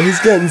 so he's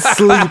getting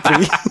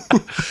sleepy.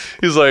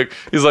 He's like,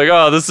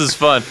 oh, this is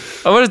fun.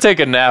 I'm gonna take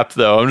a nap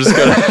though. I'm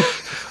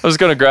just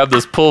gonna grab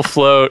this pool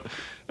float.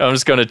 I'm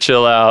just gonna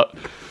chill out.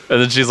 And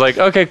then she's like,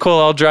 okay, cool,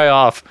 I'll dry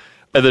off.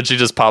 And then she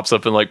just pops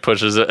up and like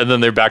pushes it, and then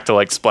they're back to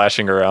like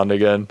splashing around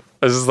again.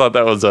 I just thought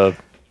that was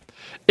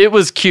it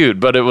was cute,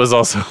 but it was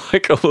also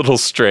like a little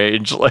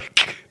strange.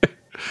 Like,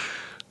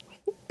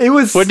 it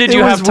was. When did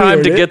you have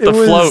time to get the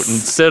float and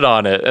sit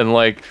on it and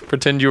like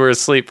pretend you were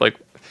asleep? Like,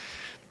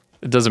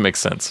 it doesn't make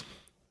sense.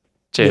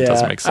 It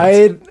doesn't make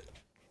sense.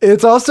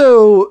 It's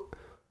also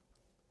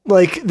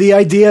like the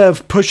idea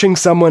of pushing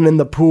someone in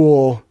the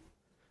pool.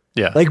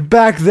 Yeah. Like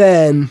back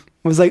then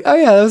was like, oh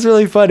yeah, that was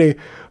really funny.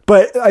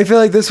 But I feel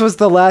like this was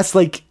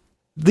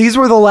these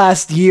were the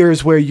last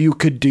years where you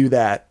could do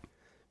that.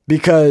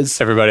 Because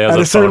everybody has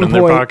a phone in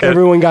their pocket.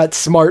 Everyone got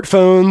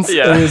smartphones.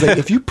 Yeah. And it was like,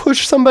 if you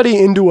push somebody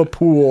into a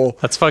pool,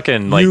 that's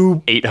fucking like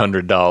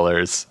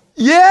 $800.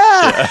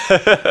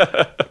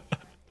 Yeah.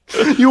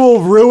 You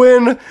will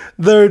ruin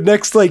their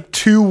next like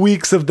 2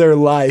 weeks of their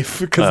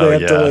life because they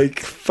have to like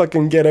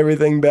fucking get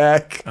everything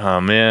back. Oh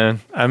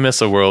man, I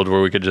miss a world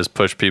where we could just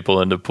push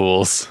people into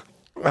pools.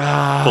 Fully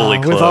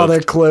clothed. With all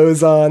their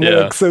clothes on. Yeah. They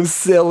look so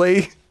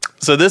silly.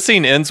 So this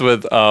scene ends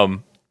with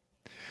Ryan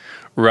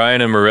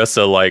and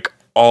Marissa like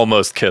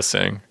almost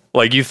kissing.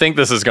 Like you think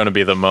this is going to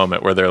be the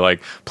moment where they're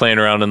like playing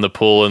around in the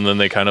pool, and then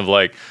they kind of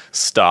like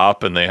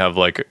stop, and they have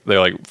like their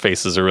like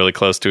faces are really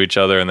close to each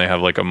other, and they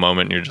have like a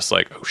moment, and you're just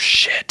like, oh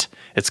shit,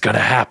 it's going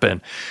to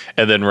happen.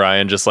 And then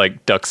Ryan just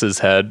like ducks his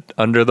head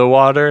under the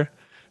water. And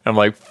I'm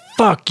like,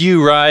 fuck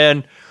you,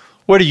 Ryan.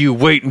 What are you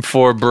waiting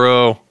for,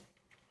 bro?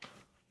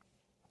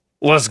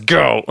 Let's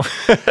go.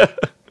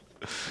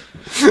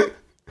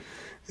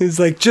 He's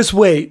like, just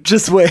wait.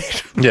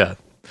 Yeah.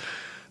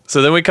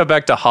 So then we come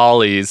back to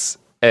Holly's,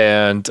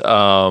 and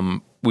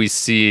we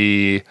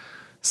see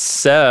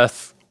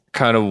Seth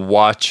kind of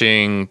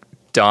watching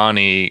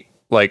Donnie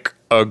like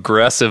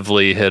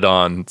aggressively hit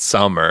on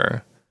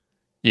Summer,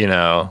 you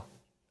know?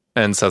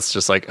 And Seth's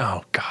just like,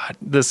 oh God,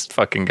 this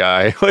fucking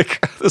guy.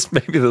 Like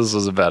maybe this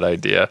was a bad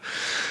idea.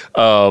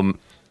 And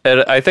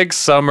I think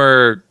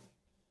Summer,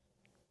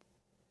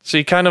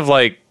 she kind of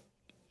like,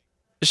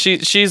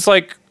 she's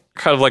like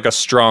kind of like a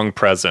strong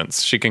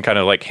presence. She can kind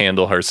of like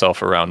handle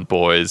herself around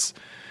boys.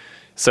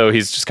 So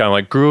he's just kind of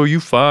like, girl, you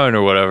fine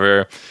or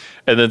whatever.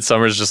 And then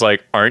Summer's just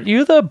like, aren't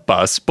you the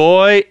bus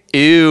boy?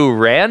 Ew,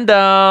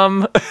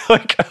 random.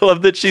 Like, I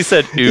love that she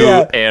said ew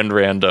and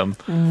random.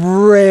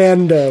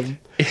 Random.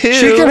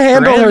 She can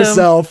handle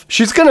herself.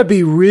 She's gonna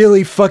be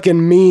really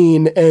fucking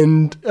mean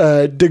and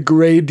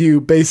degrade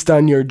you based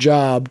on your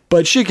job,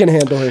 but she can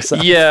handle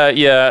herself. Yeah.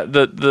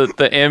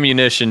 The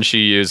ammunition she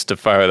used to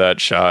fire that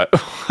shot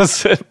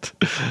wasn't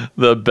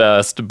the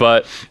best,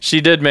 but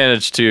she did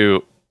manage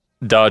to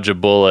dodge a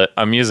bullet.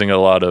 I'm using a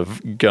lot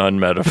of gun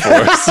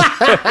metaphors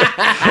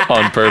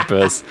on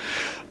purpose.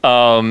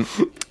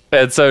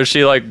 And so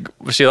she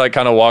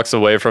kind of walks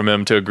away from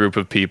him to a group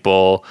of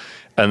people,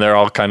 and they're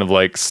all kind of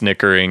like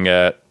snickering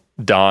at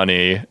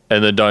Donnie.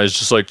 And then Donnie's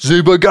just like, "Does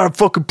anybody got a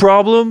fucking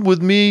problem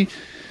with me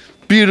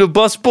being a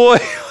busboy?"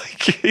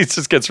 Like, he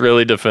just gets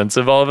really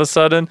defensive all of a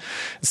sudden.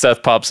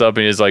 Seth pops up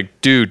and he's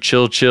like, "Dude,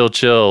 chill.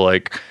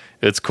 Like,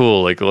 it's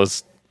cool. Like,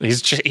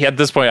 he at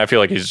this point, I feel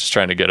like he's just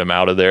trying to get him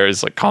out of there.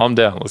 He's like, calm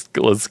down.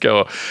 Let's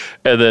go."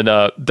 And then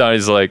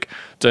Donnie's like,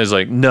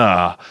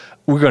 "Nah,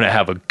 we're going to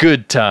have a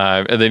good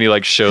time." And then he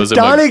like shows him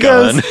a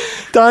gun.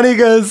 Donnie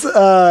goes,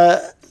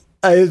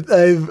 I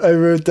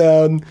wrote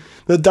down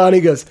that Donnie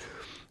goes,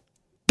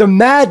 "The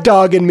mad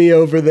dogging me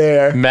over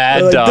there.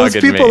 Those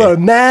people are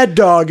mad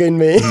dogging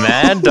me."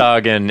 Mad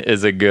dogging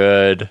is a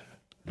good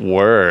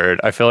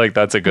word. I feel like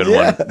that's a good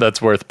one.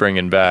 That's worth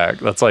bringing back.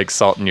 That's like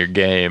salting your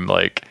game.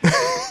 Like,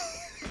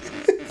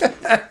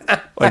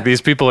 like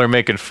these people are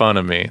making fun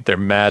of me. They're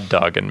mad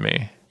dogging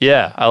me.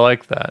 Yeah, I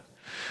like that.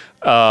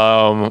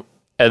 And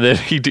then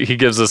he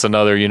gives us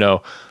another,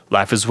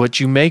 life is what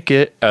you make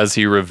it, as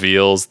he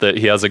reveals that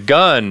he has a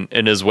gun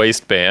in his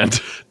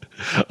waistband,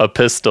 a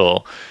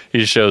pistol.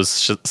 He shows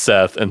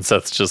Seth, and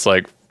Seth's just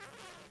like,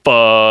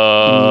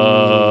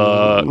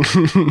 fuck.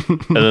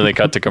 And then they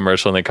cut to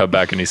commercial, and they cut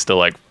back, and he's still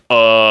like,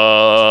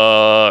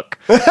 fuck.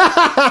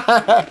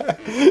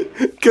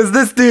 Because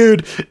this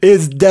dude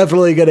is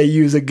definitely going to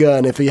use a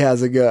gun if he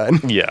has a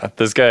gun. Yeah,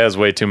 this guy has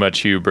way too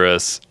much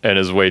hubris and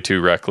is way too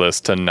reckless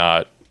to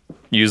not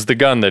use the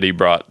gun that he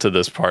brought to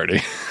this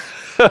party.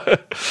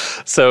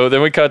 So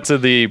then we cut to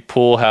the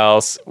pool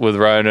house with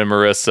Ryan and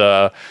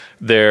Marissa.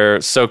 They're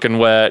soaking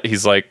wet.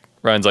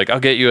 Ryan's like, "I'll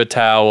get you a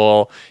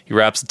towel." He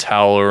wraps a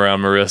towel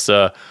around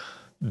Marissa.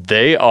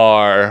 They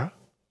are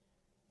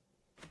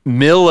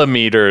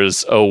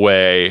millimeters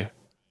away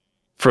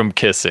from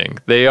kissing.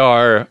 They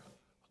are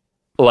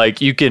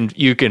like, you can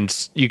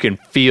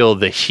feel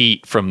the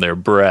heat from their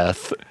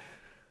breath.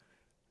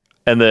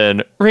 And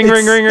then ring.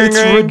 It's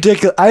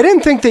ridiculous. I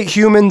didn't think that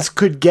humans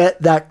could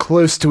get that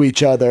close to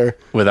each other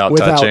without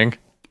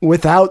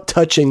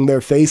touching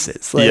their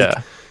faces. Like,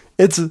 yeah.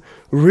 It's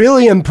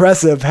really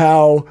impressive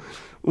how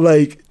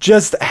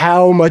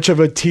much of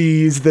a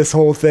tease this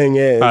whole thing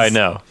is. I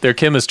know. Their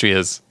chemistry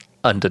is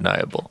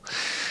undeniable.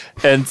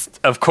 And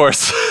of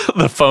course,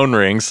 the phone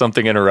rings,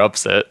 something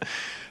interrupts it.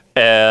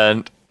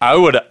 And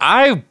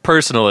I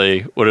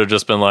personally would have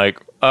just been like,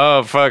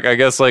 "Oh, fuck, I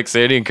guess like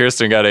Sandy and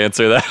Kirsten got to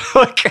answer that."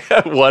 Like,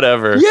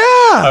 whatever. Yeah.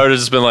 I would have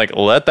just been like,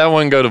 let that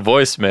one go to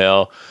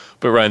voicemail.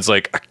 But Ryan's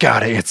like, "I got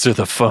to answer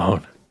the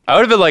phone." I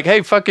would have been like,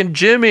 "Hey, fucking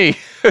Jimmy,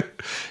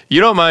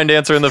 you don't mind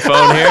answering the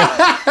phone here?"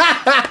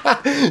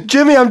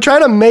 Jimmy, I'm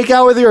trying to make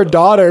out with your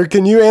daughter.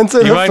 Can you answer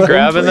the phone? You mind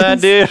grabbing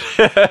please? That,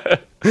 dude?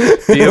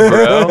 Be a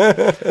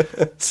bro.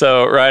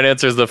 So Ryan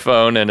answers the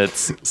phone, and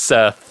it's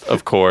Seth,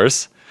 of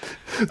course.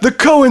 "The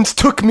Coens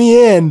took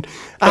me in.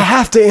 I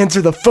have to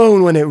answer the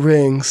phone when it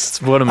rings.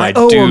 It's one of my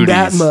duties. duties.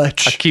 That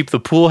much. I keep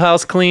the pool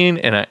house clean,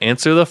 and I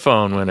answer the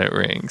phone when it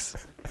rings."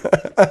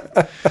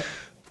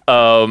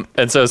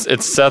 And so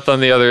it's Seth on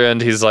the other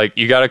end. He's like,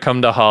 "You got to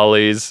come to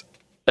Holly's."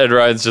 And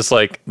Ryan's just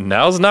like,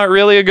 "Now's not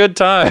really a good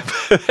time."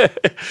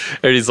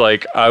 And he's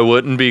like, "I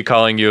wouldn't be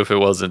calling you if it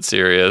wasn't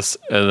serious."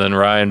 And then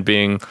Ryan,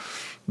 being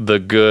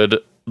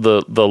the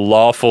the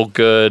lawful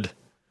good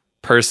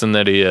person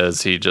that he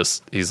is,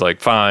 he's like,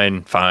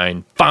 fine,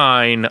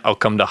 I'll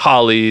come to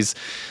Holly's.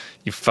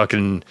 You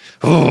fucking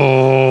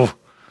cock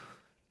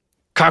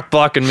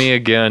blocking me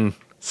again,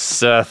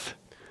 Seth.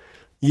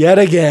 Yet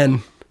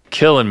again.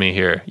 Killing me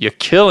here. You're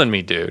killing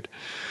me, dude.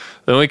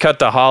 Then we cut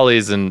to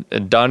Holly's, and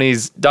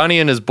Donnie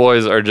and his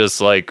boys are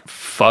just like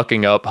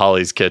fucking up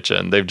Holly's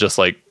kitchen. They've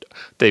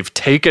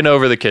taken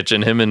over the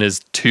kitchen, him and his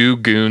two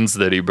goons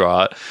that he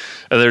brought,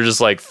 and they're just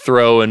like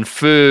throwing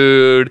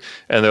food,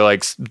 and they're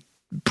like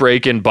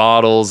breaking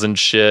bottles and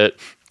shit.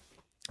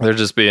 They're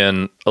just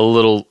being a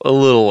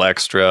little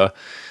extra.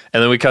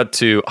 And then we cut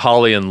to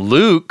Holly and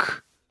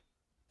Luke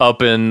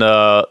up in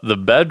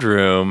the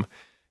bedroom,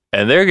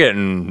 and they're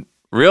getting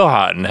real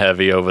hot and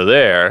heavy over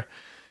there.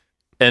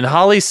 And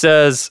Holly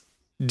says,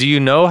 "Do you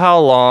know how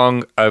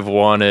long I've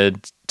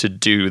wanted to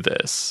do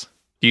this?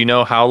 Do you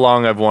know how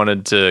long I've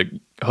wanted to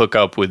hook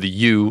up with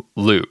you,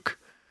 Luke?"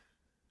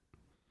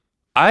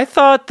 I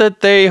thought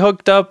that they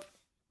hooked up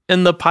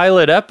in the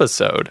pilot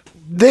episode.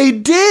 They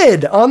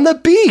did, on the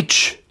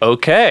beach.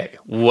 Okay,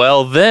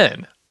 well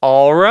then,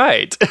 all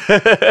right.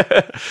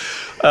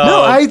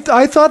 No,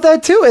 I thought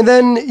that too. And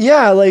then,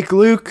 yeah, like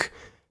Luke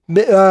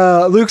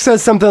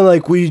says something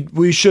like,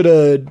 we should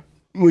have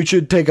we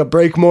should take a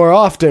break more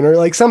often, or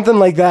like something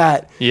like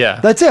that. Yeah.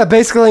 That's it.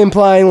 Basically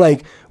implying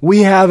like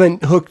we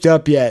haven't hooked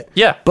up yet.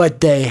 Yeah.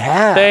 But they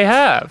have. They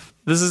have.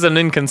 This is an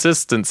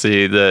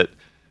inconsistency that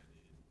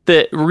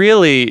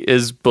really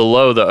is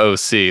below the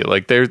OC.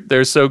 Like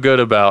they're so good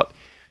about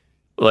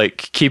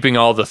like keeping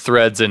all the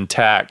threads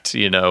intact,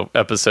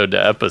 episode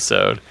to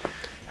episode.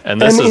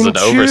 And this is an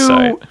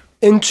oversight.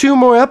 In 2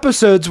 more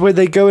episodes where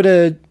they go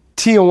to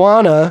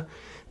Tijuana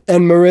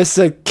and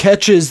Marissa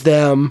catches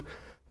them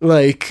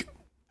like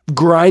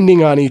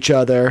grinding on each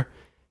other.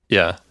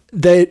 Yeah.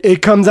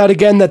 It comes out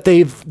again that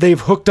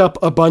they've hooked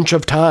up a bunch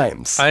of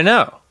times. I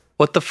know.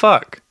 What the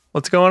fuck?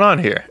 What's going on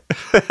here?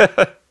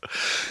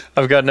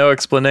 I've got no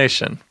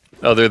explanation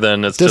other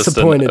than it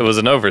was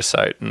an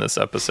oversight in this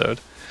episode.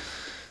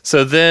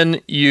 So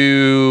then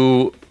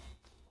you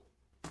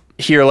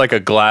hear like a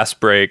glass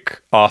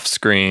break off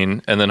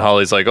screen, and then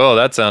Holly's like, "Oh,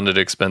 that sounded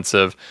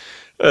expensive."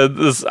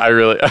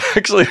 I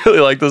actually really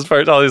like this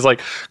part. Holly's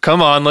like,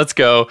 "Come on, let's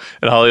go,"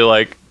 and Holly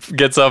like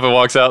gets up and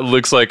walks out, and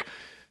Luke's like,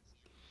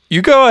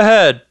 "You go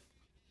ahead.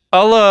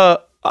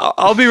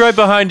 I'll be right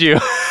behind you."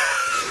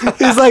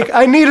 He's like,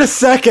 I need a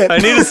second.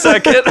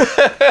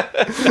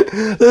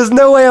 There's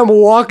no way I'm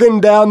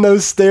walking down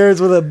those stairs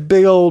with a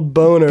big old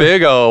boner.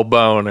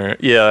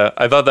 Yeah,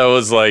 I thought that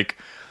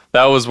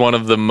was one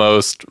of the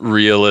most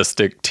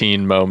realistic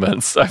teen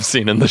moments I've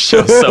seen in the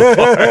show so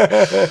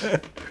far.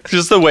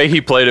 Just the way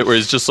he played it, where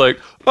he's just like,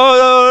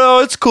 "Oh,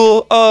 no, it's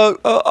cool.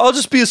 I'll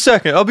just be a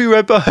second. I'll be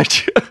right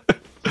behind you."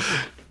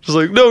 Just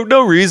like,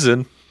 no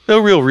reason. No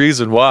real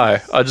reason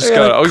why. I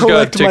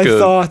gotta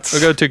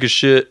take a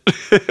shit.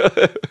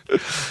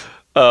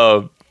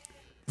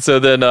 So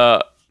then,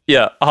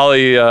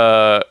 Holly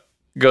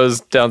goes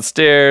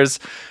downstairs.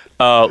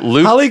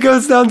 Holly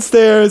goes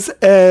downstairs,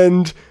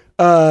 and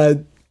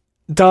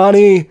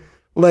Donnie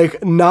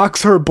like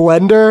knocks her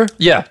blender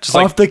just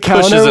off the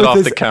counter, pushes it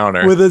off the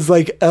counter with his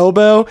like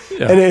elbow,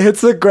 and it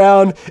hits the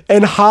ground,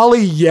 and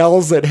Holly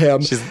yells at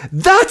him,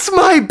 "That's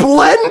my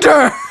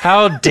blender!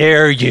 How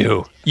dare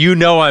you? You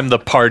know I'm the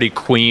party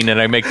queen, and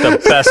I make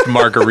the best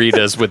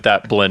margaritas with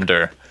that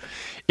blender.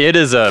 It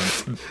is a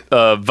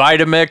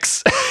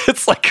Vitamix.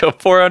 It's like a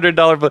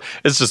 $400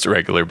 it's just a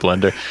regular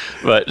blender."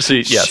 But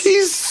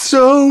she's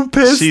so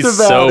pissed She's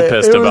about so it.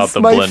 pissed It about was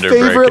the my blender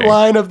favorite breaking.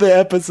 line of the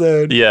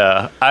episode.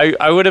 Yeah,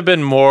 I would have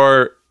been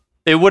more.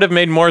 It would have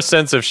made more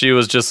sense if she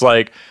was just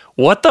like,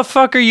 "What the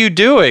fuck are you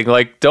doing?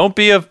 Like, don't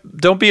be a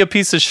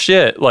piece of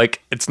shit.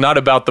 Like, it's not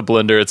about the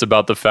blender. It's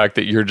about the fact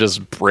that you're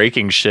just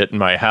breaking shit in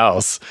my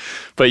house."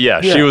 But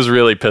yeah, she was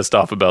really pissed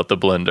off about the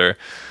blender.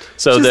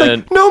 So she's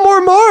then, like, "No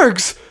more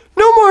margs.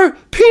 No more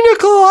pina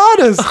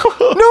coladas.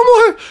 No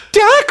more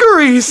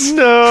daiquiris."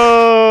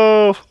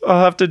 no,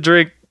 I'll have to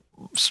drink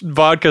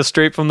vodka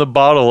straight from the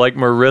bottle like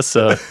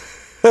Marissa.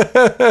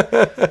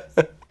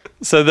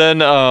 So then,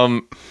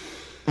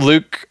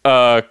 Luke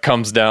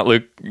comes down.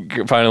 Luke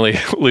finally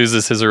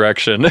loses his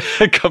erection,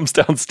 comes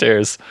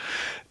downstairs,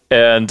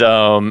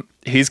 and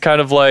he's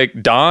kind of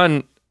like,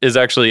 Don is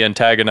actually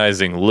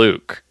antagonizing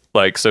Luke.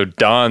 Like, so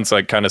Don's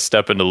like kind of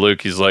stepping to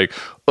Luke. He's like,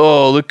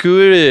 "Oh, look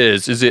who it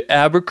is. Is it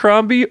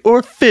Abercrombie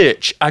or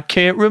Fitch? I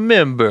can't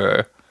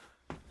remember."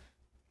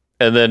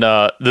 And then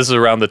this is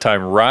around the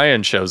time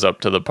Ryan shows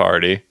up to the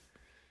party,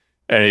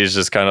 and he's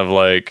just kind of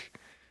like,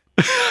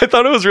 I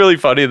thought it was really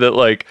funny that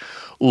like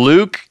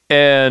Luke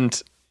and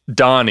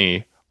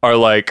Donnie are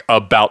like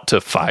about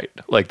to fight.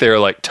 Like they're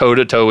like toe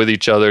to toe with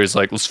each other. He's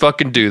like, "Let's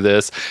fucking do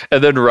this."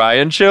 And then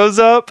Ryan shows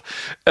up,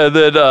 and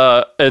then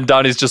and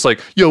Donnie's just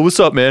like, "Yo, what's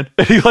up, man?"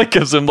 And he like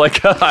gives him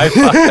like a high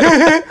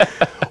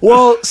five.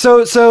 Well,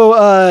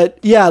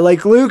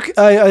 like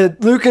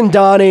Luke and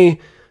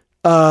Donnie,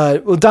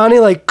 Donnie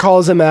like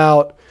calls him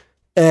out,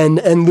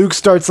 and Luke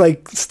starts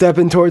like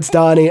stepping towards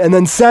Donnie, and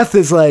then Seth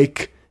is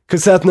like,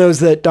 because Seth knows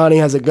that Donnie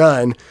has a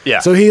gun. Yeah.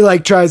 So he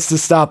like tries to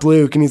stop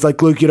Luke, and he's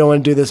like, "Luke, you don't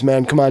want to do this,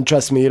 man. Come on,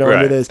 trust me. You don't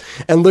want to do this."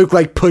 And Luke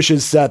like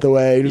pushes Seth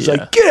away. He's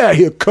like, "Get out of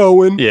here,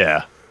 Cohen."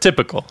 Yeah.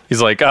 Typical.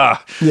 He's like,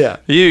 Yeah.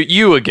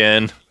 You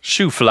again.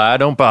 Shoe fly,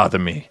 don't bother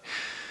me.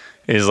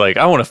 He's like,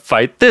 "I want to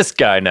fight this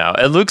guy now."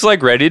 And Luke's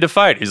like ready to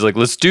fight. He's like,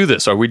 "Let's do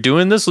this. Are we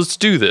doing this? Let's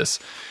do this."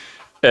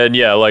 And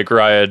yeah, like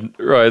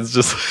Ryan's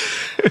just,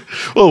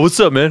 "Oh, what's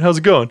up, man? How's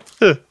it going?"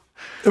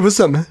 Hey, what's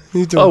up, man? How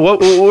you doing?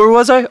 "Oh, where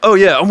was I? Oh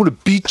yeah, I'm gonna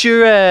beat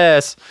your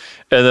ass."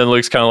 And then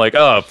Luke's kind of like,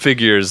 "Oh,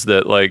 figures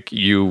that like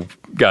you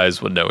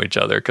guys would know each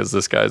other, because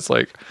this guy's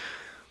like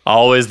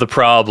always the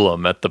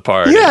problem at the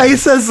party." Yeah, he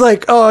says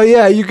like, "Oh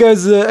yeah, you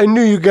guys, I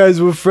knew you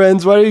guys were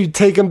friends. Why don't you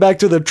take him back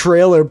to the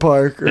trailer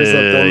park or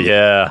something?"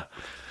 Yeah.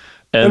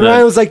 And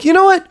Ryan was like, "You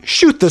know what?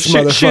 Shoot this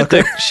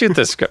motherfucker. Shoot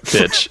this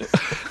bitch."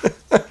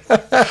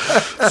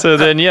 So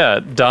then, yeah,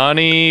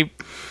 Donnie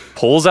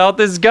pulls out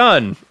this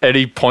gun and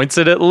he points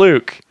it at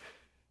Luke,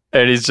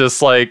 and he's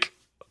just like,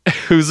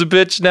 "Who's a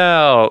bitch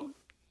now?"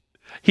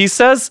 He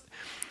says,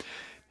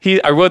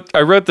 I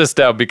wrote this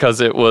down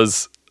because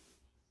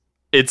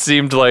it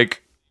seemed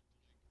like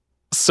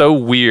so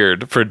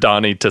weird for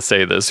Donnie to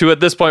say this, who at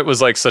this point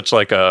was like such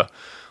like a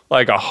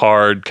like a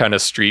hard kind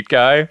of street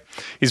guy.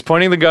 He's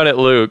pointing the gun at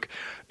Luke,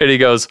 and he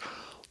goes,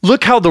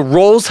 "Look how the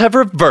roles have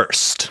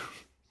reversed.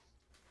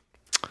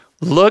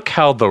 Look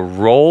how the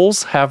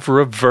roles have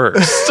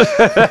reversed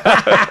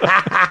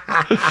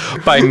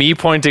by me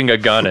pointing a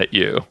gun at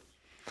you."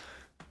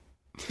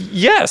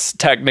 Yes,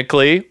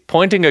 technically,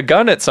 pointing a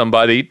gun at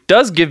somebody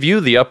does give you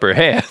the upper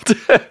hand.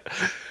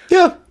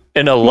 Yeah.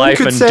 In a One life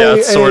could and say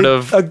death sort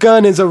of. A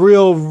gun is a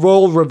real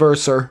role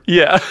reverser.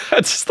 Yeah, I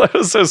just thought it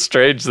was so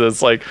strange that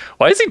it's like,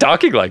 why is he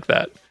talking like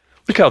that?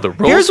 Look how the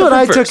roles Here's have what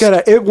I reversed. took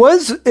at it.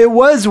 It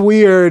was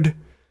weird,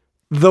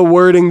 the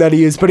wording that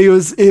he used, but it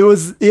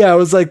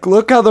was like,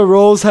 look how the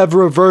roles have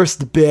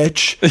reversed,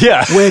 bitch.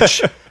 Yeah.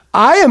 Which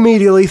I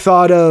immediately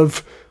thought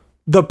of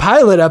the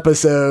pilot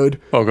episode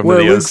Welcome to where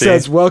the Luke OC.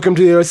 says, "Welcome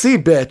to the OC,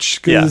 bitch."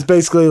 Because Yeah. it's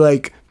basically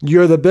like,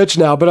 you're the bitch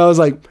now. But I was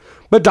like,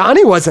 but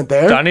Donnie wasn't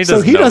there. Donnie so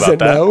doesn't he know doesn't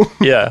about that. know.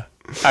 Yeah.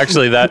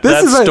 Actually, that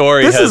This is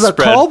story this has is a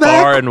spread callback,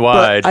 far and but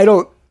wide I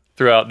don't.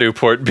 throughout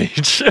Newport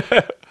Beach.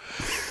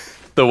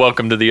 The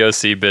Welcome to the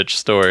OC bitch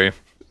story.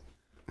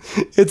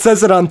 It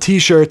says it on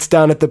T-shirts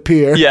down at the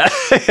pier. Yeah.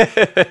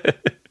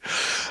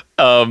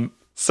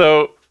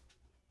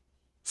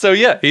 So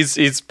yeah,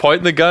 he's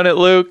pointing the gun at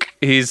Luke.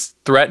 He's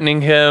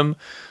threatening him,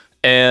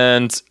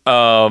 and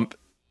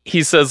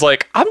he says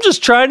like, "I'm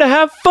just trying to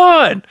have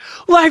fun.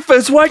 Life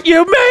is what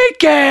you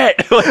make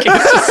it." Like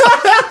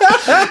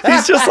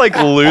he's just like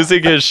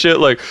losing his shit.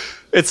 Like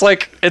it's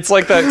like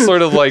that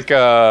sort of like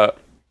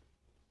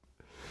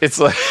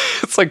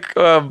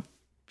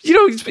you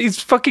know, he's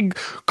fucking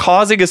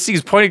causing a scene.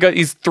 He's pointing gun.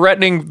 He's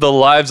threatening the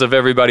lives of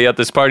everybody at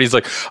this party. He's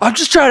like, "I'm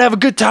just trying to have a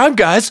good time,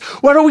 guys.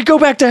 Why don't we go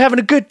back to having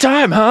a good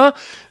time, huh?"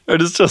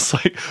 And it's just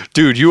like,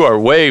 dude, you are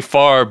way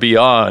far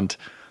beyond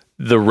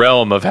the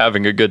realm of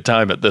having a good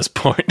time at this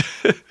point.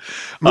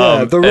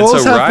 Yeah, the and roles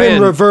so have Ryan-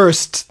 been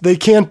reversed. They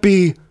can't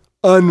be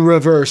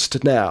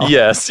unreversed now.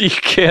 Yes, you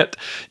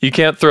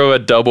can't throw a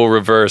double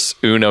reverse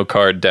Uno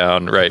card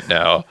down right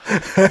now.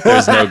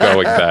 There's no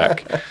going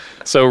back.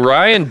 So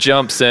Ryan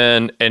jumps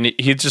in and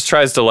he just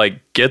tries to like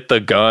get the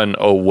gun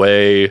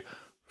away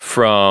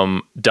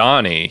from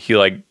Donnie. He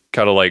like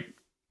kind of like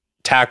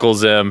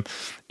tackles him,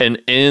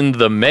 and in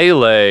the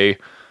melee,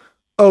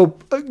 Oh,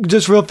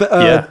 just real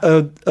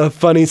a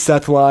funny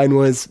Seth line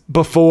was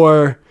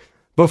before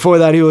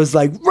that he was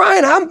like,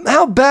 "Ryan,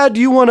 how bad do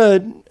you want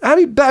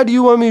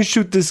me to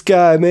shoot this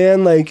guy,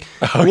 man? Like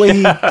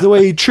the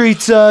way he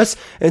treats us,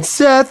 and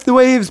Seth, the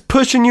way he was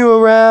pushing you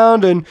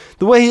around, and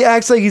the way he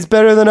acts like he's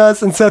better than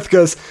us." And Seth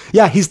goes,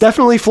 "Yeah, he's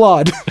definitely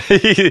flawed."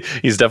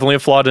 he's definitely a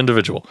flawed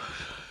individual.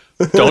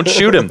 Don't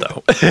shoot him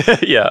though.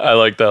 Yeah, I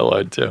like that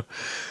line too.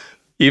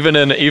 Even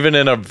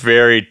in a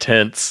very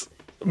tense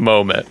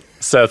moment,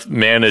 Seth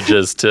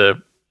manages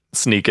to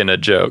sneak in a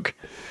joke.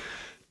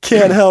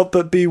 Can't help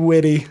but be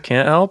witty.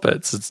 Can't help it.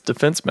 It's its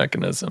defense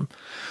mechanism.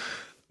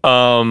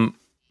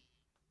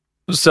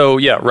 So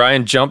yeah,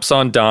 Ryan jumps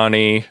on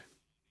Donnie.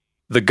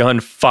 The gun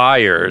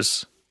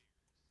fires.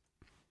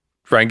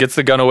 Ryan gets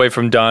the gun away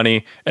from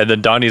Donnie, and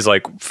then Donnie's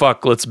like,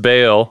 "Fuck, let's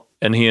bail."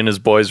 And he and his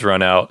boys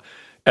run out.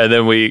 And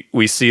then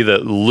we see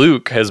that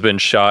Luke has been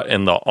shot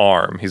in the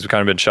arm. He's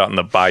kind of been shot in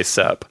the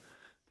bicep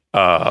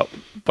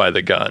by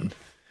the gun.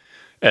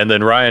 And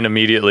then Ryan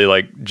immediately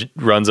like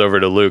runs over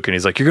to Luke and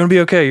he's like, "You're going to be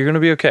okay. You're going to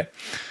be okay."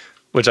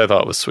 Which I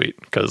thought was sweet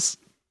because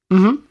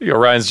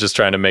Ryan's just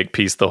trying to make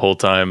peace the whole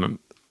time,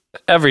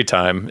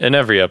 in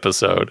every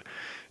episode.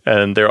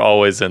 And there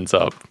always ends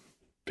up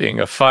being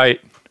a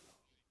fight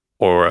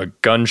or a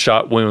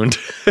gunshot wound.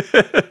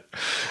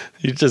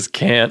 You just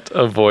can't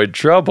avoid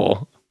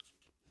trouble.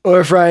 Or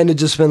if Ryan had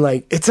just been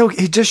like, "It's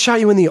okay, he just shot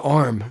you in the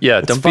arm. Yeah,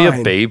 It's don't be a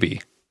fine.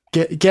 baby.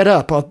 Get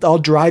up. I'll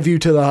drive you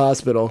to the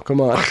hospital. Come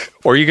on.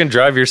 Or you can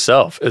drive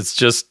yourself. It's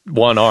just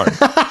one arm.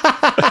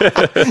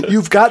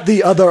 You've got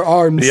the other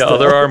arm The still.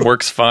 other arm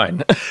works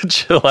fine.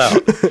 Chill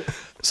out.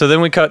 So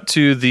then we cut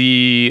to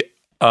the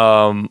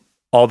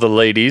all the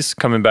ladies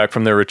coming back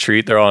from their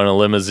retreat. They're all in a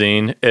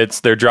limousine.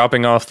 They're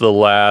dropping off the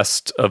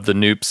last of the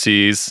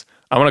Noopsies.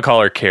 I'm gonna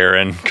call her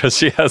Karen because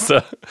she has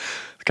a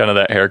kind of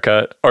that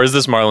haircut. Or is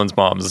this Marlene's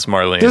mom? Is this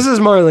Marlene? This is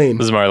Marlene.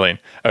 This is Marlene.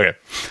 Okay.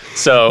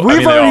 So We've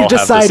they all already have the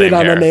decided same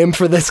on hair. a name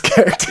for this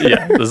character.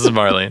 Yeah, this is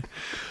Marlene.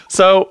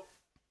 So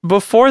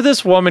before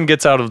this woman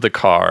gets out of the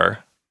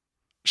car,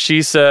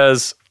 she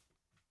says,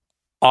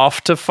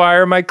 "Off to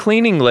fire my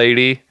cleaning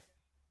lady."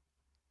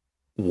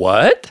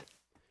 What?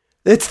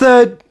 It's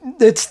the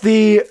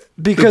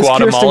because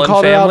Kirsten Guatemalan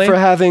called her family? out for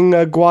having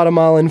a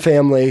Guatemalan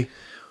family.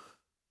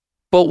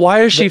 But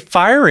why is she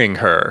firing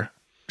her?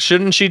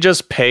 Shouldn't she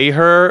just pay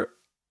her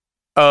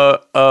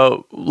a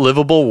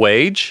livable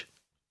wage?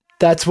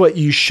 That's what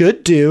you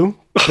should do,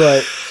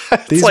 but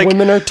these like-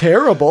 women are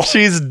terrible.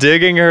 She's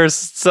digging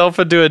herself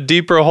into a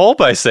deeper hole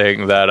by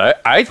saying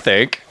that. I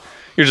think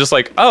you're just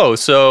like, oh,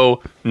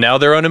 so now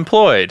they're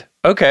unemployed.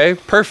 Okay,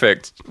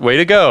 perfect. Way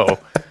to go.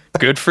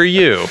 Good for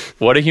you.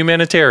 What a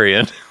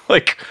humanitarian.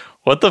 Like,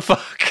 what the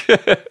fuck?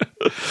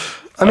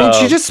 I mean,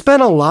 she just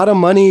spent a lot of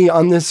money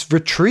on this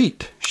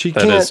retreat.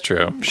 That is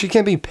true. She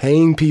can't be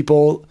paying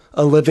people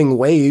a living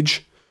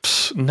wage.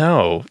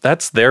 No,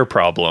 that's their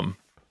problem,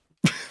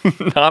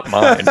 not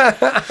mine.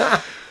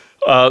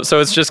 So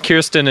it's just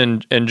Kirsten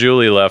and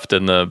Julie left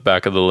in the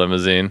back of the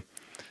limousine.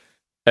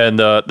 And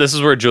this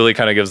is where Julie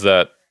kind of gives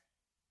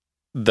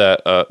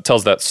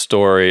tells that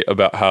story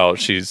about how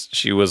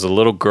she was a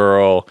little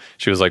girl.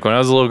 She was like, when I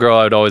was a little girl,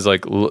 I'd always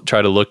like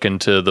try to look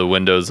into the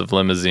windows of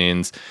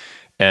limousines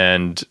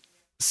and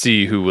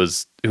see who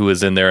was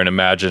in there and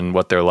imagine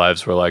what their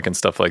lives were like and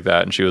stuff like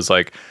that. And she was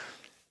like,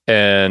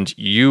 and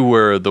you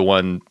were the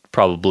one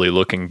probably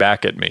looking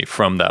back at me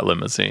from that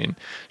limousine.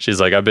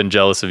 She's like, I've been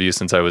jealous of you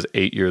since I was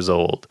 8 years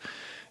old.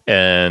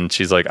 And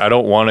she's like, I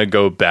don't want to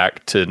go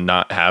back to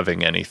not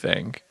having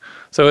anything.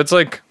 So it's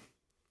like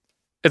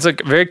a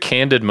very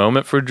candid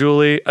moment for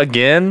Julie.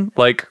 Again,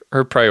 like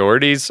her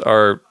priorities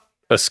are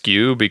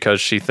askew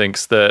because she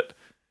thinks that,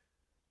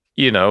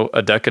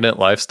 a decadent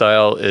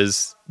lifestyle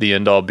is the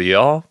end all be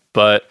all.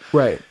 But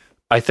Right.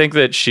 I think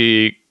that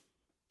she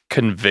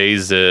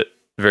conveys it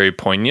very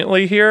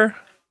poignantly here.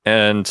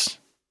 And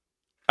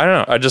I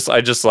don't know. I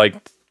just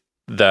liked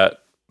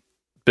that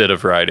bit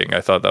of writing. I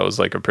thought that was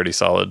like a pretty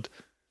solid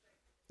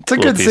It's a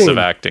little good piece scene. of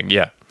acting.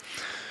 Yeah.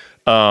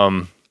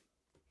 And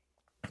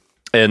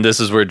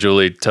this is where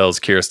Julie tells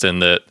Kirsten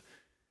that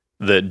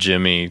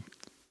Jimmy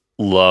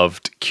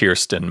loved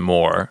Kirsten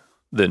more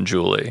than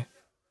Julie.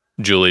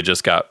 Julie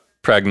just got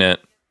pregnant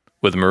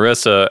with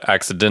Marissa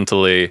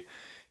accidentally,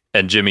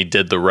 and Jimmy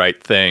did the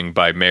right thing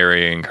by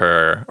marrying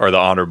her, or the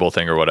honorable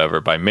thing or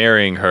whatever, by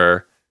marrying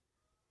her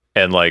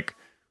and like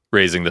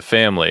raising the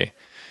family.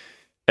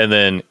 And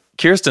then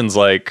Kirsten's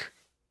like,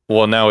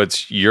 well, now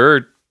it's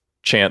your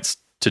chance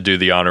to do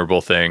the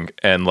honorable thing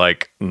and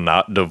like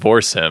not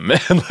divorce him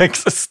and like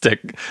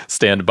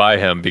stand by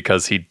him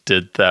because he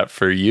did that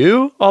for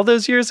you all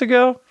those years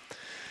ago.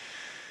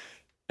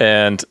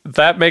 And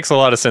that makes a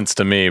lot of sense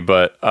to me,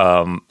 but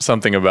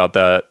something about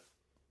that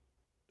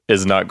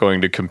is not going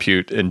to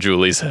compute in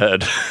Julie's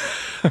head.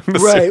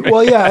 Right.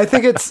 Well, yeah, I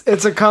think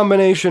it's a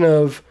combination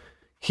of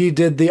he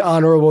did the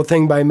honorable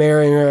thing by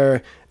marrying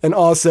her, and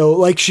also,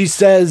 like she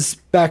says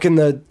back in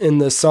the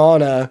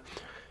sauna,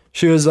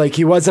 she was like,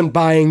 he wasn't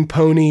buying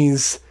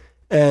ponies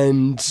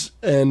and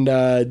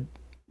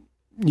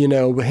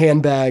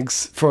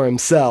handbags for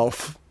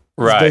himself.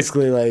 Right. It's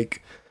basically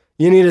like,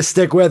 you need to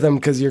stick with him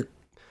because you're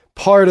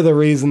part of the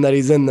reason that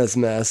he's in this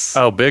mess.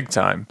 Oh, big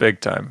time.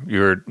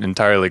 You're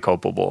entirely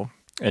culpable.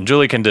 And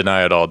Julie can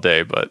deny it all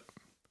day, but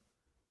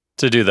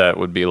to do that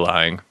would be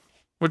lying,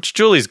 which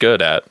Julie's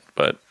good at.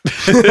 But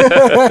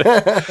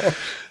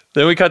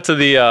then we cut to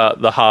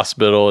the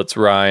hospital. It's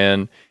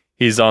Ryan.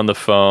 He's on the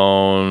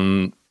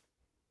phone.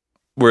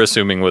 We're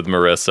assuming with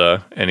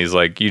Marissa, and he's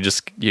like, you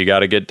got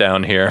to get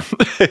down here.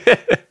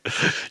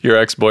 Your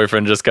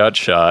ex-boyfriend just got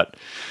shot.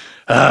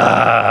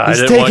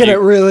 He's taking it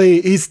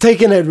really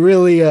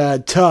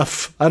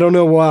tough. I don't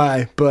know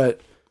why, but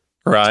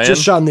Ryan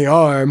just shot in the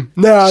arm.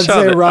 No, I'd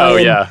say Ryan. Oh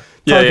yeah.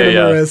 Talking to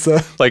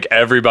Marissa. Like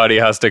everybody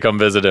has to come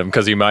visit him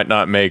because he might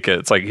not make it.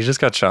 It's like, he just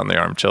got shot in the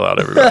arm. Chill out,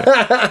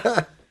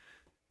 everybody.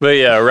 But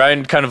yeah,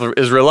 Ryan kind of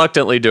is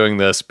reluctantly doing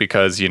this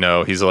because,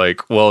 he's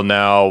like, well,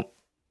 now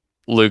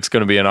Luke's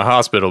going to be in a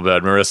hospital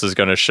bed. Marissa's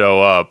going to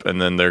show up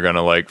and then they're going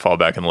to like fall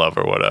back in love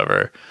or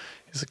whatever.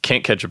 He's like,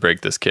 can't catch a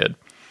break, this kid.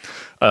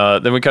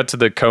 Then we cut to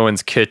the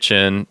Cohen's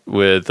kitchen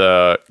with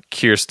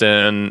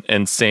Kirsten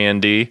and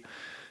Sandy.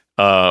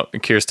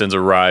 Kirsten's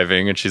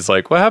arriving and she's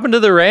like, what happened to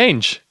the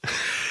range?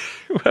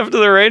 What happened to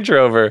the Range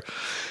Rover?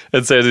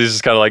 And Sandy's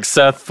just kind of like,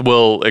 Seth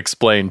will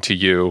explain to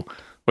you,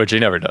 which he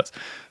never does,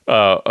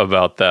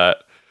 about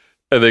that.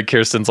 And then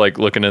Kirsten's like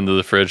looking into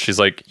the fridge. She's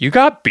like, you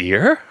got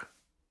beer?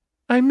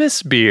 I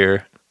miss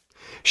beer.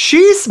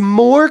 She's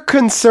more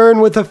concerned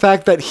with the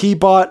fact that he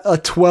bought a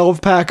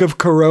 12-pack of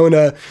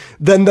Corona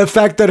than the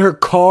fact that her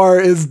car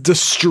is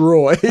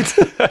destroyed.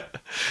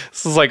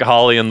 This is like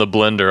Holly and the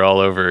blender all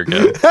over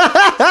again.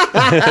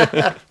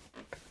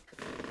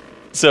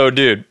 So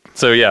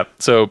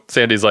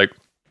Sandy's like,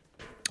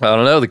 I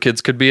don't know, the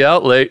kids could be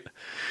out late.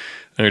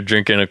 They're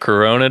drinking a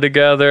Corona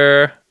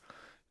together.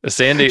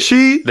 Sandy,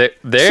 she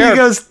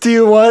goes, do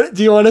you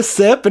want a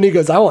sip? And he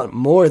goes, I want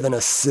more than a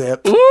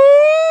sip.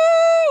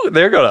 Ooh,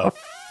 they're gonna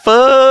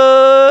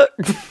fuck.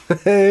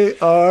 They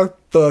are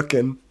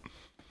fucking.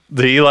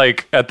 He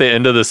like at the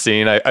end of the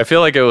scene, I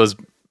feel like it was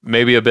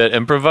maybe a bit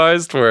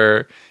improvised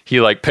where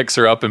he like picks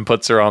her up and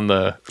sits her on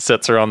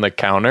the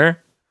counter.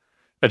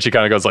 And she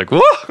kind of goes like,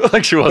 whoa,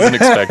 like she wasn't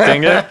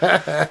expecting it.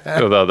 I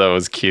thought that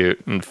was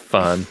cute and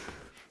fun.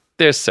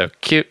 They're so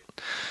cute.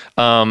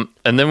 And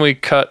then we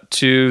cut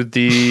to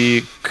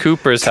the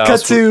Cooper's house.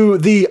 Cut to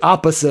the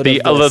opposite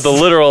the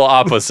literal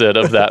opposite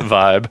of that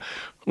vibe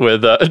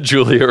with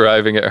Julie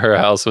arriving at her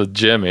house with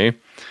Jimmy.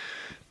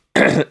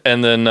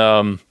 And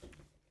then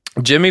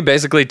Jimmy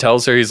basically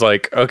tells her, he's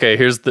like, okay,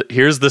 here's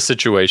the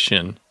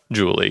situation,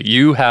 Julie.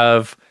 You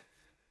have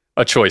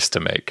a choice to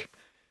make.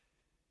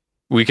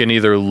 We can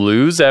either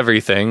lose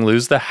everything,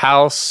 lose the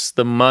house,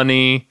 the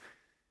money.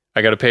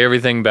 I got to pay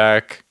everything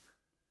back.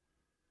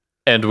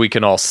 And we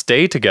can all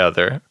stay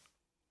together.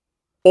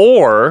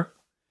 Or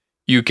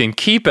you can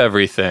keep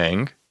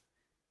everything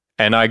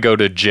and I go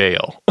to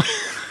jail.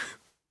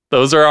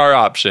 Those are our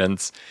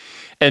options.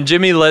 And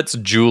Jimmy lets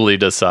Julie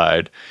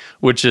decide,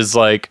 which is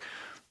like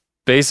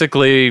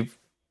basically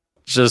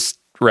just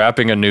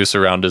wrapping a noose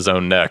around his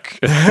own neck.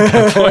 At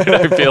that point,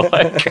 I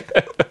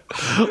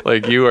feel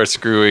like you are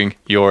screwing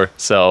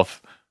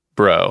yourself,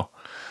 bro.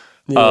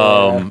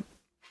 Yeah.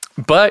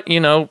 But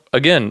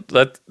again,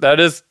 that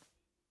is,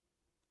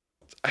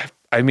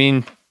 I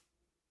mean,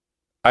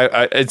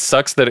 I it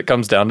sucks that it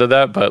comes down to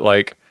that, but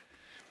like,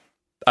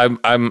 I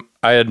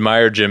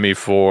admire Jimmy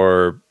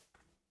for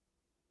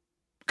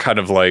kind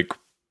of like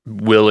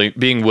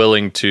being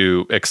willing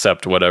to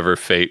accept whatever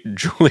fate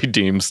Julie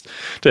deems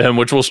to him,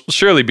 which will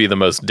surely be the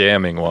most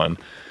damning one.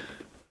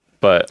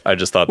 But I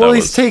just thought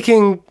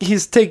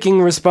he's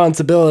taking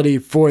responsibility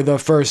for the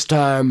first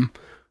time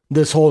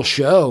this whole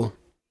show.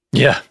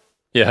 Yeah,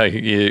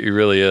 he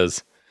really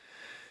is.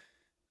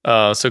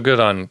 So good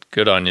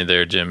on you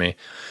there, Jimmy.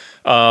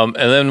 And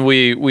then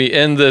we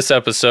end this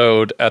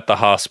episode at the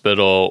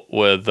hospital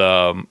with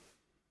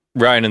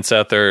Ryan and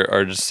Seth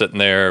are just sitting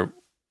there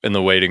in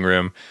the waiting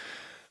room.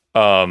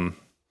 That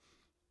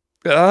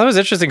was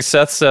interesting.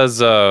 Seth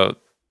says, "Are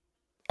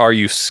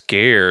you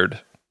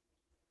scared?"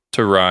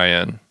 to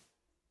Ryan,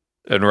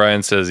 and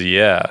Ryan says,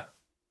 "Yeah."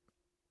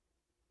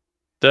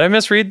 Did I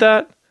misread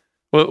that?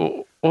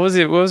 What was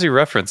he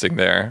referencing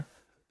there?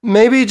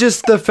 Maybe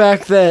just the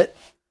fact that,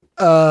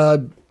 I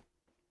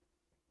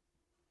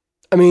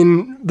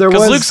mean,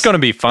 because Luke's going to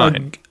be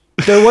fine.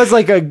 There was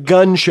like a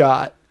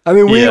gunshot. I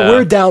mean,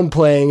 we're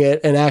downplaying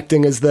it and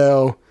acting as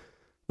though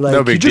like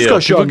no big you just deal.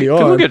 got shot in the arm.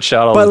 People get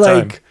shot all but the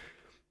time. Like,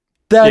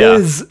 that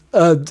is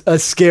a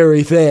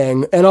scary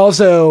thing, and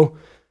also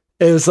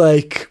it was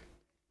like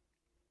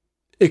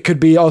it could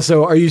be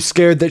also. Are you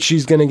scared that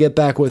she's going to get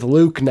back with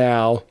Luke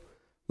now?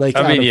 Like,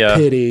 out of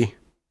pity.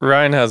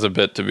 Ryan has a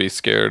bit to be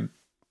scared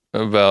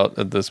about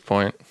at this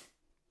point.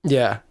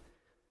 Yeah.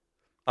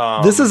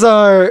 This is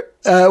our,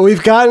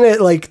 we've gotten it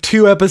like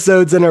 2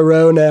 episodes in a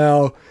row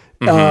now,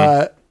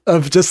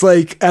 of just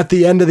like at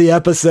the end of the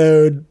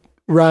episode,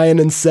 Ryan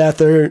and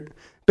Seth are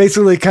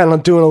basically kind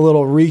of doing a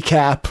little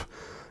recap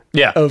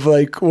of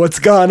like what's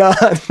gone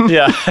on.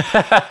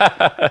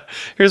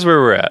 Here's where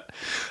we're at.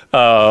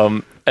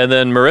 And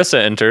then Marissa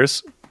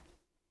enters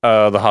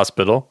the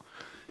hospital,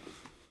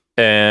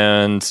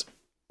 and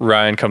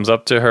Ryan comes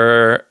up to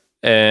her,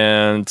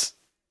 and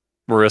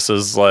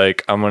Marissa's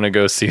like, "I'm going to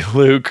go see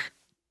Luke.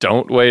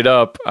 Don't wait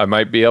up. I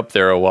might be up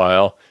there a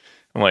while."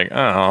 I'm like,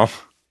 "Oh,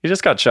 you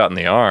just got shot in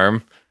the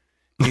arm.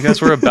 You guys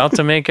were about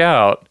to make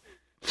out.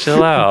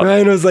 Chill out."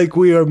 Ryan was like,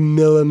 "We are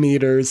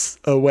millimeters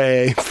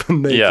away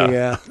from making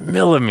out."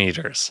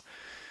 Millimeters.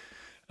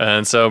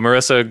 And so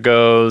Marissa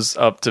goes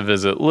up to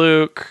visit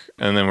Luke,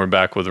 and then we're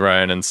back with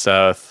Ryan and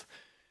Seth.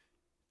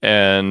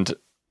 And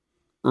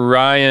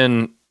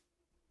Ryan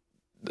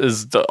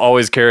is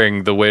always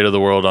carrying the weight of the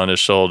world on his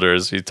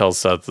shoulders. He tells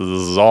Seth, "This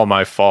is all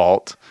my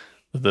fault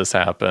that this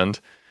happened,"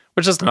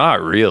 which is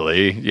not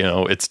really.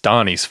 It's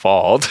Donnie's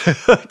fault.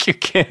 Like you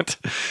can't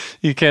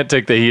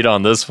take the heat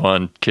on this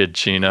one, Kid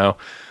Chino.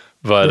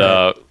 But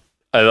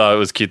I thought it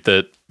was cute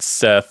that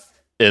Seth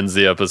ends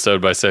the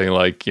episode by saying,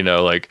 like,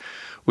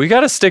 we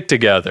got to stick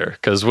together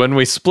because when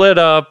we split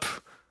up,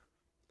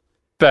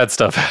 bad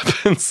stuff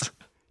happens.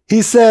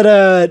 He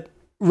said,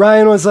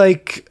 Ryan was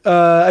like,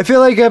 "I feel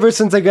like ever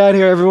since I got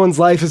here, everyone's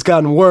life has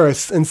gotten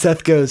worse." And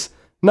Seth goes,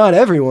 "Not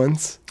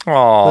everyone's."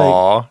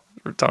 Aww.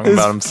 We're talking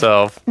about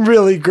himself.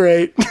 Really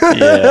great.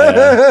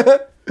 Yeah.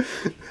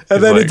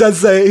 And then he does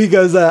say, he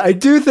goes, "I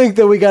do think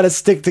that we got to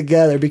stick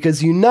together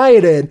because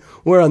united,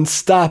 we're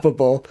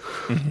unstoppable,"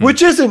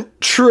 which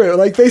isn't true.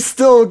 Like, they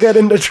still get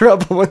into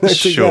trouble when they're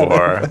together.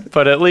 Sure,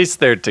 but at least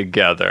they're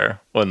together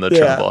when the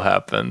trouble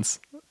happens,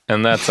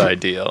 and that's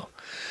ideal.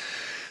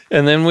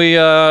 And then we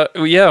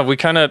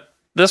kind of,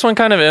 this one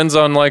kind of ends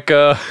on like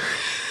a,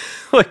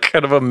 like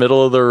kind of a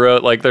middle of the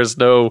road. Like, there's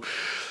no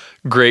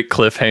great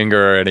cliffhanger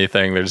or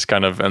anything. They're just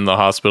kind of in the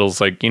hospital's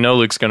like,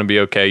 Luke's going to be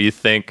okay. You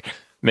think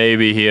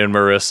maybe he and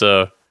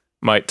Marissa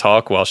might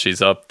talk while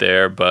she's up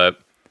there, but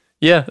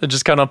it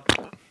just kind of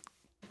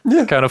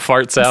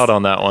farts out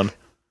on that one.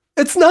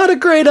 It's not a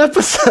great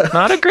episode.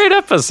 Not a great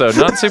episode.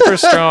 Not super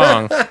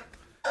strong.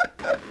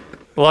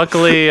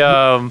 Luckily,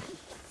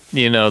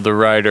 the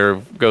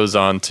writer goes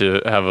on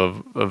to have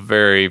a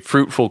very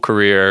fruitful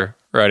career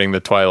writing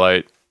the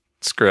Twilight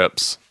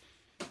scripts.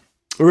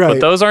 Right.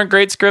 But those aren't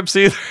great scripts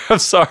either. I'm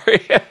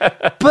sorry.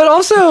 But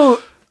also,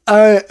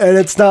 and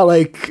it's not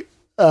like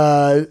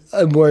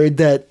I'm worried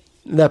that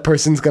that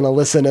person's going to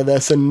listen to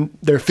this and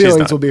their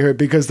feelings will be hurt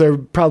because they're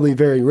probably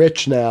very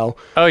rich now.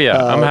 Oh,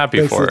 yeah. I'm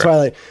happy for it.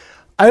 Twilight.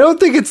 I don't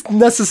think it's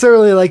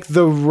necessarily like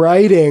the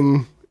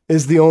writing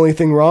is the only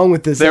thing wrong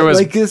with this.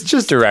 It's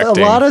just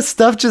directing. A lot of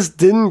stuff just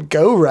didn't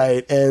go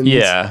right. And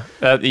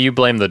you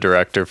blame the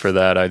director for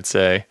that, I'd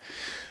say.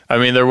 I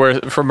mean, there were,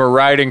 from a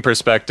writing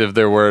perspective,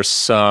 there were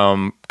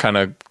some kind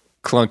of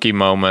clunky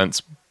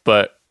moments,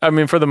 but I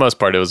mean, for the most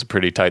part, it was a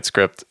pretty tight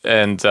script.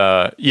 And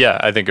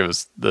I think it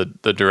was the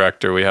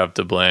director we have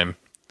to blame,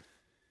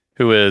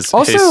 who is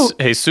also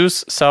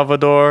Jesus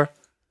Salvador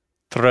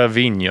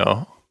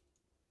Trevino,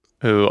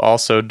 who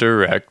also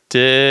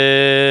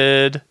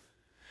directed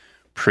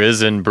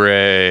Prison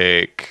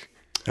Break.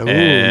 Ooh,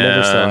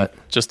 never saw it.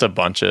 Just a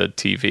bunch of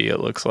TV, it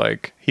looks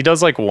like. He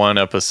does like one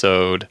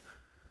episode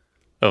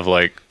of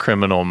like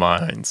Criminal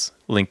Minds,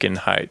 Lincoln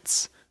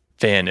Heights,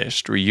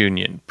 Vanished,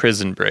 Reunion,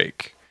 Prison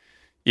Break.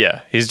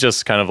 Yeah, he's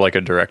just kind of like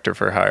a director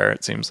for hire,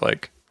 it seems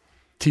like.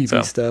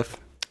 TV stuff.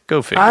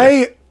 Go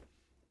figure.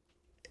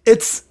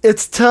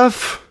 It's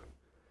tough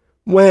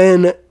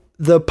when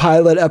the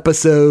pilot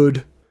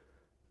episode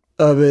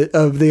of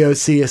the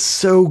OC is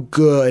so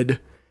good.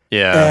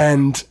 Yeah.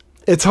 And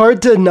it's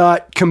hard to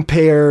not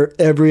compare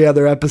every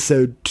other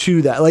episode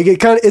to that. Like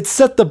it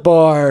set the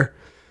bar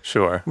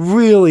Sure.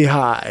 really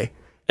high.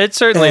 It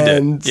certainly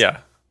did. Yeah.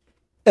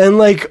 And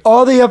like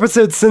all the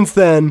episodes since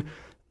then,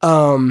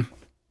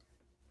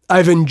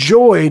 I've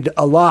enjoyed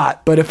a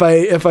lot, but if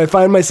I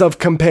find myself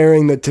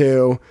comparing the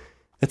two,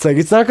 it's like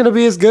it's not going to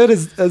be as good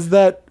as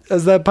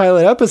that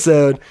pilot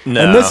episode.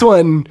 No. And this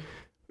one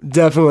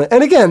definitely.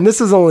 And again,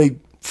 this is only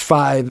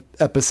 5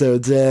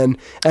 episodes in,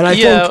 and I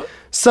think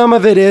some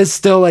of it is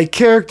still like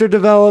character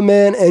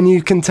development, and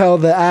you can tell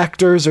the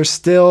actors are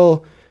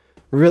still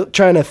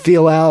trying to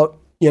feel out,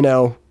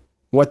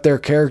 what their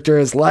character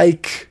is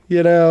like.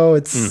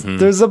 It's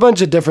there's a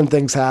bunch of different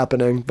things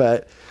happening,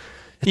 but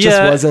it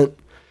just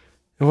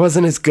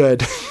wasn't as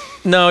good.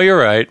 No, you're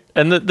right.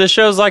 And the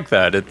show's like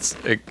that.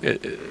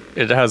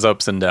 It has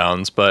ups and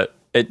downs, but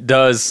it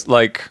does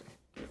like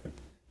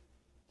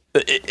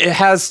it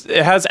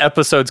has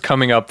episodes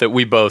coming up that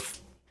we both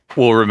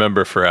will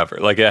remember forever.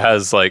 Like it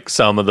has like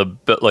some of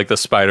the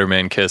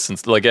Spider-Man kiss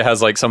and like it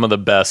has like some of the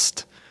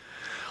best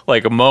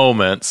like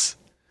moments.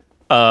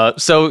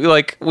 So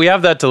like we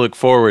have that to look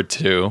forward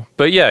to.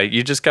 But yeah,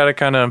 you just got to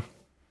kind of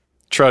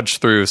trudge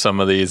through some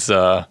of these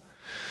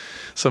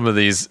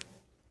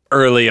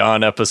early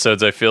on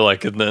episodes, I feel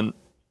like, and then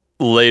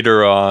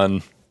later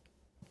on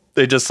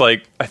they just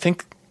like, I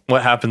think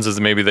what happens is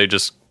maybe they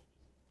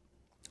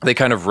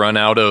kind of run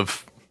out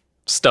of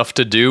stuff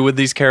to do with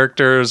these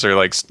characters, or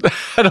like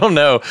I don't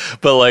know,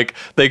 but like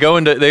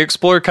they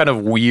explore kind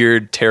of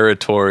weird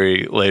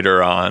territory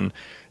later on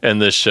in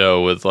this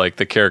show with like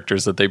the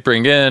characters that they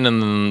bring in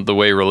and then the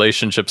way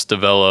relationships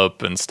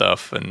develop and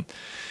stuff. And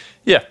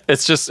yeah,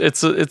 it's just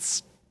it's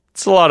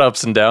a lot of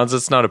ups and downs.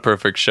 It's not a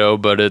perfect show,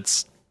 but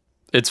it's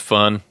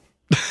fun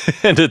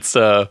and it's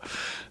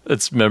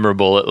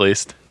memorable, at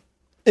least.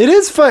 It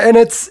is fun, and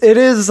it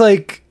is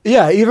like,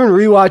 yeah, even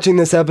rewatching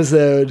this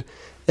episode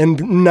and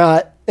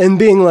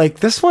being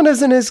like, this one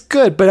isn't as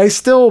good, but I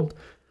still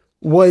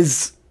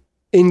was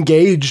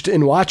engaged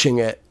in watching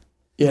it.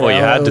 Well,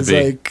 you had to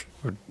be. Like,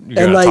 you're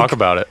gonna like, talk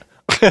about it.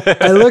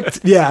 I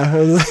looked,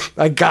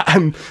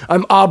 I'm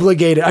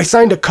obligated. I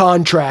signed a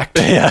contract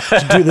to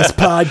do this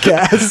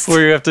podcast.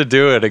 Where you have to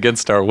do it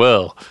against our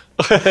will.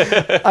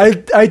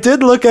 I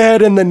did look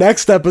ahead, and the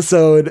next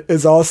episode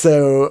is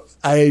also,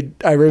 I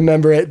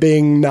remember it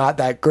being not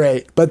that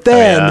great, but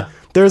then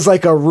there's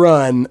like a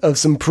run of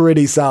some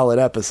pretty solid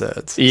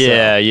episodes.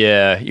 Yeah,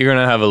 you're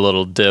gonna have a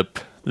little dip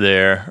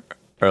there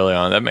early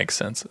on. That makes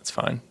sense. It's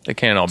fine. They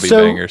can't all be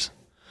bangers.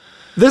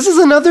 This is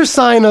another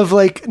sign of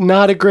like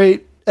not a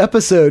great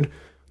episode.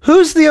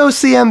 Who's the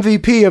OC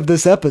MVP of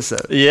this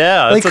episode?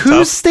 Yeah, like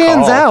who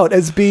stands out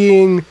as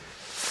being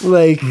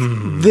like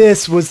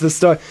this was the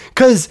star?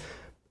 Because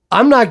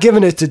I'm not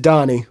giving it to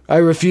Donnie. I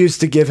refuse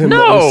to give him the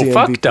OC MVP.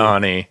 Fuck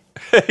Donnie.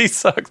 He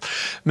sucks.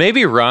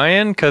 Maybe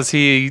Ryan, because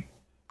no,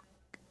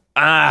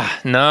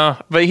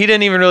 but he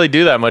didn't even really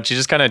do that much. He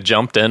just kind of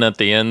jumped in at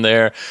the end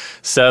there.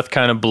 Seth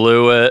kind of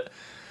blew it.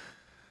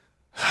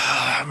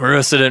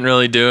 Marissa didn't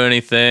really do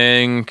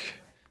anything.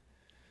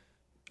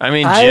 I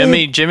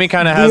mean, Jimmy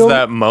kind of has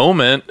that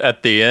moment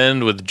at the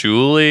end with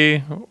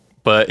Julie,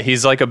 but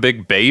he's like a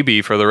big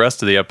baby for the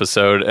rest of the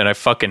episode, and I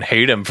fucking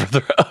hate him for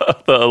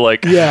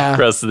the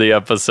rest of the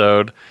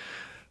epised.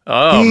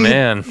 Oh,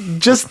 man.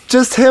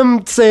 Just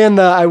him saying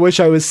the "I wish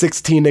I was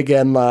 16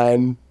 again"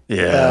 line.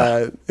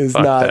 Yeah, he's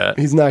not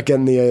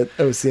getting the OC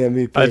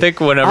MVP. I think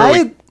whenever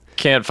we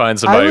can't find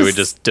somebody, we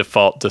just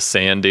default to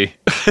Sandy.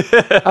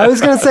 I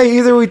was gonna say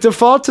either we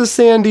default to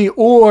Sandy,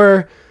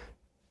 or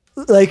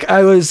like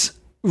I was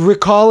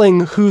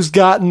recalling who's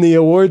gotten the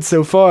award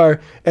so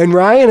far, and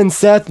Ryan and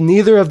Seth,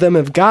 neither of them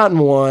have gotten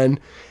one.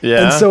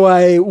 Yeah. And so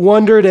I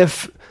wondered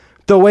if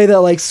the way that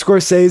like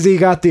Scorsese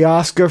got the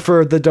Oscar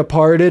for The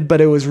Departed, but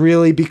it was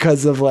really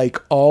because of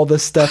like all the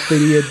stuff that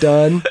he had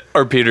done.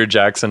 Or Peter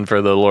Jackson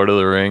for The Lord of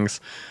the Rings.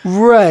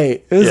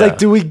 Right. It was like,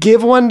 do we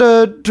give one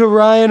to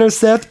Ryan or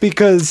Seth?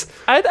 Because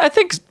I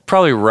think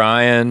probably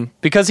Ryan,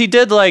 because he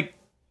did like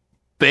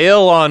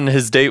bail on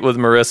his date with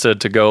Marissa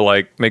to go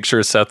like make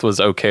sure Seth was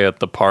okay at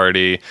the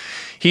party.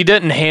 He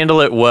didn't handle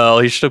it well.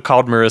 He should have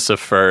called Marissa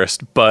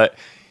first, but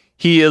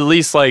he at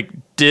least like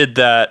did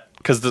that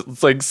because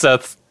it's like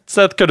Seth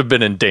could have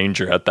been in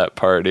danger at that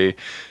party.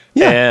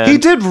 Yeah, and he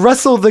did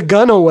wrestle the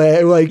gun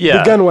away. Like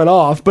the gun went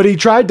off, but he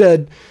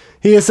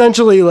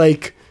essentially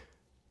like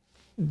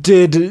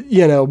did,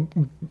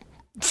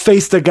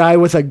 face the guy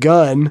with a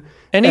gun.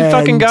 And he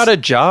fucking got a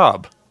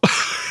job.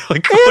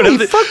 Like, And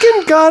he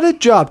fucking got a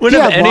job. when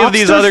have any of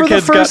these Lobster other for the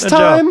kids first gotten a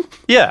time. job?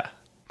 Yeah.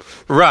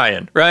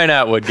 Ryan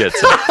Atwood gets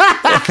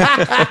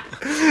it.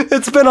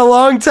 It's been a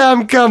long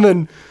time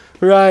coming,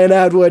 Ryan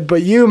Atwood,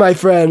 but you, my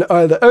friend,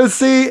 are the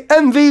OC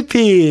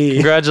MVP.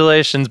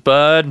 Congratulations,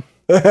 bud.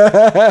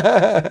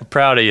 I'm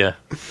proud of you.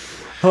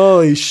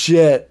 Holy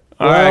shit.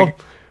 All Well, right.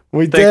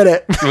 we did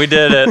it. We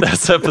did it.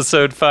 That's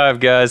episode 5,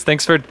 guys.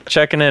 Thanks for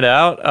checking it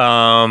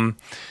out.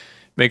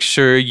 Make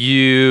sure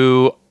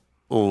you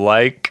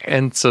like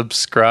and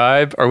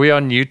subscribe. Are we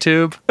on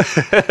YouTube?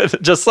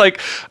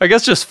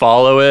 Just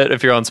follow it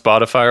if you're on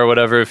Spotify or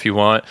whatever if you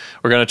want.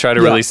 We're going to try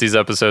to release these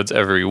episodes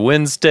every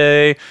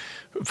Wednesday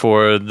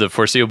for the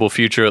foreseeable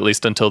future, at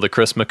least until the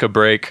Christmas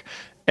break.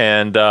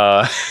 And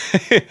leave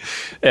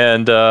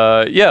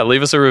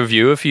us a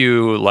review if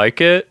you like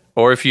it,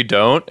 or if you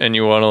don't and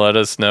you want to let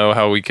us know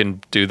how we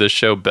can do this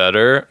show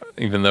better,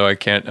 even though I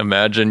can't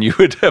imagine you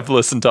would have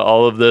listened to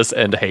all of this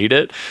and hate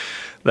it.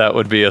 That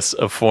would be a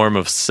form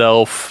of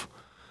self-hatred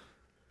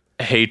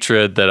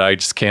that I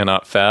just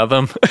cannot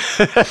fathom. Some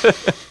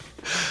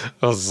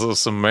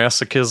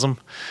masochism.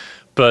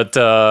 But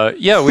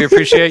we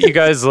appreciate you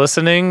guys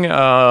listening.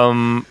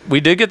 We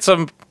did get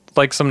some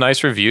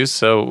nice reviews,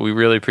 so we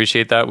really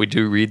appreciate that. We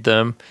do read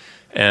them.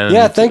 And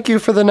Thank you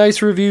for the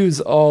nice reviews,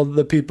 all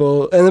the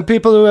people, and the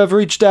people who have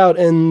reached out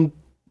and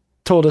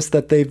told us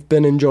that they've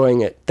been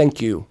enjoying it.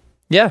 Thank you.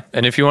 Yeah,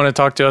 and if you want to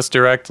talk to us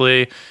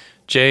directly,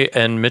 Jay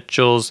and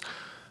Mitchell's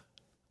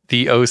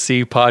The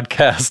OC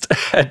Podcast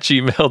at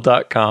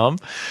gmail.com.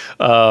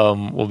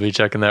 We'll be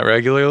checking that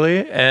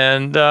regularly.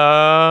 And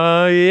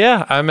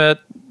I'm at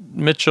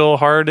Mitchell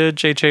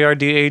Hardage,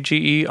 Hardage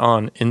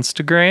on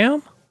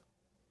Instagram.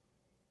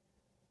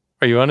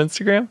 Are you on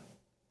Instagram?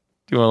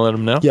 Do you want to let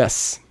them know?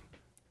 Yes.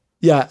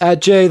 Yeah,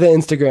 at Jay, the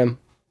Instagram.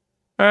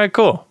 All right,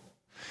 cool.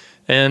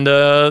 And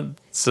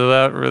so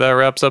that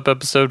wraps up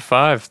episode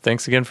 5.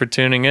 Thanks again for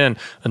tuning in.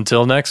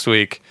 Until next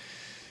week.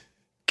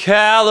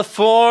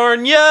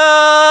 California!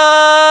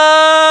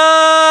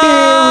 Here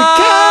we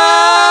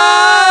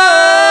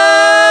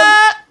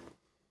come!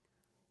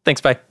 Thanks,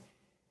 bye.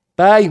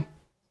 Bye.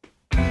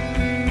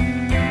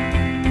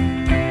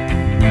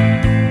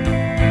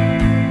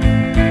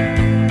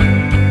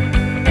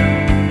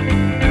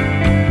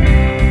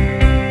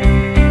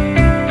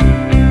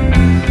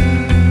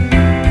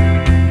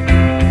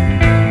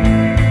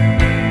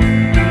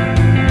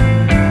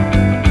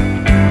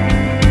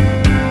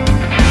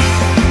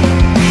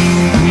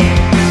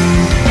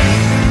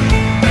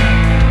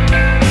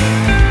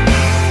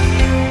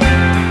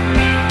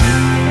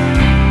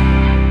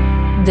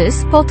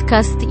 This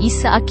podcast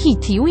is a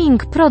Kitty Wing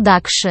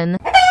production.